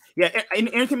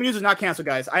entertainment news is not canceled,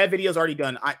 guys. I have videos already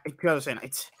done. I'm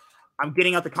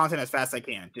getting out the content as fast as I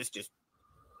can. Just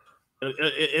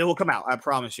it will come out. I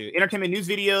promise you. Entertainment news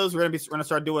videos. We're gonna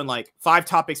start doing like 5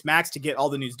 topics max to get all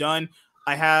the news done.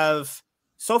 I have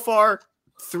so far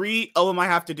 3 of them I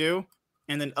have to do,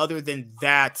 and then other than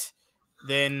that,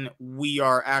 then we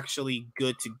are actually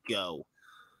good to go.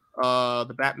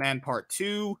 The Batman Part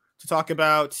 2 to talk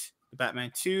about. The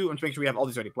Batman 2. I'm just making sure we have all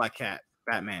these ready. Black Cat,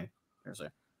 Batman.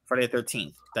 Friday the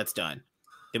 13th. That's done.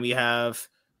 Then we have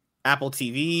Apple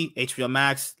TV, HBO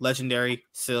Max, Legendary,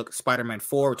 Silk, Spider-Man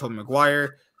 4 with Tobey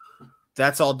Maguire.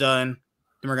 That's all done.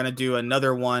 Then we're gonna do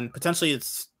another one. Potentially,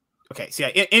 it's okay. So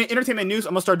yeah, in entertainment news,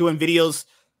 I'm gonna start doing videos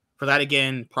for that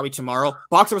again, probably tomorrow.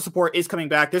 Box office report is coming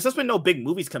back. There's just been no big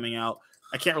movies coming out.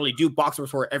 I can't really do box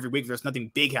office report every week. There's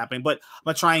nothing big happening, but I'm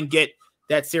gonna try and get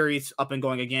that series up and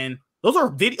going again. Those are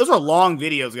long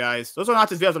videos, guys. Those are not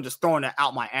just videos I'm just throwing it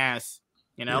out my ass.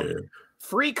 Yeah.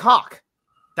 Free cock.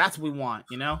 That's what we want.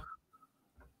 No.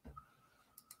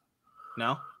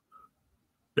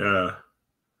 Yeah.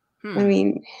 I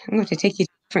mean, I'm going to take you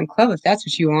to a different club if that's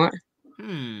what you want.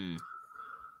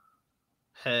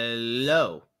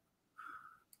 Hello.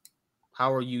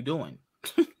 How are you doing?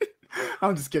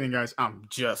 I'm just kidding, guys. I'm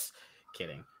just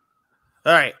kidding.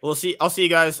 All right. I'll see you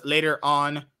guys later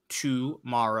on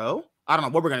tomorrow. I don't know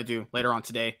what we're going to do later on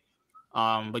today.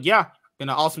 But yeah, been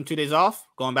an awesome 2 days off.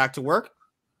 Going back to work.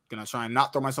 Gonna try and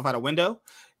not throw myself out a window.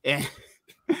 And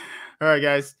all right,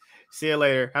 guys. See you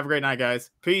later. Have a great night,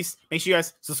 guys. Peace. Make sure you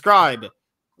guys subscribe,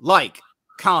 like,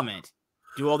 comment,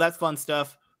 do all that fun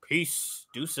stuff. Peace.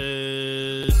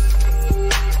 Deuces.